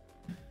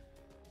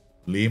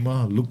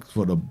 Lema looks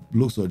for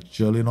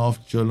Cherlinov.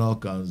 Cherlinov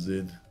comes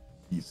in,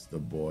 beats the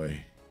boy,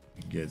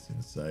 he gets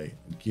inside.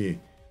 Okay,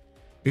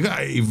 because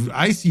if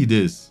I see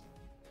this,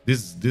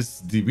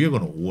 we're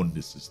gonna own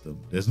this system.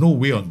 There's no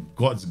way on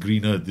God's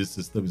green earth this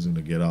system is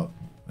gonna get out.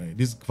 Right?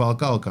 This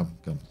Falcao come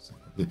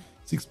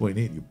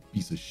 6.8, you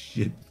piece of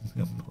shit.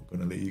 I'm not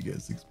gonna let you get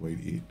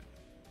 6.8.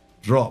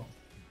 Drop.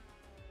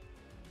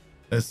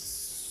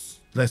 Let's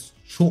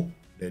choke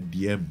that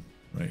DM,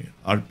 right?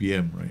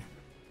 RPM, right?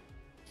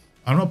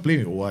 I'm not playing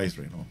with OIs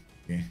right now.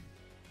 Okay,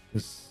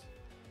 just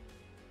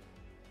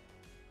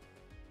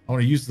I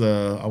want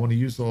to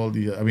use all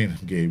the. I mean,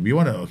 okay, we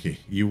want to. Okay,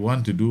 you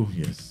want to do,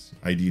 yes,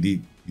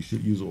 ideally you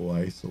should use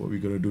OIs. So what we're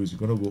gonna do is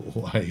we're gonna go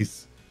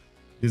OIs.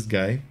 This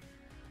guy,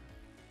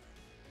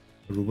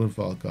 Ruben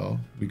Falcao.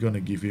 We're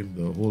gonna give him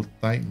the whole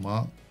tight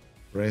mark,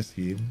 press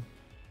him,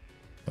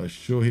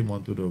 show him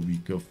onto the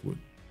weaker foot.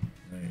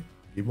 Right,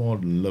 give him all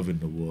the love in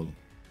the world.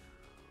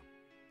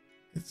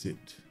 That's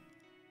it.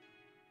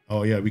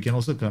 Oh yeah, we can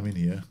also come in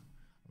here.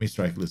 I mean,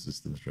 strikerless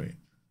systems, right?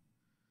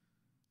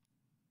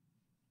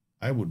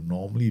 I would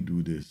normally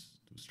do this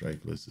to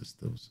strikerless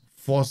systems.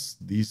 Force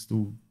these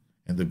two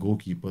and the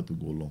goalkeeper to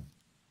go long.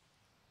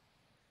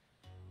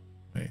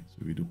 Right,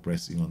 so we do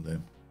pressing on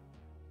them.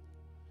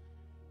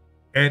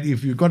 And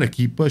if you got a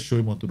keeper, show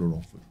him onto the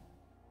wrong foot.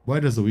 Why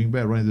does the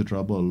wingback run into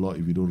trouble a lot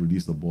if you don't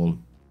release the ball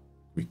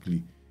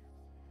quickly?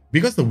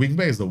 Because the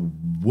wingback is the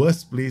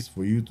worst place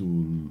for you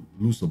to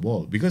lose the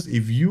ball. Because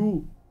if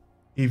you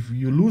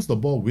lose the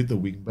ball with the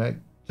wingback,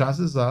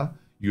 chances are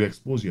you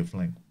expose your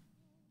flank.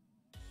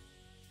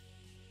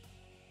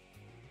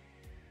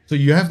 So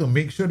you have to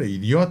make sure that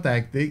in your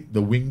tactic,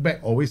 the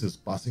wingback always has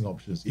passing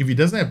options. If he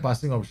doesn't have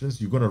passing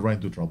options, you're going to run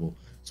into trouble.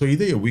 So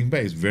either your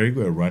wingback is very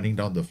good at running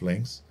down the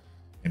flanks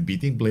and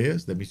beating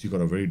players, that means you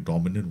got a very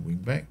dominant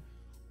wingback,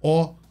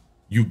 or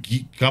you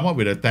come up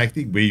with a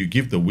tactic where you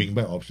give the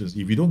wingback options.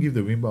 If you don't give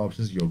the wingback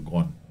options, you're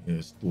gone.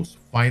 Yes, those.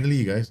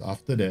 Finally, guys,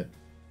 after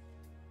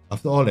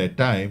all that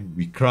time,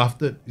 we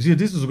crafted. You see,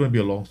 this is going to be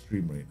a long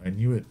stream, right? I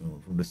knew it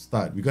from the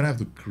start. We're going to have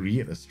to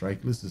create a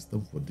strikerless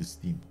system for this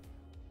team.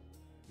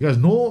 Because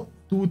no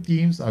two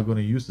teams are going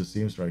to use the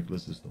same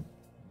strikerless system.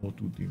 No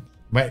two teams.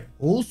 But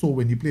also,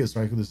 when you play a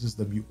strikerless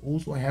system, you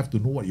also have to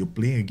know what you're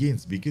playing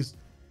against. Because,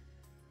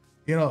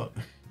 you know,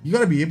 you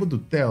got to be able to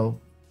tell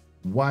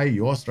why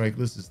your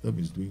strikerless system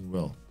is doing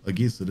well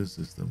against certain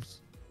systems.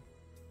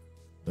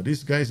 But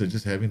these guys are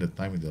just having the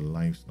time in their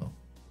lives now.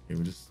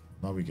 Okay,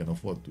 now we can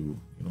afford to,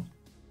 you know,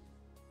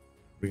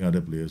 bring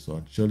other players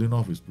on.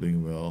 Cherlinov is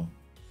playing well.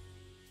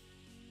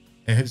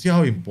 And see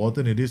how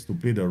important it is to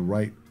play the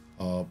right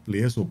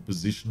players who are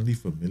positionally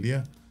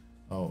familiar.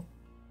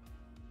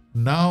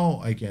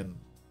 Now I can,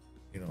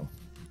 you know,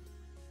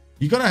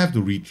 you're gonna have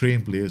to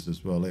retrain players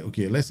as well. Like,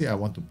 okay, let's say I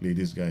want to play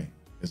this guy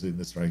as in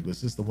the strikerless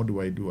system. What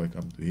do? I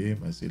come to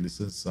him, I say,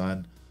 listen,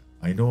 son,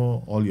 I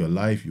know all your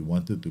life you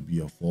wanted to be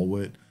a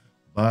forward,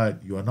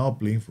 but you are now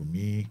playing for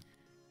me.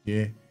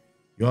 Okay,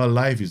 your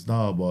life is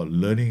now about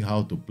learning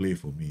how to play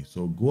for me.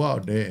 So go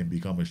out there and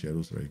become a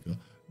shadow striker.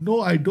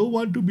 No, I don't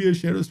want to be a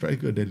shadow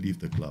striker. Then leave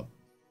the club.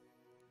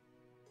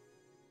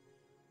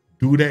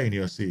 Do that in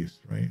your saves,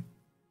 right?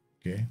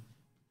 Okay,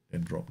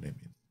 then drop them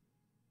in.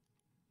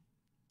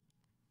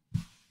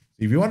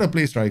 If you want to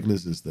play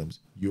strikerless systems,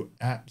 you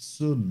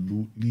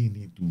absolutely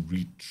need to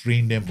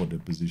retrain them for the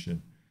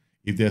position.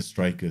 If they're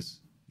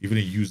strikers, even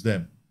use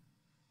them.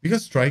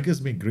 Because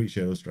strikers make great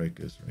shadow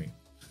strikers, right?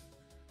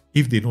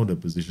 If they know the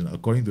position,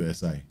 according to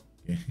SI.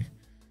 Okay?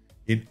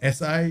 In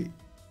SI,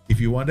 if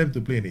you want them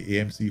to play in the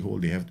AMC hole,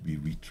 they have to be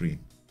retrained.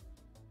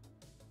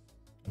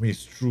 I mean,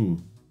 it's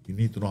true. You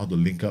need to know how to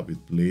link up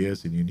with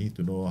players, and you need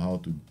to know how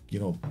to, you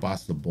know,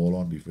 pass the ball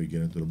on before you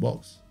get into the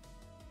box.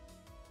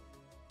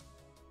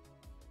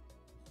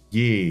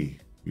 Yay,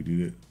 we did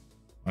it.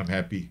 I'm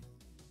happy.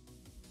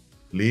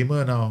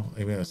 Lamer now.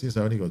 I mean, since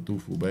I only got 2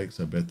 fullbacks,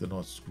 I better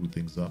not screw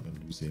things up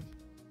and lose him.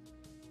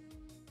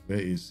 Where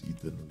is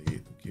Ethan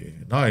Late? Okay,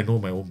 now I know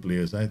my own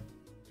players.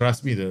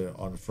 Trust me,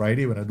 on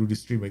Friday when I do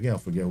this stream again, I'll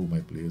forget who my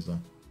players are.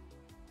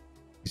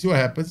 You see what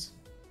happens?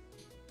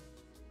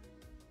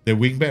 The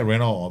wingback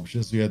ran out of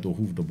options, so you had to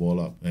hoof the ball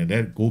up. And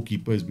that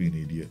goalkeeper is being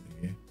an idiot.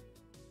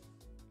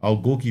 Our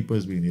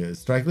goalkeepers being here.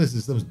 Strikerless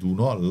systems do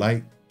not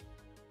like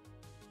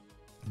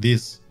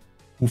this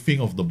hoofing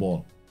of the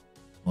ball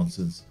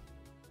nonsense.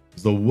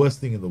 It's the worst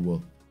thing in the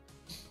world.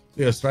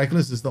 So your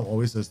strikerless system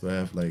always has to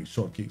have like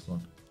short kicks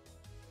on.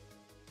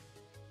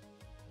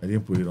 I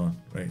didn't put it on,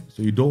 right?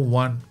 So you don't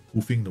want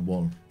hoofing the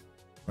ball,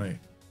 right?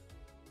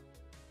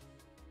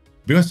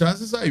 Because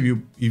chances are if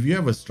you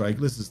have a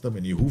strikerless system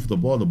and you hoof the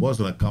ball's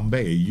gonna come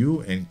back at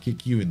you and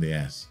kick you in the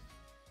ass.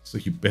 So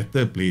you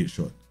better play it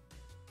short.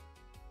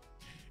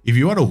 If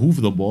you want to hoof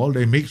the ball,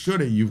 then make sure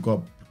that you've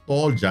got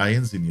tall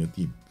giants in your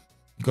team.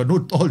 If you've got no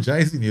tall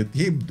giants in your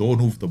team, don't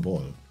hoof the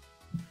ball.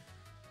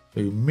 So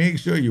you make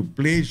sure you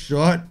play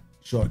short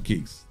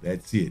kicks.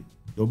 That's it.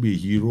 Don't be a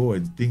hero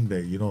and think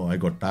that, you know, I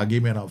got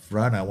target man up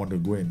front. I want to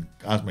go and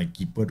ask my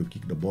keeper to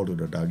kick the ball to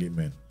the target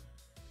man.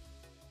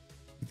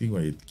 You think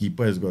my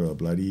keeper has got a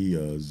bloody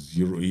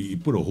zero. He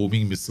put a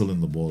homing missile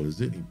in the ball, is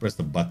it? He pressed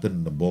the button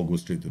and the ball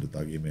goes straight to the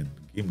target man.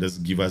 The game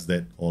doesn't give us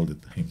that all the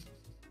time.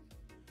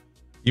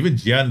 Even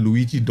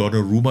Gianluigi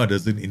Donnarumma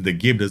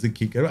doesn't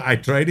kick. I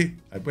tried it.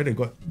 I bet I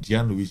got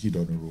Gianluigi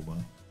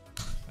Donnarumma.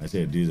 I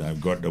said, I've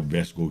got the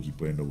best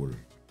goalkeeper in the world.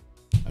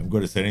 I'm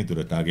going to send it to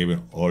the target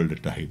man all the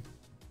time.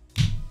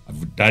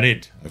 I've done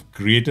it. I've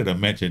created a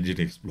match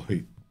engine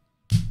exploit.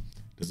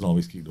 Doesn't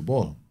always kick the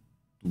ball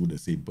to the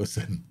same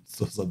person.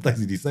 So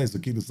sometimes he decides to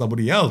kick to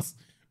somebody else,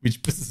 which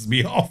pisses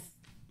me off.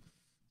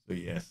 So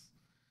yes,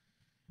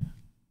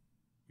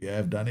 we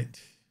have done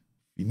it.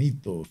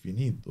 Finito.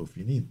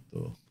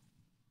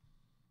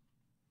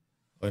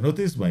 I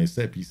noticed my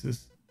set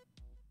pieces.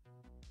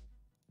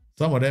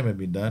 Some of them have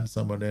been done.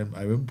 Some of them I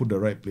haven't put the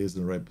right players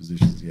in the right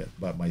positions yet.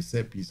 But my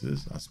set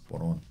pieces are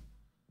spot on.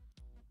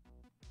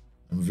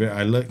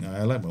 I like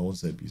my own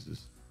set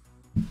pieces.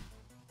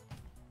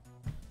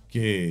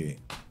 Okay.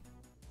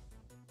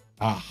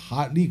 I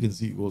hardly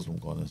concede goals from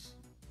corners.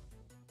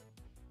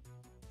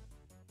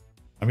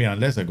 I mean,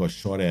 unless I got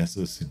short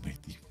asses in my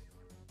team.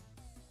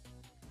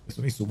 There's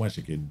only so much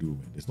I can do,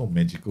 man. There's no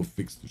magical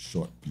fix to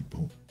short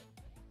people.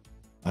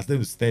 Ask them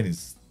to stand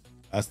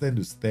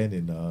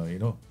in, you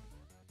know.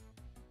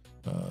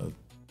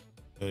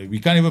 We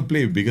can't even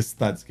play with bigger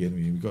studs, can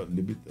we? We got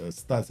limit.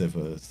 Studs have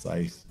a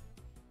size.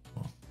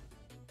 Oh.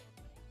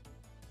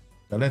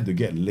 Tell them to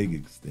get leg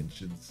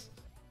extensions.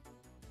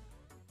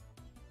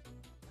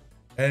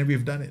 And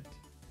we've done it.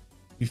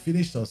 We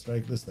finished our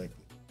strikerless tactic.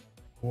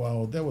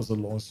 Wow, that was a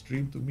long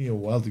stream. Took me a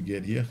while to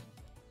get here.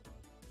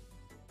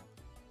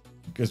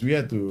 Because we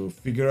had to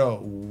figure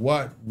out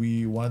what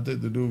we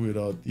wanted to do with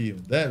our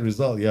team. That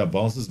result, yeah,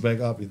 bounces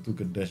back up into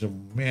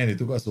contention. Man, it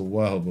took us a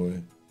while,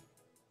 boy.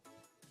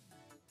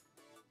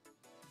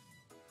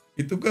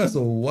 It took us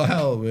a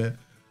while, man.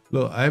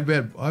 Look, I've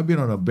been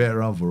on a bad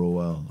run for a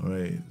while,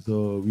 right?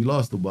 So we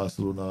lost to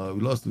Barcelona.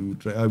 We lost to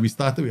Utrecht. We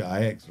started with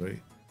Ajax,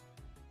 right?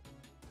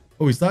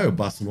 Oh, we started with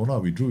Barcelona.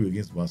 We drew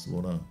against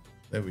Barcelona.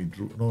 Then we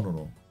drew.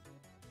 No.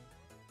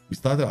 We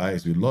started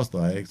Ajax. We lost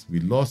to Ajax. We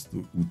lost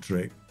to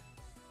Utrecht.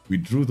 We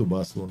drew to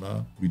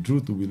Barcelona. We drew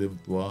to Willem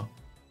II.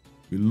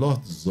 We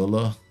lost to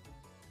Zola.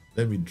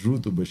 Then we drew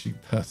to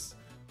Besiktas.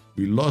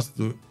 We lost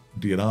to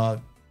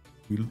Dirac.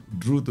 We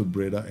drew to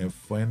Breda. And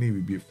finally,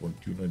 we beat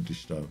Fortuna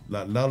Distral.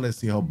 Now let's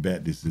see how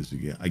bad this is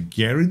again. I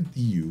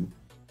guarantee you,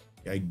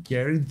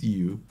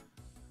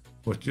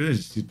 Fortuna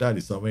Distral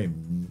is somewhere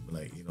in,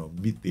 like, you know,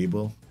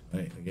 mid-table.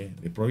 Right, okay.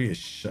 They're probably as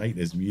shite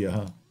as we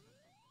are.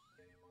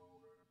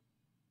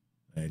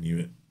 I knew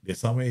it. They're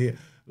somewhere here.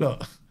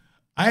 Look,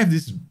 I have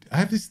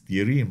this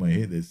theory in my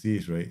head that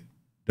says, right,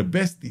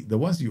 the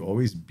ones you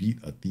always beat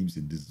are teams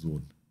in this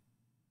zone.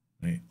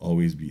 Right?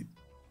 Always beat.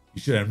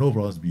 You should have no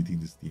problems beating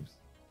these teams.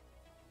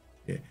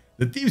 Okay.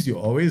 The teams you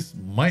always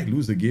might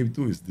lose a game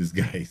to is these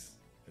guys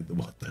at the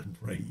bottom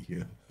right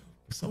here.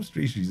 For some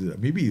strange reason.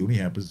 Maybe it only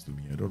happens to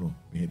me. I don't know.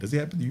 Does it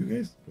happen to you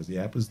guys? Because it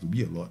happens to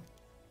me a lot.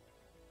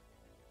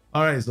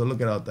 Alright, so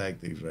look at our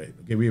tactics, right?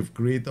 Okay, we have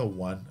created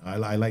one. I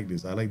like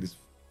this. I like this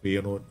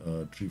Feyernood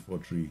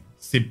 3-4-3.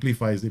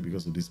 Simplifies it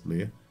because of this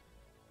player.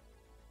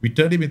 We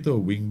turn him into a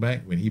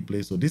wingback when he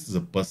plays. So this is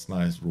a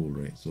personalized role,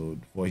 right? So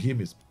for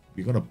him,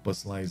 we're going to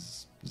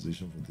personalize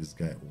position for this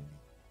guy only.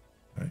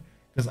 Right?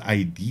 Because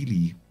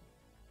ideally,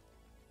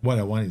 what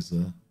I want is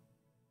a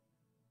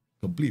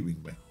complete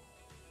wingback.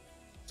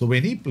 So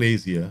when he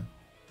plays here,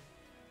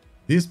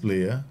 this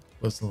player,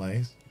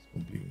 personalized, is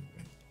complete wingback.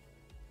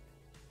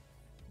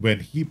 When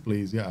he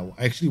plays here,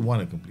 I actually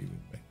want a complete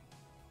wingback.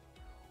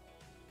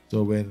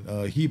 So when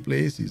he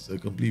plays, he's a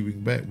complete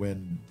wingback.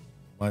 When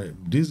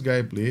this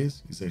guy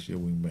plays, he's actually a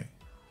wingback.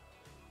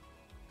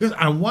 Because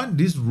I want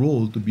this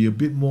role to be a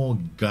bit more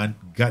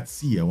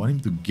gutsy. I want him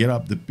to get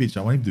up the pitch.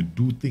 I want him to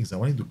do things. I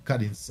want him to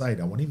cut inside.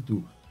 I want him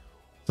to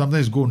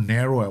sometimes go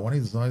narrow. I want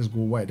him to sometimes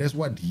go wide. That's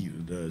what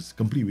the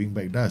complete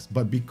wingback does.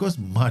 But because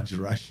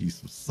Majrashi,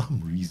 for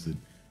some reason,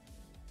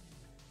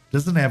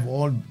 doesn't have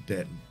all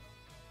that.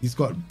 He's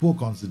got poor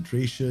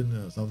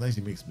concentration. Sometimes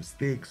he makes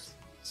mistakes.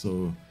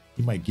 So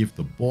he might give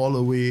the ball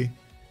away.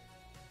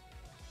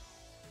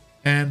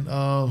 And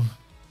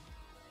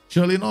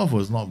Cherlinov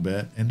was not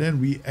bad. And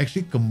then we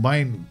actually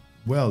combined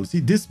well, see,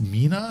 this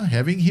Mina,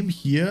 having him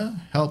here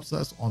helps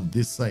us on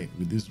this side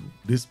with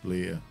this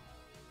player.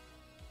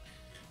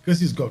 Because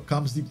he's got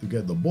come deep to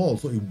get the ball.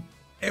 So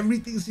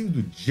everything seems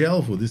to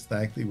gel for this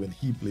tactic when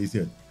he plays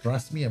here.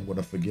 Trust me, I'm going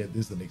to forget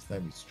this the next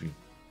time we stream.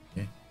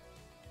 Okay?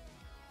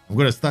 I'm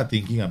going to start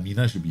thinking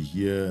Mina should be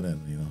here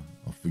and, you know,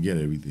 I'll forget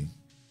everything.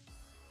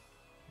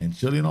 And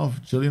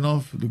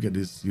Cherlinov, look at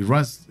this. He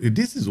runs.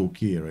 This is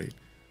okay, right?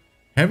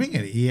 Having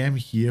an AM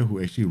here who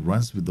actually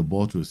runs with the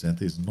ball to the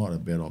center is not a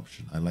bad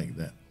option. I like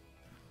that.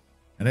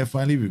 And then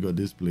finally, we've got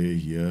this player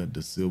here,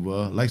 the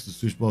Silver, likes to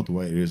switch ball to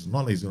wide areas.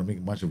 Not like he's going to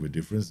make much of a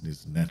difference in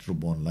his natural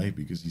born life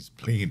because he's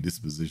playing in this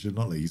position.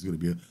 Not like he's going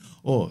to be,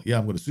 oh, yeah,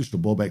 I'm going to switch the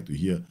ball back to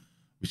here,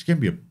 which can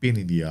be a pain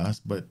in the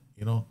ass. But,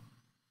 you know,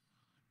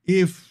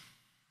 if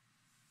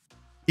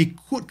it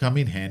could come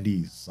in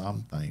handy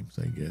sometimes,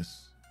 I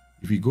guess.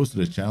 If he goes to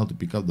the channel to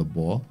pick up the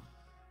ball,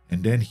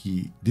 and then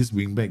this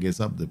wingback gets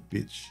up the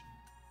pitch,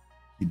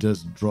 he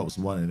just drops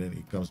one and then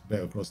it comes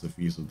back across the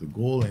face of the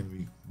goal and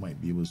we might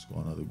be able to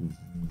score another goal.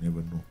 You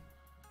never know.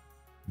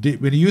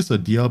 When you use a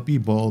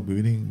DLP ball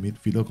winning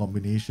midfielder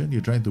combination,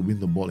 you're trying to win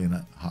the ball in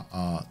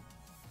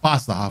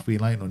past the halfway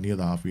line or near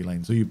the halfway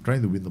line. So you're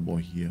trying to win the ball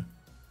here.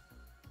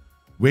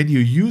 When you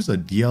use a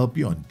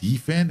DLP on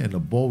defense and a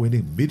ball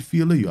winning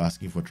midfielder, you're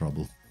asking for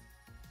trouble.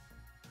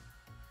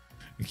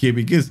 Okay,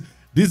 because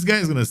this guy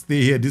is going to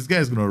stay here. This guy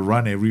is going to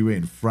run everywhere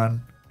in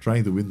front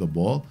trying to win the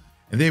ball.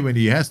 And then when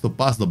he has to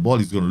pass the ball,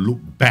 he's going to look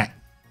back.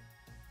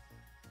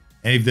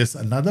 And if there's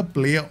another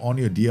player on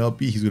your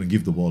DLP, he's going to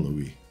give the ball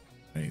away.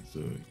 Right? So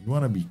you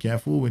want to be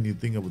careful when you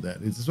think about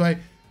that. This is why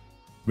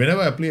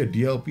whenever I play a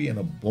DLP and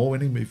a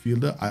ball-winning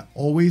midfielder, I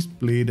always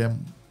play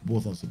them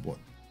both on support.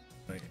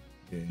 Right?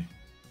 Okay.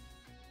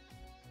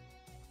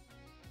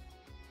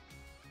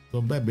 So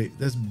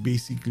that's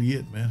basically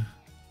it, man.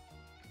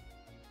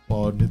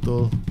 For a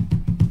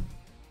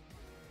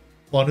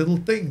little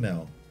thing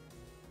now.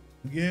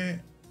 Yeah.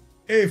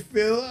 Hey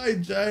Phil, I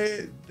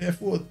giant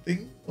therefore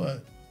thing,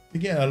 but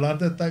again, a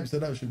lantern type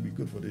setup should be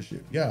good for this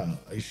shape. Yeah,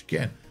 I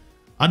can.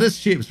 Other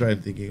shapes, right?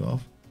 I'm thinking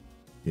of.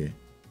 Okay.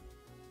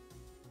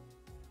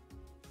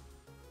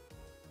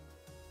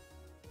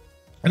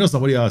 I know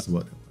somebody asked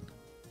about that one.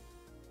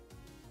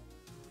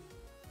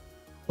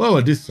 What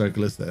about this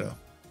Strikerless setup?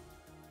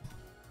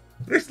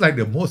 It's like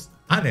the most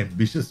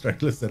unambitious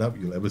Strikerless setup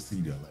you'll ever see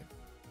in your life.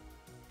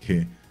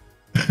 Okay.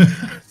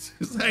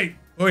 It's like,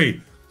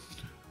 wait.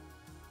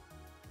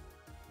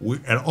 We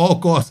at all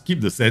costs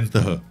keep the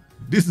center.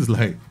 This is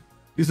like,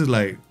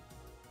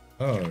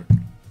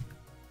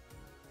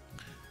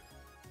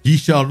 he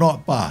shall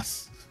not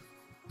pass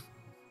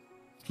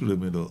through the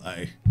middle.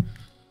 I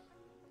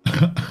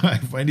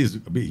find this a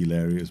bit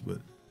hilarious, but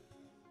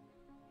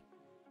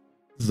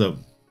this is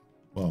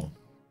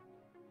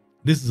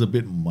this is a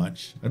bit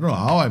much. I don't know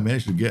how I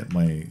managed to get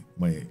my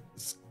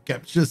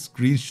capture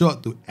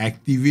screenshot to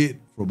activate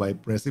by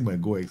pressing my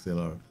Go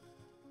XLR.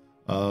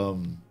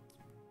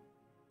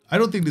 I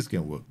don't think this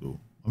can work though.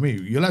 I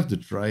mean, you'll have to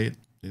try it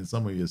in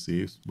some of your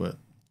saves, but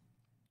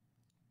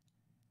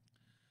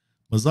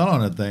Mazala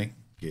on a tank.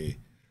 Okay.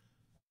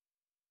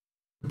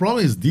 The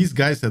problem is these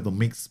guys have to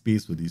make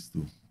space for these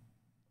two,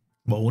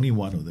 but only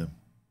one of them.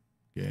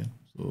 Okay,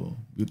 so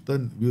we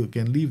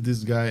can leave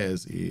this guy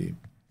as a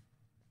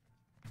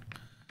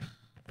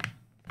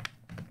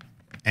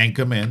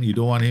anchorman. You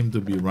don't want him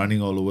to be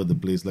running all over the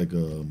place like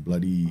a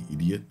bloody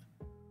idiot.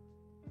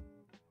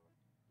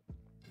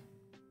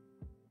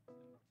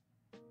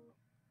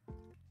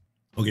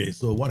 Okay,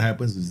 so what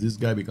happens is this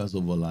guy becomes a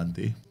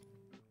volante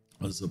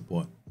on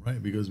support,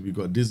 right? Because we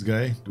got this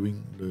guy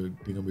doing the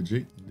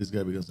thingamajig, this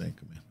guy becomes the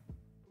anchorman.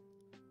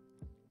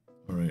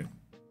 All right.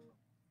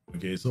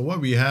 Okay, so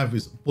what we have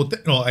is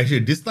actually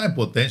this time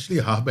potentially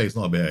halfback is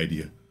not a bad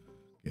idea.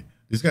 Okay,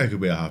 this guy could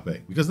be a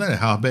halfback because then a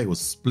halfback will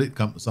split.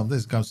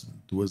 Sometimes it comes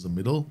towards the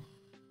middle.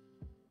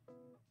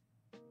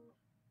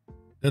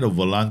 Then a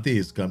volante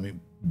is coming.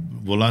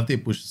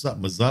 Volante pushes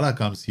up. Mazzara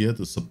comes here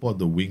to support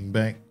the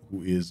wingback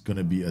who is going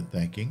to be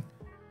attacking.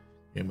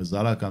 Okay,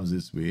 Mazzara comes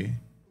this way.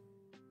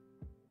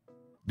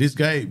 This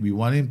guy, we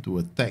want him to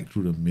attack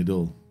through the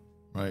middle,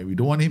 right? We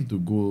don't want him to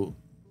go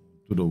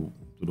to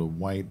the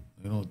white,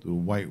 to the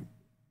white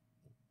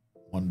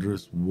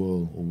wondrous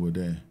world over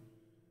there.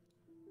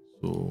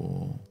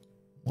 So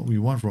what we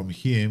want from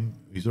him,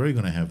 he's already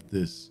going to have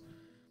this.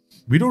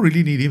 We don't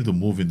really need him to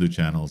move into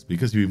channels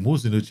because if he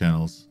moves into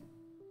channels,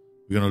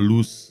 we're going to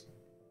lose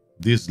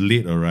this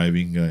late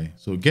arriving guy.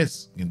 So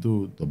gets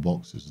into the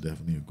box is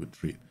definitely a good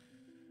trade.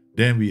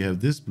 Then we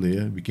have this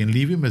player. We can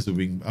leave him as a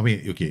wing. I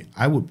mean, okay,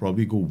 I would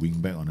probably go wing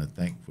back on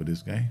attack for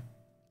this guy.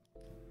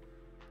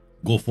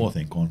 Go forth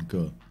and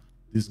conquer.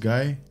 This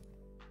guy,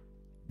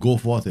 go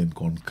forth and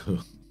conquer.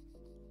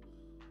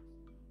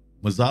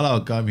 Mazzala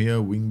will come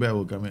here. Wing back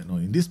will come here. No,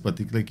 in this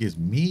particular case,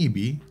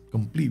 maybe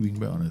complete wing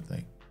back on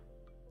attack.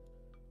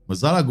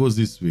 Mazzala goes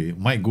this way.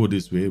 Might go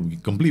this way.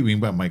 Complete wing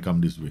back might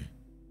come this way.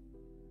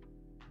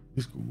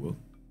 This could work.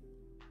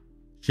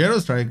 Shadow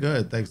Striker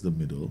attacks the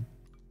middle.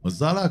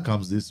 Mazzala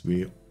comes this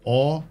way,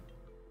 or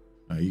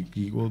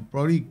he will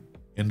probably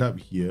end up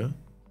here,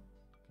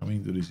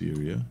 coming to this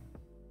area.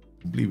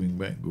 Complete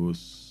wingback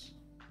goes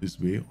this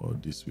way or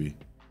this way.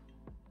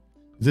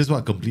 This is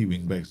what complete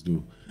wingbacks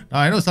do. Now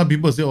I know some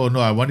people say, "Oh no,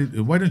 I want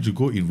it. Why don't you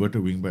go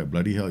inverted wingback?"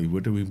 Bloody hell,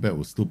 inverted wingback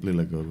will still play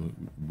like a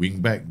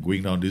wingback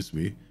going down this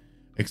way.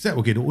 Except,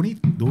 okay, the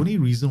only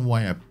reason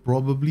why I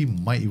probably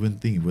might even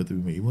think inverted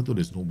wingback, even though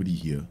there's nobody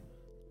here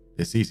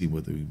that says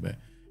inverted wingback,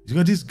 is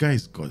because this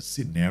guy's got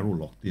sit narrow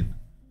locked in,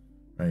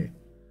 right?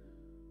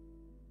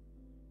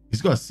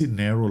 He's got sit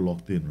narrow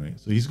locked in, right?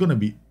 So he's gonna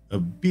be a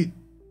bit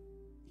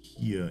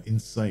here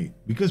inside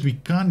because we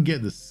can't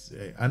get this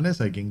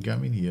unless I can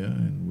come in here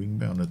and wing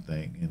back on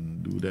attack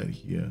and do that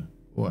here.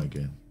 Oh, I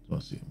can.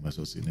 So might as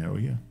well sit narrow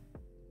here.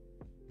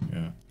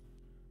 Yeah.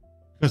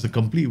 Because a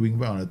complete wing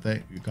back on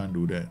attack, you can't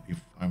do that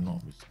if I'm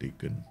not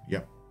mistaken.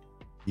 Yep.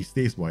 He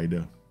stays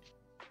wider.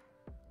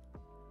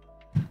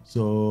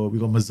 So we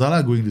got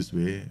Mazala going this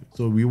way.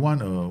 So we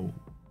want a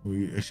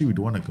we don't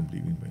want a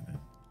complete wing back then.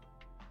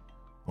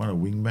 We want a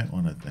wing back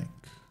on attack.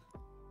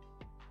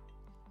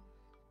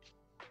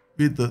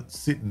 With the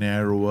sit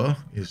narrower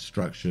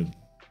instruction.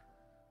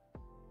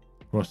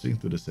 Crossing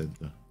to the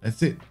center.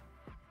 That's it.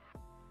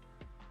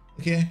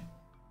 Okay.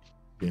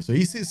 Okay, so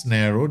he sits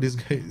narrow. This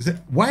guy.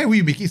 Why are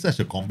we making such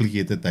a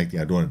complicated tactic?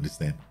 I don't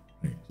understand.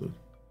 Right, so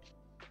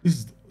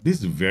this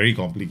is very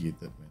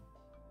complicated, man.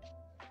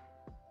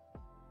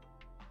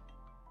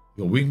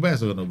 Your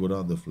wingbacks are gonna go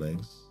down the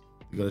flanks.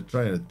 They're gonna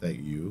try and attack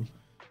you.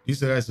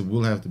 These guys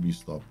will have to be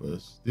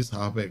stoppers. This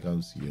halfback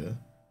comes here.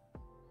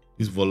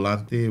 This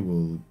volante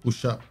will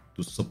push up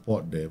to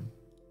support them.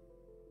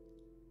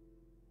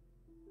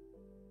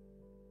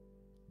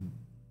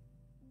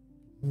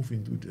 Move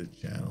into the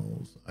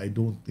channels. I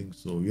don't think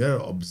so. You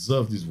gotta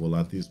observe this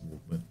volante's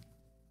movement.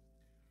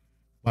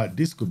 But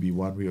this could be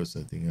one way of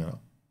setting up.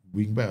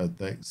 Wingback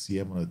attack,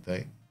 CM on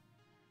attack.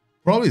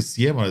 Probably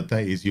CM on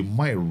attack is you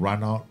might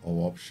run out of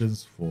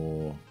options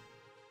for...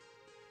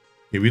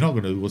 Okay, we're not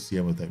gonna go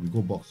CM attack. We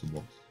go box to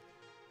box.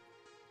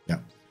 Yeah.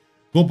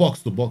 Go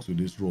box to box with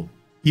this role.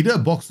 Either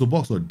box to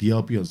box or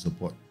DLP on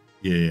support.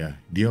 Yeah.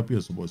 DLP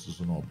on support is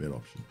also not a bad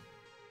option.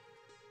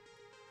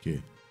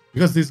 Okay.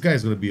 Because this guy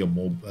is going to be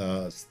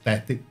a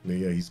static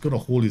player. He's going to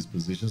hold his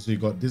position. So you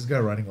got this guy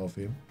running off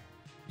him.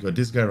 You got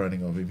this guy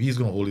running off him. He's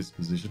going to hold his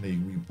position.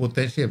 And you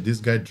potentially have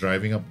this guy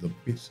driving up the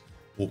pitch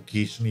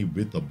occasionally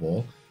with the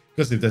ball.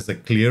 Because if there's a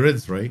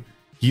clearance, right,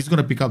 he's going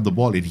to pick up the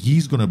ball and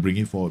he's going to bring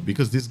it forward.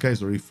 Because this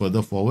guy's already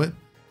further forward.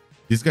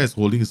 This guy's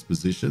holding his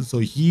position. So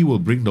he will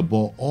bring the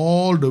ball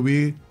all the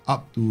way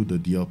up to the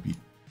DLP.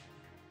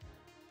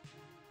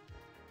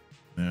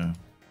 Yeah.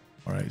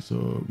 All right.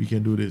 So we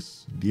can do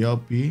this.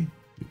 DLP.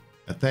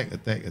 Attack.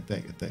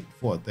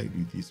 4 attack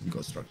duties. We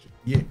got structure.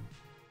 Yeah.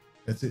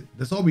 That's it.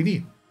 That's all we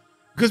need.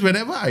 Because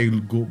whenever I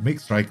go make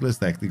strikerless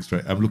tactics,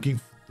 right, I'm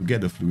looking to get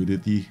the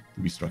fluidity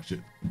to be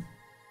structured.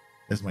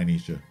 That's my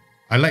nature.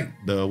 I like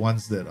the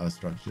ones that are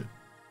structured.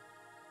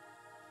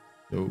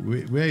 So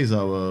where is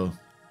our...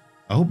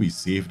 I hope we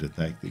saved the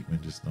tactic, man,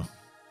 just now.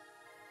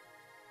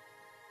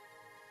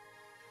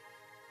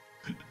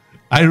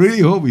 I really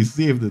hope we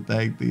saved the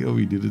tactic. Oh,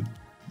 we didn't.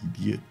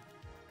 Idiot.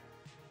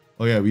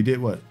 Oh yeah, we did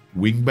what?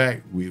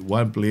 Wingback with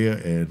one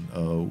player and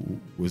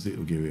was it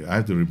okay? Wait, I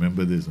have to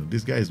remember this.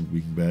 This guy is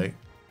wingback.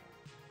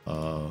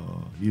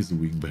 He's the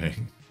wingback.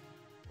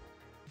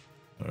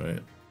 All right.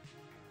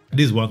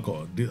 This is one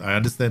call. I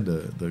understand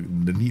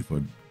the need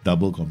for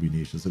double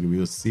combinations. Okay, we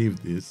will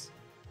save this.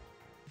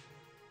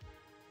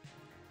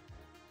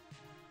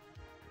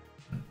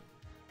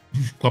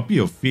 Copy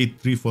of Fate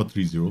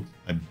 3430.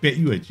 I bet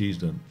you I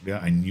changed them. Yeah,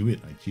 I knew it.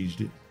 I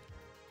changed it.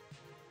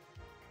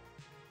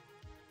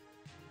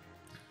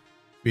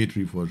 Fate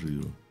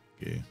 3430.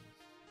 Okay.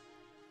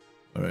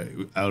 Alright.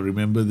 I'll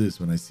remember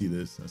this when I see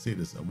this. I say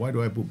this. Why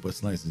do I put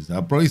personalized?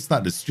 I'll probably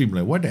start the stream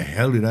like, what the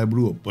hell did I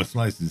do a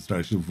personalized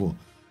instruction for?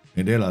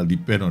 And then I'll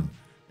depend on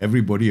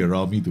everybody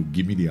around me to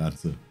give me the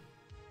answer.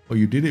 Oh,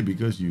 you did it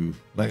because you...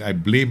 Like, I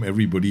blame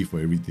everybody for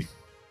everything.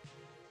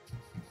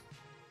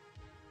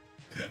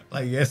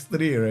 Like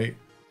yesterday, right?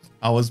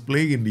 I was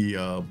playing in the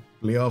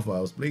playoff.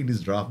 I was playing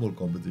this draft mode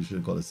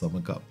competition called the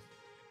Summer Cup,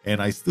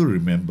 and I still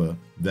remember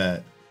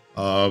that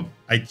I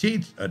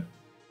changed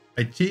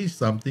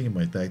something in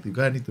my tactic.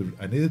 I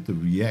needed to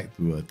react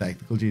to a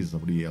tactical change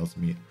somebody else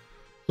made.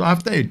 So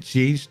after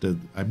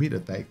I made a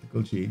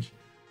tactical change.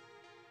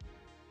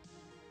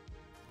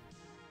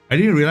 I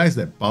didn't realize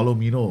that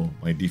Palomino,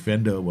 my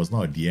defender, was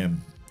not a DM.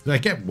 So I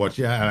kept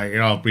watching,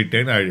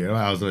 pretend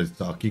I was like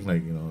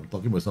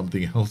talking about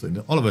something else, and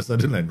then all of a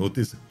sudden I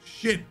noticed,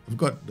 shit, I've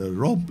got the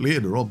wrong player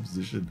in the wrong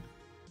position.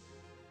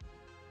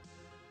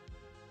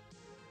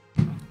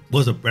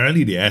 Because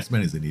apparently the ass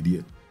man is an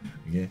idiot.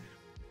 Okay.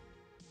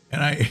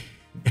 And I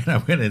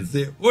went and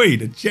said, "Oi,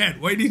 the chat,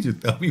 why didn't you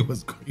tell me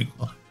what's going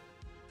on?"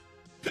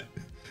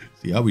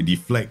 See how we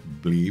deflect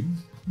blame.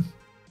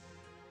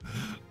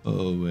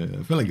 Oh man,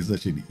 I felt like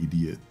such an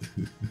idiot.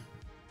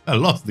 I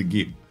lost the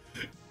game.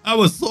 I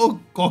was so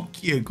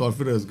cocky and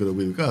confident I was gonna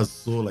win because I was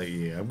so like,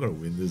 yeah, I'm gonna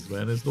win this,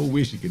 man. There's no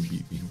way she can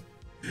beat me.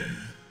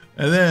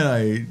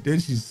 And then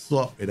she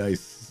swapped, and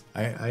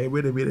I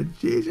went and made a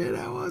change, and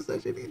I was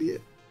such an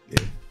idiot.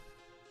 Yeah.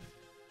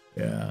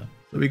 Yeah.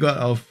 So we got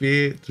our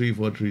Fey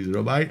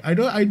 3430. But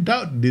I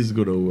doubt this is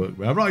gonna work.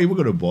 I'm not even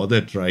gonna bother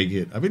trying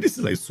it. I mean, this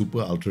is like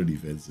super ultra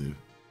defensive.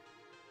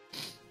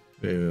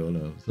 Wait, hold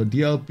on. So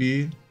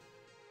DLP,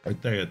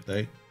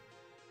 attack.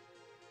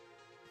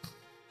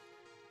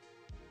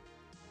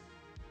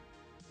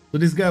 So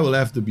this guy will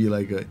have to be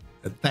like a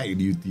attack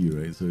duty,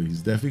 right? So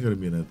he's definitely gonna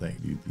be an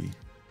attack duty.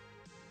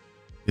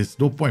 There's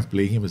no point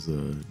playing him as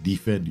a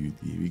defend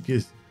duty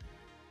because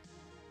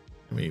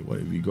I mean, what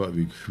have we got?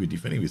 We're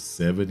defending with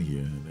 7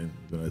 here, and then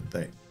we're gonna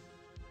attack.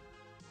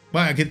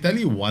 But I can tell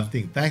you one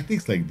thing: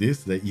 tactics like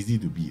this, they're easy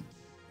to beat,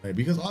 right?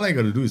 Because all I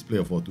gotta do is play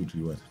a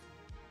 4-2-3-1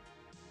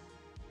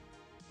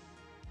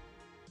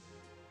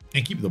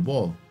 and keep the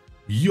ball.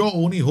 Your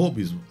only hope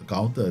is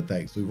counter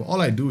attack. So if all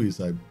I do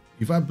is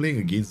if I'm playing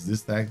against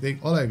this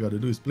tactic, all I gotta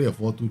do is play a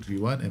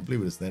 4-2-3-1 and play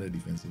with a standard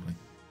defensive line.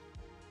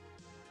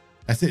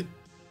 That's it.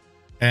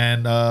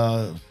 And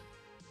I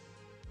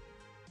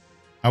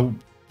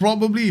would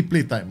probably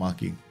play tight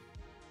marking,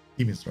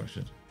 team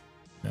instruction.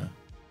 Yeah.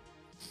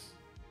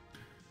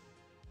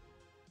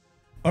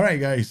 All right,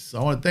 guys.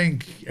 I want to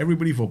thank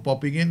everybody for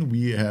popping in.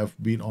 We have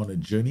been on a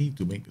journey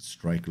to make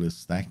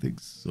strikerless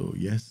tactics. So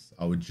yes,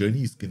 our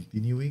journey is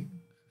continuing.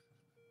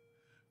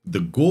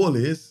 The goal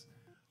is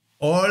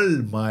all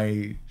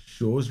my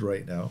shows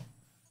right now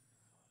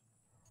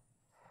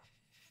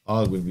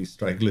are going to be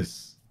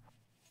strikerless.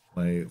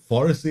 My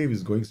forest save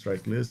is going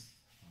strikerless.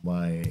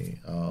 My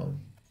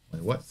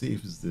what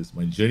save is this?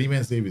 My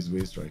journeyman save is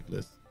going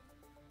strikerless.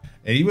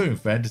 And even in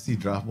fantasy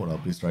draft mode, I'll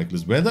play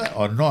strikerless. Whether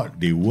or not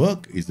they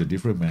work is a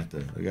different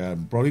matter. Like,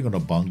 I'm probably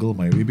gonna bungle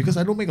my way because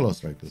I don't make a lot of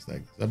strikerless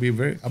tactics. I'll be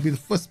the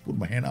first to put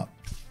my hand up.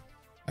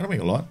 I don't make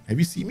a lot. Have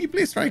you seen me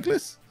play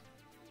strikerless?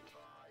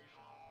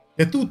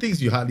 There are 2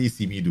 things you hardly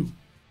see me do.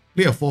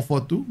 Play a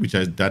 4-4-2, which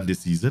I've done this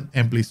season,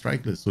 and play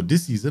strikerless. So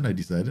this season I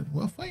decided,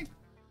 well, fine.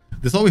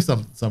 There's always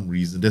some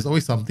reason. There's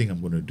always something I'm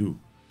going to do.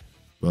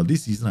 Well,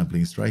 this season I'm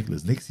playing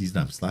strikerless. Next season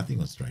I'm starting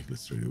on strikerless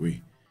straight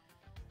away.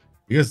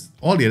 Because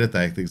all the other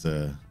tactics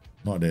are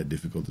not that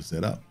difficult to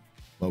set up.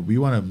 But we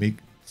want to make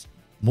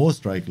more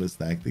strikerless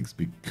tactics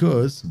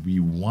because we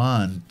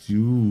want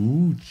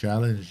to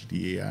challenge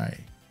the AI.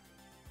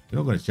 We're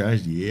not going to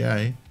challenge the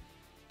AI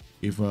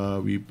if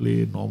we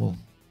play normal.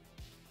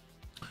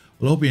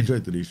 Well, I hope you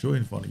enjoyed today's show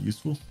and found it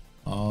useful.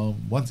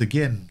 Once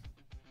again,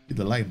 hit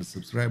the like and the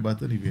subscribe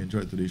button if you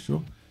enjoyed today's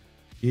show.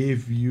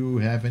 If you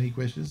have any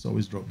questions,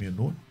 always drop me a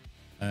note.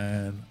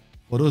 And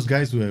for those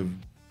guys who have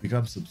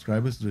become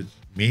subscribers to the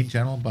main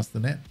channel,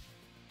 Bustthenet,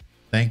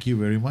 thank you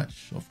very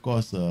much. Of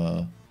course,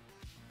 the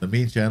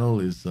main channel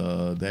is,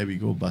 there we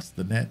go,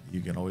 Bustthenet.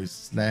 You can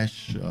always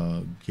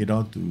head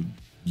on to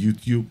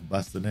YouTube,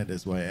 Bustthenet,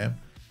 that's who I am.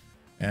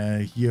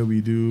 And here we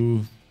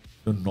do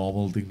the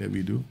normal thing that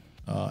we do.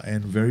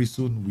 And very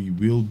soon we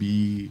will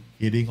be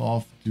heading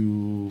off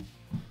to,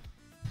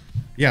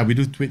 yeah, we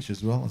do Twitch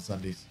as well on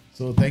Sundays.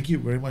 So thank you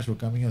very much for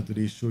coming on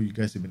today's show. You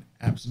guys have been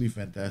absolutely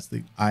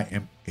fantastic. I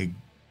am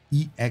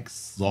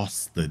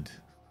exhausted.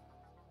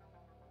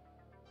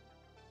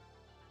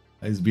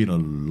 It's been a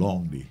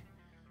long day.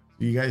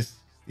 So you guys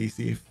stay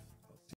safe.